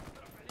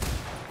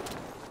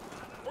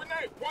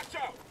 Grenade! Watch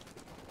out!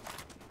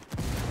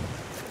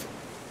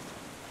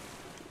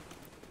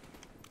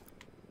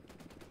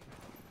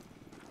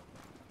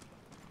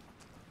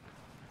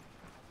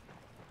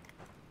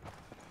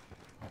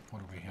 Oh, what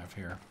do we have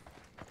here?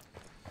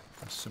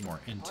 There's some more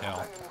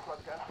intel.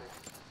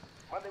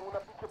 Manden una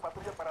pinche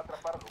patrulla para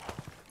atraparlo.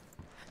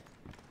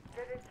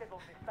 Quédense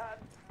donde están.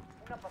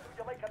 Una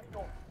patrulla va en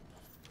camino.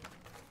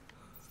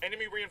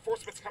 Enemy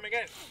reinforcements coming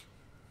in.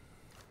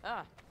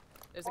 Ah,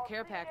 there's a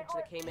care package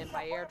that came in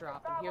by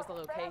airdrop, and here's the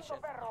location.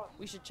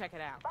 We should check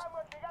it out.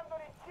 Vamos llegando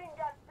en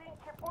chinga al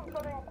pinche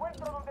punto de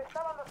encuentro donde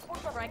estaban los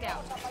puntos. Frag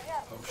out.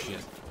 Oh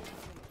shit.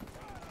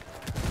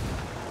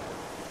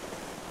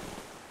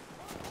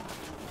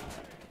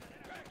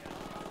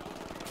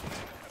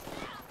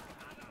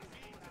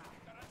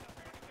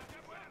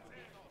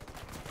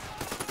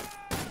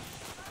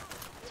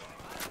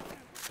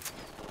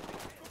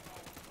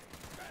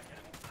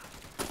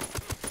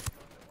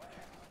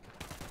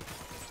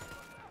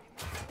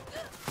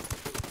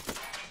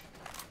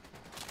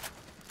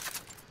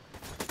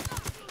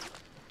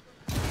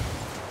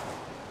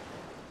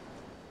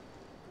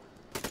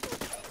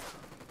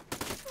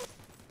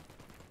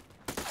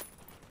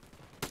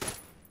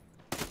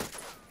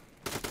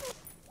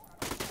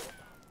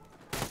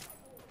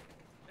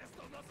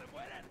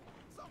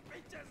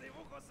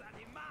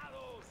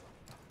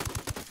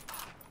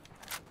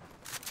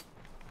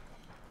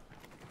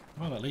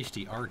 Well, at least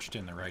he arched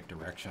in the right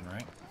direction,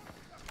 right?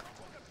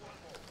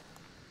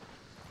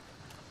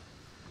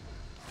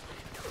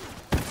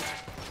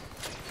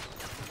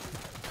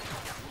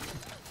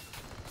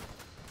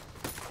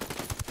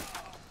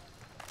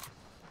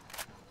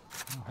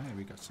 Oh, hey,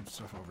 we got some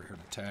stuff over here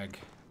to tag.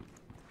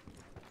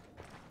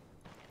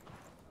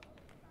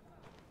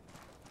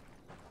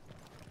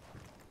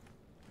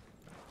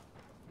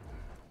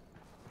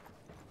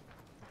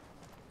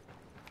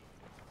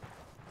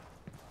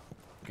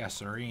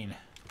 Gasoline.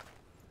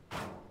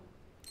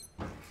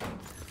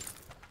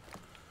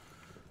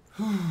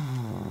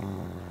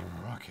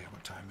 Okay,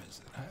 what time is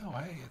it? Oh,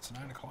 hey, it's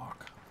 9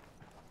 o'clock.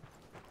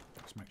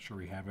 Let's make sure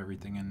we have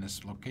everything in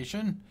this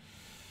location.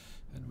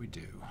 And we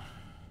do.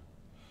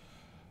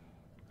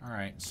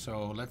 Alright,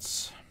 so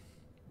let's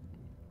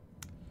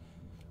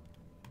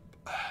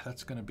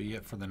that's going to be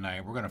it for the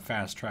night. We're going to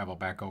fast travel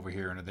back over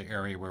here into the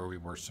area where we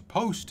were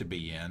supposed to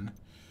be in.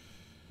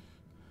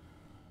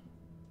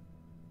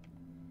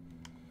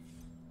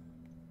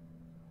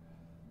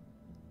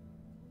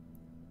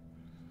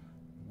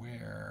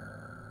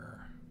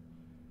 Where?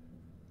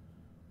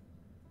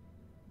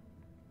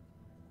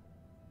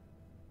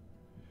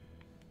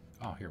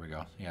 Oh, here we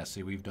go. Yeah,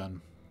 see, we've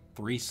done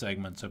 3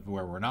 segments of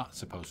where we're not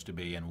supposed to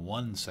be and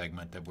 1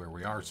 segment of where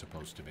we are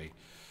supposed to be.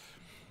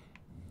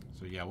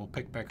 So yeah, we'll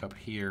pick back up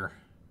here.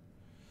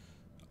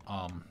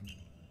 I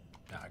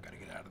gotta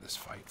get out of this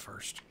fight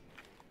first.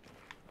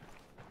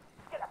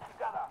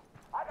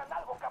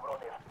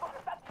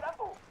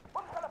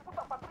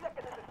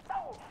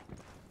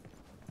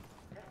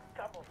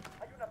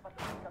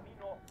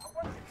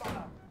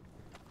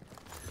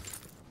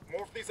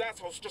 More of these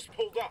assholes just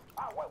pulled up.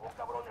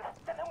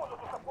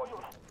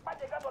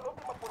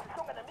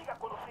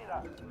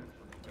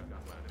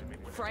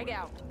 Frag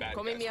out.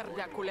 Come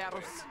mierda,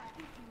 culeros.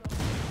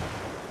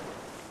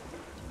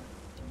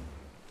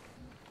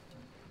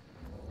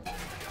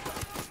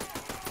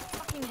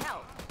 Fucking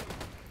hell.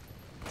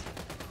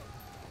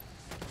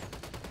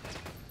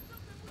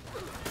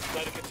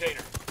 Light a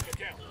container.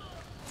 Kick out.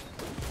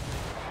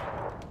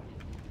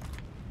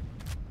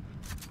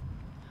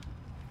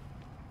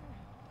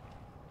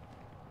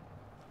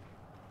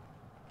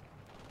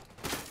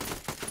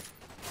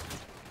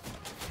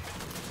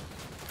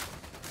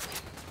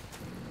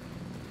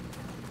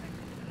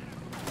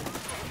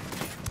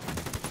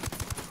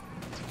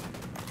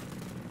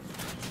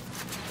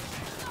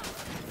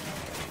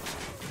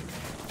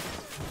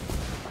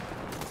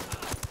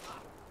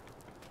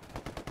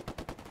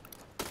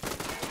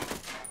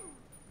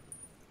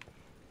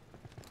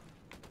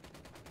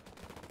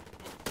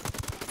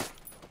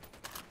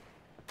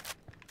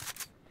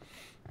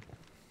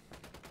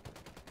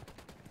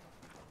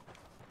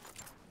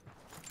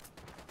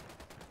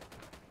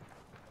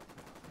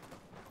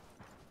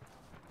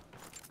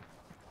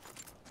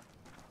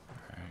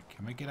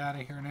 Can we get out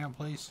of here now,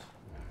 please?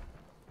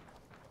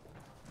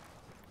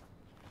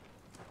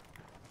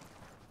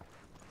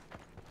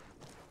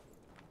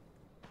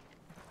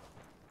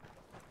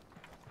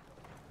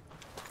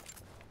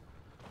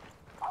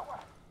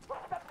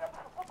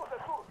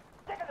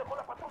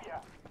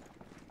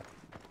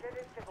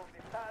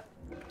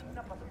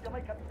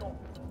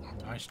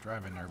 Nice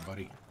driving there,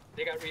 buddy.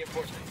 They got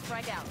reinforcements.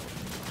 Frag out.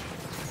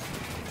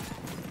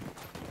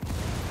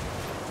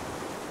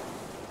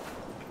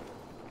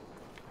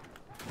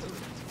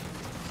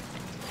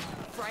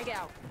 Frag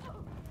out.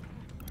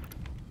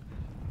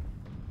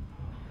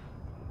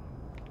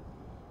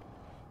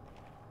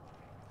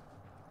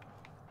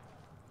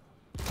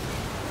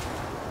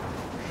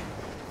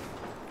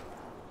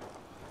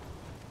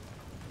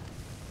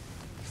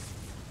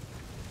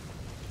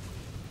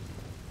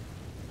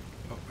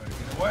 Oh, better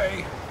get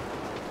away.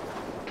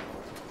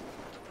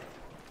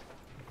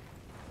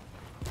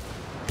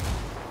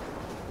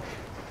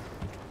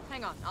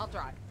 Hang on, I'll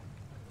drive.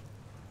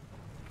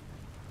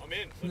 I'm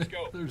in. Let's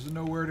go. There's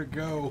nowhere to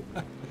go.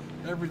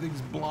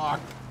 Everything's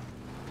blocked.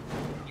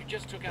 You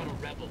just took out a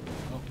rebel.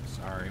 Oh,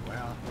 sorry.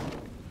 Well,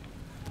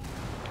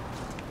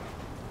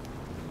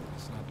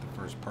 it's not the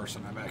first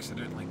person I've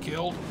accidentally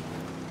killed.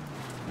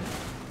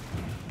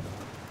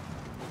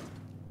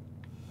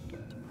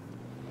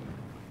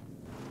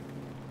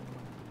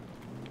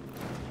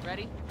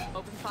 Ready?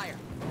 Open fire.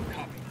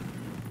 Copy.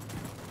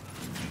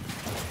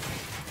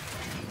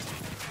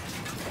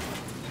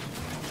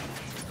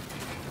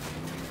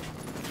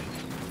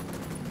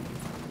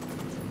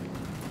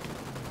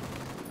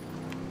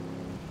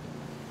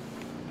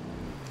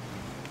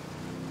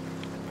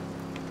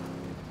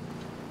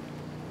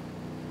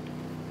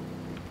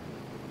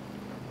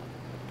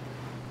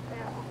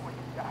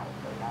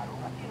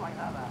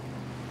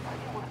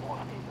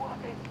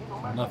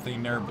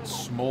 Nothing there but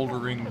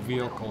smoldering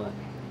vehicle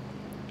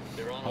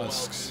They're on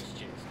husks. a wild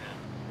goose chase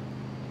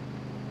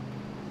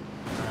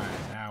now.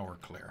 Alright, now we're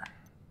clear.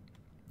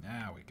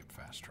 Now we can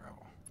fast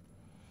travel.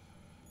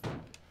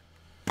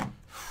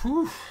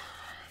 Whew.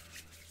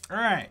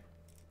 Alright.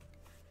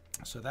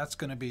 So that's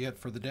going to be it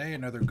for the day.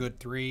 Another good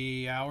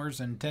 3 hours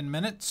and 10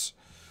 minutes.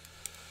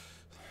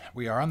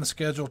 We are on the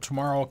schedule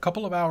tomorrow, a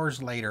couple of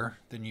hours later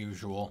than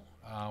usual.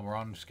 We're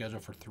on the schedule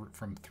for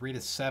from 3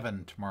 to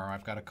 7 tomorrow.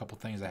 I've got a couple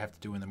things I have to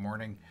do in the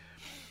morning.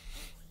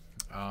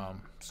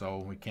 So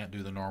we can't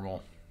do the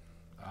normal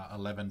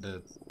 11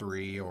 to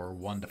 3 or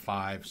 1 to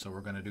 5. So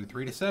we're going to do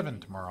 3 to 7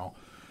 tomorrow.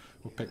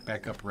 We'll pick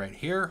back up right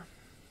here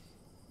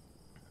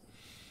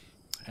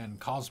and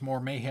cause more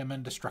mayhem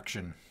and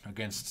destruction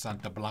against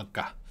Santa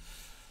Blanca.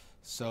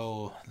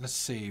 So let's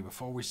see,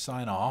 before we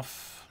sign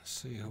off, let's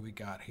see who we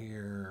got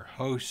here.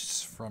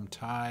 Hosts from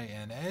Ty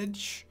and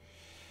Edge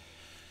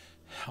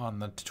on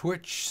the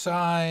Twitch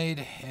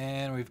side,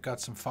 and we've got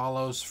some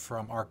follows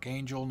from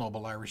Archangel,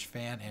 Noble Irish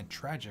Fan, and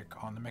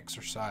Tragic on the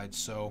Mixer side.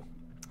 So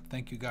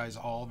thank you guys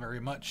all very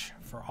much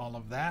for all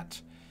of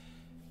that.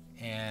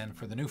 And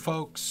for the new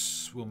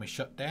folks, when we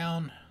shut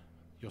down,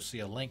 you'll see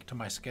a link to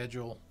my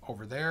schedule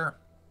over there.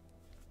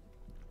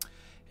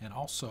 And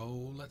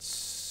also, let's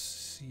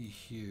see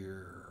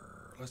here.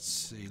 Let's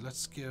see.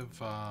 Let's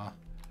give,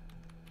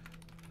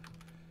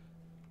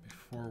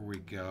 before we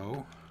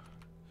go,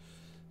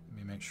 let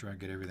me make sure I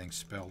get everything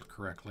spelled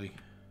correctly.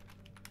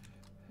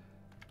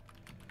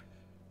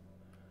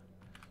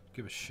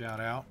 Give a shout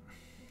out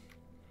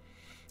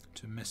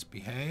to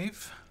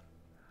Misbehave.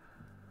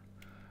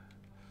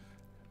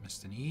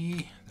 Missed an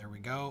E. There we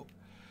go.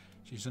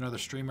 She's another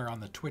streamer on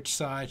the Twitch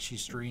side. She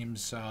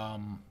streams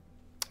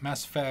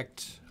Mass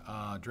Effect,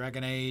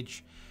 Dragon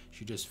Age.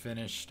 She just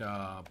finished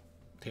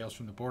Tales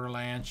from the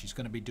Borderlands. She's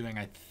going to be doing,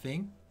 I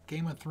think,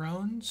 Game of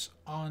Thrones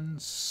on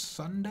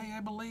Sunday, I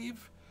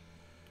believe.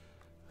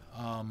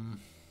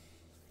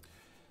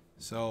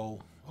 So,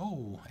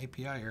 oh,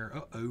 API error.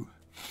 Uh-oh.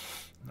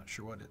 I'm not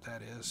sure what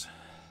that is.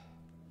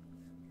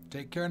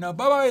 Take care now.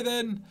 Bye-bye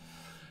then.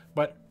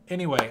 But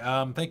anyway,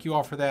 thank you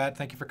all for that.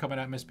 Thank you for coming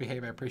out,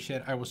 Misbehave. I appreciate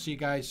it. I will see you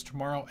guys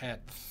tomorrow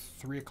at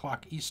 3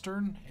 o'clock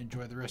Eastern.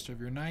 Enjoy the rest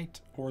of your night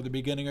or the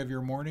beginning of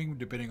your morning,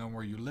 depending on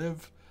where you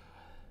live.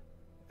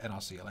 And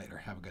I'll see you later.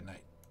 Have a good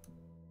night.